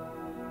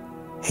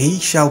 He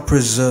shall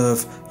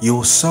preserve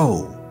your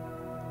soul.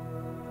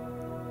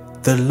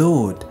 The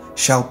Lord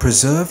shall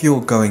preserve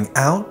your going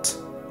out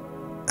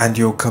and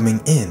your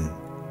coming in,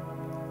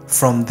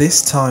 from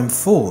this time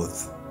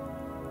forth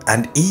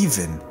and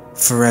even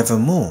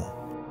forevermore.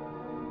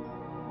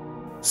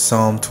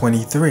 Psalm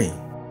 23.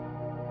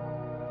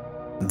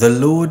 The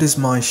Lord is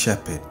my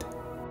shepherd,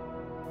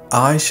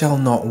 I shall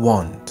not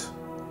want.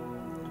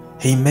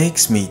 He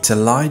makes me to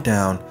lie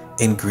down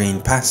in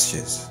green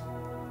pastures.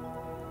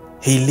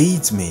 He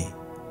leads me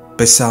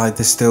beside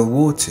the still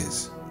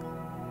waters.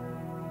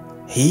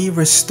 He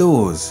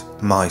restores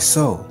my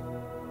soul.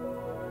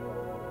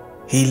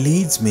 He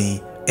leads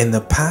me in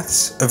the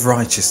paths of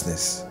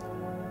righteousness,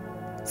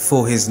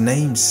 for his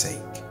name's sake.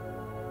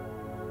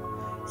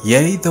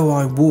 Yea, though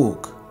I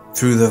walk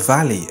through the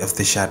valley of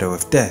the shadow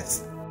of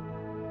death,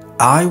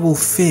 I will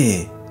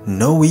fear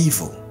no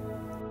evil,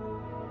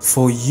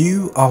 for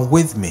you are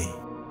with me.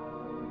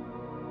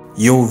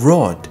 Your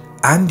rod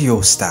and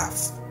your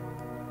staff,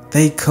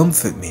 they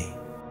comfort me.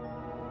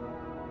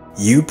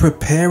 You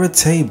prepare a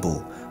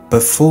table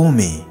before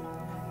me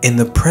in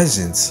the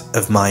presence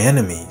of my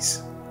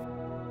enemies.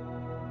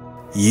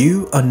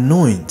 You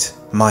anoint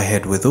my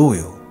head with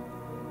oil.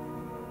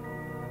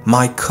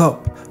 My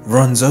cup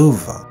runs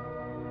over.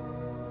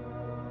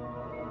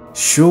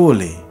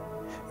 Surely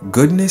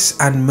goodness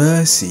and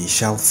mercy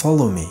shall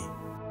follow me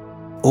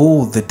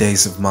all the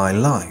days of my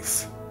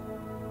life,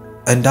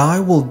 and I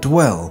will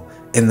dwell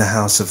in the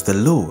house of the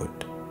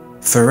Lord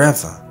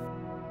forever.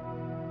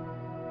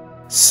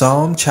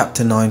 Psalm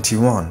chapter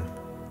 91.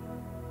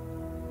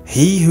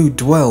 He who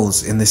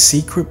dwells in the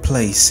secret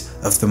place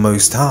of the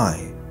Most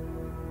High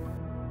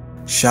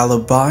shall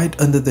abide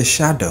under the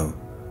shadow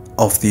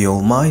of the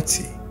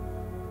Almighty.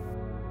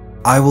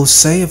 I will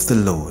say of the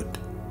Lord,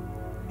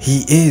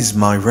 He is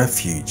my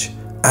refuge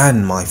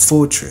and my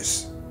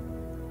fortress.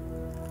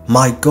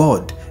 My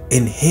God,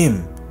 in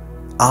Him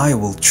I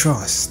will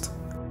trust.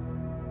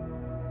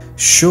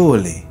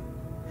 Surely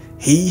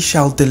He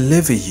shall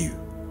deliver you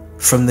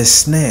from the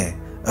snare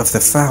of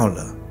the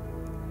fowler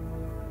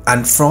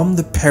and from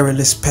the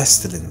perilous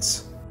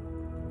pestilence.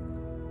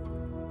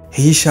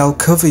 He shall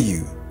cover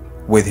you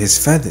with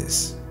His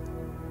feathers,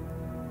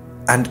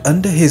 and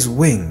under His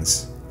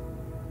wings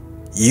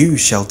you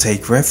shall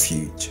take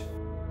refuge.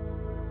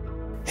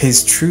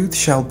 His truth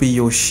shall be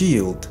your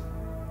shield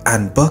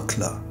and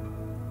buckler.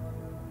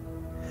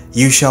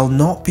 You shall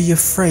not be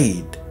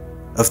afraid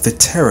of the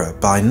terror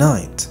by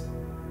night,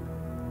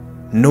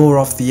 nor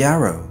of the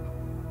arrow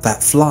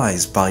that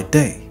flies by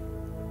day,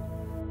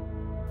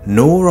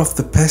 nor of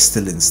the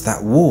pestilence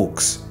that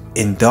walks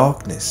in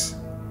darkness,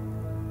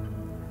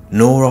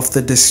 nor of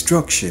the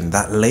destruction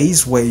that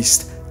lays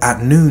waste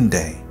at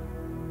noonday.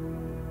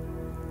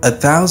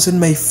 1,000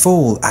 may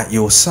fall at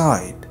your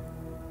side,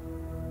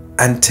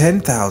 and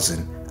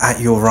 10,000 at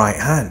your right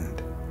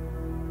hand,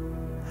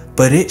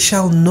 but it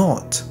shall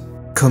not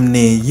come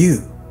near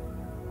you.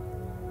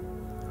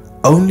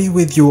 Only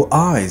with your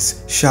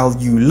eyes shall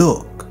you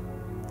look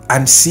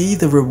and see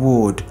the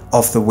reward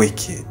of the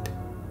wicked.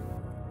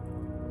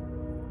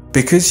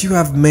 Because you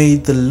have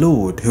made the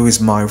Lord, who is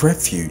my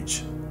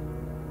refuge,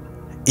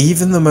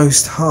 even the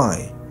Most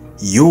High,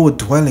 your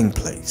dwelling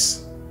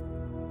place,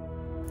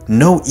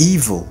 no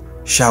evil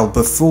shall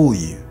befall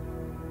you,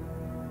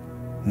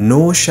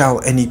 nor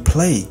shall any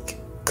plague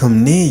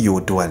come near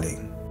your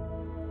dwelling.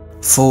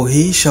 For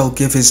He shall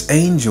give His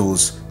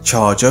angels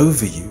charge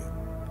over you,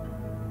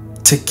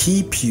 to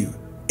keep you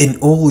in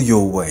all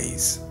your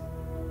ways.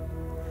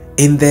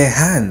 In their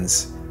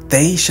hands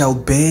they shall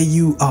bear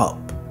you up,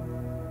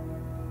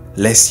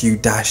 lest you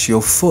dash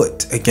your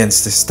foot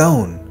against a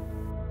stone.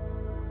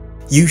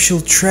 You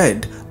shall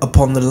tread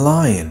upon the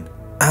lion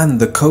and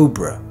the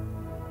cobra,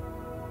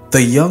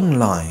 the young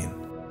lion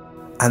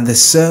and the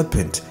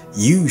serpent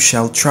you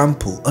shall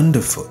trample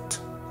underfoot.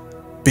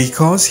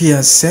 Because He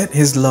has set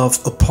His love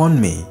upon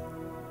me,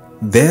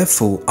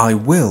 therefore I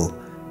will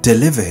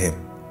deliver him.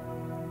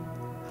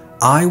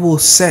 I will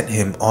set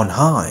him on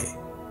high,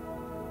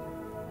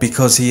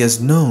 because he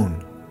has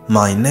known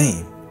my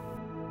name.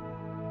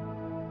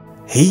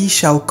 He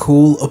shall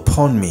call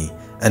upon me,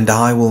 and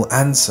I will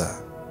answer.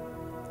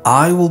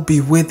 I will be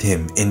with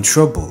him in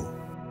trouble.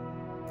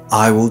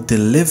 I will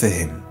deliver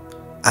him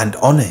and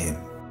honor him.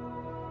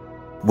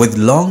 With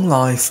long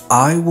life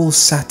I will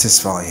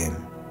satisfy him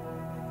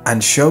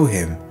and show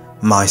him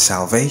my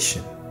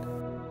salvation.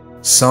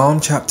 Psalm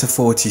chapter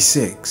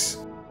 46.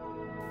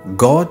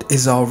 God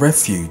is our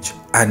refuge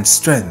and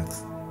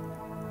strength,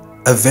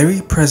 a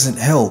very present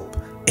help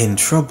in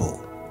trouble.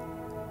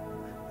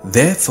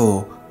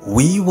 Therefore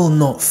we will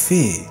not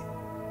fear,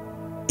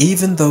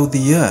 even though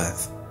the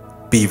earth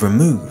be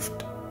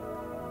removed,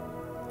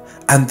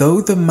 and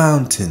though the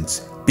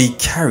mountains be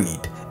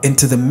carried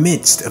into the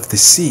midst of the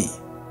sea,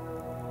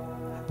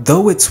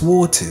 though its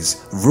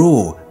waters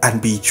roar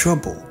and be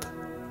troubled,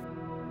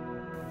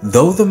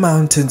 though the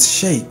mountains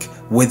shake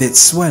with its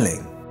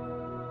swelling.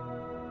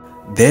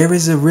 There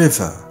is a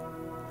river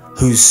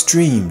whose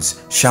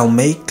streams shall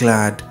make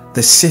glad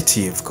the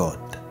city of God,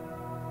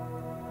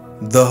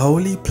 the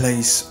holy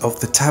place of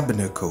the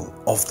tabernacle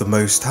of the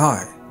Most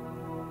High.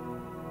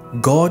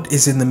 God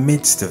is in the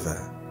midst of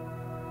her.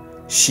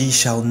 She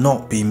shall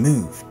not be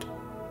moved.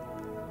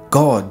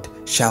 God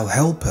shall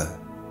help her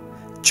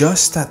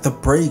just at the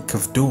break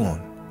of dawn.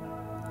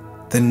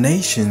 The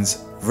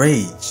nations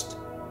raged.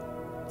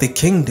 The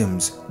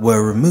kingdoms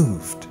were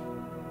removed.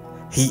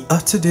 He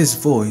uttered his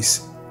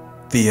voice,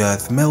 the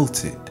earth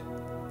melted.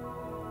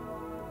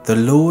 The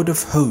Lord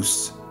of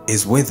hosts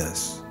is with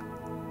us.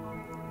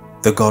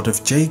 The God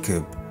of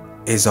Jacob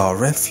is our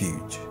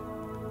refuge.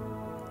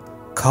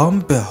 Come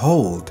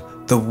behold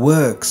the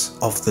works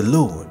of the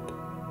Lord,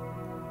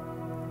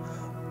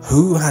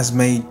 who has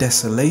made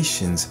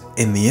desolations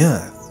in the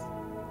earth.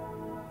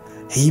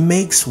 He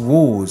makes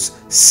wars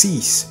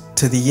cease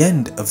to the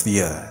end of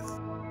the earth.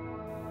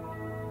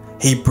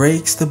 He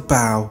breaks the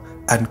bow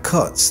and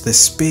cuts the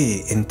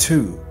spear in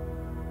two.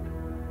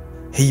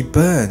 He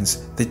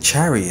burns the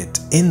chariot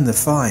in the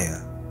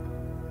fire.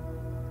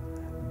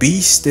 Be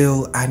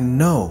still and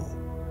know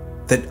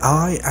that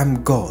I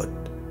am God.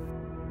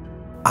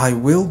 I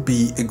will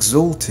be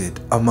exalted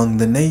among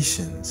the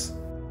nations.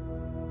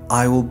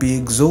 I will be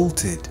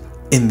exalted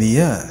in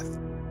the earth.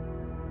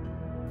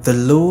 The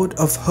Lord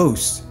of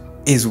hosts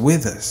is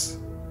with us.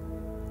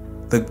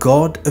 The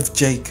God of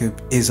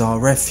Jacob is our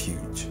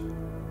refuge.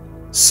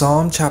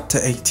 Psalm chapter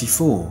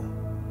 84.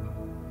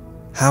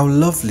 How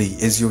lovely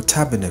is your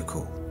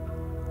tabernacle,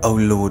 O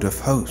Lord of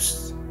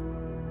hosts!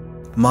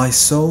 My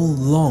soul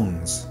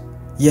longs,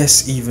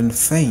 yes, even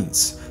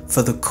faints,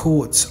 for the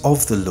courts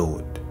of the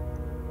Lord.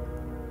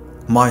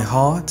 My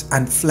heart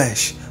and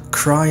flesh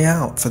cry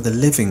out for the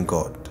living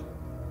God.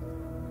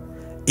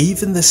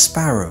 Even the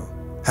sparrow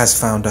has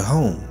found a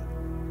home,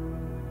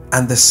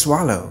 and the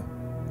swallow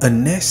a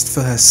nest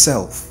for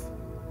herself,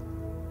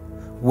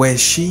 where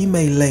she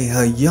may lay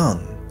her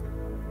young.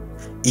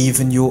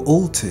 Even your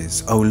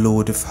altars, O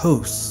Lord of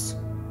hosts,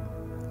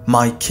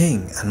 my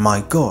King and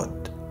my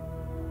God.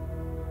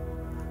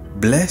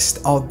 Blessed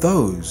are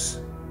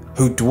those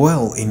who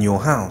dwell in your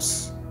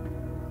house.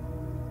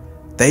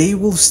 They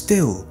will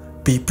still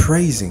be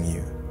praising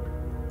you.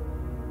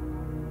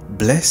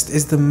 Blessed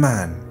is the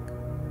man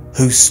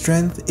whose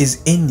strength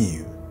is in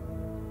you,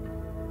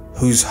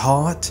 whose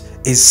heart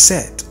is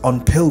set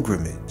on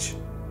pilgrimage.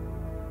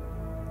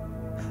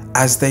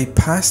 As they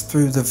pass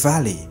through the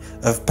valley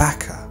of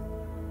Baca,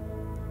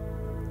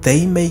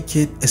 they make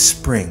it a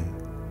spring.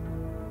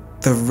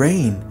 The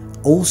rain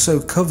also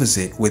covers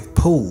it with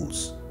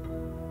pools.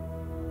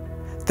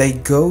 They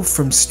go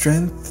from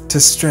strength to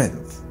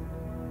strength.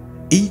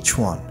 Each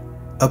one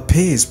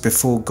appears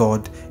before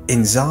God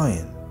in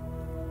Zion.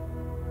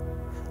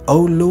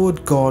 O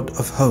Lord God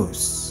of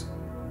hosts,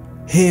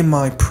 hear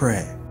my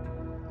prayer.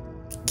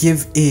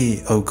 Give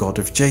ear, O God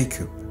of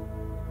Jacob.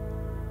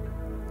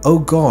 O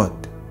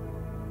God,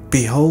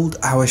 behold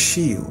our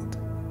shield,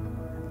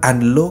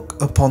 and look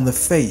upon the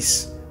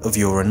face of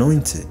your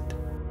anointed.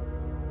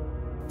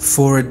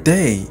 For a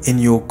day in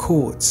your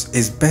courts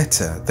is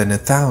better than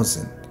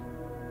 1,000.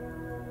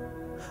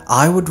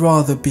 I would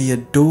rather be a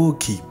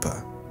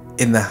doorkeeper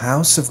in the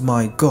house of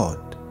my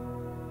God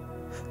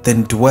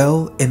than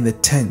dwell in the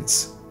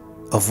tents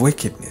of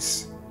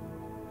wickedness.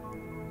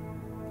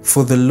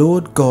 For the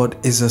Lord God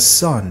is a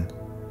sun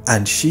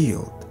and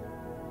shield.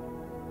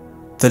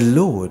 The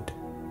Lord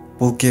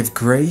will give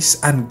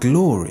grace and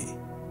glory.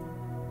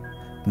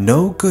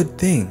 No good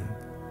thing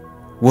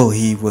will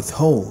he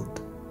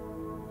withhold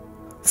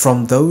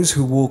from those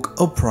who walk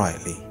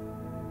uprightly.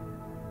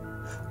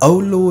 O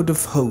Lord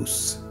of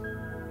hosts,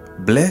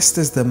 blessed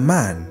is the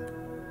man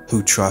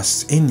who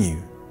trusts in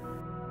you.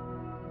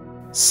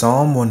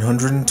 Psalm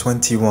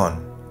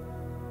 121.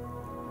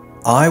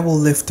 I will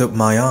lift up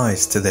my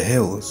eyes to the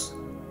hills.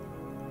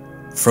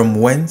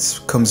 From whence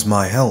comes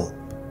my help?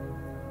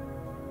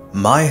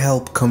 My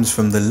help comes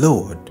from the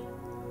Lord,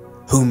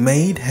 who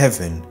made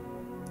heaven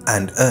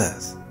and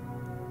earth.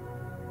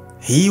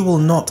 He will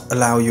not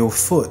allow your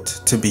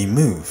foot to be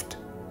moved.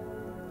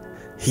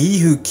 He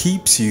who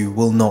keeps you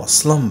will not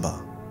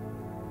slumber.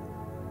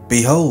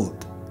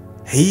 Behold,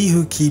 he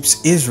who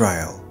keeps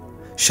Israel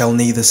shall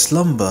neither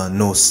slumber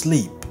nor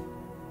sleep.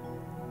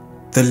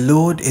 The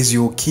Lord is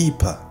your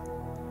keeper.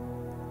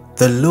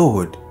 The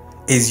Lord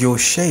is your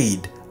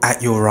shade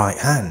at your right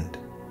hand.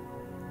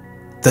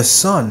 The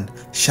sun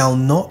shall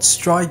not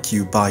strike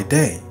you by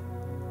day,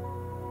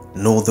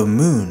 nor the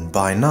moon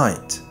by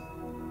night.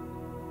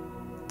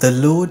 The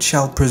Lord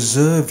shall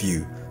preserve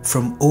you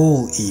from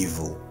all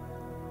evil.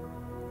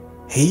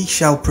 He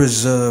shall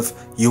preserve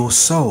your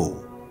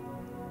soul.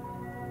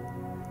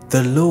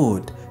 The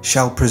Lord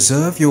shall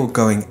preserve your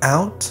going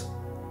out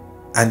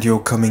and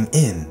your coming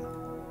in,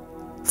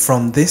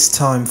 from this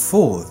time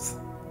forth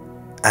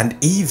and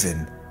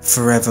even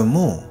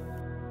forevermore.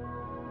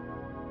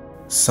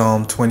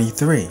 Psalm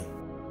 23.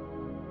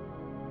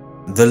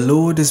 The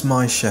Lord is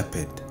my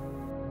shepherd,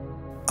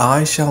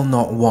 I shall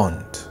not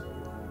want.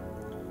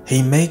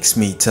 He makes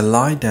me to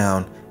lie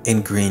down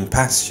in green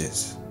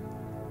pastures.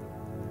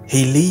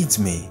 He leads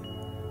me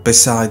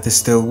beside the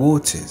still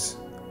waters.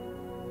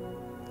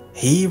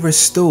 He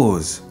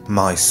restores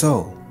my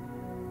soul.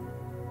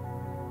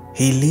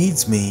 He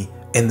leads me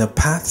in the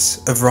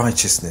paths of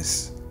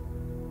righteousness,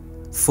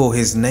 for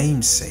his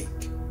name's sake.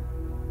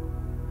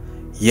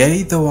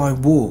 Yea, though I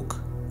walk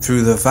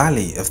through the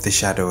valley of the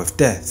shadow of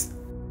death,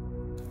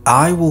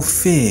 I will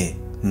fear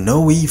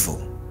no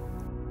evil,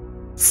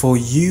 for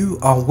you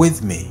are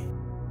with me.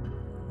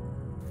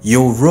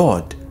 Your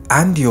rod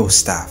and your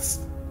staff,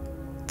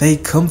 they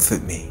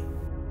comfort me.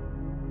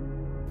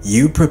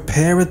 You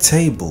prepare a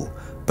table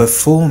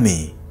before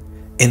me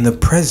in the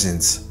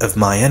presence of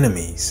my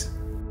enemies.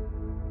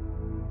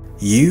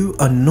 You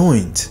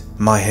anoint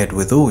my head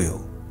with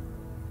oil.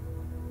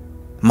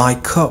 My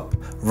cup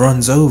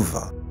runs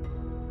over.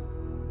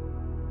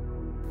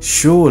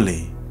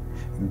 Surely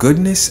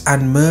goodness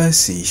and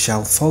mercy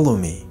shall follow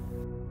me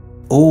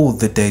all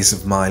the days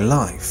of my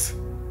life,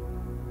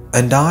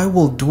 and I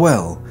will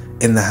dwell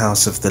in the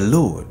house of the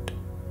Lord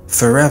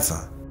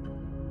forever.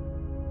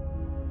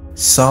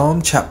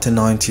 Psalm chapter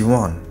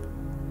 91.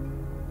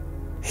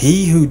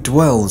 He who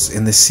dwells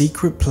in the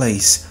secret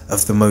place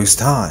of the Most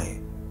High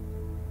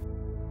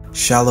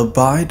shall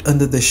abide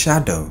under the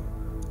shadow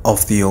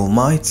of the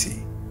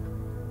Almighty.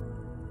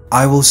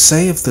 I will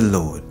say of the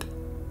Lord,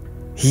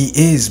 He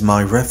is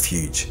my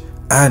refuge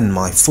and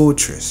my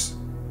fortress.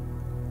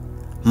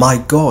 My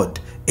God,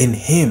 in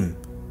Him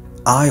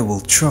I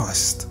will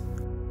trust.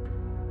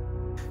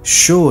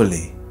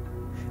 Surely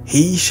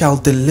He shall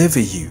deliver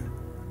you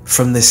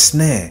from the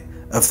snare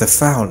of the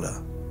fowler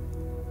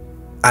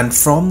and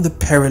from the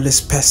perilous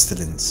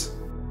pestilence.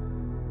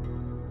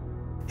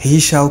 He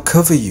shall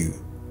cover you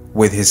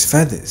with His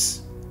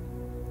feathers,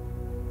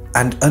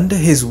 and under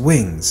His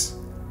wings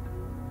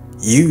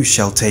you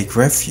shall take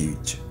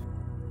refuge.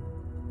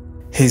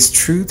 His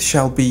truth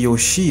shall be your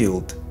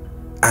shield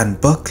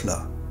and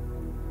buckler.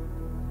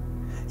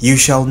 You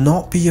shall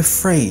not be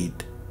afraid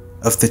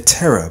of the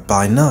terror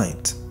by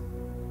night,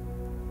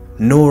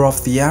 nor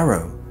of the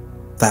arrow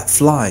that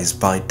flies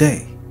by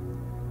day,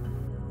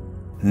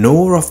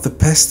 nor of the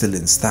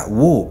pestilence that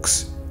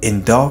walks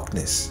in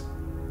darkness,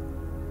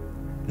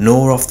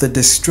 nor of the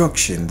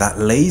destruction that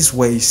lays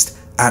waste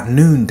at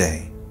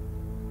noonday.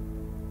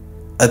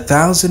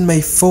 1,000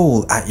 may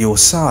fall at your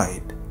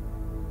side,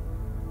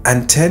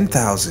 and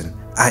 10,000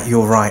 at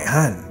your right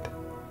hand,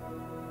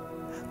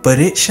 but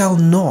it shall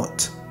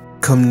not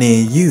come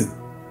near you.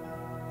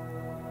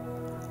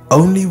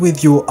 Only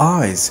with your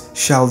eyes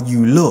shall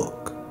you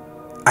look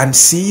and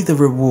see the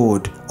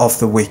reward of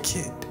the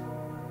wicked.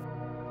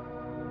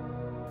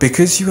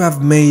 Because you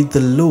have made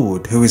the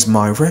Lord, who is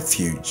my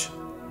refuge,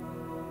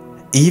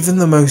 even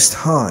the Most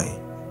High,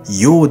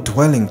 your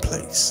dwelling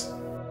place,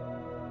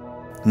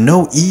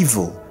 no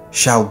evil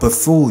shall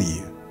befall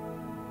you,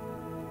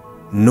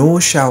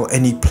 nor shall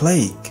any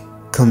plague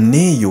come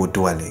near your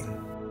dwelling.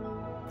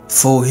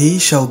 For He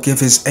shall give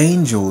His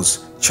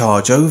angels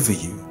charge over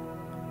you,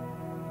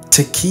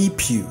 to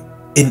keep you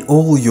in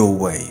all your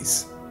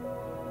ways.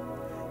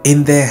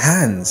 In their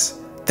hands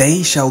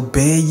they shall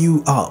bear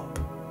you up,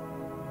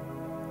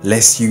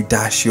 lest you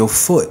dash your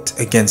foot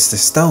against a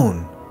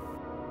stone.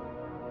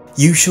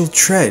 You shall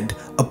tread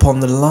upon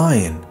the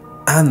lion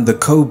and the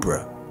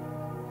cobra,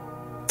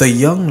 the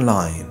young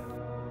lion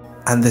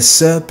and the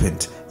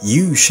serpent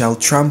you shall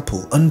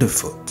trample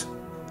underfoot.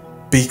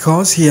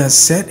 Because He has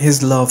set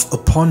His love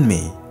upon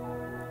me,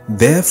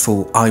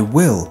 therefore I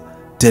will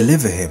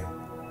deliver him.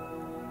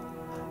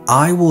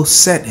 I will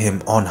set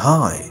him on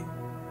high,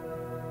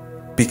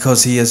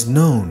 because he has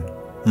known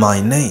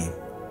my name.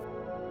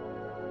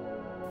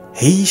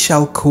 He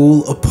shall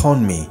call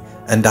upon me,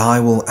 and I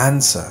will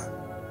answer.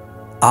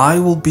 I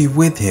will be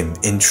with him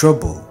in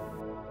trouble.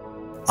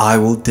 I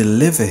will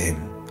deliver him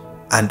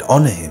and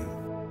honor him.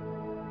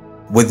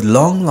 With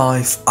long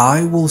life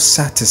I will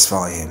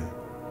satisfy him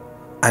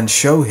and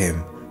show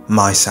him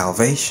my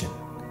salvation.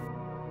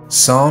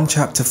 Psalm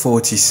chapter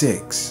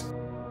 46.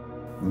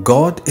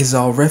 God is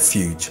our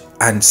refuge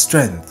and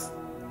strength,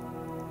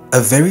 a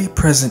very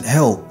present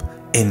help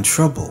in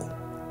trouble.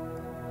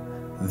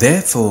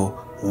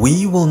 Therefore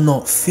we will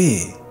not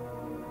fear,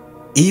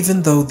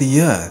 even though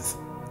the earth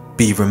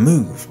be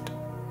removed,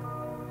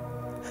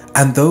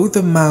 and though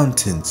the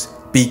mountains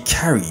be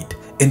carried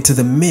into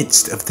the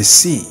midst of the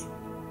sea,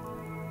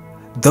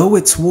 though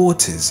its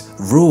waters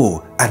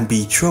roar and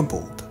be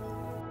troubled,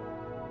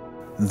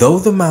 though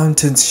the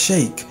mountains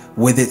shake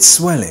with its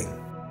swelling.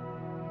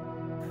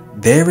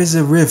 There is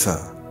a river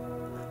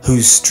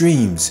whose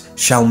streams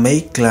shall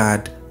make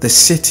glad the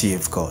city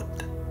of God,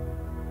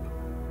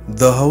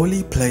 the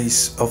holy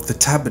place of the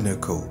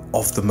tabernacle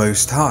of the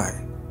Most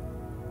High.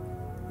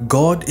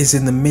 God is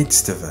in the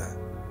midst of her.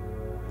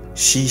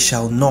 She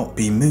shall not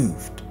be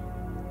moved.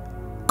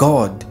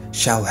 God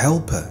shall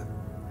help her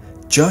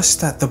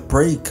just at the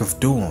break of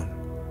dawn.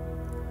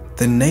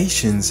 The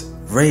nations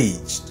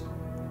raged.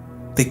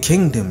 The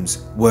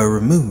kingdoms were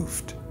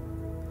removed.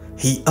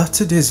 He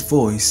uttered his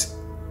voice,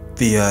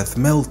 the earth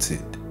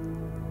melted.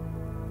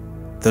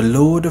 The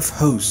Lord of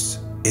hosts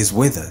is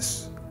with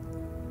us.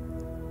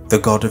 The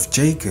God of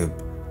Jacob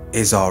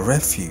is our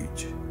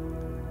refuge.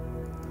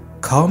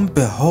 Come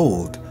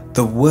behold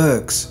the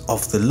works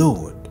of the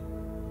Lord,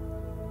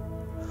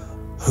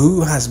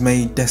 who has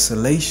made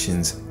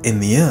desolations in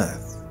the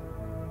earth.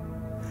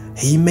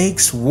 He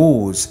makes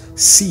wars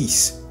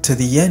cease to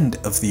the end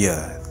of the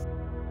earth.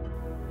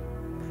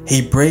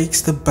 He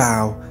breaks the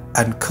bow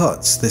and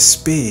cuts the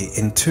spear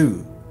in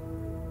two.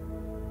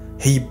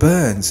 He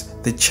burns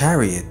the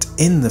chariot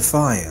in the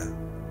fire.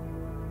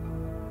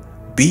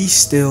 Be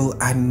still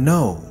and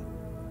know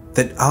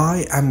that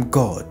I am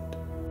God.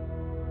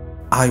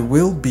 I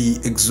will be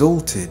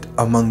exalted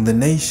among the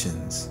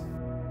nations.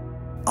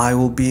 I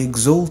will be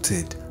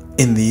exalted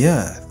in the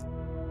earth.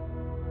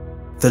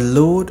 The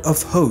Lord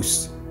of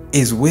hosts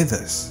is with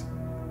us.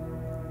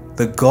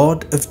 The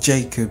God of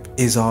Jacob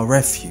is our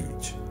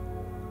refuge.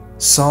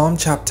 Psalm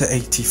chapter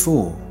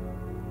 84.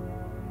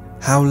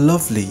 How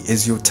lovely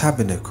is your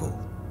tabernacle,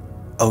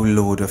 O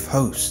Lord of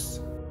hosts!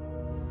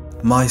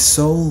 My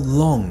soul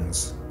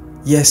longs,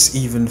 yes,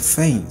 even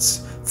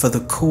faints, for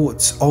the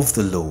courts of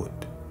the Lord.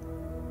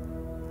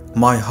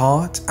 My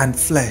heart and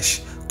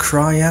flesh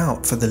cry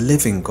out for the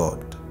living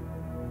God.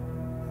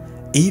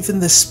 Even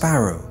the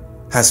sparrow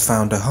has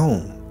found a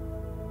home,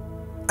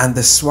 and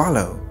the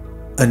swallow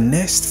a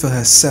nest for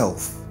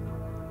herself,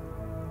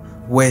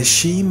 where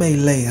she may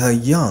lay her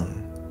young.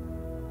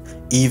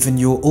 Even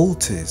your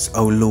altars,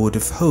 O Lord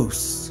of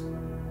hosts,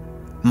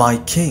 my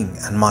King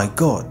and my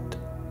God.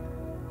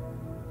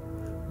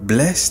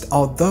 Blessed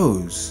are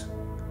those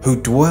who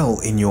dwell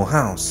in your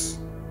house.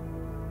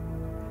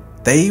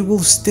 They will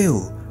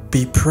still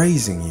be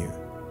praising you.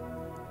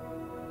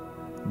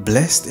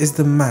 Blessed is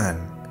the man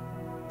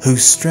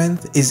whose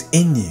strength is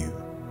in you,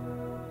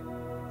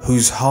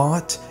 whose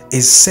heart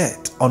is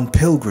set on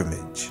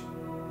pilgrimage.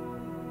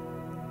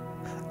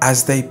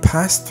 As they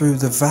pass through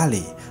the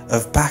valley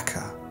of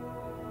Baca,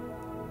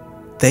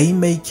 they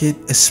make it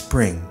a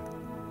spring.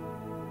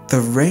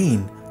 The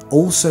rain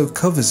also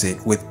covers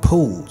it with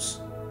pools.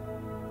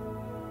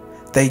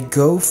 They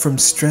go from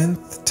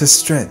strength to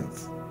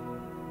strength.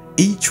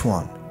 Each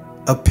one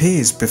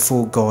appears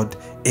before God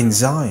in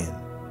Zion.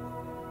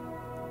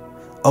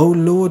 O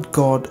Lord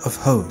God of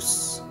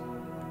hosts,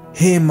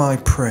 hear my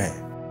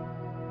prayer.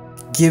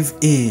 Give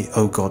ear,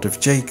 O God of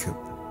Jacob.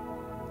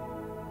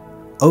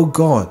 O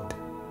God,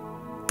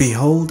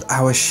 behold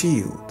our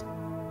shield,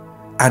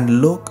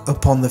 and look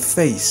upon the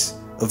face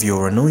of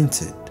your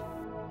anointed.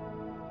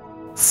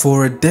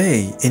 For a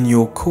day in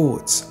your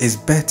courts is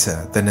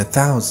better than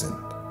 1,000.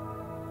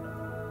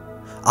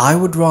 I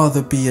would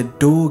rather be a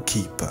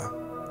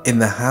doorkeeper in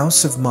the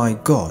house of my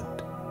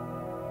God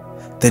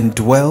than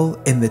dwell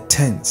in the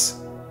tents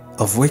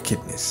of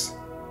wickedness.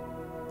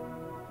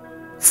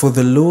 For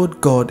the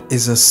Lord God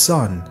is a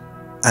sun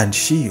and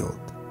shield.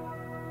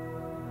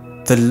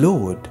 The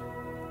Lord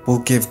will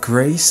give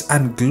grace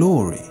and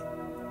glory.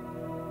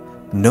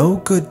 No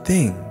good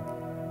thing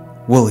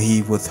will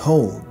he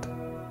withhold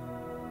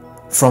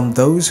from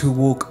those who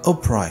walk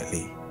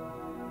uprightly.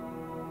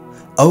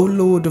 O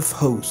Lord of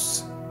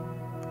hosts,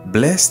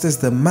 blessed is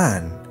the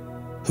man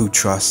who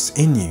trusts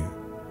in you.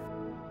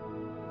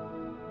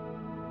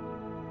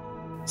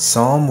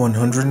 Psalm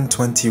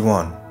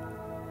 121.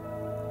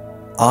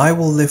 I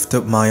will lift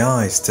up my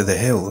eyes to the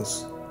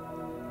hills.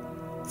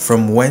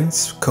 From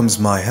whence comes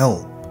my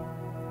help?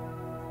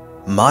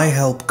 My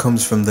help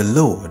comes from the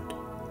Lord,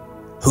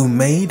 who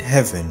made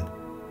heaven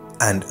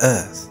and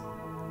earth.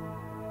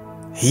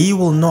 He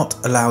will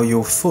not allow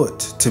your foot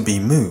to be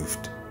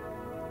moved.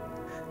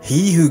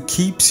 He who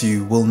keeps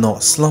you will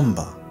not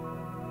slumber.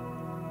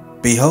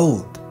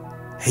 Behold,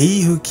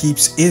 he who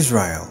keeps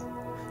Israel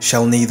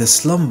shall neither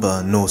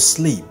slumber nor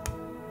sleep.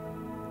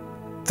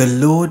 The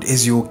Lord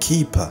is your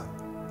keeper.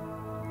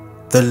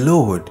 The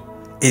Lord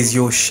is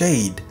your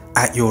shade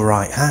at your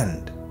right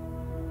hand.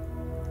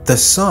 The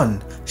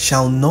sun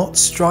shall not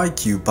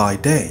strike you by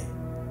day,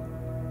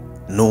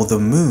 nor the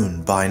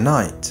moon by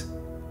night.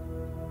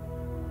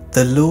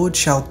 The Lord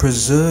shall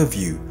preserve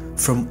you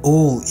from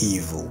all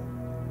evil.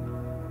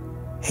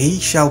 He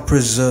shall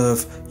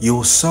preserve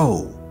your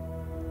soul.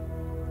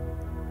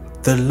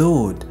 The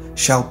Lord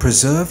shall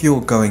preserve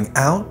your going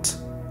out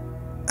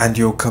and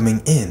your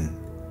coming in,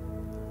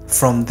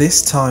 from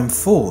this time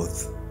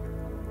forth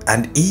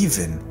and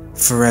even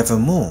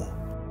forevermore.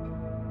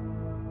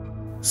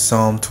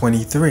 Psalm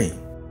 23.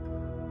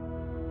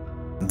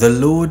 The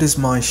Lord is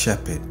my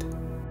shepherd,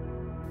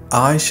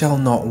 I shall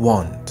not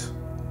want.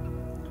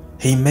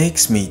 He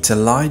makes me to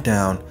lie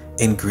down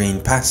in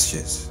green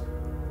pastures.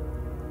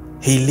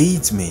 He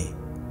leads me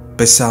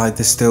beside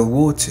the still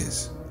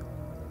waters.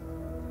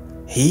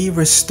 He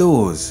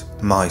restores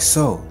my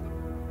soul.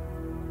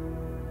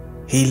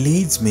 He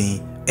leads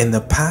me in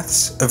the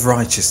paths of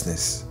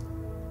righteousness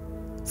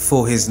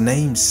for his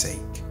name's sake.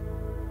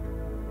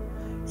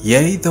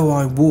 Yea, though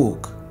I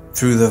walk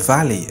through the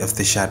valley of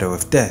the shadow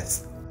of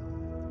death,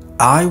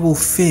 I will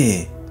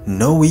fear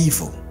no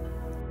evil,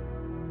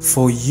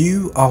 for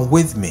you are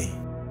with me.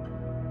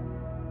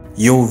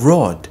 Your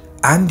rod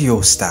and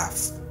your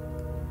staff,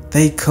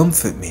 they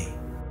comfort me.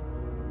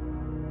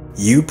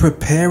 You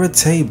prepare a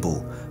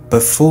table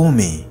before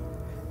me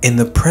in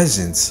the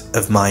presence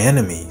of my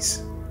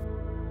enemies.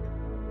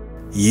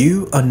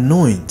 You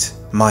anoint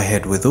my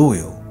head with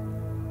oil.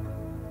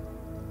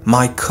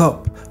 My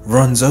cup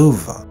runs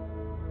over.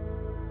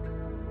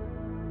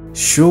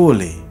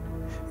 Surely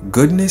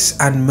goodness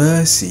and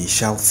mercy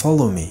shall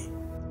follow me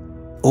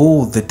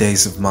all the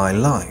days of my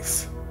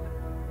life,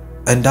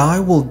 and I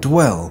will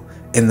dwell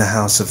in the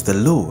house of the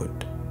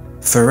Lord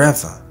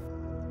forever.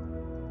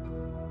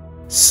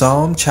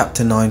 Psalm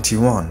chapter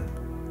 91.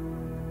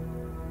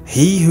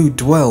 He who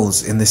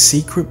dwells in the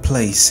secret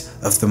place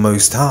of the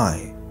Most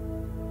High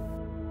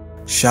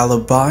shall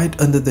abide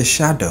under the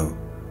shadow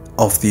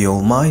of the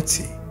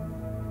Almighty.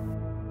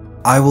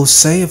 I will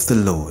say of the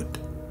Lord,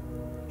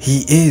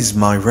 He is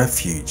my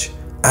refuge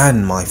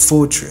and my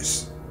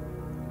fortress.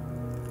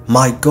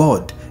 My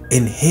God,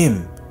 in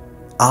Him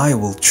I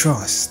will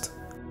trust.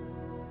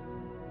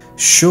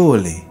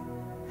 Surely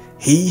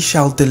He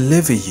shall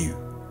deliver you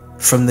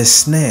from the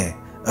snare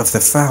of the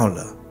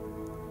fowler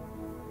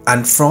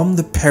and from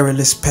the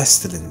perilous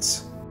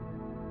pestilence.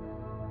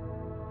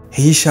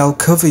 He shall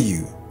cover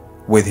you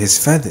with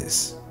His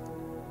feathers,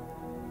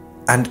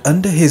 and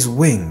under His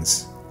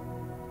wings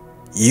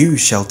you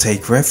shall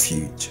take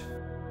refuge.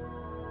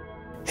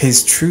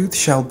 His truth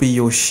shall be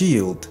your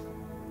shield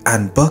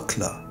and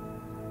buckler.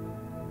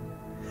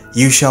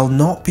 You shall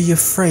not be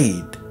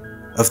afraid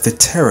of the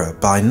terror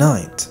by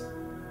night,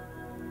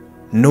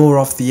 nor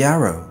of the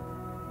arrow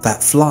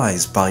that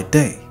flies by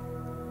day,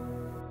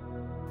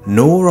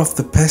 nor of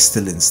the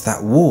pestilence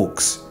that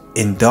walks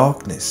in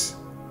darkness,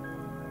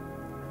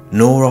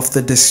 nor of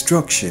the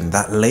destruction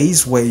that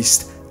lays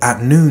waste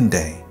at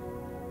noonday.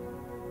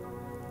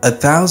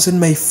 1,000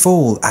 may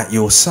fall at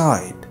your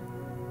side,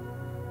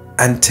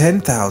 and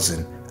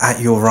 10,000 at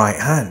your right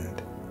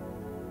hand,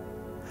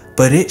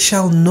 but it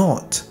shall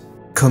not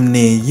come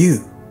near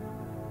you.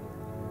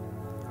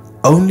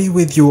 Only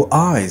with your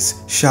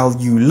eyes shall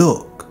you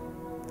look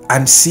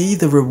and see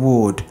the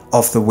reward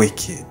of the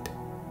wicked.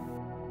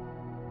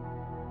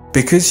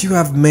 Because you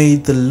have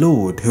made the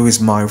Lord, who is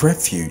my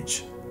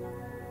refuge,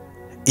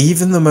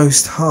 even the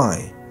Most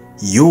High,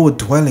 your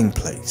dwelling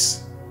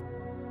place,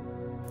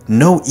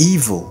 no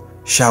evil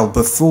shall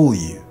befall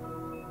you,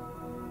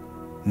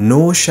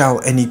 nor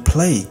shall any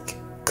plague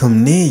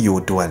come near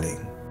your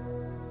dwelling.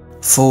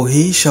 For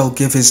He shall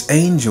give His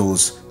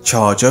angels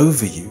charge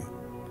over you,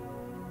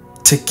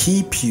 to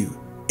keep you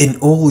in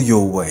all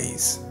your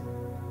ways.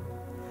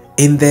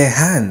 In their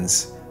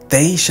hands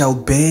they shall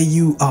bear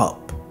you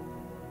up,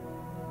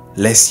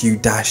 lest you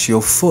dash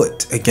your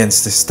foot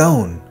against a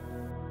stone.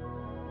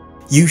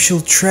 You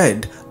shall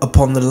tread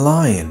upon the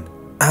lion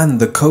and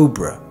the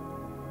cobra,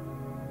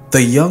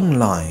 the young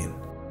lion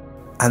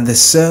and the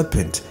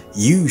serpent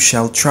you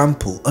shall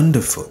trample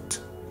underfoot.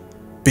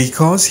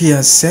 Because He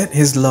has set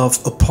His love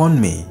upon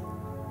me,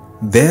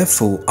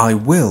 therefore I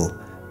will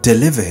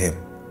deliver him.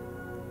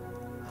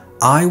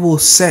 I will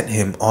set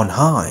him on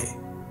high,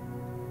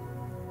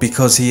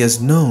 because he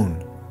has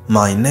known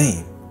my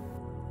name.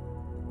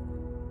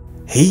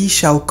 He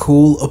shall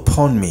call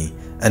upon me,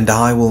 and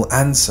I will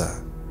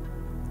answer.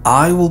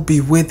 I will be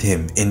with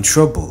him in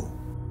trouble.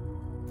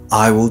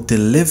 I will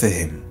deliver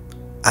him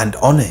and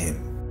honor him.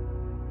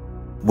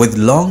 With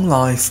long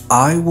life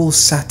I will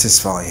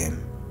satisfy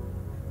him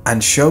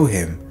and show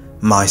him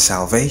my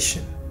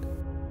salvation.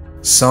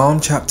 Psalm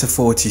chapter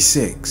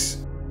 46.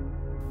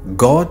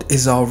 God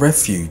is our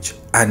refuge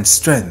and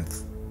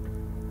strength,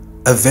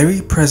 a very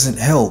present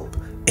help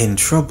in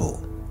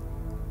trouble.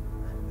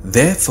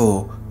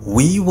 Therefore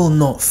we will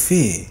not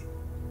fear,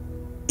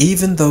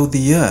 even though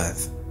the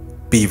earth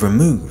be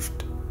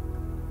removed,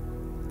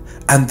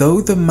 and though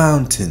the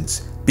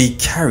mountains be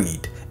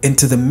carried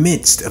into the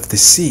midst of the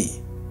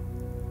sea,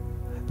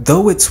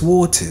 though its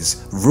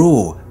waters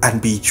roar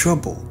and be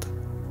troubled,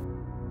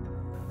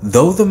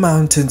 though the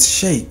mountains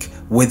shake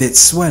with its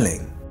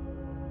swelling.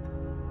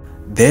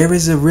 There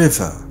is a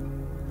river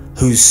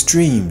whose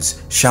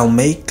streams shall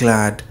make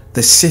glad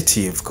the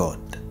city of God,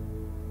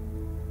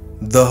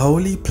 the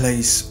holy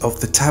place of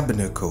the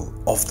tabernacle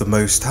of the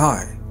Most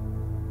High.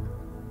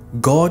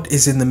 God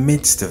is in the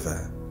midst of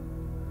her.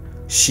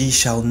 She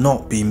shall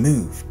not be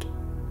moved.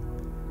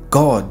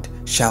 God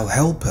shall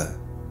help her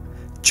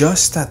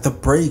just at the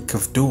break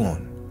of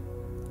dawn.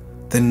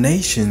 The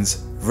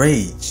nations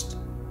raged.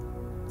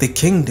 The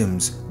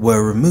kingdoms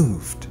were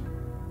removed.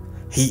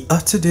 He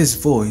uttered his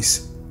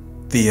voice,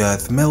 the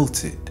earth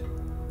melted.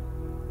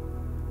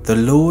 The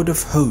Lord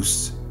of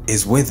hosts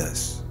is with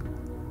us.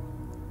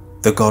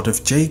 The God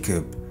of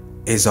Jacob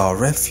is our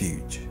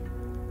refuge.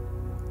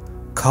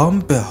 Come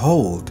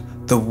behold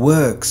the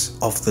works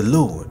of the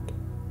Lord,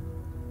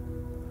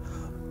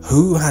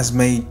 who has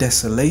made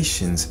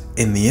desolations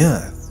in the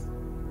earth.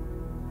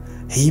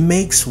 He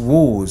makes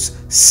wars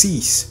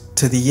cease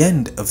to the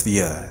end of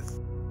the earth.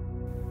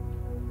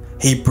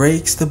 He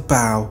breaks the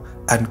bow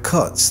and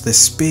cuts the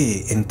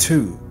spear in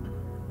two.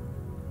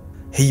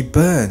 He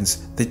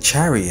burns the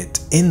chariot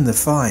in the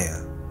fire.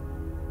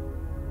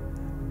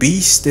 Be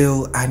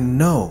still and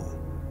know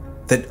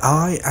that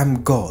I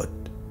am God.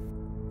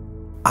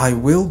 I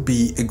will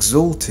be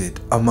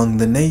exalted among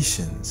the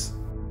nations.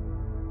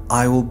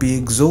 I will be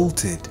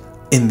exalted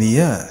in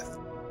the earth.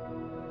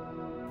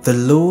 The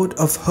Lord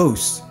of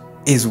hosts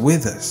is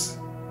with us.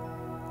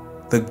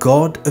 The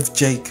God of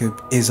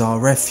Jacob is our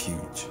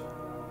refuge.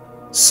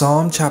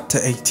 Psalm chapter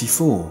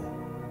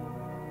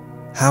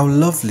 84. How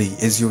lovely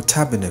is your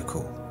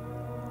tabernacle,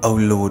 O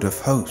Lord of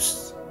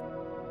hosts!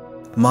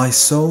 My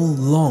soul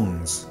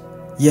longs,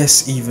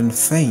 yes, even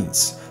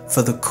faints,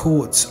 for the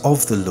courts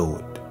of the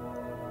Lord.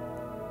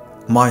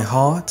 My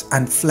heart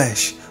and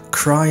flesh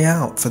cry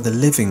out for the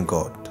living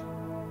God.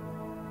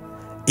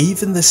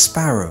 Even the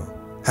sparrow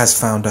has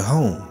found a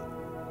home,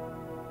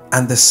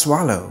 and the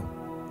swallow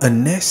a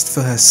nest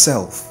for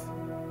herself,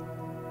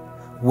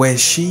 where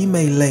she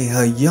may lay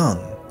her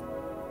young.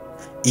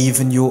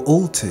 Even your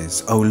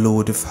altars, O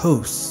Lord of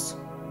hosts,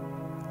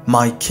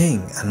 my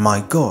King and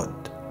my God.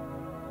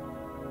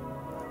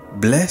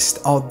 Blessed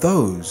are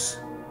those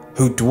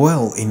who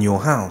dwell in your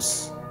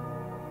house.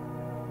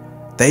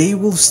 They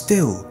will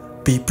still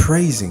be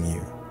praising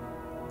you.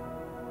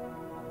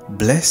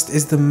 Blessed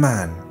is the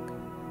man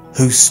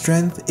whose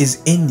strength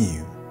is in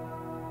you,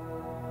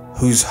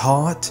 whose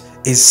heart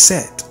is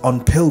set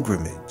on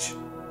pilgrimage.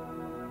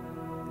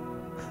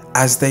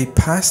 As they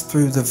pass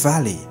through the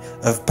valley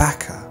of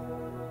Baca,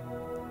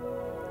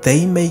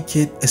 they make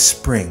it a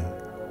spring.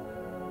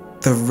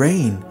 The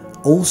rain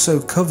also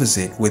covers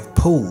it with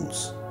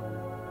pools.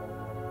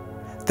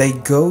 They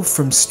go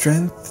from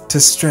strength to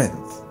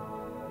strength.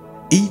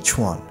 Each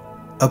one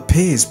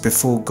appears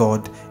before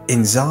God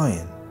in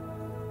Zion.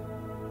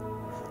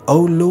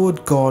 O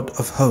Lord God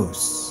of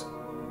hosts,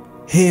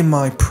 hear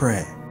my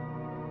prayer.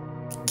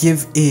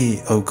 Give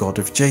ear, O God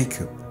of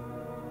Jacob.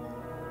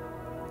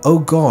 O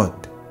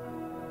God,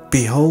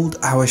 behold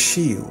our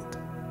shield,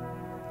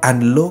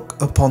 and look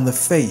upon the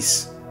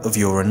face of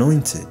your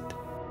anointed.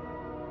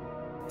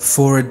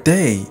 For a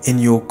day in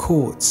your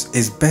courts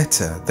is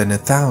better than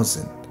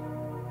 1,000.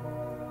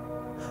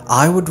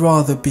 I would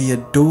rather be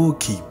a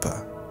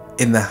doorkeeper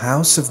in the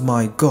house of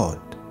my God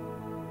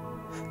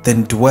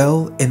than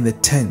dwell in the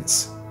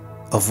tents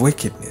of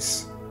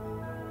wickedness.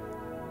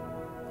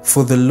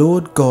 For the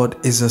Lord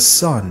God is a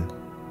sun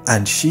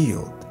and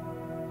shield.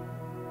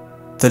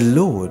 The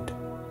Lord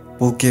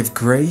will give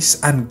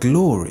grace and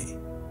glory.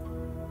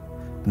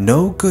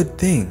 No good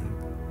thing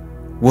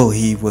will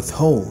he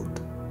withhold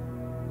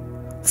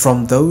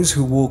from those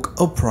who walk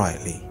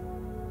uprightly.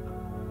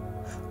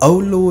 O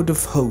Lord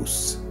of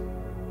hosts,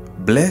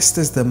 blessed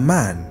is the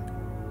man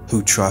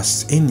who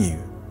trusts in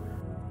you.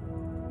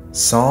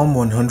 Psalm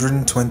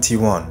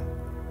 121.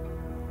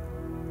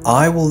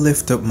 I will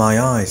lift up my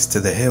eyes to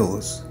the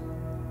hills.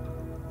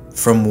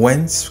 From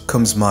whence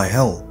comes my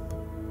help?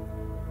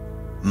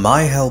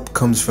 My help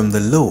comes from the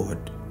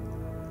Lord,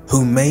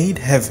 who made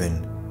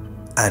heaven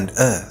and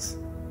earth.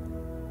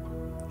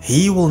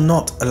 He will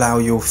not allow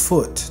your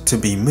foot to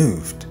be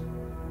moved.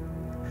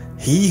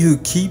 He who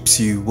keeps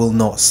you will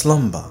not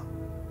slumber.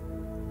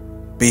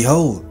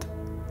 Behold,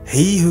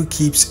 he who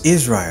keeps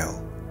Israel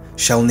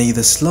shall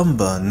neither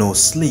slumber nor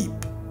sleep.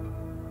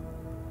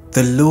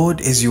 The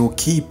Lord is your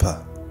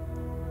keeper.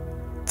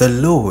 The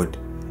Lord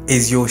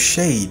is your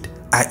shade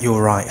at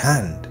your right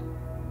hand.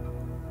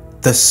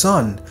 The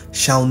sun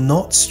shall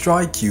not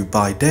strike you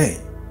by day,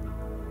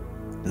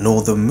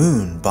 nor the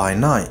moon by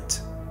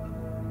night.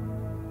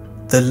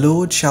 The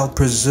Lord shall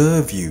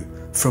preserve you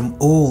from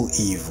all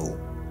evil.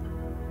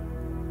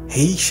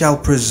 He shall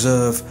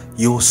preserve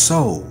your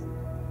soul.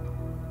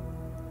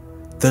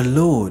 The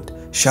Lord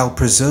shall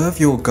preserve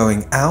your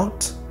going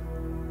out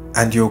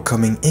and your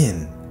coming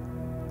in,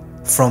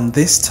 from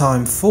this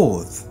time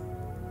forth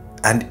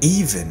and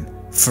even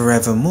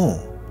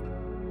forevermore.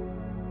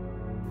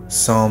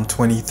 Psalm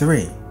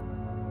 23.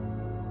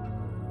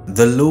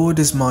 The Lord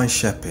is my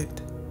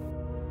shepherd.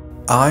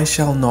 I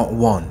shall not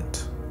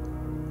want.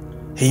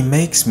 He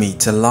makes me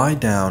to lie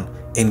down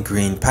in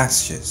green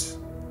pastures.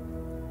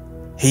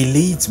 He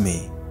leads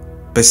me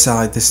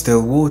beside the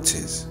still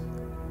waters.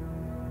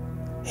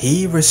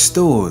 He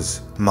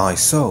restores my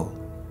soul.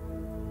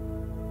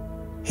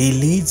 He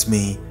leads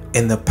me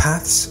in the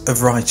paths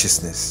of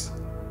righteousness,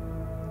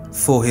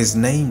 for his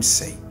name's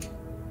sake.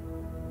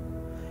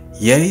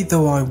 Yea,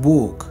 though I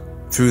walk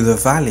through the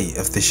valley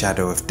of the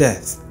shadow of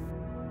death,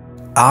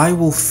 I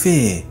will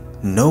fear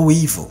no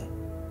evil,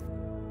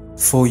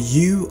 for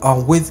you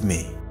are with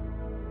me.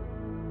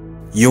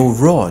 Your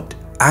rod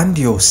and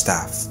your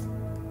staff,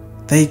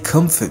 they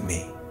comfort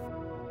me.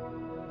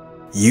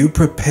 You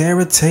prepare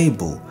a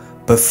table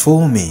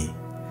before me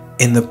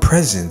in the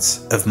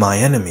presence of my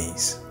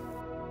enemies.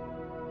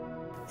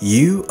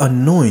 You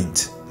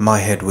anoint my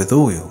head with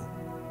oil.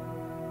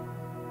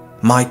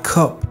 My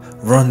cup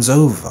runs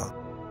over.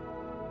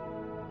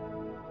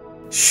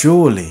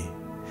 Surely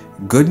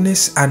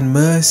goodness and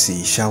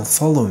mercy shall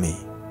follow me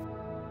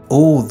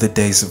all the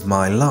days of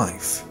my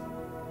life,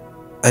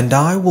 and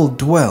I will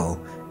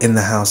dwell in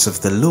the house of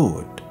the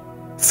Lord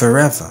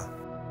forever.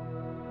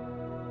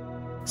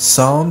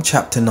 Psalm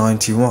chapter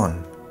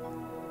 91.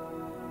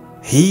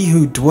 He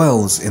who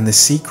dwells in the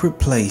secret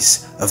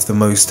place of the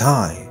Most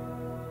High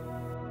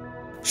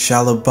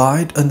shall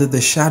abide under the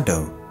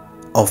shadow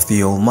of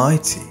the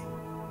Almighty.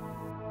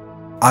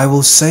 I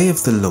will say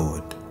of the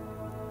Lord,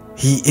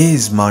 He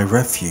is my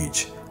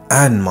refuge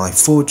and my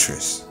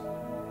fortress.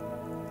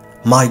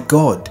 My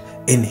God,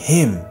 in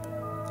Him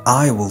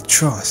I will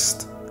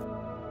trust.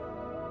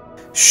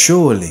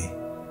 Surely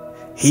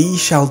He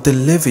shall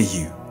deliver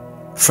you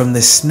from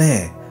the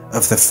snare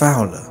of the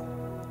fowler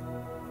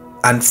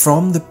and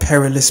from the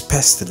perilous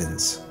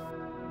pestilence.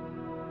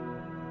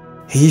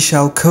 He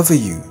shall cover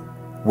you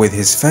with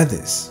His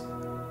feathers,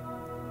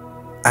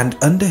 and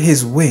under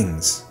His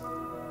wings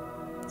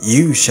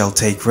you shall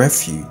take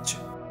refuge.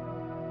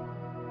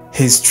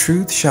 His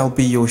truth shall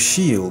be your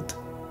shield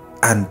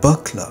and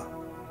buckler.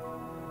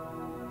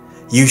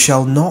 You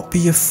shall not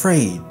be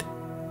afraid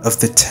of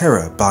the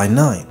terror by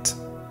night,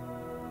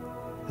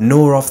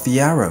 nor of the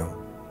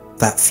arrow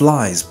that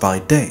flies by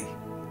day,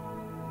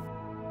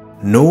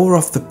 nor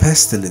of the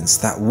pestilence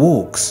that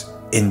walks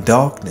in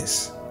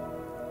darkness,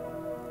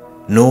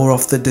 nor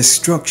of the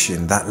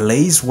destruction that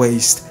lays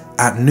waste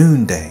at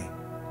noonday.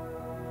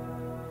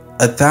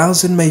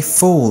 1,000 may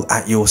fall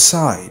at your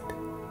side,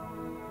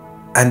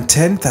 and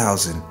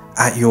 10,000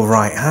 at your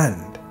right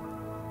hand,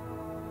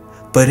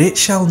 but it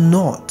shall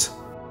not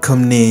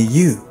come near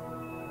you.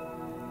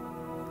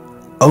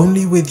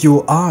 Only with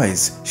your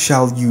eyes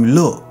shall you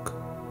look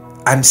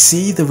and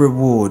see the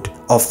reward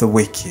of the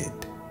wicked.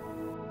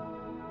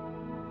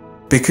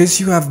 Because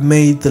you have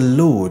made the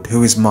Lord,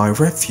 who is my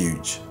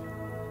refuge,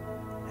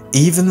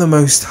 even the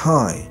Most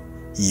High,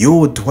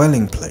 your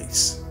dwelling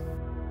place,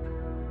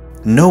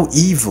 no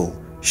evil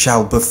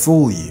shall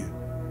befall you,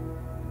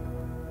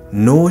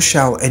 nor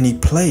shall any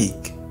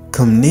plague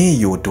come near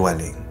your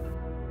dwelling.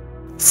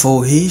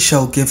 For He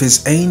shall give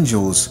His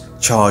angels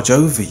charge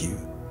over you,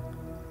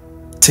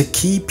 to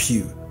keep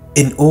you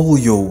in all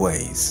your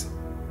ways.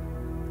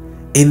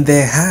 In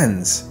their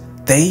hands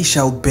they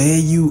shall bear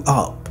you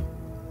up,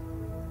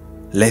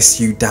 lest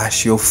you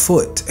dash your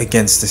foot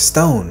against a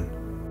stone.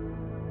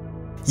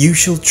 You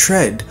shall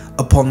tread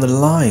upon the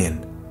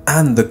lion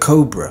and the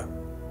cobra,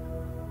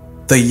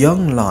 the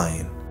young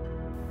lion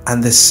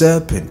and the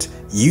serpent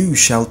you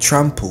shall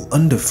trample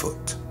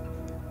underfoot.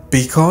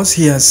 Because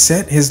He has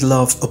set His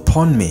love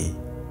upon me,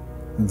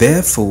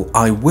 therefore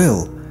I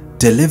will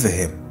deliver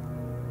him.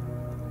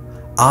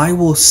 I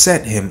will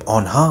set him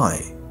on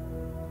high,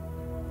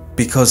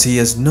 because he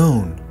has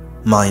known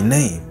my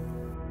name.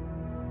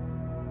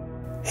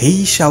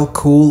 He shall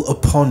call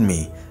upon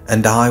me,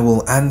 and I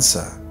will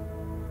answer.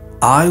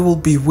 I will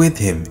be with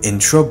him in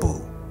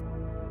trouble.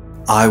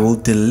 I will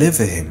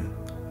deliver him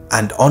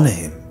and honor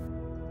him.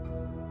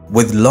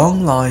 With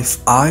long life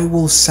I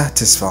will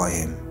satisfy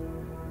him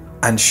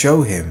and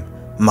show him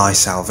my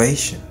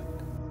salvation.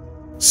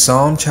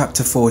 Psalm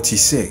chapter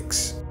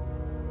 46.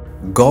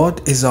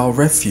 God is our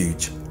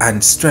refuge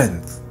and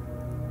strength,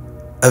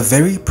 a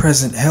very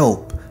present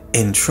help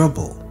in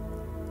trouble.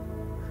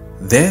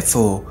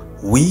 Therefore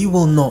we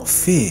will not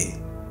fear,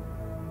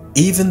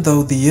 even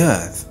though the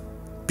earth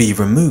be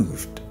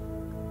removed,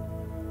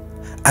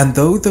 and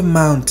though the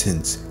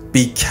mountains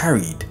be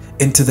carried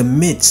into the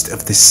midst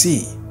of the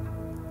sea,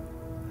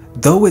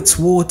 though its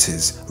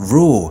waters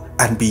roar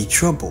and be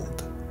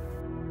troubled,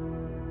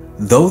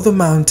 though the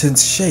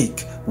mountains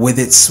shake with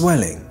its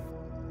swelling.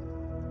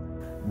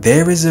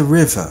 There is a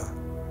river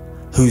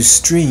whose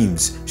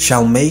streams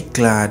shall make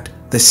glad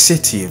the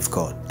city of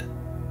God,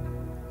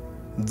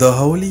 the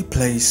holy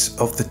place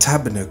of the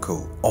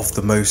tabernacle of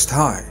the Most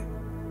High.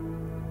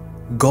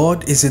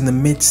 God is in the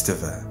midst of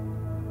her.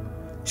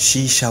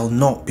 She shall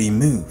not be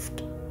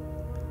moved.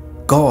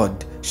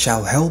 God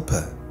shall help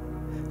her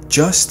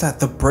just at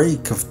the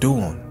break of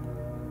dawn.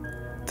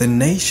 The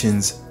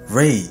nations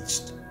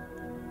raged,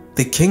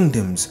 the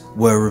kingdoms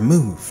were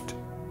removed.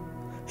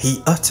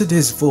 He uttered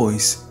his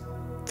voice,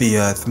 the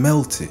earth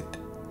melted.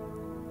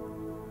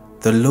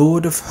 The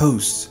Lord of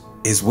hosts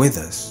is with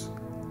us.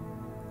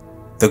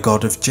 The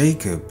God of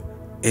Jacob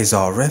is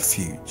our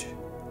refuge.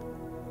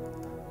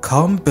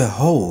 Come,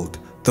 behold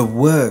the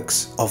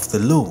works of the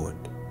Lord,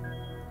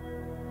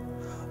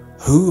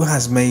 who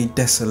has made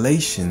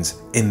desolations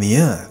in the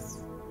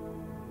earth.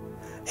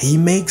 He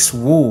makes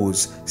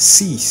wars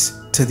cease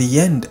to the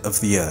end of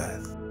the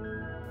earth.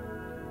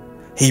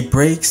 He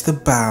breaks the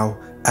bow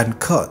and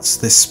cuts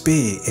the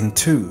spear in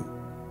two.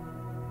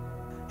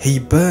 He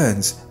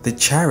burns the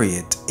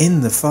chariot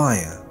in the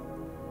fire.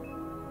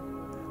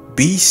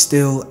 Be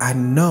still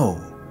and know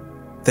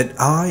that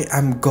I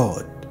am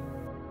God.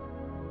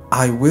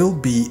 I will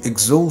be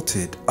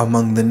exalted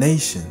among the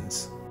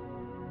nations.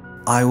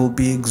 I will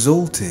be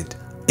exalted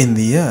in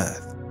the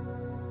earth.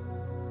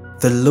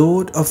 The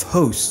Lord of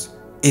hosts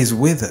is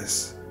with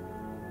us.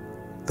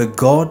 The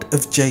God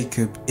of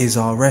Jacob is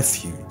our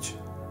refuge.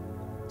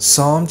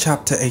 Psalm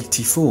chapter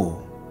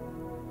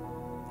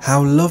 84.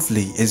 How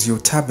lovely is your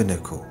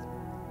tabernacle,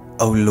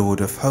 O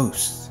Lord of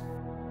hosts!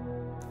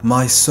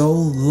 My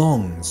soul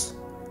longs,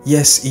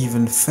 yes,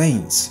 even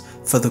faints,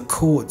 for the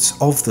courts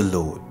of the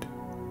Lord.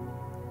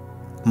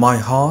 My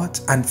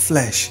heart and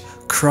flesh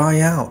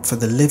cry out for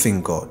the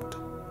living God.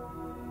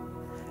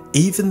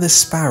 Even the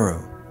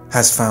sparrow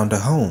has found a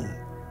home,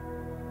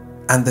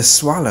 and the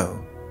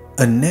swallow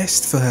a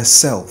nest for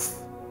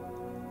herself,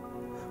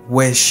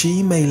 where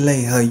she may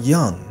lay her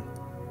young,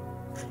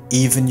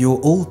 even your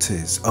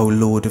altars, O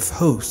Lord of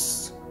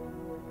hosts,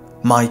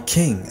 my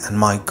King and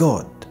my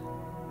God.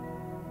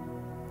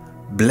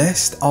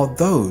 Blessed are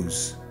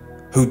those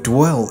who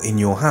dwell in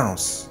your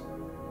house.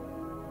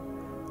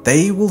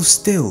 They will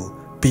still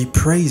be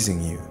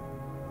praising you.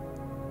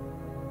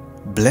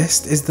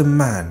 Blessed is the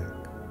man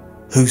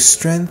whose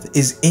strength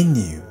is in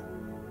you,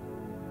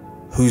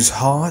 whose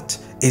heart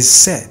is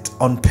set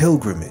on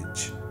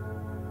pilgrimage.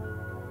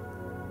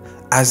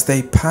 As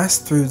they pass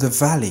through the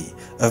valley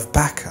of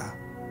Baca,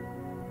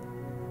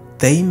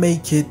 they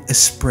make it a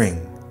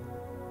spring.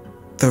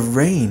 The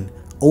rain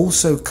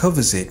also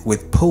covers it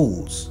with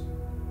pools.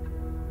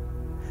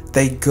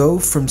 They go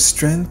from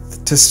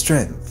strength to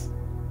strength.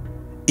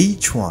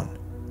 Each one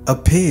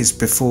appears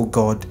before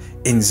God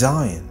in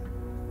Zion.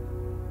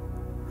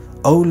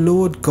 O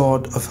Lord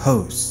God of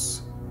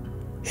hosts,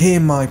 hear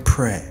my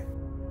prayer.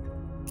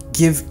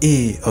 Give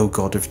ear, O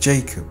God of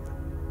Jacob.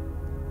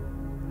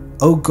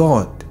 O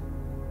God,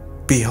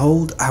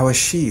 behold our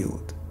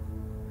shield,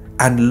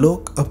 and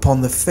look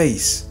upon the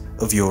face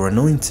of your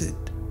anointed.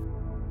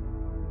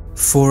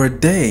 For a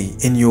day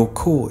in your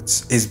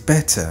courts is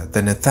better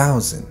than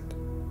 1,000.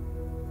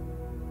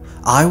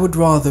 I would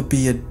rather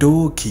be a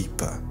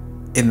doorkeeper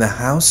in the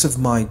house of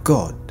my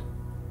God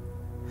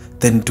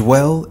than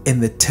dwell in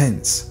the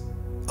tents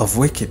of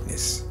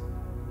wickedness.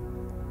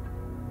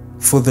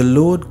 For the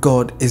Lord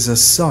God is a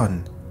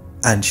sun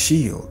and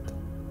shield.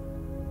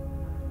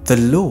 The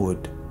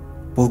Lord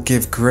will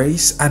give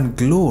grace and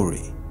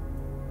glory.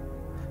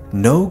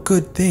 No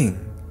good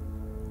thing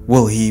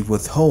will he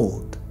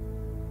withhold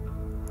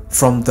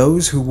from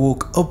those who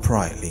walk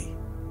uprightly.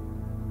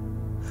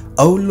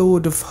 O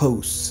Lord of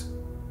hosts,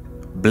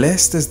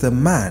 blessed is the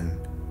man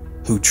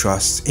who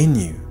trusts in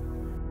you.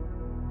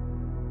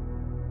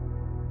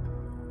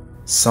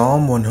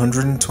 Psalm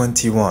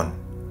 121.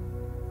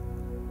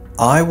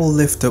 I will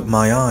lift up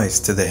my eyes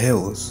to the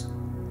hills.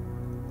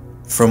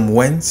 From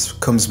whence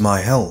comes my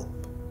help?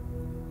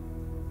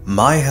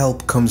 My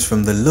help comes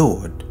from the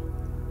Lord,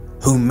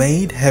 who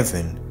made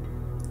heaven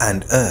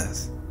and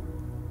earth.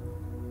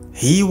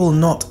 He will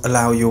not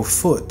allow your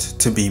foot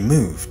to be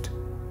moved.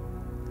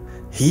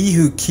 He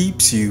who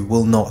keeps you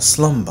will not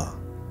slumber.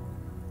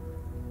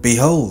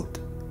 Behold,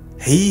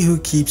 he who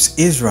keeps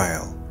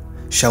Israel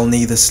shall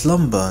neither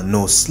slumber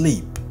nor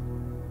sleep.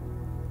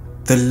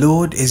 The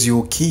Lord is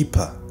your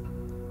keeper.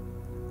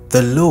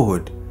 The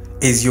Lord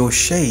is your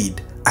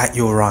shade at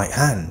your right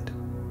hand.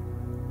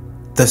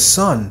 The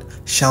sun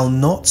shall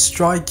not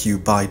strike you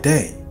by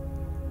day,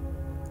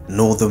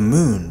 nor the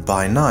moon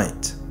by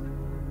night.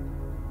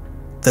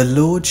 The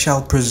Lord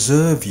shall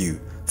preserve you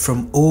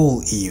from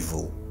all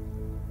evil.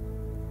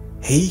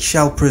 He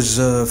shall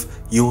preserve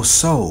your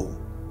soul.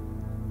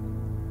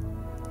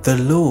 The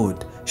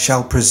Lord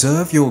shall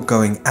preserve your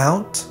going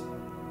out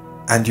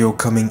and your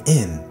coming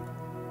in,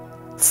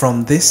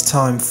 from this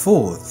time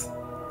forth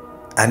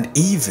and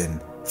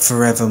even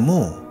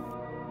forevermore.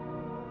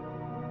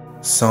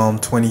 Psalm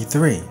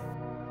 23.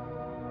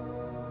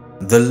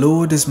 The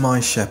Lord is my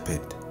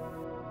shepherd,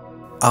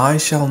 I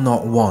shall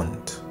not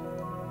want.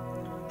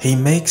 He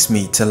makes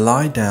me to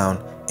lie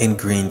down in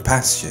green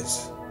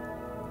pastures.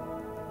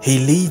 He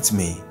leads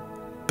me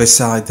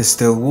beside the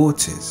still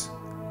waters.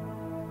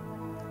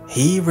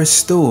 He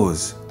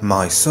restores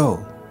my soul.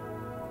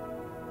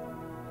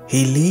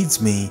 He leads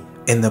me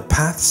in the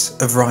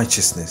paths of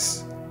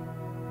righteousness,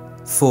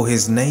 for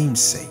his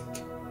name's sake.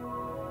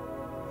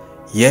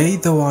 Yea,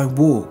 though I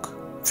walk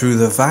through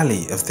the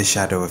valley of the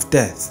shadow of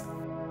death,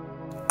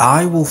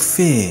 I will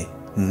fear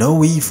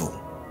no evil,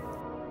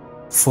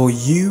 for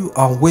you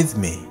are with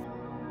me.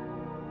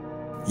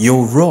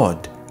 Your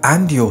rod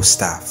and your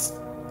staff,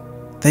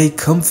 they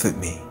comfort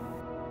me.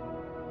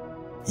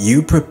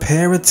 You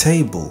prepare a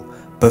table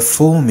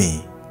before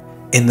me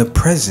in the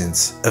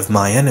presence of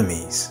my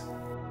enemies.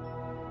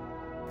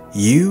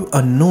 You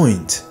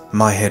anoint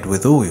my head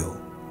with oil.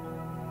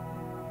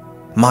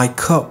 My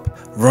cup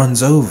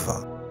runs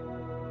over.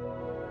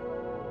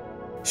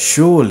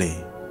 Surely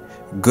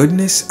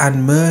goodness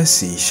and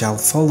mercy shall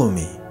follow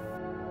me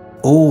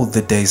all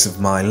the days of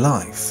my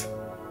life,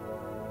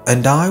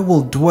 and I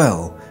will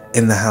dwell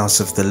in the house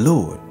of the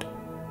Lord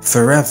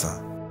forever.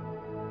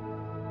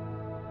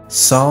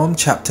 Psalm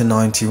chapter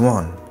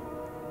 91.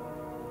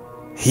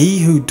 He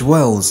who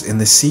dwells in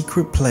the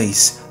secret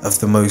place of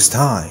the Most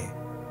High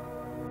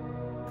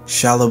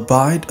shall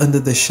abide under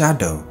the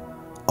shadow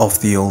of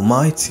the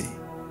Almighty.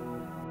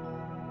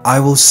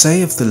 I will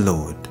say of the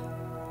Lord,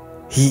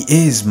 He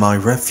is my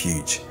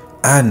refuge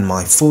and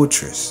my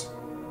fortress.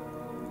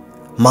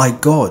 My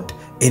God,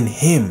 in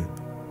Him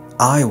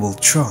I will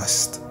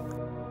trust.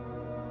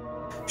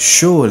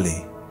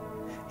 Surely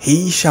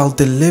He shall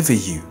deliver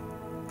you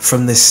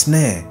from the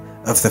snare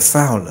of the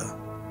fowler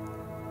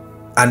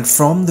and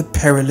from the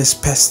perilous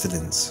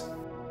pestilence.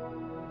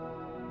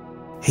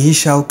 He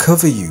shall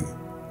cover you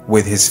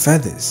with His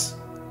feathers,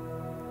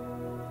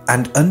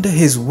 and under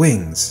His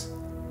wings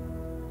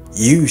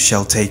you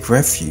shall take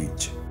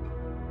refuge.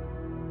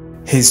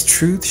 His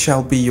truth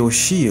shall be your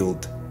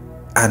shield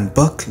and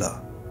buckler.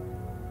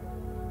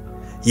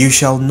 You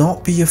shall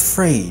not be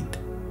afraid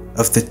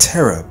of the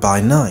terror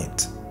by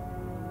night,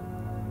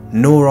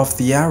 nor of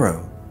the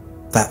arrow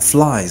that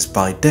flies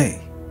by day,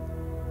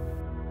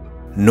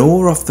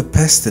 nor of the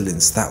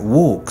pestilence that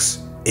walks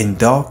in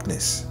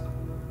darkness,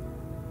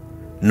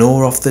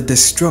 nor of the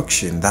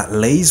destruction that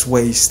lays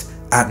waste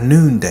at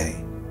noonday.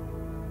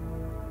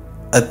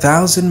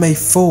 1,000 may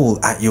fall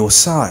at your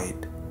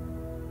side,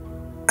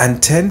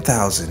 and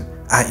 10,000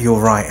 at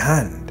your right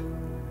hand,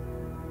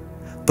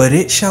 but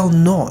it shall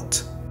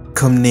not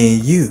come near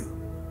you.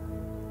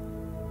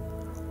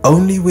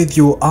 Only with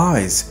your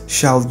eyes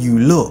shall you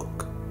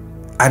look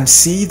and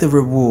see the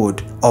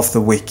reward of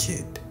the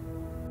wicked.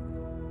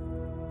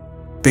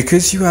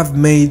 Because you have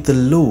made the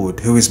Lord,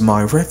 who is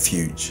my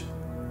refuge,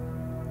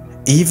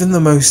 even the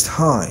Most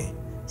High,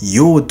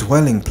 your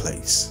dwelling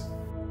place,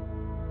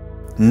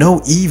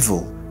 no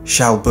evil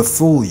shall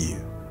befall you,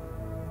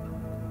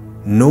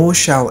 nor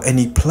shall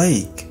any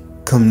plague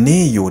come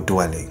near your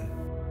dwelling.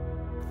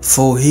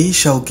 For He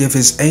shall give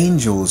His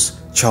angels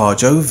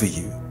charge over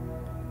you,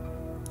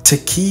 to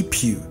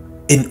keep you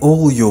in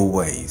all your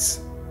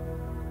ways.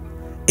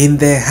 In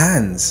their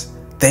hands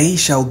they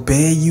shall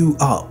bear you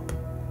up,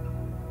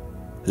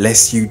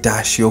 lest you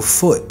dash your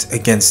foot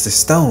against a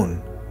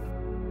stone.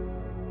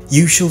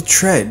 You shall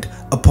tread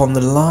upon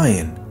the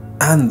lion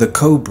and the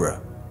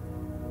cobra,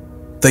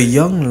 the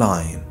young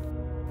lion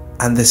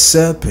and the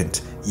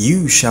serpent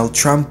you shall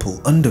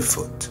trample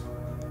underfoot.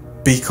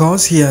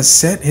 Because He has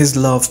set His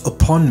love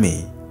upon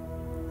me,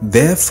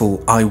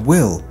 therefore I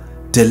will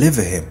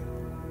deliver him.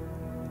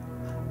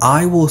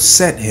 I will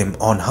set him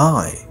on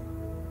high,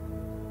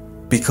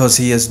 because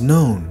he has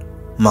known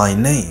my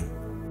name.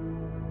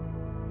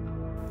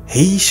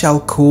 He shall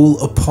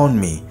call upon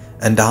me,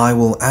 and I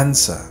will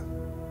answer.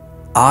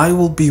 I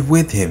will be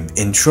with him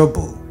in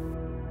trouble.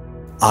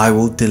 I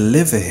will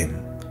deliver him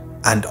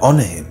and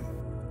honor him.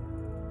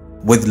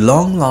 With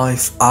long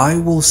life I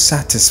will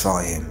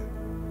satisfy him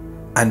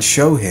and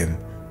show him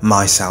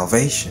my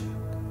salvation.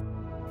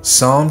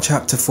 Psalm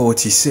chapter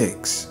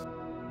 46.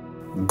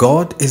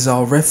 God is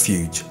our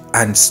refuge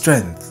and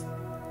strength,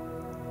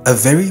 a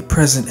very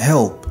present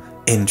help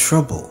in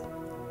trouble.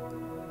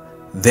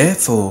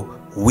 Therefore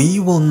we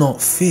will not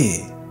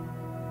fear,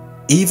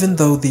 even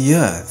though the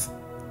earth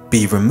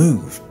be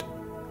removed,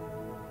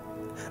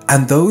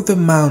 and though the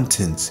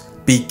mountains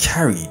be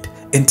carried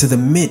into the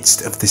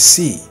midst of the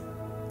sea,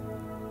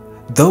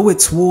 though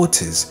its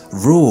waters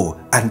roar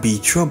and be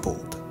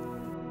troubled,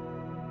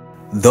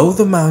 though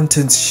the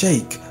mountains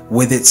shake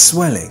with its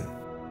swelling.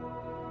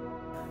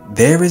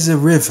 There is a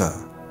river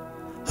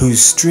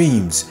whose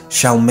streams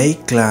shall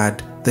make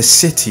glad the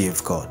city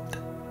of God,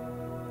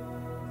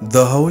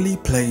 the holy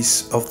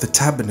place of the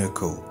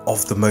tabernacle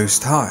of the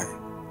Most High.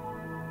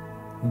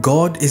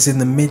 God is in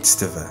the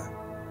midst of her.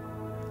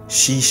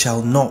 She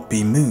shall not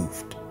be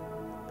moved.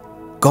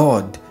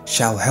 God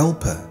shall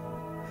help her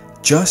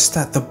just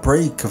at the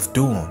break of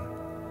dawn.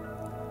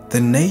 The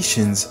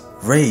nations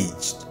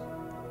raged.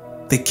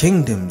 The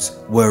kingdoms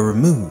were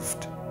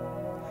removed.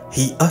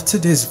 He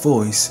uttered his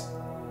voice,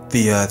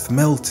 the earth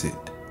melted.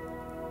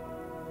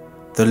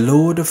 The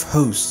Lord of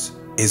hosts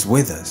is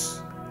with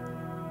us.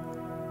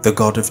 The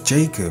God of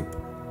Jacob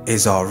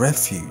is our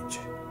refuge.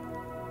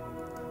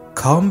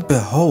 Come,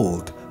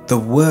 behold the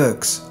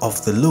works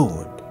of the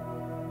Lord,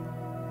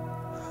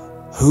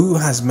 who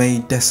has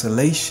made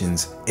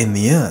desolations in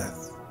the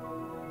earth.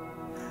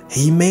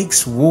 He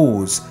makes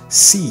wars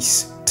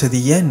cease to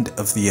the end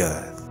of the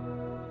earth.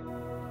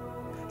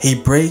 He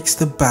breaks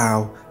the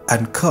bow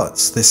and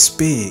cuts the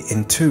spear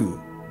in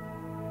two.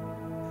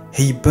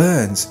 He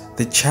burns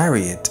the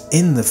chariot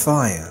in the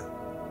fire.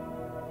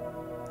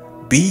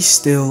 Be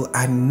still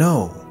and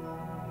know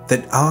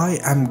that I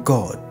am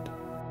God.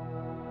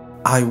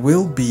 I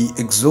will be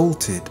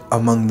exalted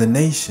among the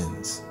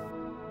nations.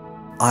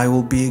 I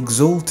will be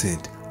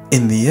exalted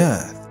in the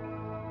earth.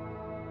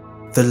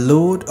 The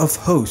Lord of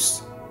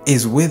hosts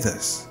is with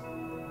us.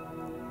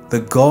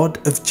 The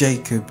God of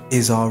Jacob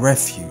is our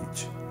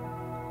refuge.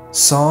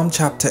 Psalm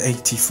chapter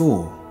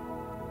 84.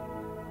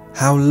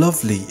 How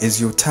lovely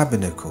is your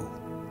tabernacle,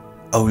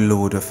 O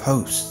Lord of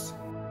hosts!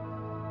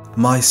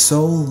 My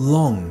soul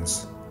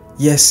longs,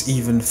 yes,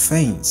 even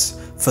faints,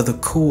 for the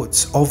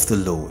courts of the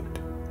Lord.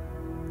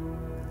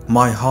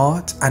 my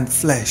heart and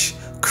flesh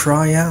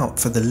cry out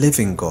for the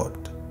living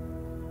God.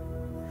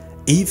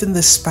 Even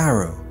the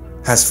sparrow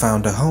has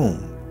found a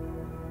home,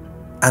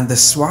 and the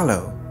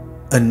swallow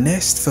a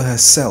nest for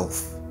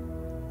herself,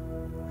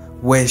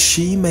 where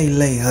she may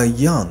lay her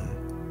young,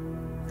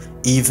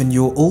 even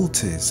your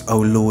altars, O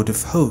Lord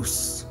of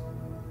hosts,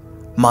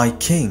 my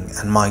King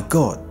and my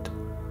God.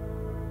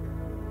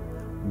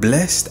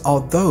 Blessed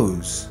are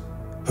those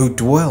who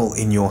dwell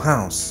in your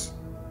house.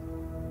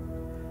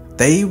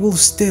 They will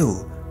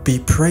still be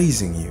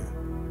praising you.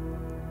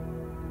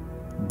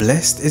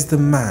 Blessed is the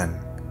man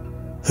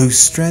whose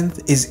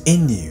strength is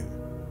in you,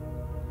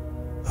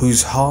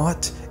 whose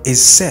heart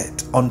is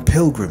set on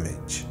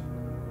pilgrimage.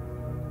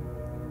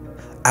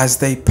 As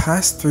they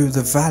pass through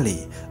the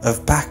valley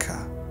of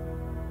Baca,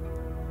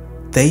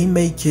 they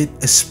make it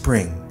a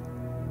spring.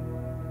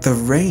 The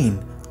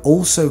rain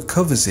also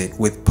covers it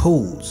with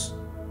pools.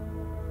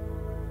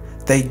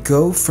 They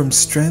go from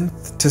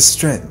strength to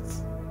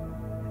strength.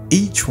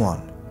 Each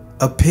one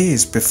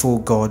appears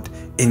before God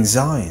in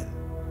Zion.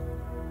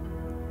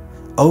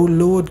 O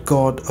Lord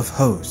God of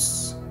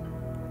hosts,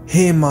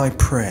 hear my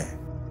prayer.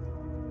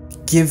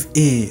 Give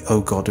ear,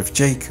 O God of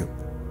Jacob.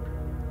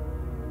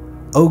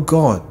 O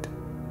God,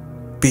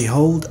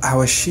 behold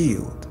our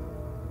shield,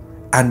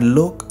 and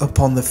look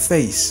upon the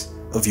face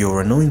of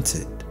your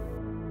anointed.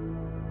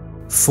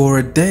 For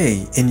a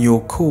day in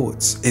your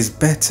courts is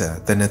better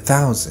than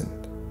 1,000.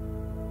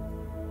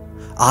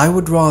 I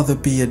would rather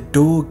be a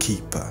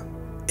doorkeeper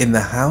in the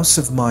house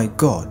of my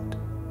God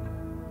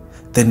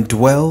than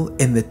dwell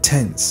in the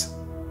tents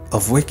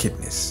of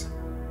wickedness.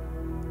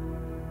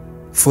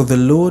 For the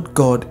Lord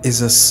God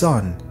is a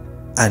sun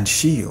and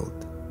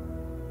shield.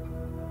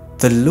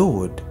 The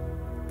Lord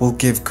will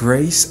give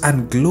grace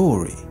and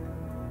glory.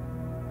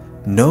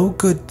 No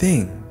good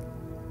thing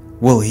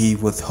will he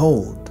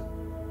withhold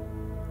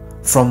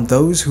from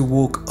those who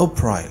walk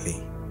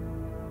uprightly.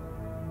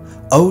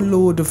 O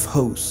Lord of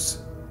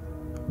hosts,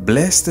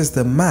 blessed is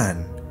the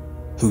man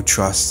who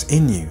trusts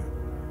in you.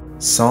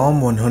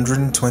 Psalm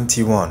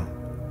 121.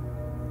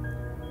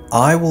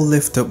 I will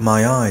lift up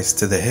my eyes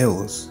to the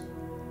hills.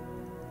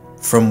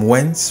 From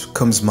whence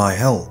comes my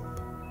help?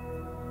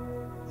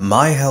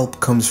 My help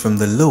comes from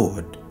the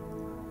Lord,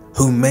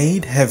 who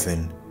made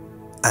heaven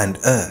and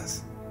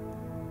earth.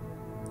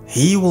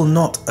 He will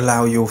not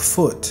allow your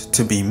foot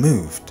to be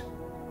moved.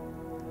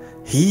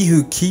 He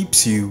who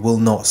keeps you will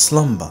not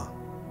slumber.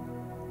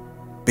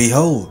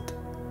 Behold,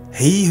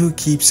 he who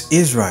keeps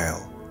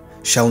Israel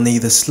shall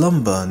neither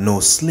slumber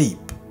nor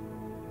sleep.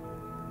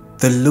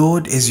 The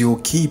Lord is your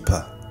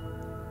keeper.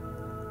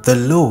 The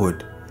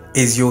Lord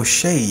is your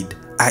shade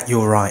at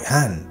your right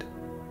hand.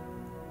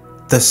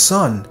 The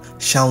sun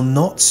shall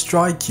not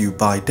strike you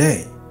by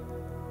day,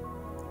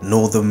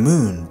 nor the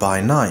moon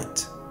by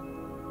night.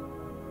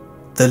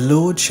 The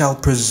Lord shall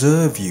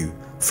preserve you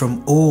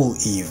from all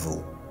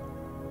evil.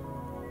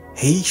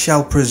 He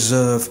shall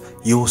preserve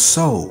your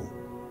soul.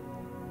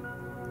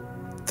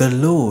 The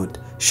Lord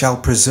shall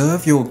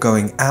preserve your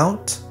going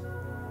out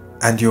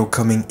and your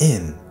coming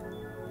in,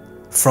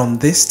 from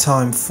this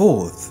time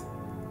forth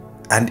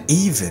and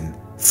even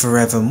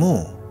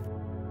forevermore.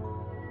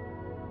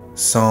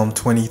 Psalm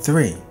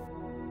 23.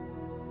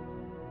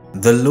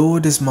 The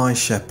Lord is my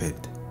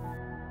shepherd,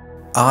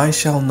 I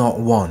shall not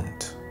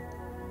want.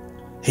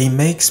 He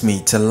makes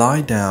me to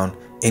lie down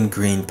in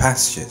green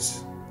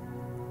pastures.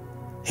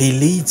 He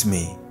leads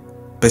me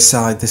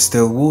beside the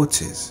still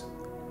waters.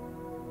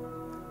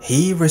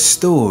 He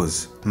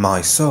restores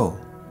my soul.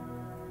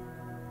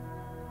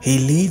 He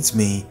leads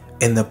me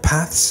in the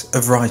paths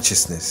of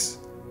righteousness,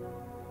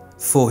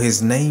 for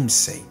his name's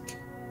sake.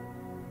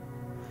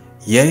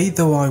 Yea,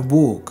 though I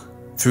walk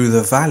through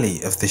the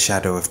valley of the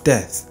shadow of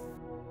death,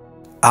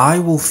 I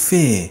will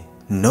fear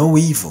no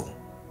evil,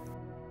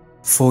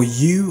 for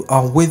you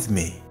are with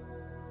me.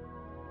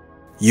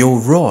 Your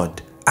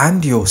rod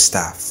and your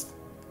staff,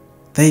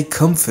 they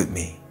comfort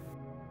me.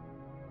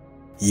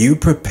 You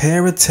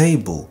prepare a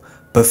table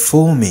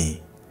before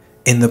me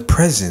in the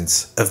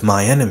presence of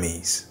my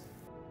enemies.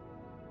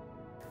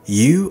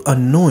 You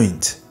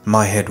anoint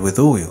my head with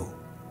oil.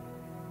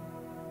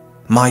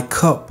 My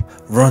cup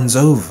runs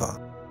over.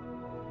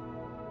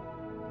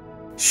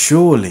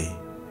 Surely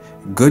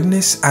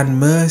goodness and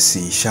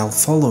mercy shall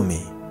follow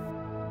me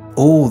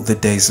all the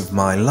days of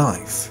my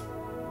life,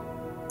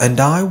 and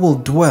I will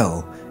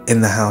dwell in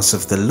the house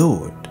of the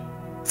Lord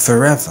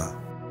forever.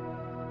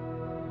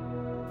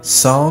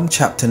 Psalm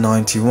chapter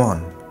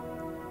 91.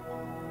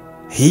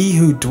 He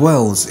who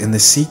dwells in the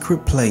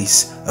secret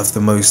place of the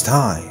Most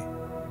High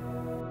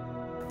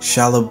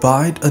shall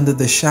abide under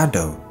the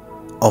shadow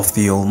of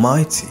the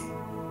Almighty.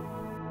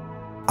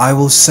 I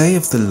will say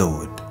of the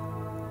Lord,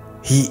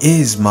 He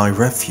is my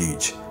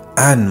refuge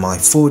and my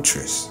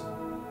fortress.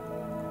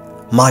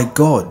 My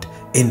God,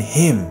 in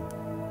Him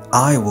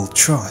I will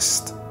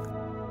trust.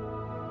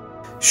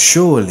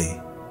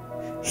 Surely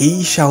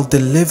He shall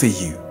deliver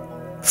you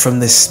from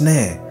the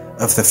snare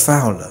of the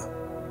fowler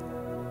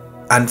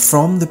and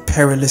from the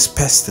perilous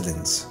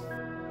pestilence.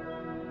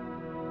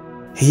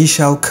 He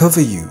shall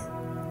cover you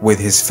with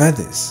his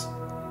feathers,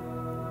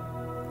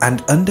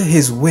 and under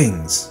his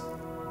wings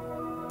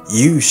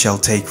you shall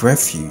take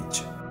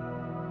refuge.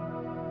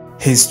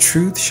 His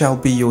truth shall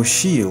be your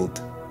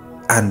shield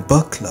and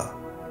buckler.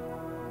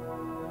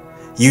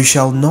 You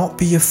shall not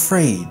be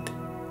afraid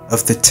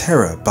of the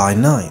terror by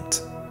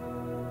night,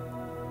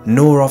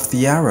 nor of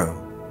the arrow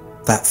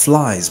that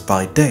flies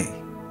by day,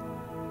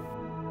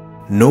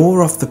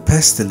 nor of the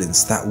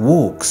pestilence that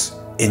walks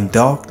in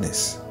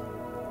darkness,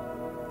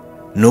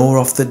 nor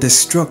of the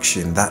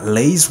destruction that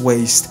lays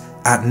waste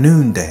at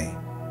noonday.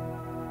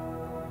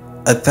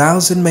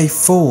 1,000 may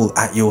fall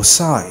at your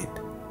side,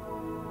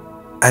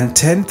 and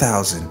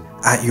 10,000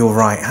 at your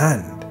right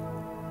hand,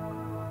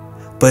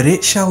 but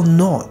it shall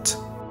not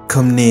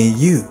come near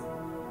you.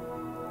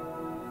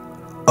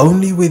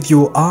 Only with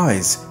your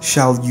eyes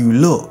shall you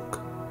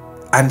look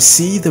and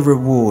see the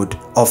reward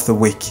of the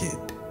wicked.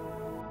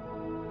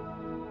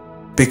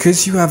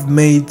 Because you have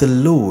made the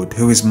Lord,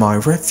 who is my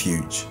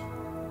refuge,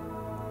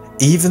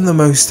 even the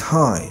Most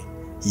High,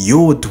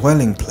 your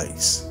dwelling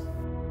place,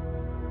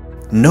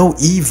 no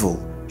evil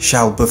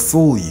shall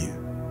befall you,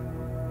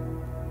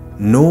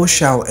 nor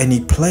shall any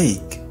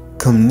plague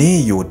come near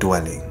your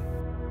dwelling.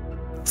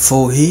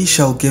 For he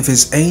shall give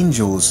his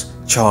angels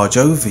charge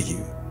over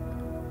you,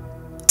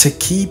 to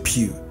keep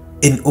you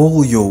in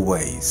all your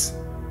ways.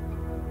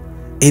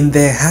 In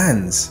their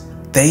hands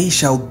they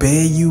shall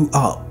bear you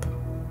up,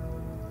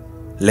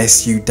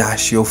 lest you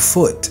dash your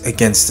foot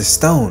against a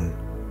stone.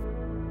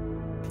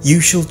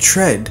 You shall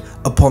tread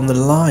upon the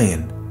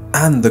lion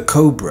and the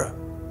cobra,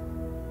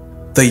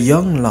 the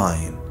young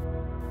lion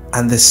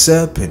and the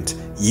serpent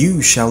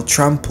you shall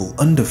trample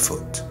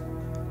underfoot.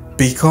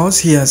 Because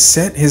he has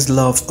set his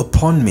love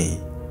upon me,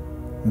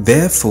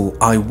 therefore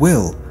I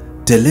will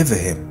deliver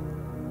him.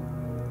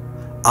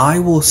 I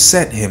will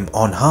set him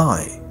on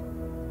high,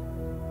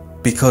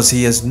 because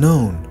he has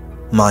known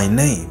my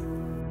name.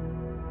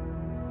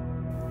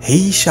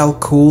 He shall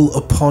call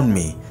upon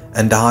me,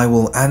 and I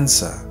will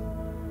answer.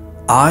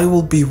 I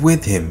will be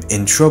with him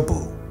in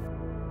trouble.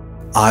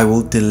 I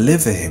will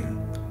deliver him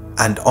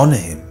and honor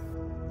him.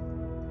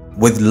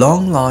 With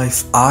long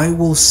life I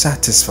will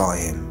satisfy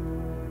him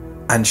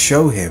and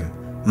show him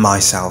my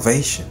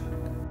salvation.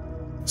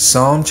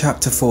 Psalm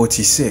chapter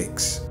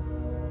 46.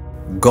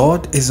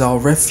 God is our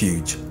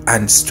refuge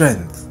and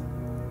strength,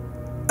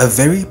 a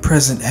very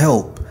present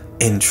help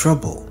in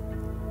trouble.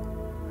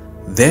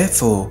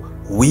 Therefore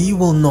we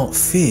will not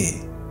fear,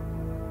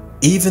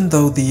 even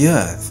though the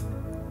earth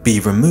be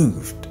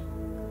removed,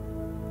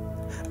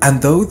 and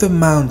though the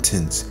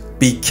mountains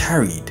be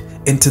carried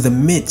into the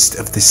midst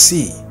of the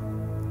sea,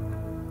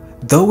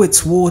 though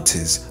its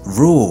waters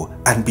roar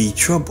and be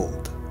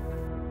troubled,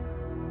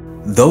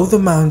 though the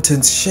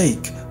mountains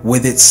shake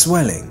with its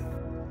swelling.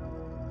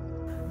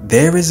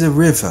 There is a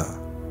river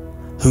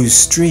whose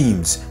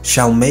streams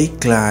shall make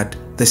glad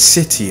the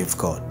city of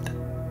God,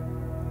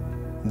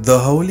 the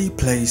holy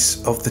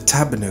place of the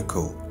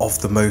tabernacle of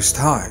the Most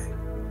High.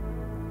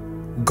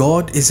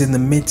 God is in the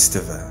midst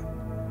of her.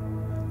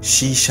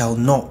 She shall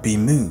not be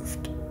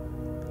moved.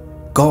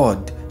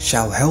 God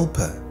shall help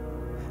her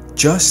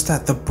just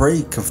at the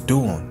break of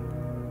dawn.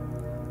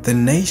 The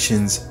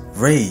nations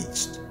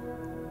raged.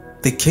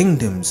 The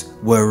kingdoms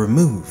were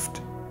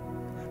removed.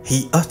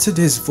 He uttered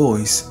his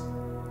voice,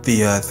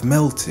 the earth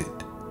melted.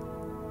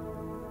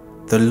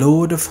 The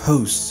Lord of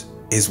hosts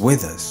is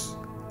with us.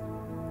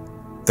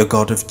 The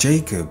God of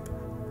Jacob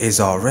is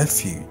our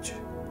refuge.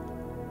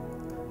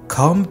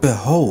 Come,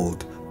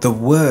 behold the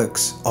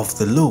works of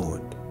the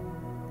Lord,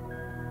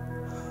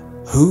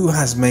 who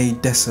has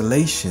made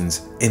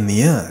desolations in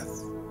the earth.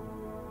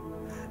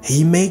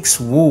 He makes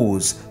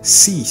wars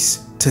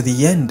cease to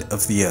the end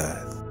of the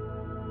earth.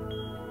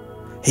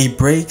 He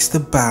breaks the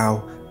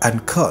bow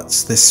and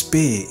cuts the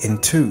spear in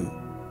two.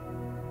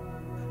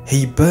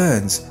 He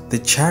burns the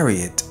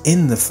chariot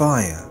in the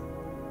fire.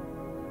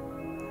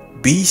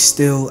 Be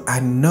still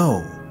and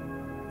know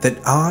that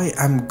I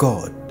am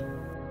God.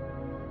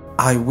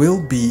 I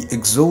will be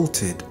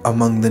exalted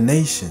among the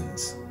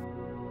nations.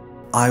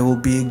 I will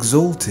be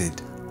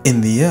exalted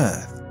in the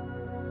earth.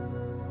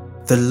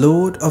 The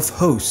Lord of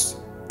hosts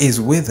is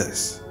with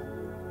us.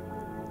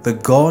 The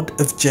God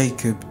of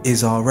Jacob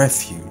is our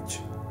refuge.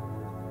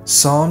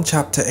 Psalm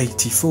chapter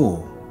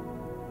 84.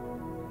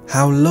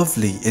 How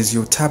lovely is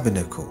your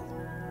tabernacle,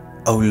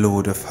 O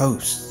Lord of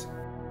hosts!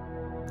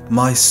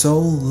 My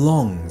soul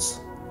longs,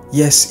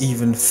 yes,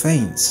 even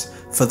faints,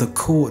 for the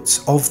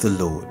courts of the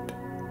Lord.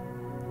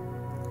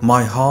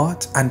 My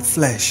heart and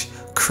flesh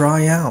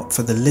cry out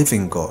for the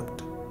living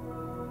God.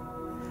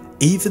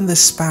 Even the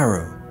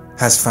sparrow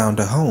has found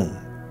a home,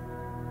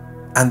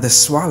 and the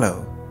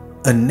swallow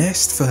a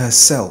nest for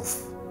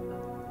herself,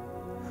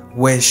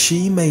 where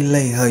she may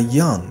lay her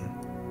young.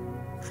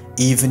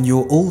 Even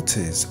your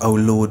altars, O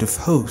Lord of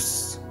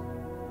hosts,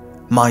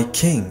 my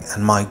King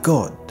and my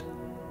God.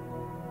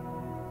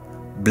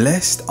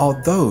 Blessed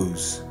are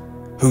those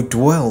who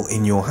dwell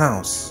in your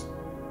house.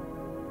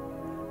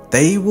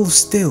 They will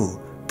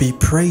still be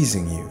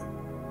praising you.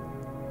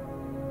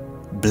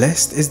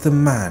 Blessed is the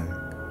man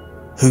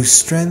whose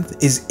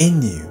strength is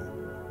in you,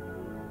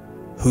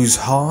 whose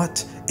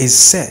heart is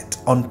set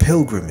on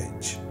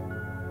pilgrimage.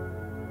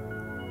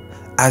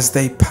 As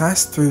they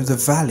pass through the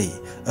valley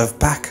of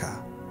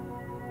Baca,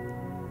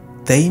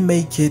 they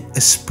make it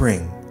a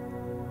spring.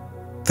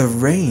 The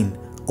rain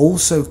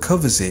also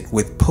covers it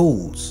with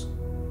pools.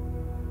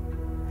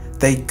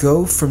 They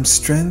go from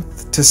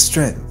strength to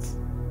strength.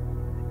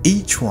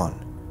 Each one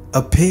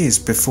appears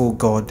before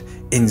God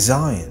in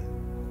Zion.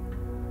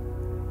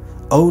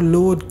 O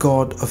Lord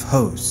God of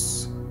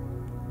hosts,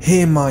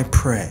 hear my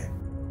prayer.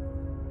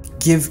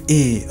 Give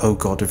ear, O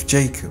God of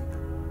Jacob.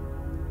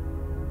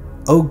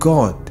 O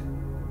God,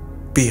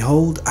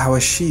 behold our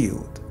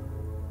shield,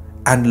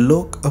 and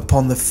look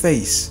upon the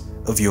face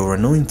of your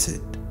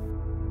anointed.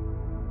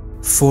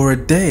 For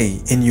a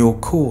day in your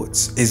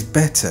courts is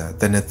better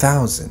than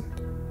 1,000.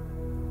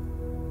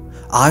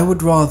 I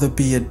would rather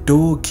be a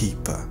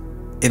doorkeeper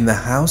in the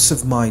house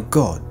of my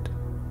God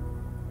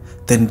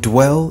than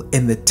dwell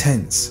in the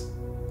tents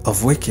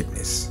of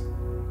wickedness.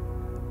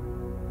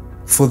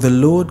 For the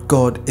Lord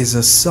God is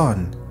a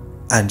sun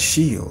and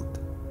shield.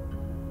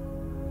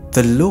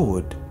 The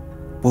Lord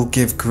will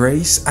give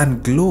grace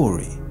and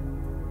glory.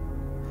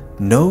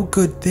 No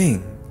good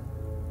thing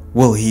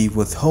will he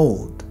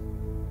withhold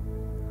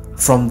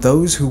from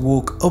those who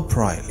walk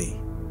uprightly.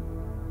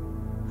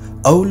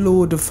 O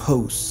Lord of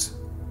hosts,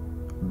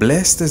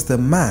 blessed is the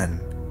man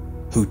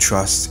who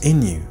trusts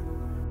in you.